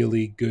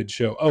 really good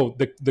show. Oh,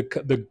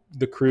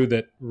 the crew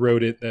that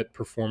wrote it, that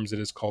performs it,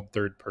 is called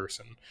Third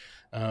Person.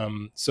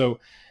 So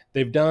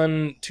they've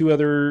done 2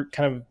 other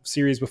kind of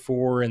series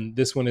before, and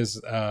this one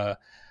is a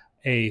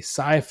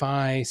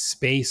sci-fi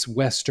space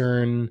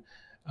western.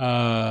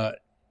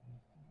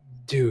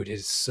 Dude,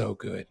 it's so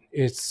good.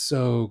 It's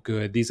so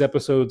good. These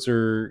episodes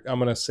are, I'm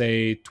going to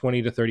say,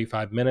 20 to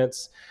 35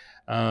 minutes.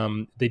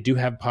 They do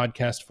have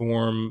podcast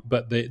form,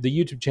 but the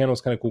YouTube channel is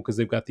kind of cool because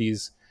they've got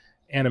these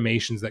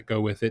animations that go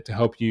with it to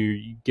help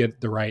you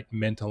get the right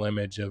mental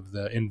image of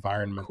the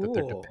environment that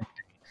they're depicting.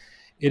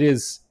 It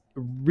is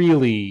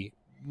really,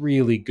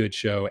 really good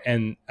show.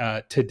 And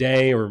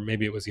today, or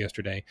maybe it was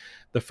yesterday,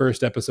 the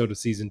first episode of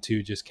season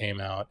 2 just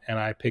came out, and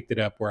I picked it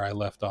up where I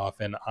left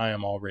off, and I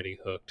am already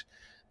hooked.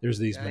 There's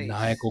these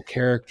maniacal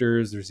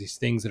characters. There's these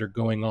things that are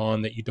going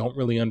on that you don't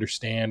really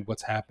understand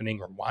what's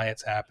happening or why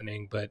it's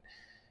happening, but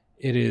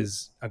it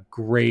is a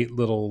great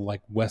little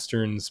like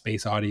Western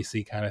space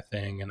odyssey kind of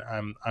thing, and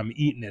I'm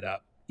eating it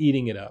up.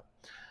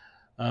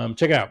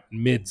 Check it out,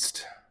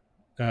 Midst.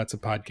 It's a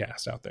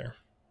podcast out there.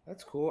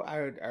 That's cool.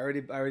 I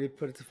already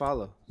put it to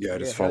follow. Yeah,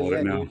 just follow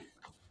it now. Dude.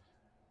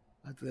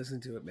 I have to listen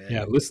to it, man.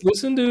 Yeah,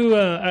 listen to.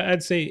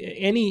 I'd say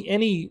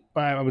any.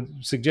 I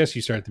would suggest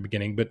you start at the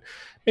beginning, but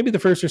maybe the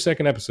first or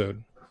second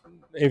episode.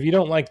 If you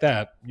don't like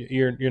that,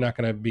 you're not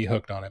going to be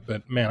hooked on it.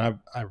 But man,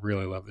 I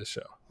really love this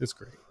show. It's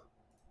great.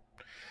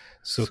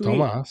 So Sweet.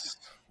 Tomas,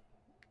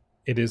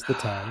 it is the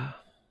time.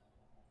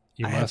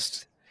 You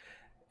must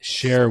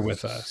share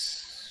with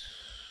us.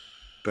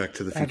 Back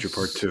to the Future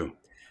Part 2.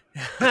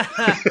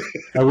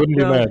 I wouldn't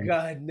be mad.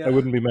 God, no. I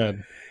wouldn't be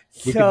mad.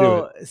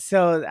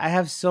 So I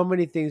have so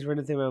many things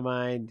running through my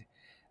mind.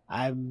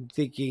 I'm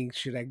thinking,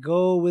 should I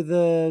go with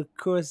a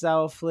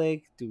Kurosawa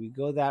flick? Do we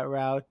go that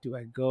route? Do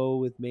I go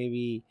with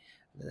maybe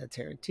a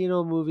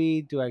Tarantino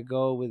movie? Do I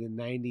go with a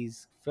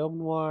 90s film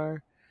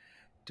noir?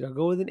 Do I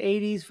go with an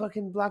 80s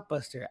fucking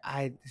blockbuster?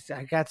 I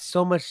got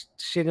so much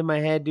shit in my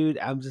head, dude.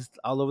 I'm just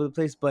all over the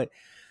place. But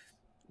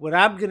what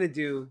I'm going to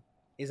do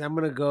is I'm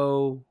going to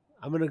go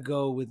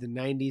with the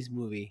 90s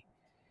movie.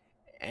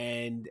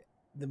 And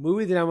the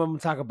movie that I'm going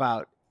to talk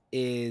about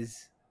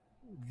is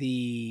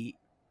the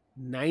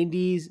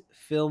 90s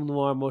film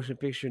noir motion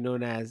picture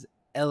known as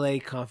LA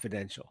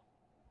Confidential.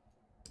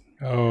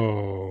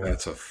 Oh,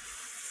 That's a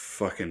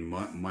fucking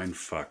mind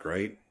fuck,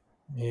 right?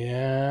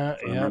 Yeah,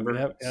 I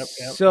remember. yep.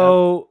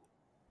 So,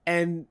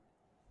 and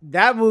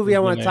that movie I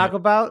want to Yeah. talk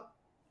about.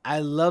 I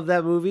love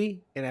that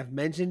movie, and I've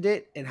mentioned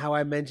it, and how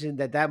I mentioned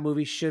that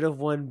movie should have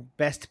won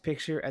Best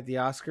Picture at the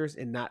Oscars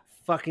and not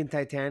fucking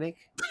Titanic.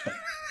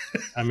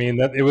 I mean,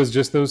 that it was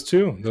just those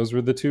two. Those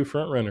were the two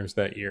front runners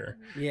that year.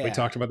 Yeah. We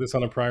talked about this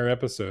on a prior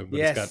episode, but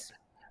Yes. it's got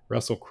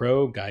Russell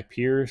Crowe, Guy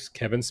Pearce,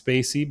 Kevin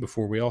Spacey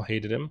before we all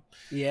hated him.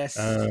 Yes.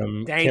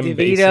 Danny Danny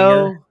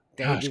DeVito.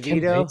 Gosh, Kim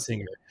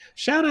Basinger.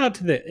 Shout out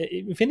to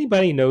if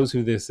anybody knows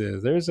who this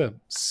is, there's a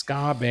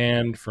ska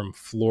band from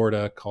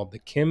Florida called the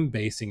Kim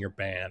Basinger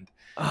Band.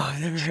 Oh, I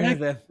never heard of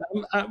them.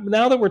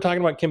 Now that we're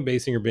talking about Kim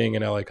Basinger being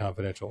in LA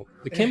Confidential,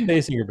 the Kim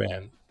Basinger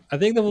Band, I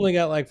think they've only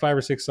got like 5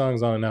 or 6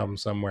 songs on an album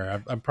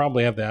somewhere. I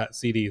probably have that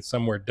CD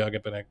somewhere dug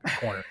up in a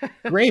corner.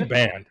 Great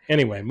band.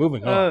 Anyway,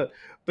 moving on.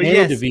 But Danny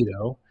yes,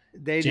 DeVito,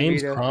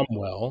 James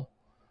Cromwell.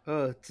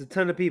 Oh, it's a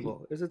ton of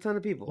people. There's a ton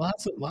of people.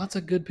 Lots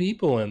of good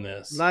people in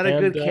this. A lot of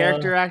good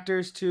character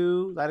actors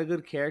too. A lot of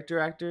good character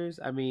actors.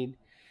 I mean,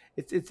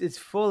 it's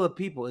full of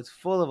people. It's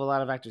full of a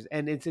lot of actors,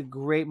 and it's a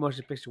great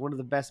motion picture. One of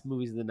the best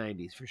movies in the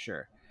 '90s for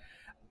sure.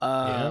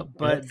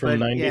 But from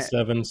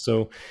 '97. Yeah.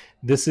 So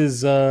this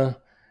is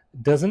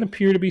doesn't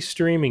appear to be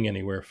streaming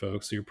anywhere,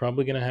 folks. So you're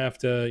probably going to have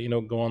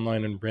to go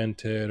online and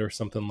rent it or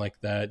something like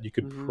that. You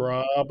could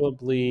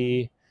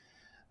probably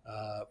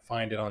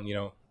find it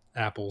on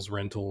Apple's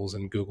rentals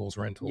and Google's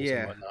rentals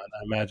and whatnot.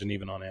 I imagine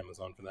even on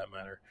Amazon for that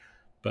matter.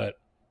 But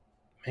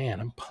man,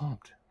 I'm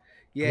pumped.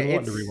 Yeah, I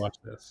want to rewatch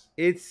this.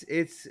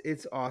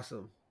 It's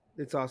awesome.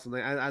 It's awesome.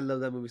 Like, I love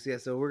that movie. So, yeah,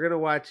 so we're gonna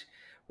watch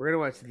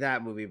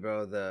that movie,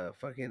 bro. The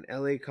fucking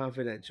LA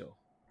Confidential.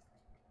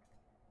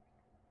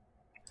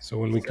 So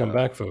when we come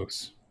back,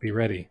 folks, be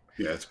ready.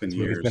 Yeah, it's been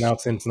years. It's been out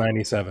since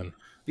 '97.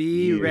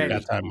 Be ready.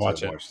 That time,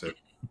 watch it.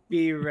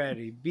 Be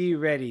ready. Be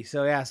ready.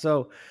 So yeah.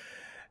 So.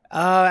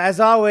 As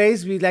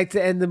always, we'd like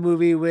to end the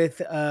movie with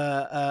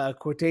a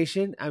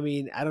quotation. I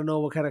mean, I don't know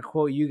what kind of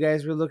quote you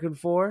guys were looking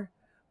for,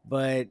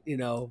 but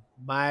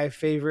my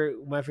favorite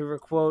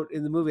quote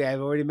in the movie,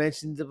 I've already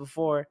mentioned it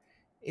before,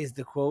 is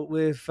the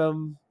quote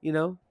from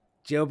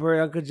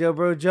Jailbird Uncle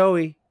Jailbird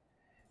Joey.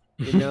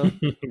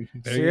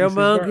 Serial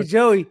my Uncle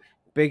Joey.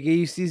 Bigger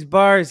you see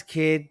bars,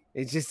 kid.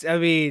 It's just,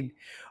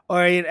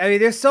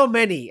 there's so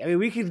many. I mean,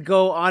 we could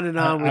go on and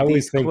on. I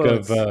always think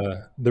quotes. Of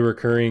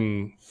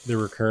the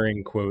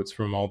recurring quotes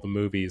from all the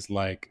movies,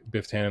 like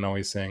Biff Tannen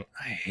always saying,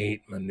 "I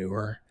hate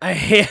manure."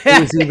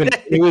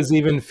 It was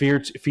even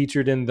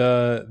featured in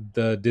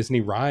the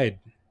Disney ride.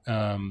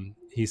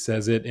 He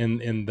says it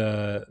in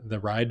the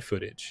ride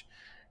footage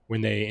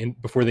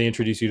before they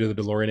introduce you to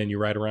the DeLorean and you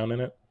ride around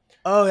in it.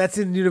 Oh, that's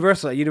in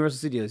Universal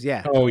Studios.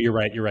 Yeah. Oh, you're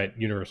right.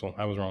 Universal.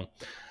 I was wrong.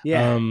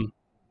 Yeah.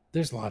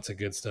 There's lots of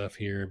good stuff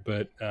here,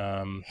 but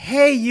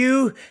hey,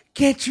 you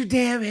get your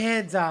damn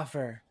hands off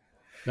her.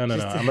 No.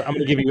 I'm going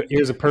to give you.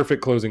 Here's a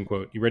perfect closing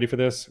quote. You ready for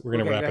this? We're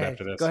going to wrap it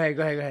after this. Go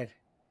ahead.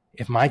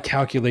 If my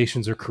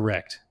calculations are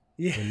correct,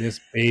 when this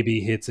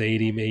baby hits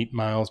 88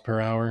 miles per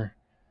hour,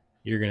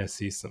 you're going to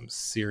see some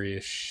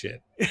serious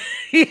shit.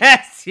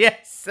 Yes,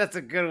 that's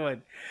a good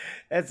one.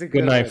 That's a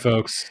good night, one.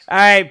 folks. All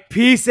right,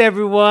 peace,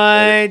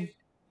 everyone.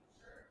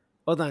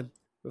 Hold on,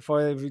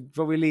 before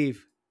we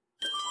leave.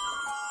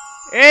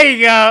 There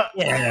you go.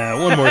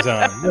 Yeah, one more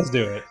time. Let's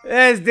do it.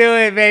 Let's do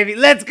it, baby.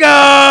 Let's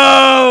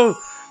go.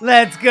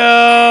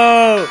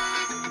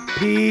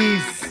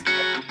 Peace.